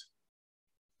lost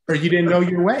or you didn't know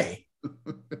your way?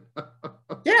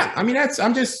 Yeah, I mean,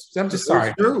 I'm just sorry.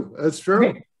 That's true. That's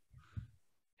true.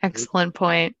 Excellent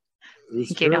point.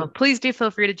 Okay, now please do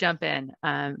feel free to jump in,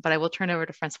 but I will turn over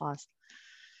to Francoise.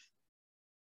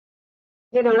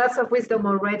 You know, lots of wisdom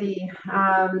already.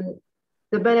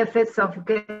 The benefits of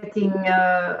getting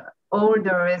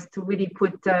older is to really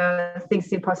put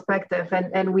things in perspective.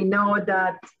 And we know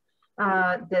that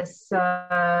this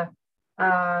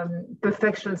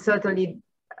perfection certainly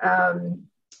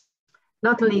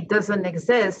not only doesn't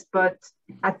exist, but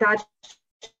attaching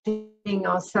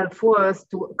our self-worth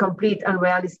to complete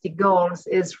unrealistic goals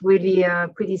is really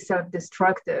pretty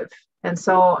self-destructive. And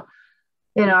so,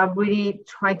 you know, I'm really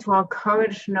trying to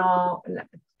encourage now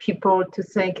people to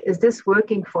think, is this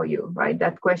working for you, right?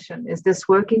 That question, is this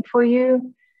working for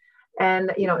you?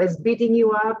 And, you know, is beating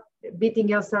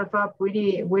yourself up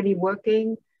really, really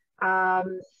working?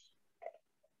 And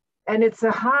it's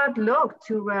a hard look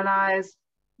to realize,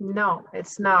 no,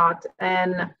 it's not.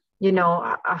 And, you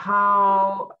know,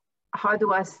 how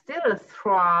do I still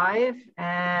thrive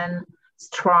and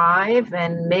strive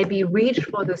and maybe reach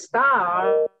for the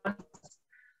stars,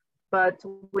 but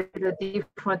with a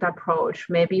different approach,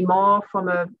 maybe more from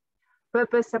a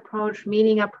purpose approach,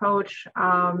 meaning approach,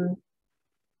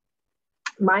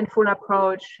 mindful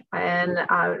approach, and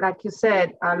like you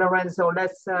said, Lorenzo,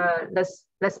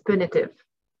 less punitive.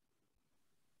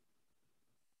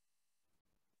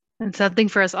 And something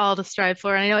for us all to strive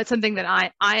for. And I know it's something that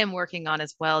I am working on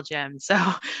as well, Jim. So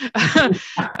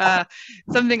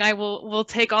something I will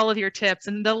take all of your tips.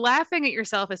 And the laughing at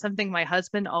yourself is something my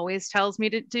husband always tells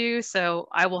me to do. So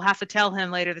I will have to tell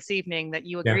him later this evening that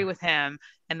you agree with him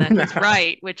and that he's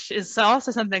right, which is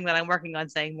also something that I'm working on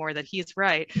saying more, that he's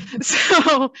right.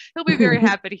 So he'll be very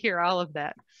happy to hear all of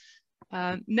that.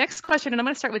 Next question, and I'm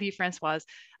going to start with you, Francoise.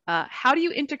 How do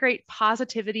you integrate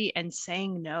positivity and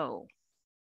saying no?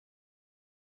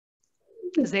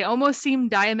 Because they almost seem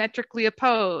diametrically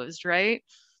opposed, right?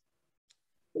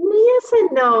 Yes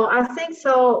and no. I think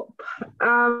so.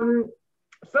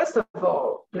 First of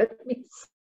all, let me.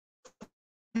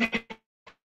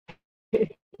 If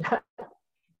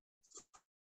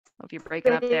you're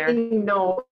breaking up there.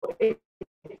 No, it's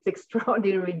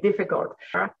extraordinarily difficult.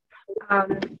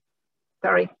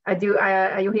 Sorry, are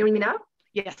you hearing me now?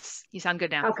 Yes, you sound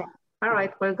good now. Okay, all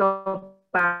right, we'll go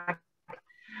back.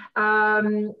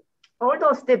 All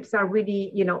those tips are really,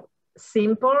 you know,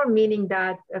 simple, meaning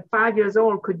that a 5 years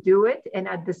old could do it, and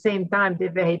at the same time,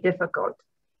 they're very difficult.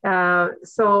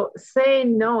 So say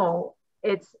no,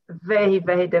 it's very,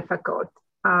 very difficult.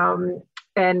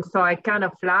 And so I kind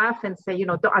of laugh and say, you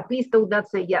know, at least do not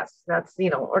say yes. That's, you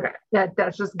know, okay.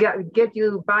 That's just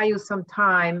buy you some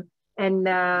time, and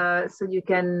so you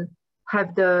can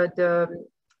have the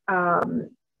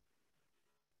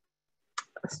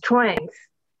strength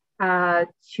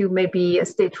to maybe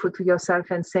stay true to yourself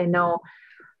and say no.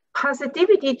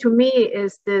 Positivity to me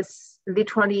is this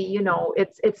literally, you know,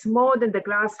 it's more than the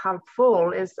glass half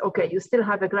full. Is okay, you still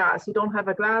have a glass. You don't have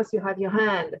a glass, you have your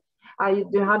hand. You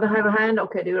don't have a hand,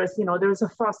 okay, there's a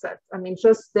faucet. I mean,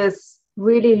 just this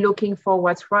really looking for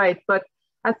what's right. But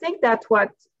I think that what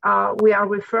we are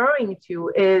referring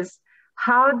to is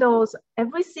how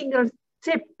every single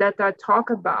tip that I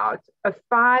talk about, a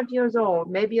 5 years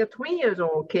old, maybe a 3 years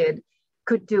old kid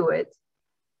could do it.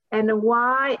 And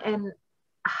why and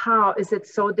how is it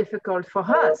so difficult for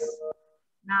us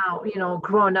now, you know,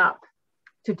 grown up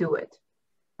to do it?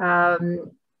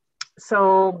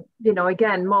 So, you know,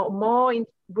 again, more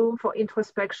room for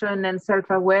introspection and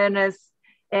self-awareness.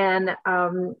 And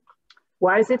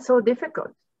why is it so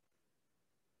difficult?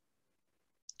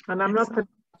 And I'm not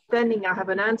pretending I have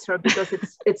an answer, because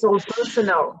it's all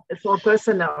personal. It's all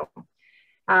personal.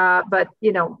 But,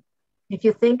 you know, if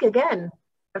you think again,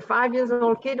 a 5 years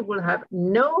old kid will have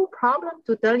no problem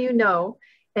to tell you no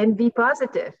and be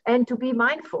positive and to be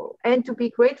mindful and to be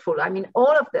grateful. I mean,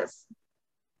 all of this.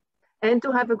 And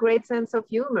to have a great sense of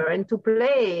humor and to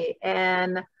play.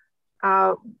 And,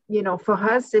 you know, for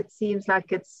us, it seems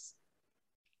like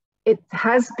it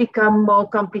has become more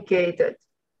complicated.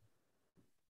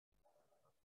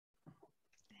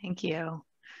 Thank you.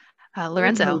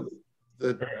 Lorenzo,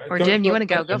 or Jim, you want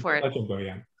to go for it.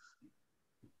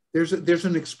 There's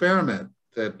an experiment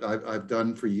that I've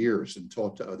done for years and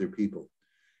taught to other people,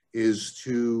 is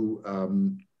to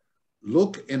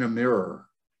look in a mirror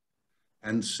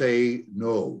and say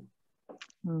no,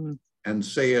 and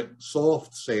say it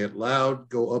soft, say it loud,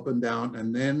 go up and down,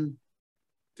 and then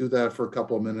do that for a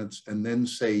couple of minutes, and then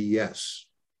say yes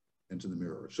into the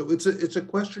mirror. So it's a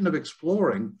question of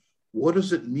exploring, what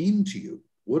does it mean to you?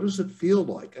 What does it feel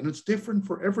like? And it's different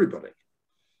for everybody.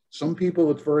 Some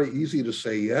people, it's very easy to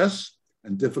say yes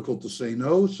and difficult to say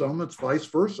no. Some, it's vice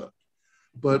versa.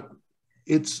 But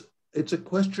it's a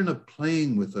question of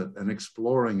playing with it and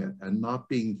exploring it and not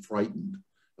being frightened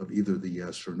of either the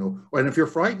yes or no. And if you're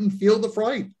frightened, feel the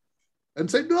fright and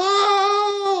say,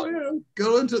 no, you know,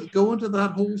 go into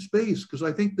that whole space. Because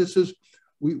I think this is,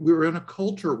 we're in a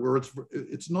culture where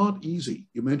it's not easy.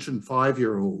 You mentioned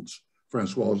 5-year-olds,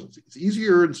 Francois. It's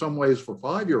easier in some ways for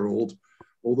 5-year-olds,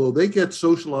 although they get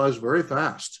socialized very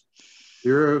fast.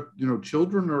 They're, you know,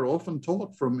 children are often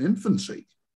taught from infancy,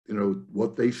 you know,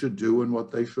 what they should do and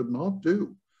what they should not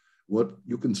do, what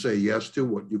you can say yes to,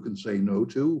 what you can say no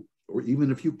to, or even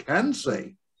if you can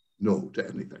say no to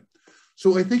anything.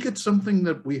 So I think it's something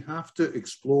that we have to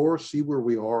explore, see where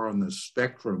we are on this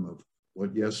spectrum of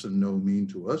what yes and no mean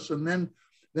to us. And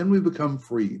then we become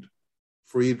freed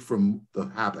from the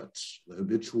habits, the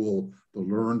habitual, the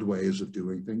learned ways of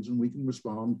doing things, and we can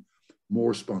respond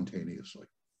more spontaneously.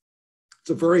 It's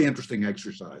a very interesting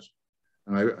exercise.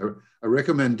 And I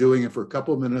recommend doing it for a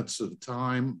couple of minutes at a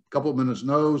time, couple of minutes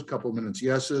no's, couple of minutes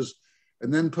yeses,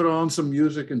 and then put on some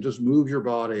music and just move your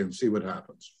body and see what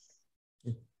happens.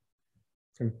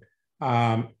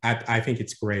 I think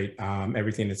it's great,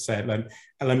 everything that's said.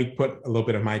 Let me put a little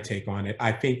bit of my take on it.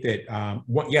 I think that,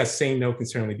 yes, saying no can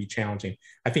certainly be challenging.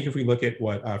 I think if we look at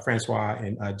what Francois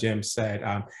and Jim said,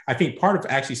 I think part of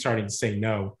actually starting to say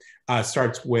no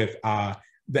starts with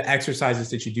the exercises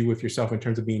that you do with yourself in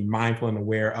terms of being mindful and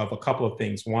aware of a couple of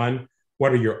things. One,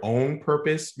 what are your own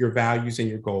purpose, your values, and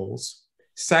your goals?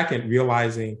 Second,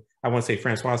 realizing, I want to say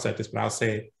Francois said this, but I'll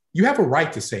say it, you have a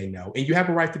right to say no, and you have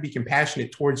a right to be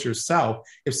compassionate towards yourself.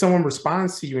 If someone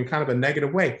responds to you in kind of a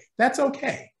negative way, that's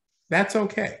okay. That's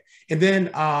okay. And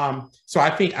then, so I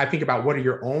think about what are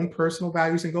your own personal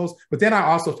values and goals, but then I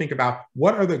also think about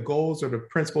what are the goals or the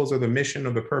principles or the mission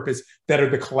or the purpose that are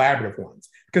the collaborative ones,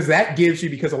 because that gives you,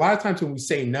 because a lot of times when we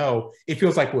say no, it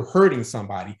feels like we're hurting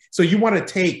somebody. So you want to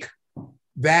take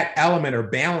that element or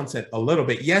balance it a little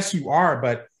bit. Yes, you are,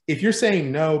 but if you're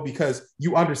saying no because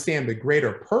you understand the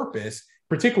greater purpose,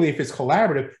 particularly if it's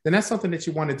collaborative, then that's something that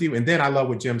you want to do. And then I love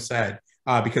what Jim said,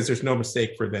 because there's no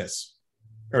mistake for this,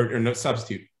 or no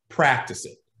substitute. Practice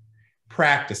it.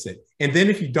 Practice it. And then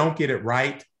if you don't get it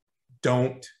right,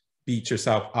 don't beat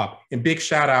yourself up. And big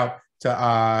shout out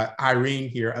to Irene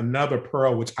here, another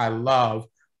pearl, which I love.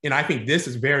 And I think this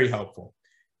is very helpful.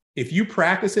 If you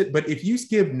practice it, but if you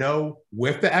give no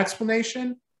with the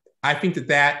explanation, I think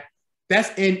that's,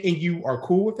 and you are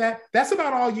cool with that, that's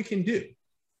about all you can do.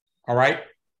 All right.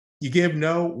 You give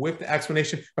no with the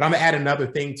explanation, but I'm gonna add another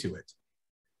thing to it.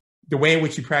 The way in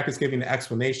which you practice giving the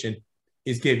explanation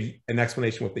is give an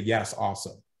explanation with the yes also.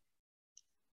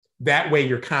 That way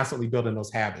you're constantly building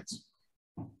those habits.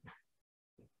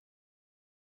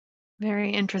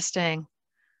 Very interesting.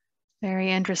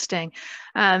 Very interesting.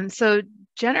 So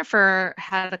Jennifer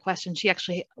had a question. She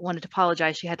actually wanted to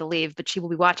apologize. She had to leave, but she will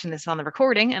be watching this on the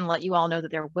recording and let you all know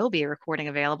that there will be a recording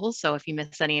available. So if you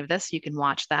miss any of this, you can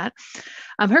watch that.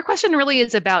 Her question really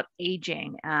is about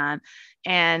aging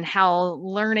and how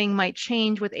learning might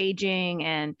change with aging.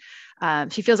 And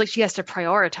she feels like she has to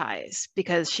prioritize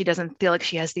because she doesn't feel like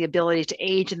she has the ability to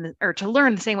age or to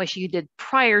learn the same way she did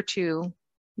prior to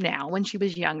now when she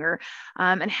was younger.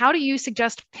 And how do you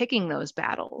suggest picking those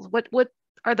battles? What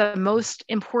are the most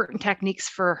important techniques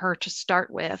for her to start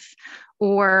with?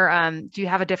 Or do you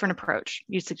have a different approach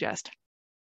you suggest?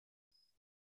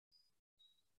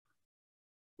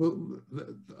 Well,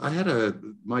 I had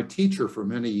my teacher for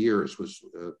many years was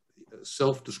a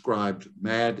self-described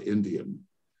mad Indian.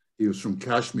 He was from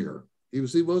Kashmir. He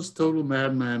was total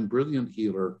madman, brilliant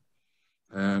healer,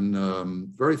 and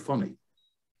very funny.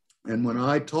 And when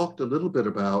I talked a little bit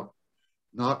about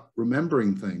not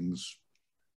remembering things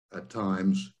at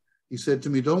times, he said to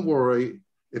me, don't worry,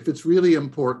 if it's really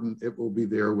important, it will be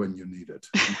there when you need it.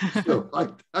 So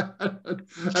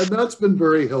and that's been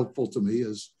very helpful to me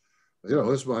as, you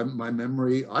know, as my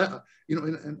memory,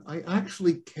 and I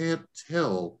actually can't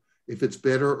tell if it's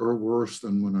better or worse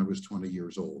than when I was 20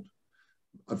 years old.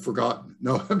 I've forgotten.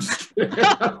 No, I'm just kidding.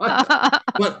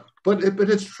 But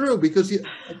it's true, because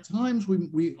at times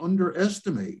we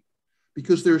underestimate,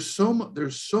 because there's so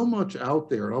much out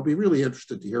there, and I'll be really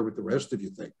interested to hear what the rest of you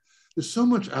think. There's so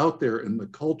much out there in the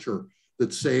culture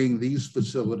that's saying these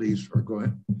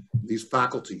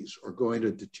faculties are going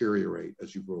to deteriorate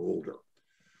as you grow older.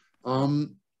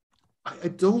 I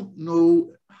don't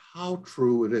know how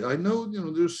true it is. I know,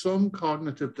 there's some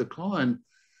cognitive decline,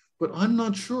 but I'm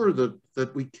not sure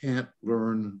that we can't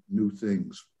learn new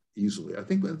things easily. I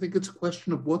think it's a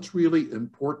question of what's really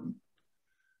important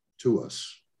to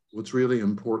us, what's really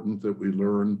important that we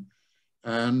learn,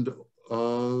 and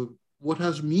what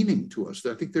has meaning to us.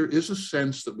 I think there is a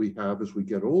sense that we have as we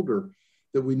get older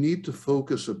that we need to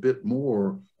focus a bit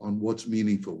more on what's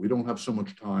meaningful. We don't have so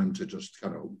much time to just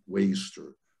kind of waste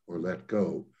or let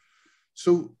go.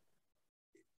 So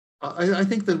I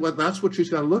think that's what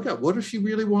she's got to look at. What does she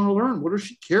really want to learn? What does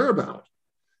she care about?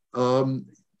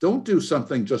 Don't do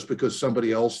something just because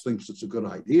somebody else thinks it's a good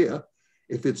idea.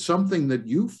 If it's something that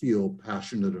you feel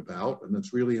passionate about and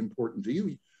that's really important to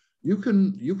you, you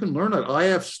can learn it.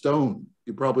 I.F. Stone,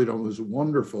 you probably don't know, was a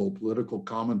wonderful political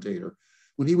commentator.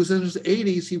 When he was in his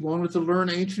 80s, he wanted to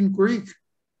learn ancient Greek.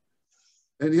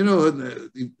 And you know,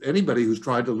 anybody who's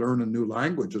tried to learn a new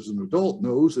language as an adult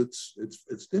knows it's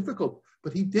difficult.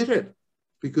 But he did it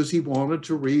because he wanted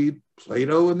to read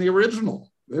Plato in the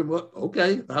original. And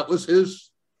okay, that was his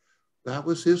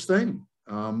thing.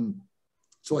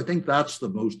 So I think that's the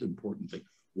most important thing.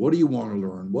 What do you want to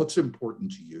learn? What's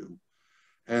important to you?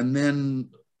 And then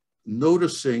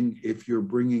noticing if you're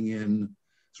bringing in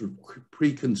sort of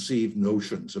preconceived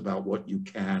notions about what you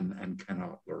can and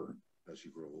cannot learn as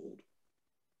you grow old.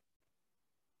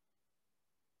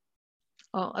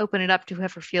 I'll open it up to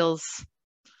whoever feels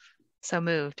so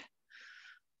moved.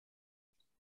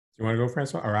 You want to go,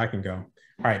 Francois, or I can go?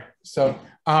 All right. So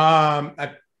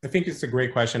I think it's a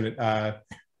great question. I'm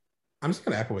just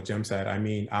going to echo what Jim said. I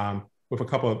mean, with a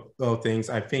couple of little things,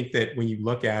 I think that when you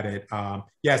look at it,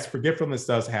 yes, forgetfulness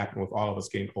does happen with all of us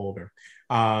getting older.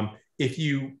 A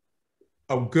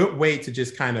good way to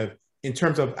just kind of, in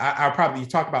terms of, I'll probably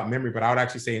talk about memory, but I would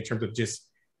actually say in terms of just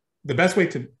the best way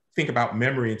to think about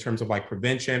memory in terms of like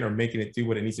prevention or making it do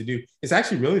what it needs to do is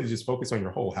actually really to just focus on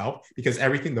your whole health, because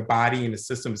everything, the body and the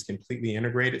system is completely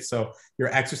integrated. So your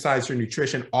exercise, your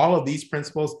nutrition, all of these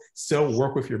principles still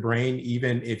work with your brain,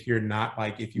 even if you're not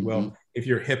like, if you will, if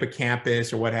your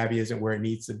hippocampus or what have you isn't where it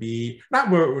needs to be, not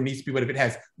where it needs to be, but if it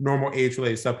has normal age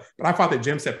related stuff. But I thought that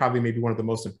Jim said probably maybe one of the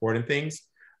most important things,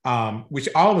 which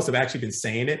all of us have actually been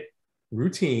saying it,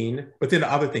 routine, but then the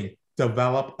other thing,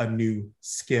 develop a new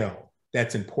skill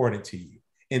that's important to you.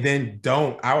 And then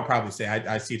I would probably say,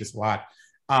 I see this a lot.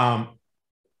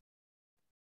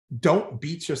 Don't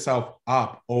beat yourself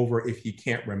up over if you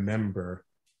can't remember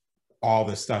all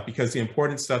this stuff, because the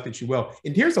important stuff that you will,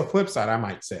 and here's a flip side, I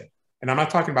might say, and I'm not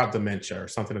talking about dementia or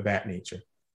something of that nature.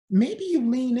 Maybe you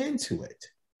lean into it.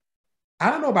 I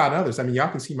don't know about others. I mean,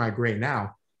 y'all can see my gray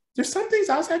now. There's some things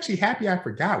I was actually happy I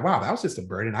forgot. Wow, that was just a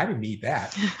burden. I didn't need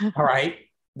that. All right,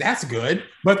 that's good.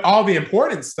 But all the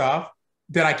important stuff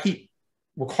that I keep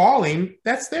recalling,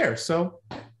 that's there. So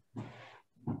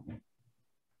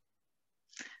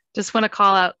just want to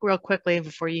call out real quickly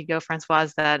before you go, Francois,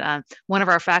 that one of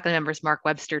our faculty members, Mark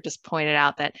Webster, just pointed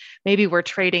out that maybe we're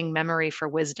trading memory for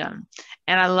wisdom.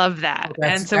 And I love that.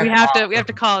 And so we have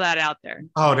to call that out there.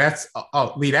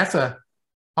 Lee, that's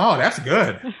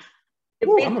good.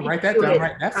 Ooh, I'm gonna write that down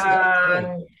right. That's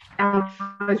good.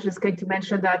 I was just going to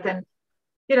mention that, and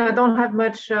I don't have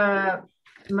much to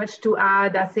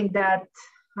add. I think that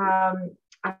a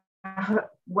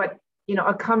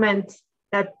comment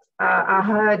that I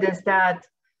heard is that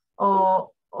our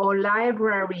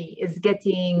library is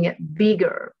getting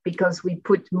bigger because we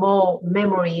put more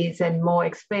memories and more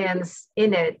experience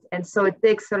in it, and so it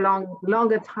takes a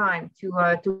longer time to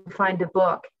find a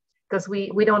book, because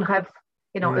we don't have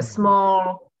a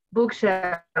small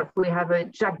bookshelf. We have a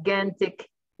gigantic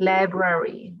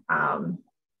library.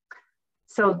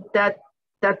 So that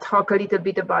talk a little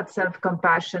bit about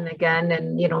self-compassion again,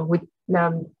 and with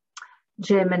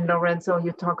Jim and Lorenzo,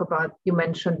 you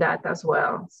mentioned that as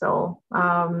well. So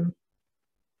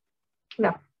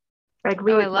yeah, I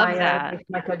agree with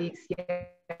my colleagues here.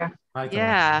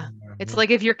 Yeah, it's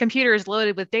like if your computer is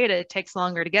loaded with data, it takes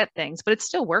longer to get things, but it's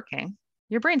still working.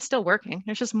 Your brain's still working.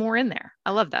 There's just more in there.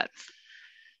 I love that.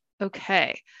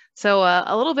 Okay, so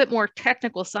a little bit more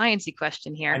technical sciencey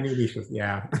question here. I knew these was,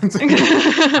 yeah.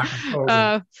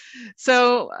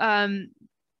 So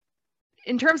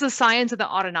in terms of science of the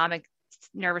autonomic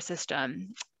nervous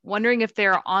system, wondering if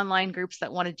there are online groups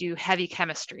that want to do heavy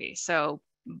chemistry. So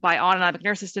by autonomic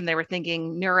nervous system, they were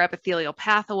thinking neuroepithelial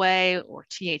pathway or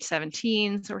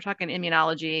Th17. So we're talking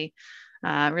immunology,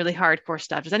 really hardcore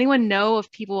stuff. Does anyone know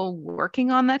of people working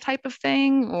on that type of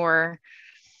thing? Or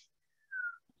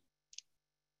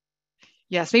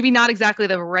yes, maybe not exactly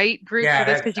the right group for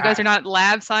this, because you guys are not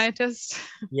lab scientists.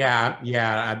 Yeah,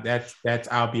 that's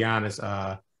I'll be honest.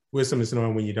 Wisdom is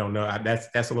knowing when you don't know. That's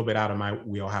a little bit out of my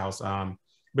wheelhouse.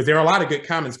 but there are a lot of good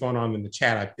comments going on in the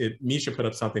chat. Misha put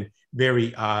up something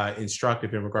very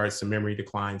instructive in regards to memory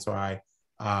decline. So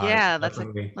yeah, let's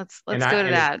go to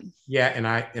that. Yeah,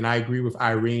 and I agree with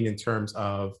Irene in terms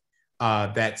of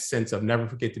that sense of never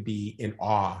forget to be in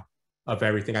awe of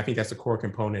everything. I think that's a core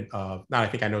component of, not I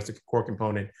think I know it's a core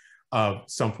component of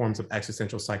some forms of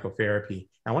existential psychotherapy.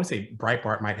 I want to say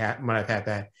Breitbart might have had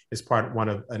that as one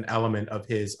of an element of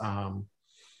his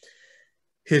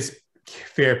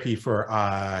therapy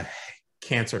for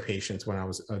cancer patients when I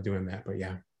was doing that. But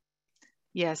yeah.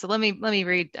 Yeah. So let me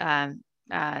read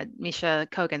Misha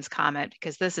Kogan's comment,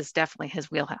 because this is definitely his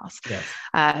wheelhouse.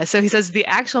 Yes. So he says the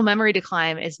actual memory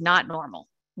decline is not normal,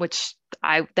 which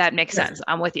that makes sense.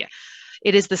 I'm with you.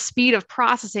 It is the speed of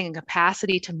processing and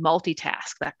capacity to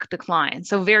multitask that declines.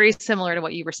 So very similar to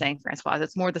what you were saying,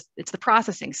 Francoise. It's the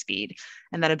processing speed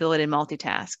and that ability to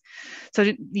multitask.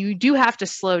 So you do have to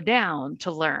slow down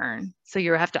to learn. So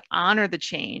you have to honor the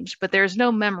change, but there's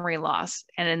no memory loss.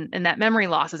 And that memory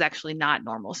loss is actually not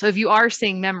normal. So if you are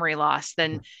seeing memory loss,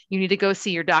 then you need to go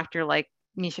see your doctor like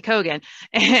Misha Kogan,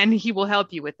 and he will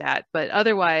help you with that. But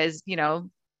otherwise,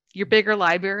 your bigger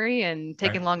library and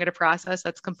taking longer to process,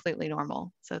 that's completely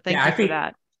normal. So thank you for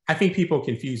that. I think people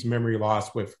confuse memory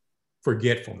loss with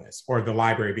forgetfulness, or the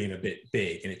library being a bit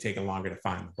big and it taking longer to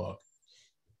find the book.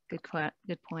 Good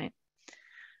point.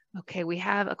 Okay, we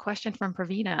have a question from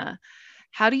Pravina.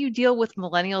 How do you deal with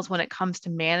millennials when it comes to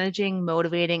managing,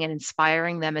 motivating, and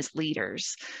inspiring them as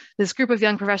leaders? This group of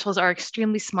young professionals are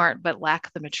extremely smart, but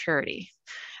lack the maturity.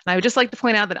 And I would just like to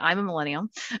point out that I'm a millennial.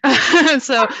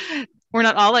 So we're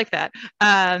not all like that.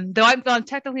 Though I'm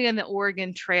technically in the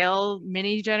Oregon Trail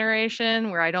mini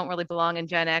generation, where I don't really belong in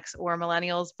Gen X or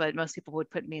millennials, but most people would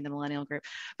put me in the millennial group.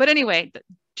 But anyway,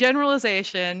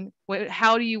 generalization,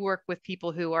 how do you work with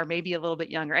people who are maybe a little bit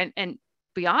younger? And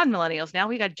beyond millennials, now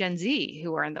we got Gen Z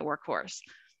who are in the workforce.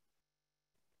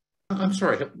 I'm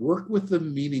sorry, work with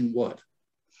them meaning what?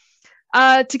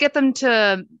 To get them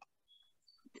to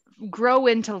grow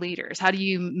into leaders. How do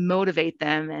you motivate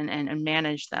them and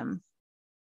manage them?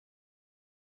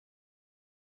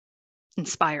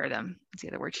 Inspire them. That's the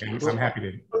other word she used. I'm happy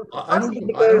to. I don't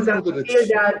know that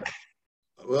it's.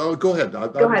 Well, go ahead.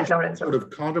 Go ahead, Lawrence. Sort of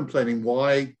contemplating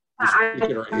why. I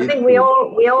think we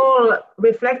all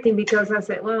reflecting, because I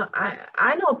said, well,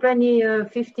 I know plenty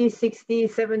 50, 60,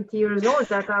 70 years old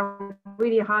that are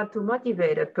really hard to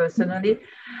motivate personally.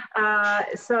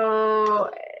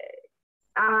 So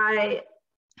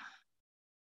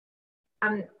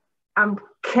I'm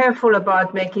careful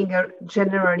about making a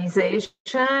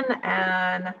generalization,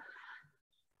 and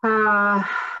I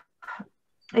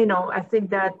think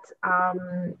that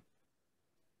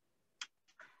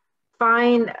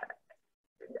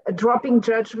dropping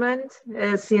judgment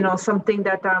is something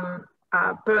that I'm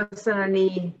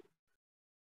personally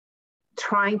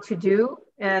trying to do,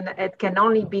 and it can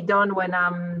only be done when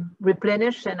I'm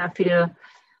replenished and I feel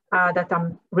that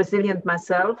I'm resilient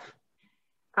myself.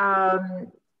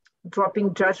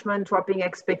 Dropping judgment, dropping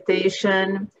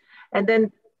expectation, and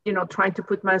then trying to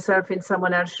put myself in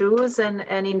someone else's shoes,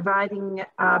 and inviting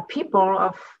people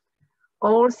of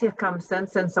all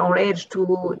circumstances and all age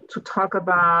to talk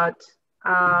about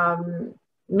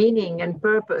meaning and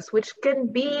purpose, which can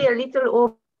be a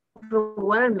little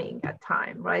overwhelming at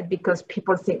times, right? Because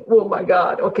people think, oh my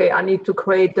God, okay, I need to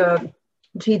create a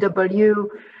GW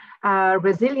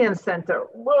Resilience Center.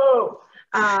 Whoa!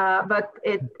 But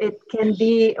it can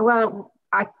be, well,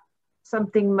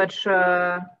 something much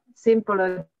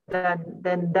simpler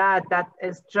than that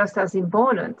is just as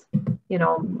important.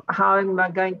 How am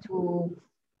I going to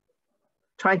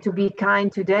try to be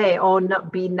kind today, or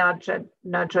not be not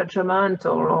judgmental,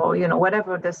 or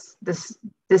whatever this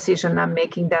decision I'm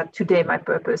making, that today my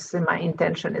purpose and my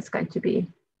intention is going to be.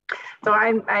 So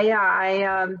I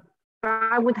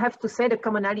would have to say the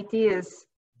commonality is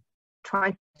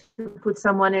try to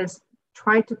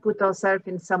put ourselves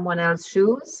in someone else's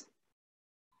shoes,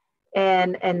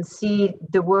 and see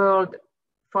the world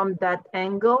from that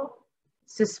angle,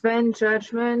 suspend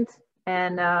judgment,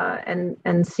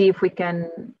 and see if we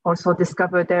can also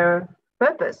discover their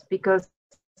purpose, because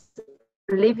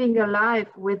living a life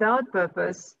without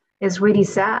purpose is really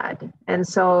sad. And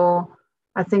so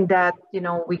I think that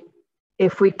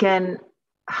if we can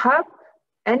help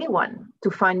anyone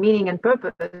to find meaning and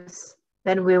purpose,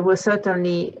 then we will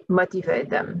certainly motivate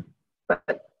them.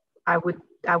 But I would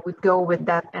go with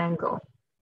that angle.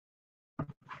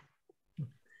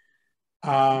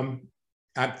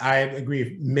 I agree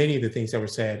with many of the things that were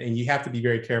said, and you have to be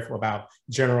very careful about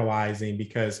generalizing,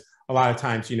 because a lot of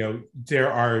times,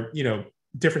 there are,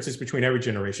 differences between every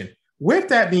generation. With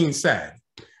that being said,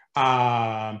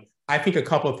 I I think a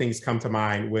couple of things come to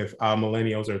mind with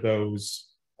millennials or those,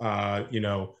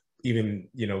 even,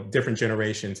 different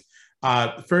generations.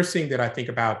 The first thing that I think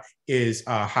about is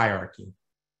hierarchy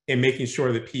and making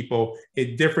sure that people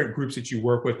in different groups that you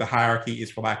work with, the hierarchy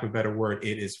is, for lack of a better word,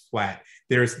 it is flat.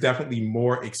 There's definitely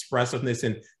more expressiveness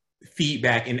and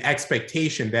feedback and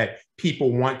expectation that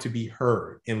people want to be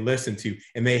heard and listened to,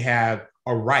 and they have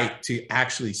a right to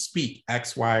actually speak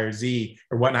X, Y, or Z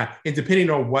or whatnot. And depending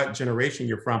on what generation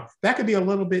you're from, that could be a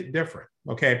little bit different,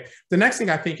 okay? The next thing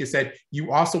I think is that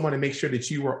you also want to make sure that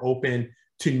you are open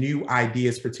to new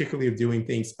ideas, particularly of doing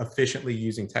things efficiently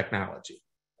using technology,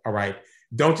 all right?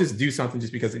 Don't just do something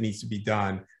just because it needs to be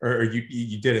done or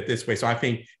you did it this way. So I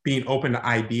think being open to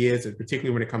ideas, and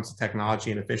particularly when it comes to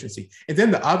technology and efficiency. And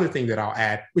then the other thing that I'll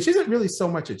add, which isn't really so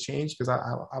much a change, because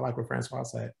I like what Francois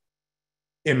said.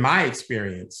 In my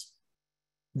experience,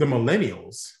 the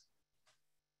millennials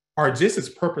are just as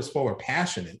purposeful or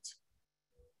passionate,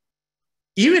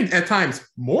 even at times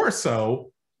more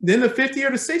so than the 50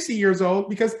 or the 60 years old,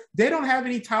 because they don't have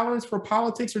any tolerance for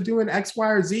politics or doing X, Y,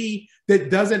 or Z that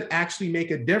doesn't actually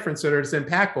make a difference or it's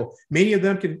impactful. Many of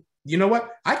them can, you know what?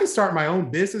 I can start my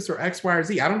own business or X, Y, or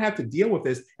Z. I don't have to deal with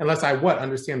this unless I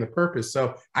understand the purpose.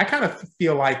 So I kind of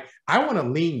feel like I want to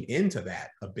lean into that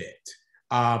a bit.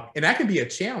 And that can be a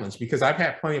challenge, because I've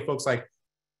had plenty of folks like,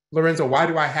 Lorenzo, why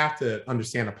do I have to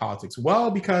understand the politics?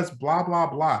 Well, because blah, blah,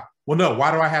 blah. Well, no,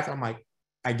 why do I have to? I'm like,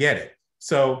 I get it.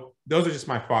 So those are just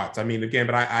my thoughts. I mean, again,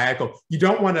 but I echo, you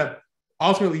don't want to,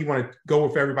 ultimately you want to go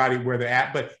with everybody where they're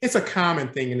at, but it's a common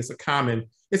thing, and it's a common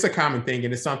thing,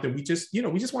 and it's something we just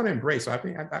want to embrace. So I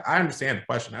think I understand the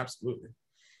question, absolutely.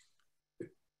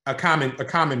 A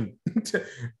common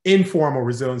informal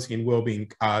resiliency and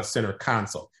well-being center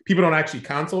consult. People don't actually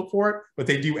consult for it, but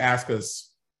they do ask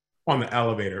us on the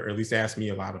elevator, or at least ask me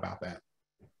a lot about that.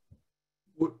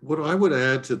 What I would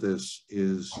add to this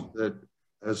is that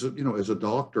as a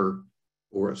doctor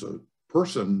or as a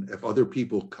person, if other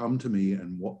people come to me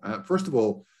and first of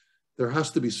all, there has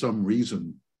to be some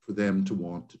reason for them to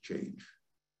want to change.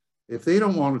 If they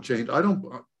don't want to change, I'm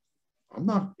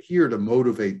not here to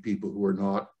motivate people who are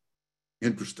not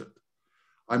interested.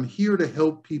 I'm here to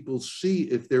help people see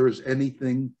if there is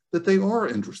anything that they are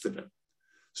interested in.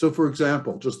 So for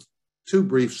example, just two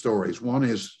brief stories. One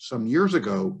is some years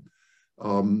ago,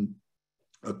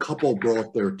 a couple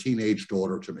brought their teenage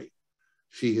daughter to me.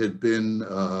 She had been,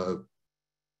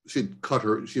 she'd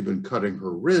been cutting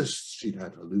her wrists. She'd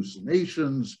had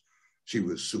hallucinations. She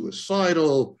was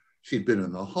suicidal. She'd been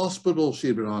in the hospital.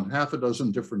 She'd been on half a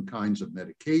dozen different kinds of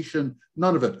medication.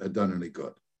 None of it had done any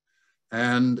good.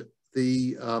 And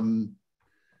she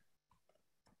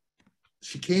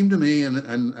came to me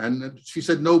and she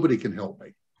said, nobody can help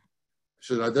me.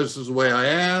 She said, this is the way I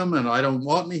am, and I don't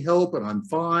want any help, and I'm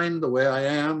fine the way I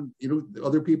am.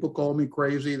 Other people call me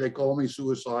crazy. They call me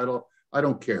suicidal. I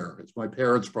don't care. It's my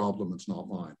parents' problem. It's not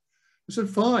mine. I said,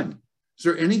 fine. Is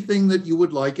there anything that you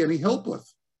would like any help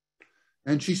with?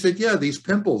 And she said, yeah, these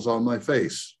pimples on my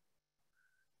face.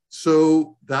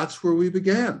 So that's where we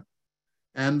began.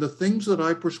 And the things that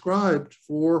I prescribed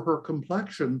for her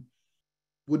complexion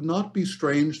would not be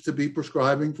strange to be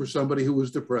prescribing for somebody who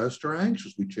was depressed or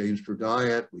anxious. We changed her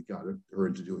diet. We got her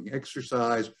into doing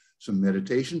exercise, some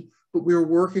meditation, but we were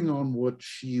working on what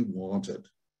she wanted,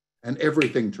 and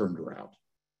everything turned around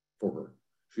for her.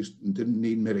 She didn't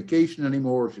need medication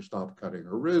anymore. She stopped cutting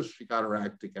her wrists. She got her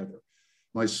act together.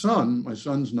 My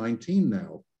son's 19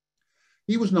 now.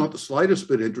 He was not the slightest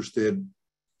bit interested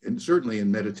certainly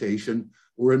in meditation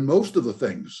or in most of the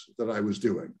things that I was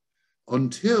doing,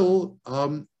 until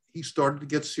he started to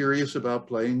get serious about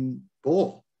playing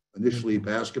ball, initially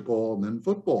basketball and then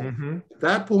football. At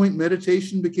that point,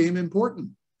 meditation became important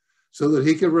so that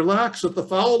he could relax at the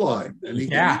foul line. And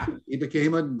he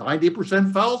became a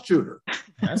 90% foul shooter.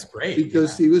 That's great.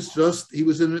 Because he was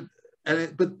in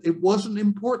it, but it wasn't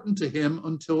important to him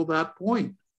until that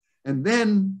point. And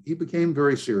then he became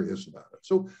very serious about it.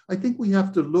 So I think we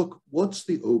have to look, what's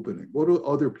the opening? What do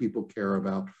other people care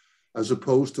about, as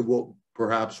opposed to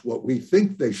perhaps what we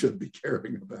think they should be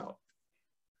caring about?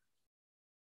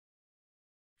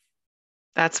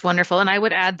 That's wonderful. And I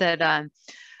would add that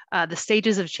the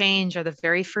stages of change are the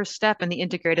very first step in the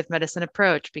integrative medicine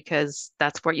approach, because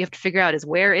that's what you have to figure out is,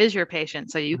 where is your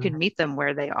patient so you can meet them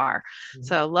where they are.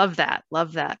 So love that.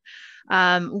 Love that.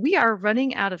 We are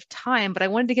running out of time, but I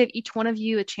wanted to give each one of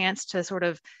you a chance to sort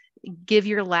of give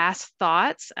your last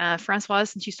thoughts. Francois,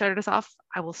 since you started us off,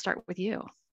 I will start with you.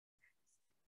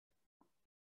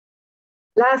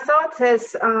 Last thought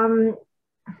is, I'm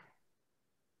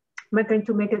going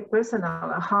to make it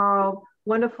personal, how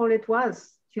wonderful it was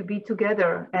to be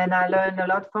together, and I learned a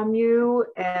lot from you,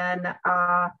 and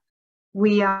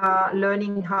we are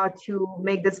learning how to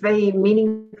make this very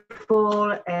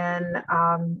meaningful and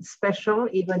special,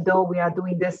 even though we are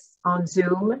doing this on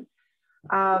Zoom.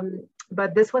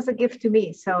 But this was a gift to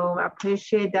me, so I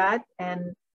appreciate that,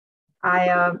 and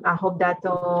I hope that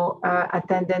all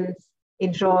attendants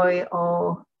enjoy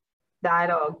our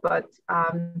dialogue. But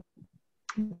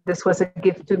this was a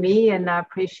gift to me, and I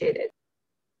appreciate it.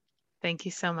 Thank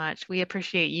you so much. We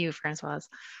appreciate you, Françoise.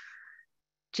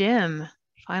 Jim,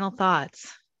 final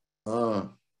thoughts.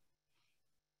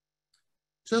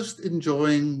 Just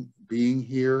enjoying being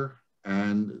here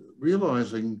and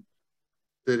realizing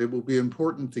that it will be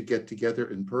important to get together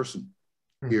in person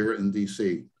here in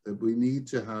DC, that we need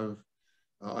to have,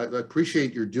 I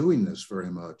appreciate your doing this very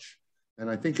much. And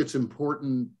I think it's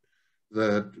important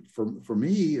that for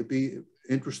me, it'd be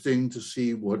interesting to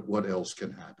see what else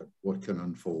can happen, what can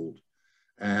unfold.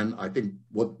 And I think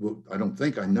I don't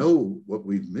think I know what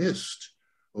we've missed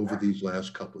over these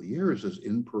last couple of years is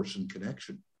in-person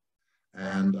connection.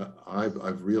 And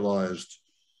I've realized,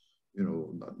 you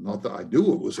know, not that I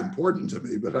knew it was important to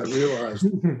me, but I realized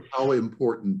how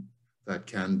important that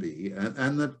can be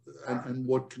and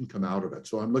what can come out of it.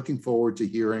 So I'm looking forward to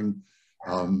hearing,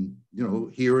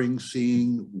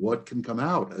 seeing what can come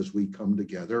out as we come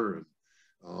together and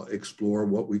explore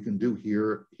what we can do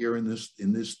here in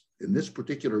this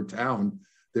particular town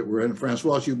that we're in.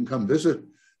 Françoise, you can come visit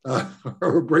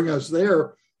or bring us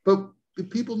there, but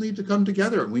people need to come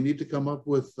together, and we need to come up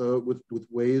with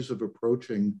ways of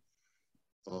approaching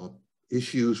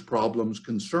issues, problems,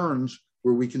 concerns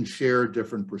where we can share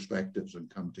different perspectives and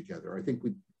come together. I think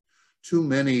too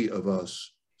many of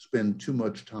us spend too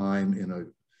much time in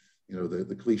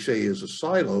the cliche is a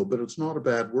silo, but it's not a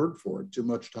bad word for it. Too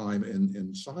much time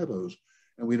in silos,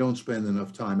 and we don't spend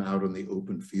enough time out in the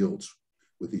open fields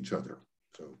with each other.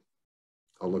 So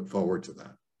I'll look forward to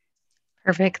that.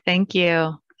 Perfect. Thank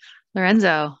you.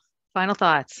 Lorenzo, final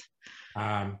thoughts.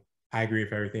 I agree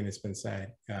with everything that's been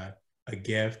said. A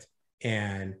gift,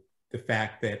 and the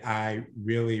fact that I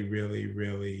really, really,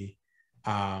 really,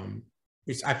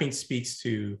 which I think speaks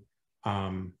to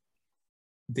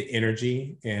the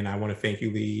energy. And I want to thank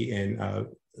you, Lee, and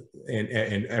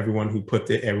everyone who put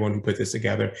this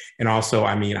together. And also,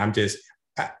 I mean,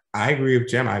 I agree with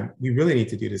Jim. We really need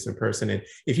to do this in person. And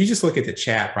if you just look at the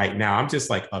chat right now, I'm just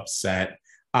like upset.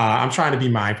 I'm trying to be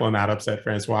mindful and not upset,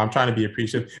 Françoise. I'm trying to be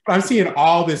appreciative. But I'm seeing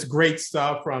all this great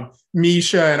stuff from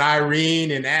Misha and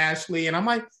Irene and Ashley. And I'm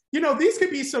like, these could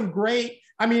be some great,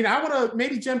 I mean,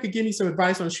 maybe Jim could give me some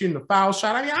advice on shooting the foul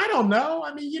shot. I mean, I don't know.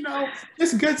 I mean,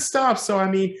 it's good stuff. So, I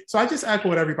mean, I just echo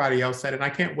what everybody else said. And I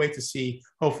can't wait to see,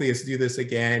 hopefully, us do this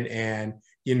again and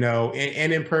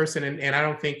in person. And I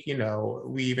don't think,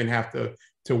 we even have to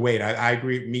wait. I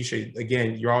agree, Misha,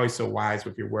 again, you're always so wise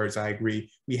with your words. I agree.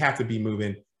 We have to be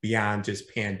moving beyond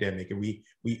just pandemic. And we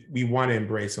want to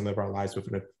embrace and live our lives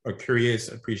with a curious,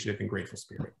 appreciative, and grateful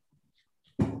spirit.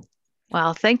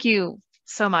 Well, thank you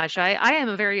so much. I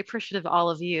am very appreciative of all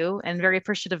of you and very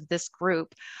appreciative of this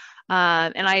group.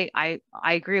 And I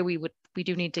agree, we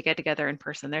do need to get together in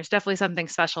person. There's definitely something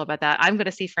special about that. I'm going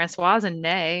to see Françoise and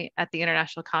Nay at the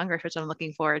International Congress, which I'm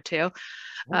looking forward to.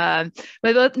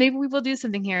 But maybe we will do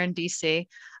something here in DC.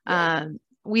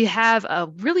 We have a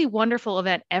really wonderful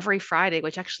event every Friday,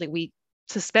 which actually we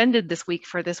suspended this week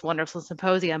for this wonderful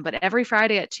symposium, but every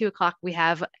Friday at 2:00 we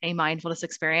have a mindfulness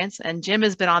experience, and Jim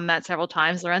has been on that several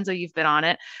times. Lorenzo, you've been on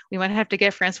it. We might have to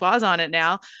get Françoise on it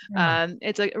now.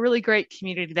 It's a really great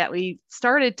community that we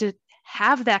started to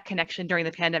have that connection during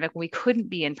the pandemic when we couldn't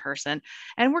be in person,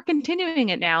 and we're continuing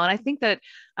it now. And I think that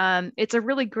it's a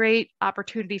really great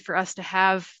opportunity for us to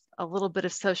have a little bit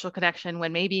of social connection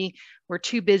when maybe we're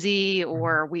too busy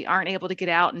or we aren't able to get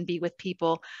out and be with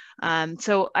people.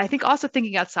 So I think also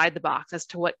thinking outside the box as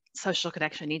to what social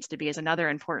connection needs to be is another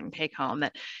important take home,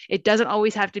 that it doesn't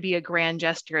always have to be a grand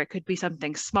gesture. It could be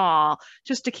something small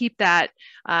just to keep that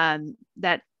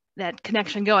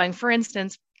connection going. For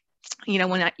instance,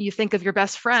 when you think of your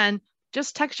best friend,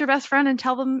 just text your best friend and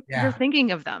tell them you're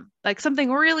thinking of them. Like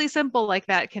something really simple like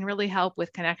that can really help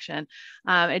with connection.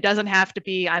 It doesn't have to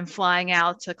be, I'm flying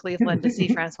out to Cleveland to see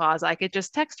Françoise. I could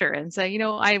just text her and say,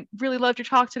 I really loved your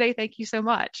talk today. Thank you so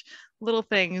much. Little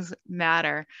things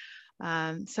matter.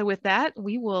 So with that,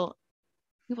 we will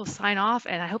sign off,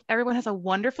 and I hope everyone has a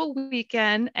wonderful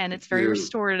weekend and it's very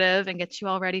restorative and gets you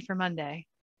all ready for Monday.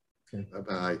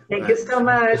 Bye-bye. Thank you so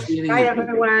much. Bye,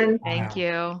 everyone. Thank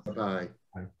you. Bye-bye.